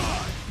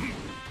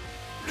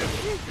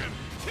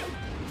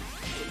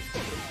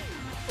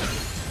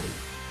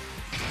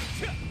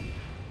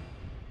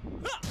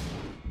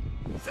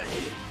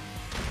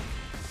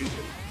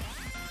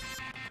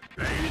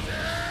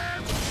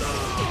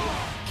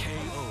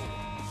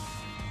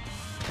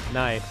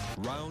 Nice.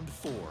 Round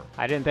 4.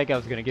 I didn't think I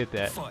was gonna get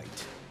that. Fight.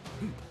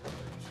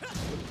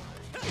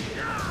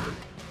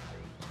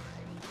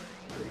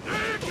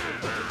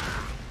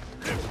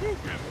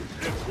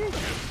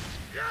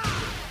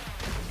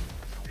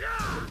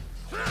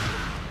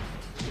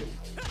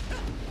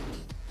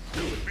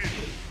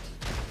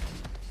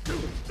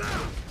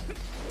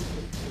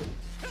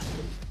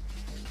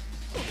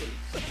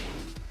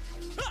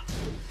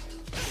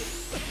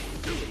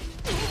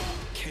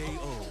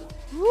 KO.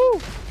 Woo!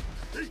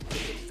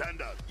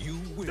 Stand up. You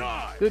win.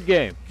 Die. Good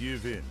game.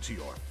 Give in to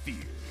your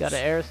fears. Got an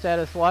air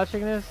status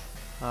watching this?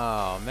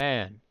 Oh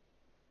man.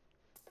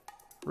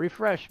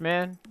 Refresh,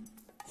 man.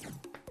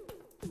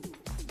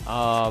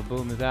 Oh,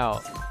 Boom is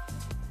out.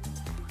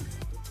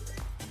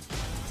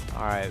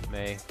 Alright,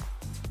 May.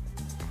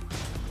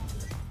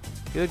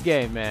 Good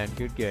game, man.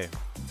 Good game.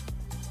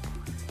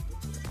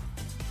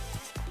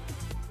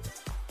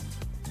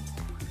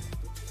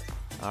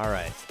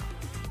 Alright.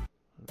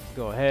 Let's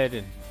go ahead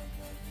and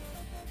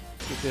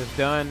get this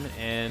done,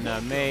 and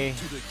May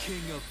To the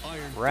King of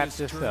Iron wrap Fist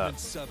this up. Tournament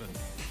 7.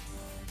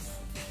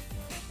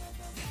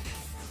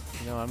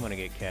 You know, I'm gonna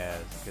get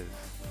Kaz, because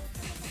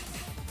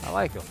I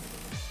like him.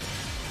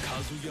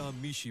 Kazuya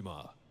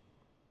Mishima.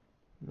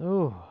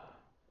 Ooh.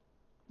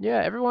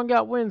 Yeah, everyone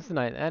got wins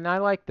tonight, and I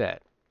like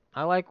that.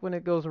 I like when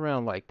it goes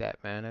around like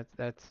that, man.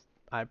 That's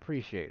I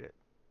appreciate it.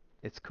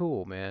 It's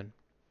cool, man.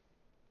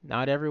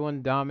 Not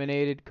everyone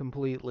dominated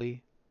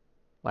completely,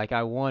 like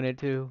I wanted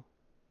to.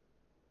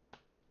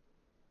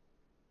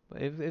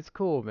 But it's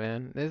cool,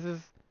 man. This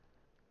is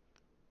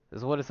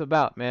what it's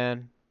about,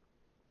 man.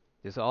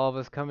 Just all of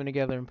us coming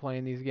together and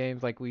playing these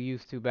games like we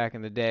used to back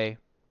in the day.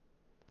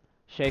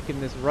 Shaking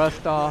this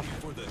rust off,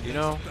 you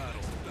know,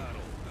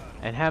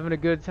 and having a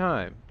good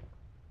time.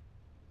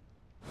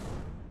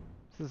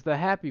 This is the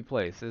happy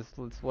place. It's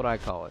what I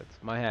call it.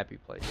 It's my happy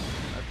place.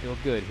 I feel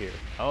good here.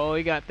 Oh,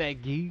 he got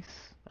that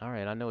geese.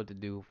 Alright, I know what to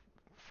do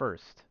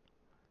first.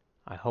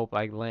 I hope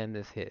I land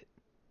this hit.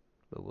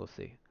 But we'll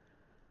see.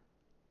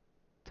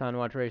 Time to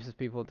watch racist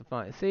people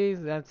define. See,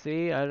 that's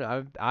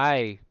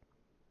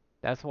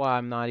why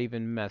I'm not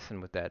even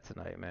messing with that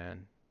tonight,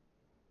 man.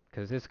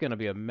 Because it's going to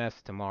be a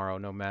mess tomorrow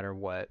no matter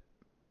what.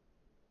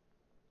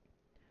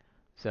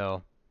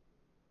 So,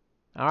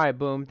 All right,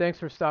 Boom. Thanks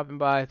for stopping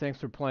by. Thanks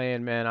for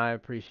playing, man. I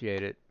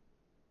appreciate it.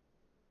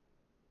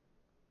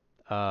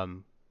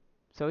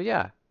 So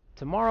yeah,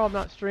 tomorrow I'm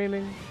not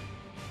streaming,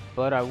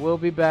 but I will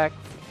be back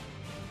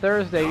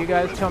Thursday. You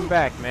guys come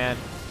back, man.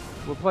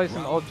 We'll play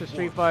some Ultra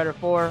Street Fighter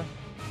 4.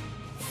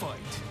 Fight.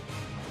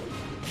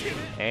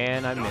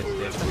 And I missed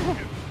it.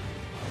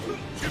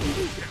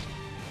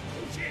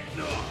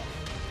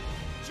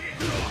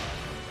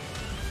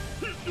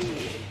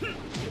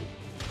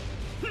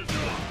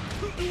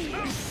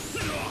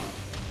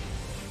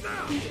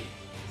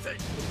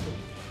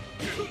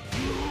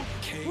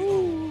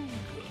 Woo.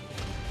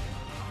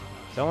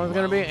 Someone's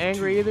gonna be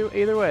angry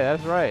either way.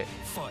 That's right.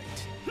 Fight.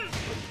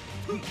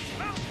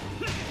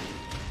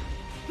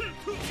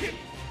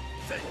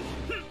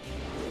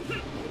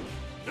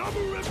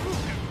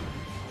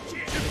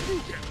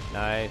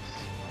 Nice.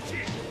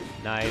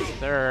 Nice,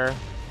 sir.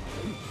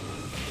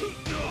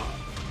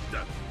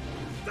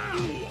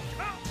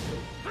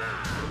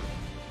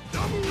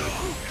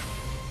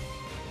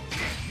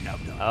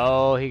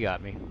 Oh, he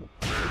got me.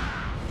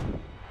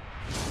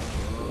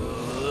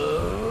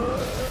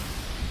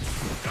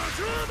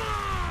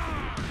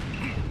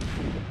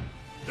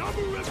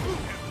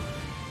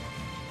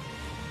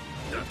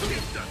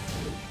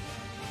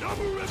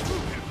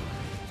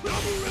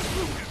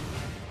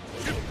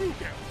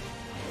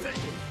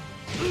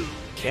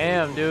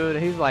 Damn,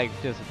 dude, he's like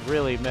just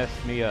really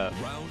messed me up.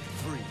 Round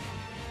 3.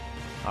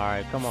 All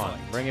right, come on,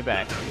 bring it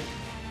back.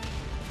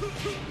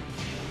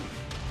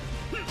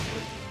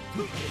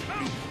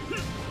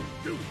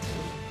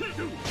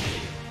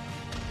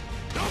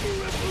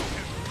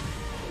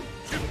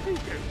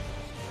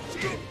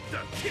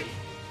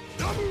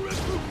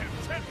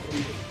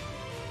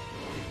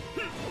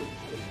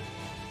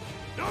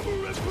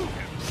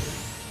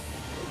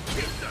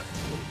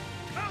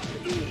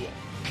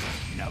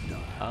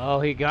 Oh,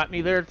 he got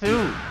me there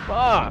too.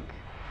 Fuck.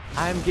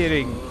 I'm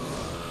getting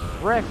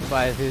wrecked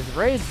by his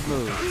rage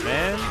moves,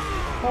 man.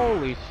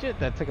 Holy shit,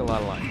 that took a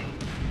lot of life.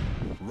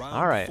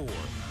 All right. 4.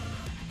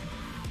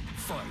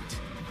 Fight.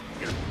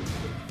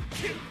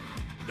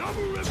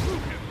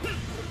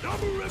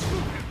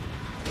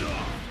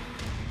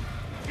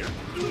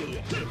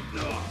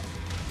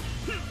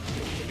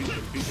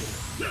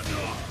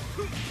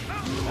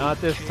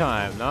 Not this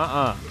time.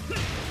 Nuh-uh.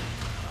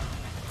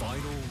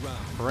 Final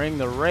round. Bring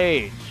the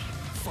rage.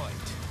 Fight.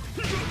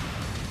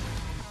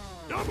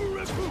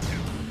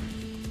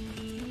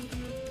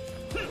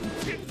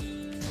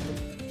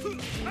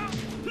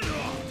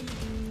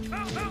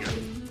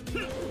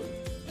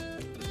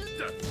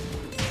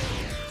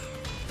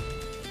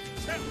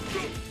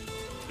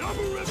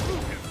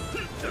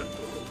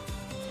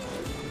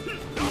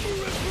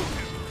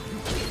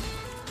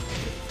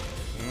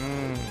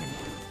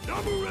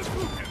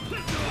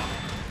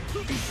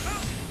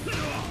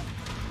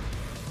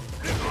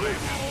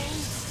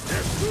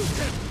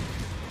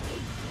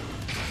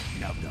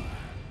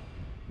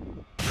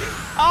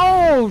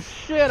 Oh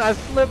shit, I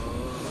slipped.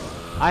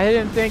 I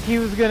didn't think he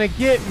was gonna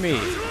get me.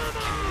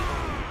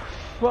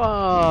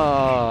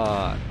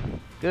 Fuck.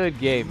 Good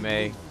game,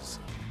 May.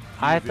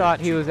 I thought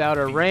he was out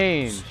of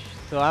range,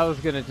 so I was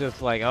gonna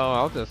just like, oh,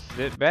 I'll just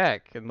sit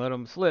back and let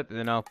him slip, and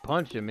then I'll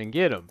punch him and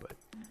get him. But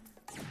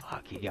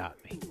fuck, he got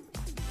me.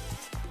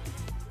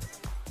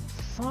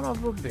 Son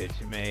of a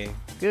bitch, May.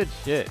 Good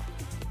shit.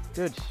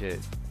 Good shit.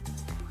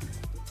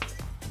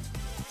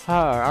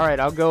 Alright,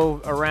 I'll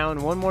go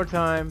around one more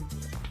time,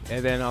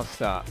 and then I'll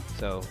stop.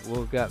 So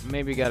we'll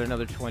maybe got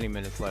another 20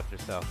 minutes left or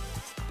so.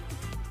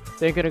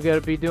 Thinking I'm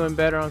gonna be doing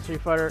better on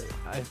Street Fighter?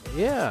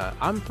 Yeah,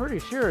 I'm pretty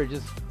sure.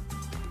 Just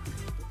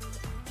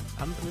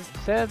I'm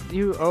sad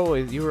you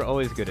were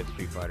always good at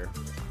Street Fighter.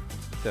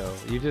 So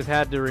you just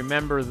had to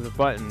remember the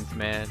buttons,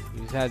 man.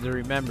 You just had to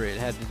remember it. It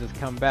had to just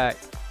come back.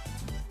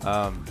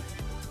 I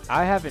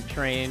haven't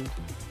trained.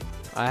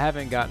 I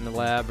haven't gotten the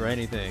lab or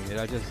anything.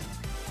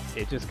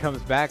 It just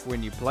comes back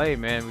when you play,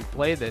 man. We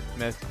played that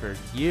mess for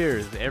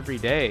years, every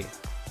day.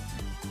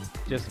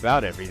 Just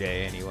about every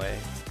day, anyway.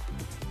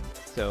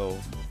 So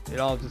it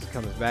all just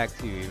comes back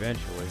to you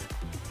eventually.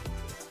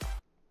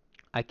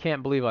 I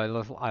can't believe I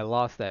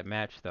lost that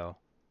match, though.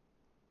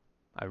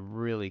 I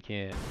really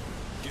can't.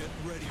 Get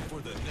ready for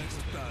the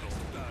next battle.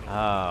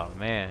 Oh,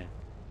 man.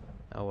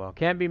 Oh, well.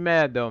 Can't be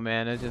mad, though,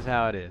 man. That's just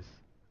how it is.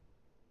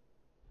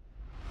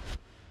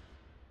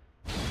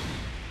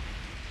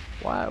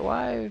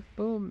 Why?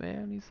 Boom,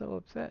 man. He's so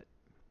upset.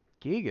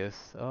 Gigas?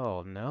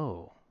 Oh,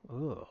 no.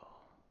 Ugh.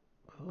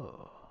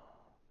 Ugh.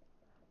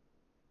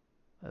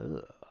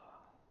 Ugh.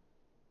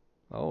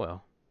 Oh,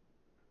 well.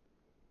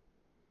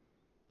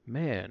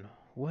 Man,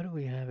 what do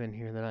we have in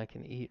here that I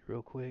can eat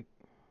real quick?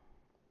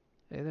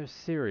 Hey, there's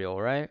cereal,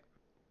 right?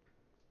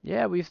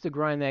 Yeah, we used to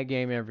grind that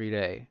game every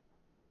day.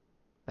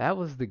 That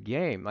was the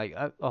game. Like,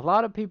 a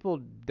lot of people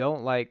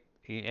don't like,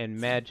 and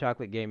Mad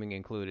Chocolate Gaming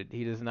included,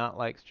 he does not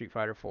like Street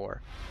Fighter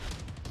 4.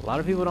 A lot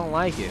of people don't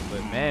like it,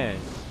 but man,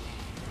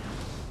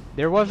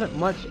 there wasn't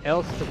much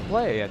else to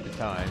play at the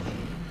time.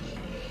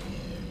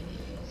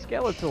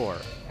 Skeletor.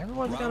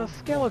 Everyone's got a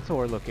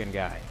Skeletor looking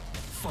guy.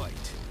 Fight.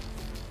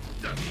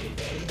 I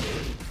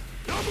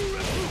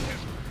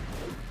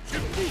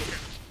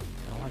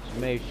watched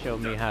May show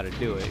me how to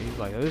do it. He's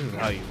like, this is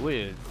how you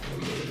win.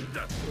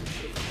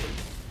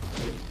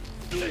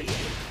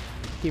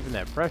 Keeping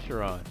that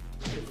pressure on.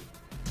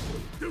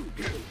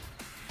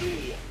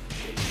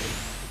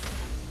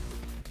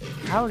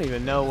 I don't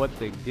even know what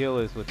the deal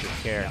is with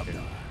this character.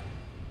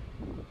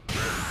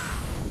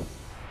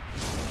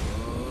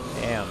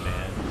 Damn,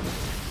 man.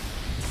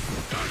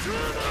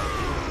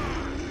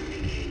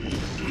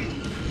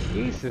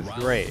 Geese is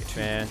great,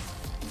 man.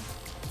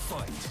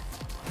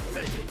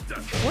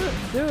 What,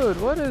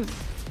 dude,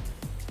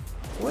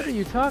 what are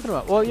you talking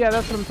about? Well, yeah,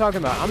 that's what I'm talking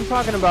about. I'm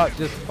talking about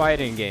just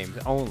fighting games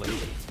only.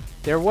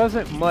 There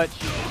wasn't much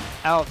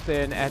out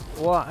then at,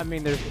 well, I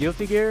mean, there's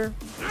Guilty Gear,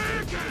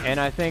 and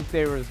I think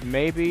there was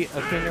maybe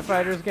a King of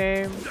Fighters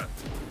game,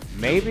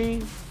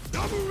 maybe,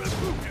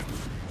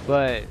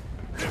 but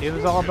it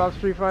was all about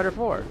Street Fighter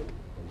 4.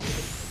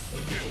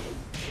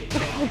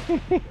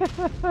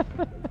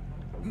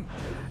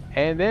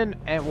 And then,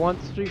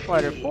 once Street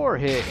Fighter 4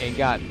 hit and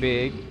got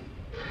big,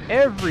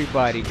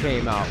 everybody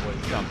came out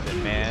with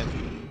something, man.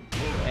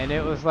 And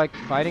it was like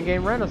fighting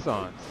game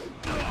renaissance.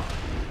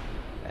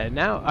 And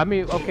now, I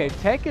mean, okay,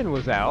 Tekken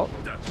was out.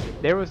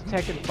 There was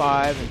Tekken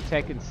 5 and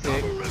Tekken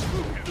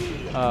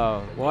 6.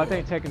 Well, I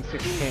think Tekken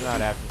 6 came out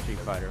after Street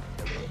Fighter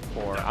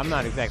 4. I'm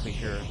not exactly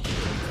sure.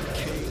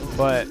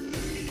 But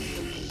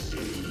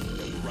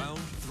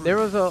there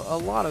was a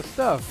lot of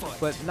stuff,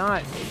 but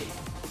not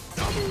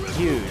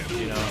huge,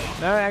 you know.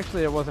 No,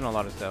 actually, there wasn't a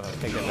lot of stuff. I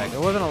take that back.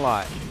 There wasn't a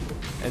lot.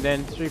 And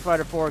then Street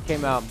Fighter 4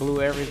 came out,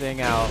 blew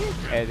everything out,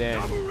 and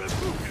then,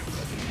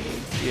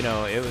 you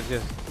know, it was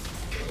just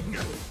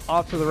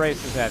off to the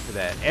races after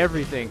that.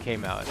 Everything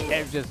came out.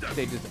 They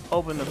just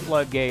opened the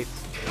floodgates.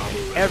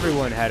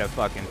 Everyone had a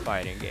fucking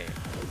fighting game.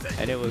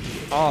 And it was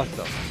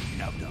awesome.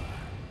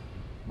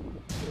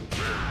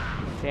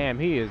 Damn,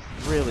 he is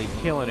really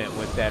killing it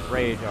with that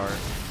rage art.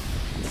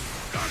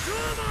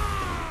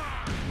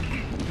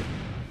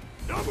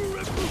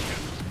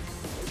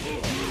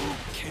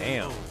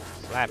 Damn,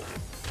 slapped it.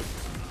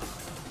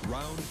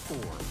 Round 4.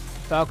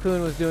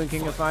 Falcon was doing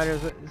King of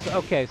Fighters.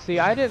 Okay, see,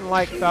 I didn't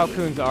like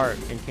Falcon's art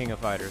in King of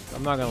Fighters.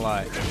 I'm not gonna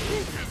lie.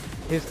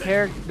 His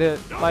character,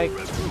 like,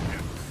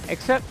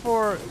 except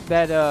for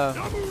that,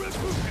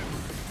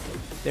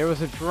 there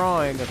was a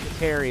drawing of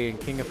Terry in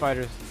King of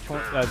Fighters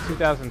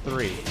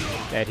 2003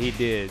 that he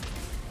did.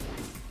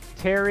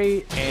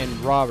 Terry and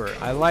Robert.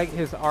 I like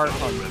his art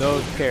on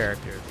those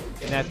characters,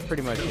 and that's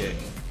pretty much it.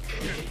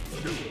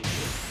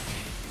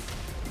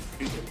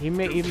 He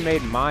even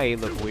made Mai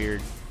look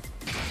weird.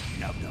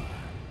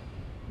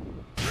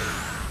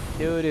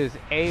 Dude is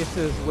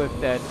aces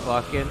with that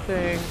fucking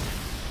thing.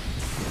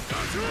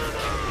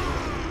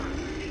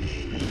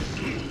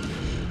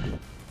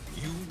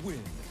 You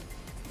win.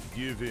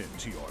 Give in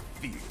to your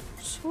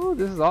fears. Ooh,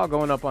 this is all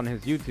going up on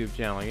his YouTube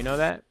channel. You know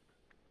that?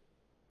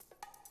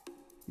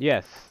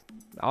 Yes.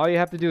 All you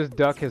have to do is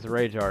duck his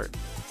rage art.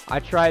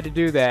 I tried to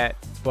do that,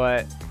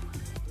 but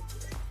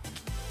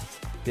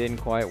didn't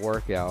quite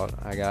work out.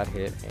 I got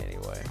hit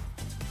anyway.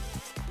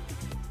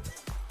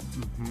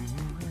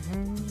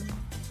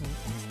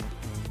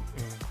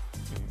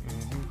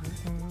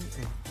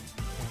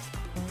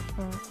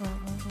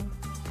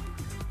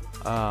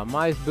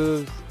 Mai's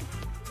boobs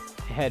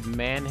had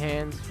man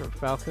hands for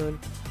Falcon,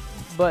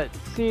 but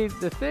see,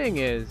 the thing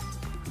is,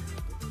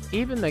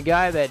 even the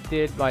guy that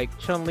did like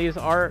Chun-Li's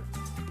art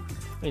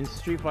in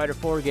Street Fighter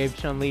 4 gave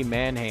Chun-Li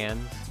man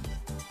hands.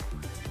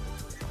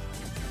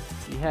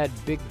 He had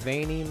big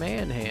veiny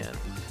man hands.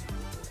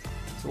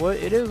 So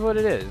it is what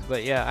it is.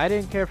 But yeah, I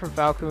didn't care for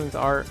Falcon's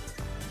art.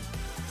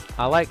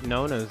 I like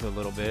Nona's a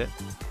little bit.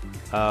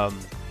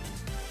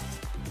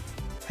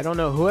 I don't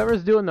know,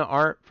 whoever's doing the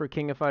art for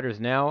King of Fighters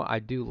now, I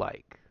do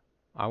like.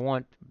 I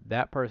want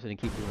that person to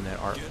keep doing that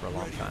art for a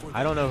long time.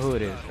 I don't know who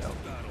it is though.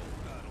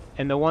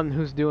 And the one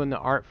who's doing the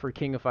art for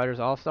King of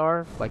Fighters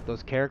All-Star, like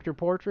those character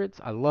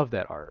portraits, I love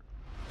that art.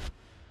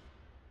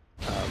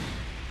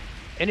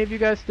 Any of you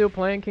guys still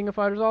playing King of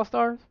Fighters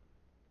All-Stars?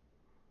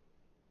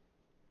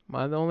 Am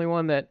I the only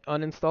one that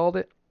uninstalled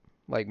it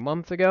like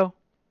months ago?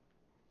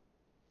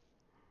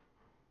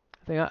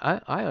 I think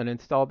I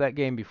uninstalled that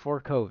game before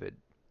COVID.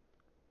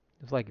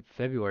 It was like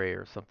February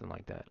or something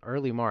like that.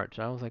 Early March.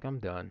 I was like, I'm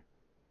done.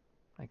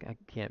 Like, I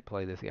can't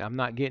play this game. I'm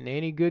not getting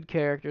any good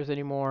characters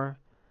anymore.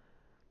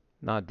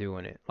 Not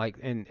doing it. Like,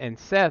 and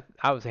Seth,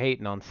 I was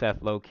hating on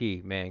Seth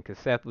low-key, man, because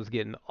Seth was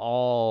getting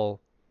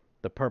all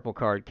the purple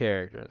card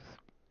characters.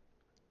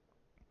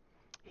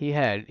 He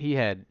had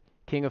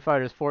King of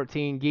Fighters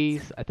 14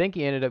 Geese. I think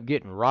he ended up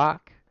getting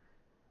Rock.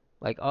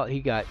 Like, oh,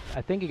 I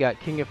think he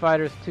got King of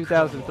Fighters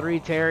 2003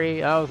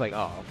 Terry. I was like,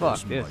 oh, fuck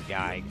this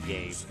guy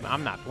game.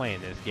 I'm not playing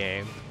this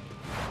game.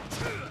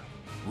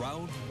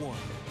 Round 1.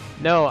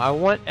 No, I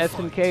want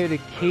SNK to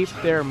keep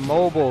their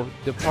mobile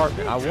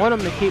department. I want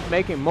them to keep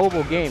making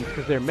mobile games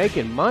because they're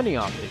making money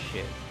off this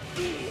shit.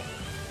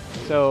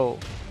 So,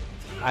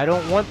 I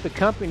don't want the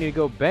company to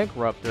go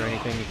bankrupt or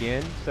anything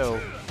again. So,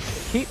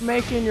 keep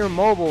making your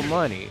mobile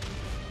money.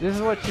 This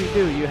is what you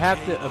do. You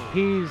have to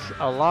appease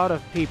a lot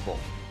of people.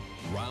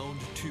 Round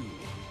 2.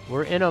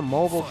 We're in a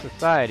mobile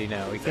society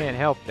now. We can't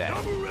help that.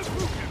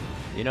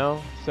 You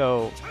know?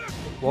 So,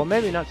 well,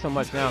 maybe not so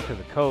much now because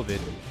of COVID,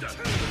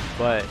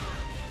 but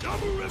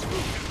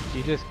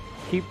you just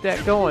keep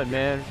that going,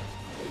 man.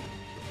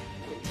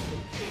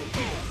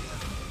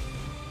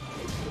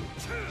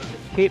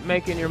 Keep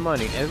making your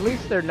money. At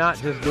least they're not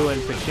just doing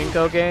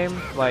pachinko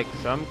games like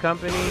some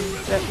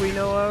companies that we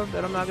know of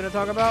that I'm not going to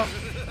talk about.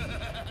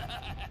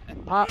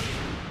 Pop.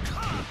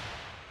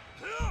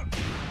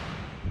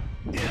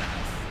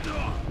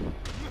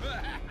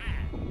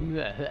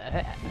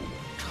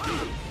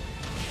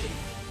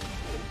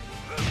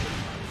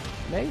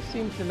 May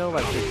seems to know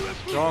like the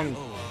strong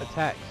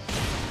attacks.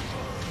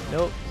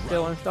 Nope,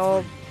 still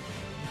installed.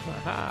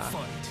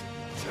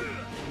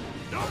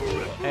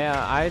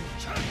 Yeah,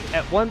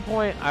 at one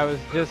point I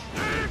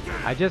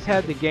just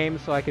had the game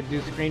so I could do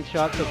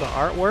screenshots of the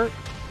artwork.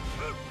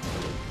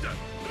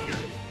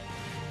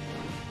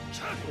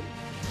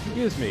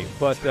 Excuse me,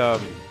 but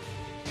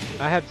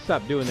I had to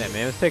stop doing that,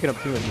 man. It was taking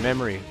up too much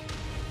memory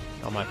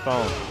on my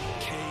phone.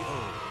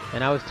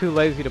 And I was too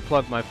lazy to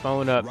plug my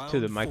phone up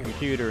to my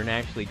computer and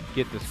actually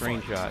get the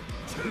screenshots.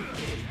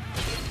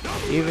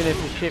 Even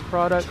if it's a shit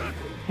product.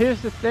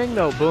 Here's the thing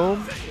though,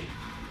 Boom.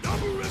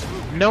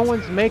 No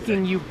one's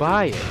making you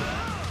buy it.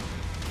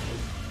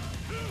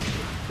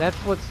 That's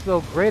what's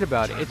so great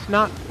about it. It's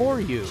not for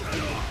you.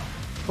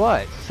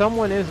 But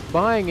someone is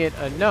buying it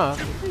enough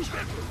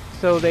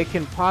so they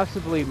can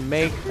possibly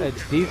make a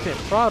decent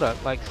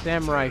product like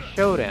Samurai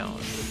Showdown.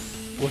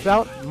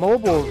 Without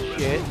mobile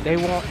shit, they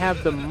won't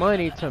have the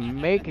money to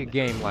make a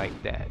game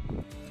like that.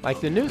 Like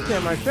the new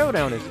Samurai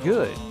Showdown is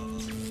good.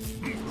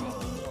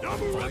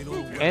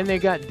 And they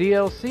got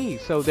DLC,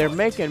 so they're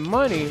making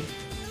money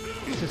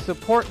to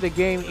support the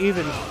game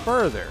even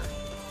further,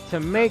 to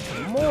make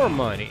more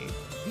money.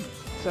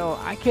 So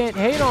I can't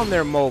hate on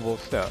their mobile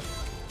stuff.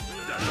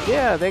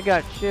 Yeah, they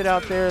got shit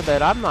out there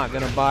that I'm not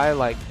gonna buy,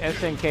 like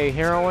SNK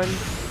Heroin.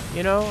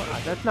 You know,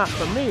 that's not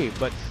for me,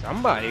 but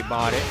somebody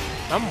bought it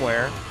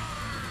somewhere.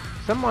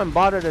 Someone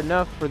bought it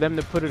enough for them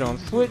to put it on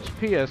Switch,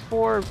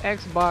 PS4,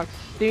 Xbox,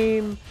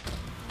 Steam,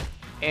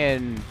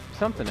 and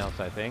something else,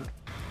 I think.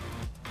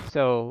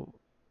 So,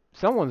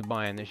 someone's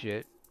buying this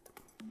shit.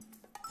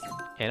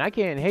 And I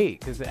can't hate,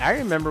 because I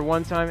remember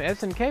one time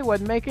SNK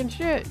wasn't making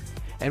shit.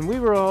 And we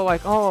were all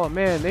like, oh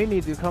man, they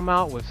need to come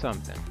out with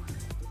something.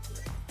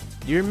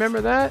 Do you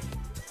remember that?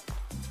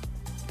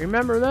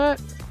 Remember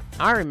that?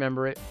 I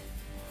remember it.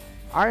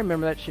 I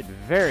remember that shit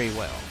very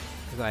well.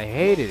 Because I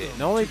hated it. And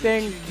the only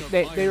thing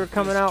that they were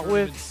coming out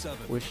with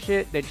was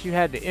shit that you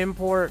had to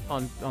import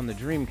on the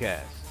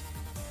Dreamcast.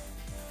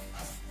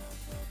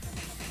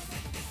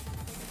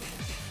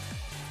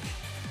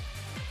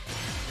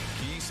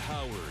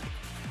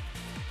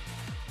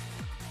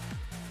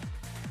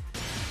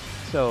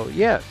 So,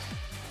 yes.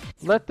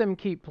 Let them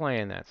keep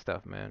playing that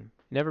stuff, man.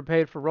 Never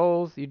paid for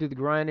roles. You did the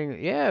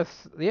grinding.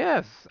 Yes,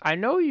 yes. I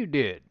know you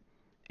did.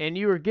 And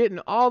you were getting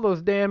all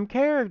those damn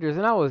characters.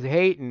 And I was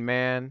hating,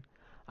 man.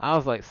 I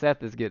was like,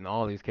 Seth is getting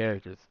all these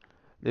characters.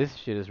 This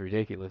shit is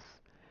ridiculous.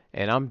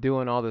 And I'm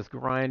doing all this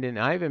grinding.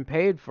 I even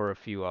paid for a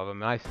few of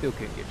them. And I still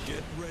couldn't get shit.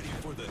 Get ready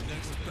for the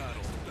next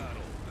battle.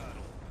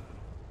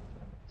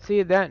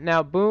 See that?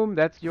 Now, Boom,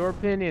 that's your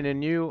opinion.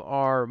 And you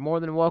are more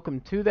than welcome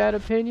to that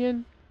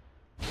opinion.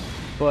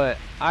 But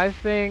I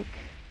think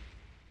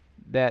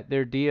that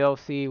their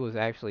DLC was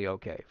actually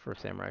okay for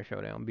Samurai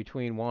Showdown.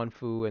 Between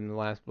Wanfu and The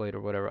Last Blade or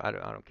whatever, I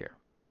don't care.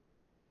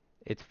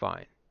 It's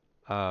fine.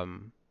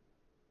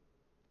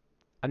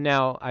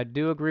 Now, I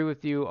do agree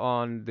with you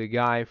on the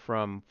guy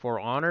from For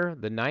Honor,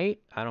 the Knight.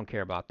 I don't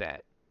care about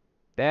that.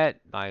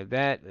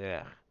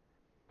 Ugh.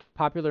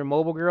 Popular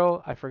Mobile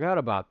Girl, I forgot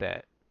about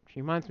that. She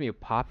reminds me of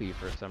Poppy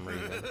for some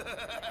reason.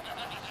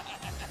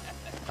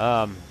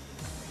 Round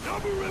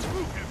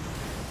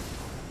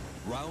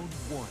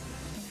 1.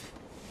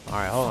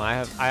 Alright, hold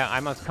on. I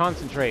must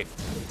concentrate.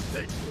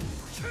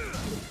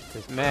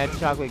 This Mad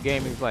Chocolate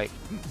Gaming's like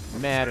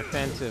mad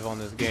offensive on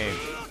this game.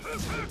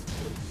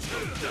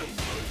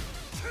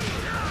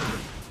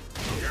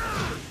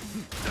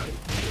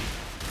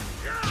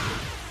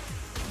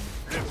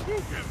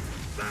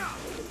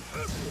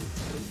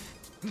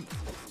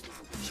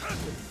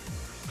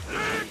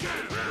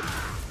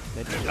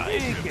 The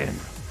Tekken.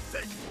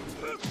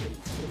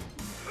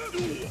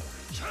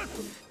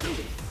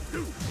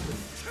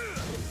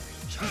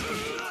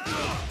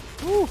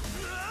 Woo.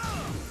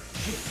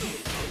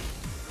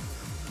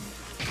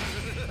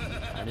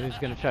 I knew he was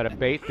gonna try to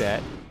bait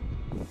that.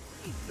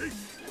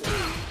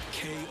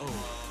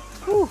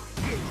 Woo.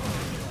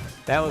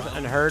 That was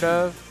unheard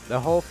of. The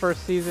whole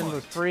first season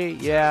was free.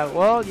 Yeah,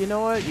 well, you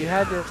know what? You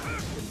had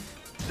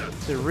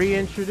to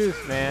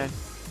reintroduce, man.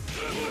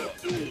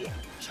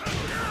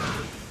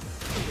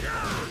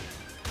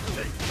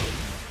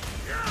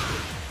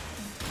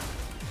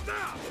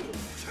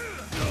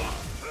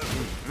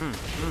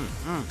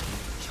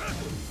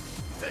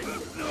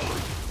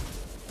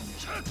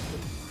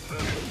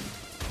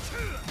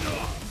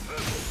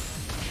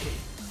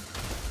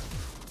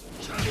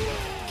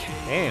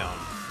 Damn,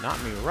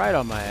 knocked me right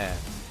on my ass.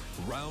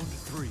 Round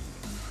 3.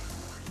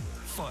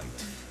 Fight.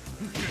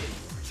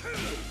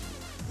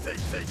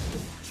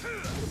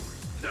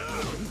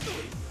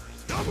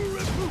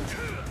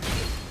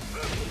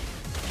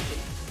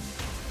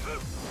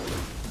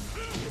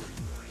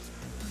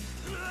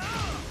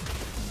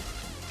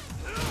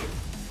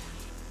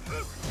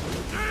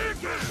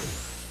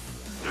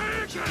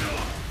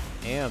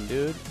 Damn,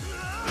 dude.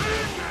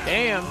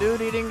 Damn, dude,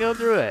 he didn't go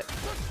through it.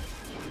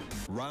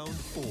 Round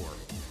 4.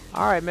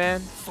 Alright,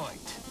 man. Fight.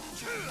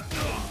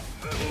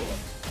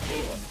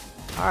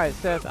 Alright,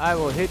 Seth, I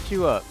will hit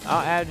you up. I'll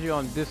add you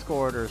on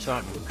Discord or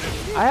something.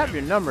 I have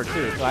your number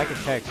too, so I can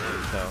text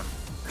you, so.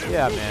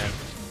 Yeah, man.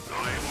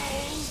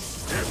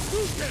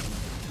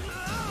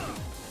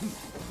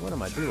 What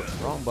am I doing?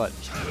 Wrong button.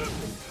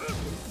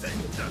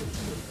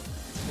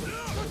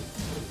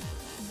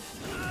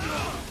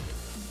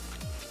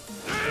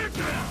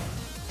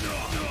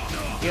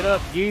 Get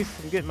up, geese,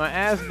 and get my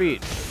ass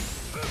beat.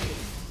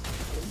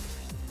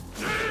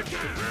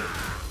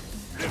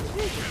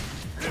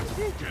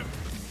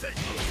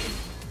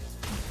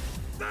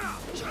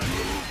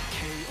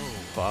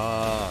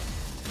 Fuck.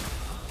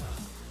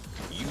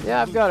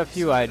 Yeah, I've got a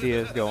few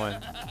ideas going.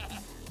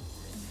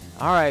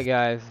 Alright,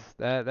 guys.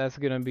 That's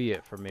gonna be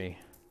it for me.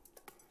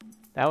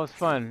 That was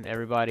fun,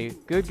 everybody.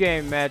 Good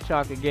game, Mad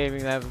Chocolate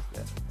Gaming. That was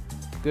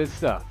good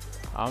stuff.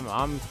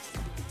 I'm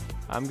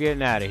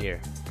getting out of here.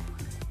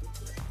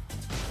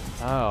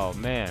 Oh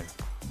man.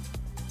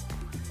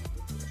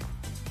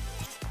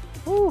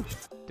 Whew.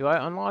 Do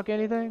I unlock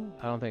anything?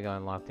 I don't think I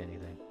unlocked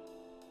anything.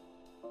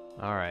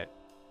 Alright.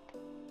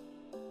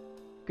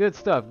 Good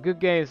stuff. Good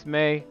games,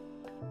 May.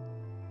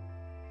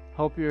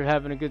 Hope you're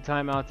having a good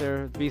time out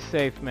there. Be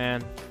safe,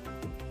 man.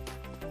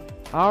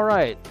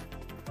 Alright.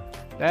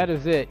 That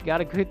is it.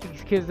 Gotta put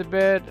these kids to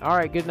bed.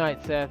 Alright, good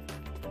night, Seth.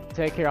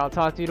 Take care. I'll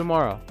talk to you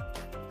tomorrow.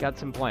 Got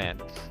some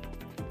plans.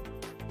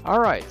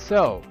 Alright,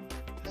 so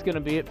it's gonna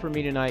be it for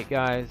me tonight,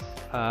 guys.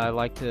 I'd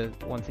like to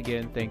once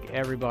again thank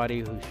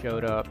everybody who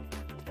showed up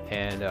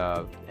and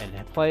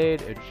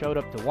played and showed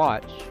up to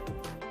watch.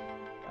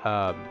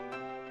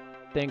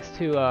 Thanks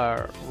to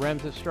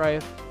Rems of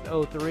Strife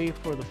 03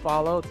 for the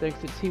follow.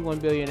 Thanks to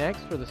T1BillionX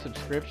for the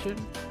subscription.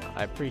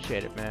 I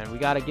appreciate it, man. We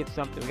gotta get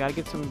something. We gotta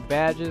get some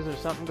badges or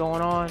something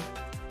going on.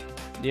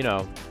 You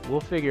know,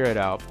 we'll figure it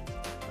out.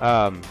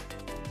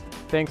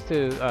 Thanks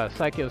to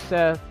Psycho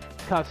Seth,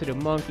 Casa the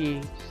Monkey,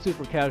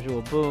 Super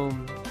Casual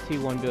Boom,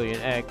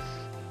 T1BillionX,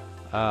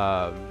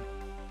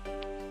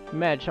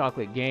 Mad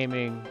Chocolate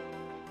Gaming.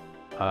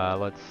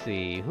 Let's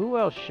see, who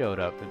else showed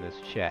up in this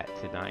chat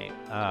tonight?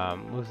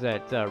 Was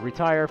that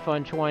Retire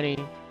Fun 20?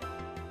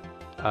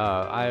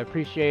 I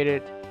appreciate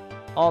it.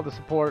 All the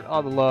support,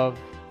 all the love.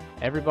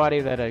 Everybody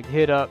that I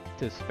hit up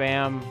to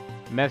spam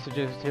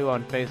messages to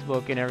on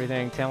Facebook and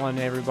everything, telling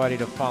everybody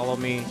to follow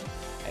me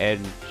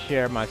and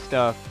share my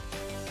stuff.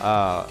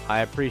 I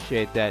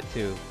appreciate that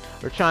too.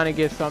 We're trying to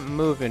get something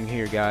moving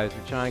here, guys.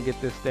 We're trying to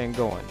get this thing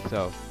going.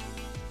 So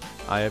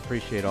I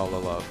appreciate all the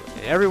love.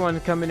 Everyone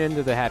coming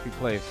into the happy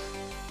place.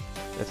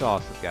 It's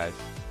awesome, guys.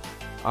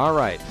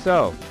 Alright,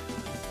 so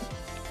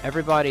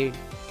everybody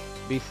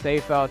be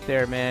safe out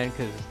there, man,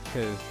 because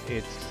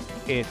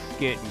it's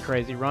getting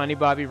crazy. Ronnie,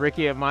 Bobby,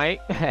 Ricky, and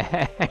Mike.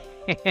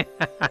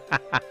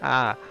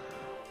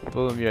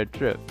 Boom, you're a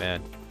trip,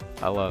 man.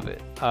 I love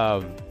it.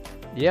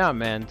 Yeah,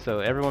 man, so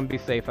everyone be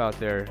safe out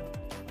there.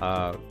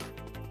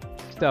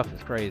 Stuff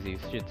is crazy.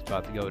 Shit's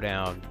about to go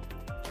down.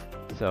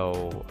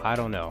 So, I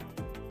don't know.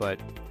 But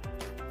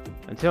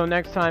until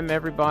next time,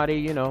 everybody,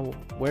 you know,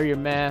 wear your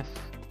mask,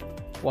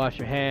 wash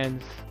your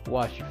hands,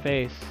 wash your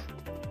face,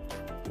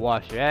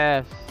 wash your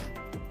ass,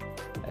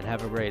 and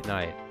have a great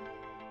night.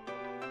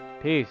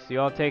 Peace. You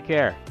all take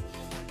care.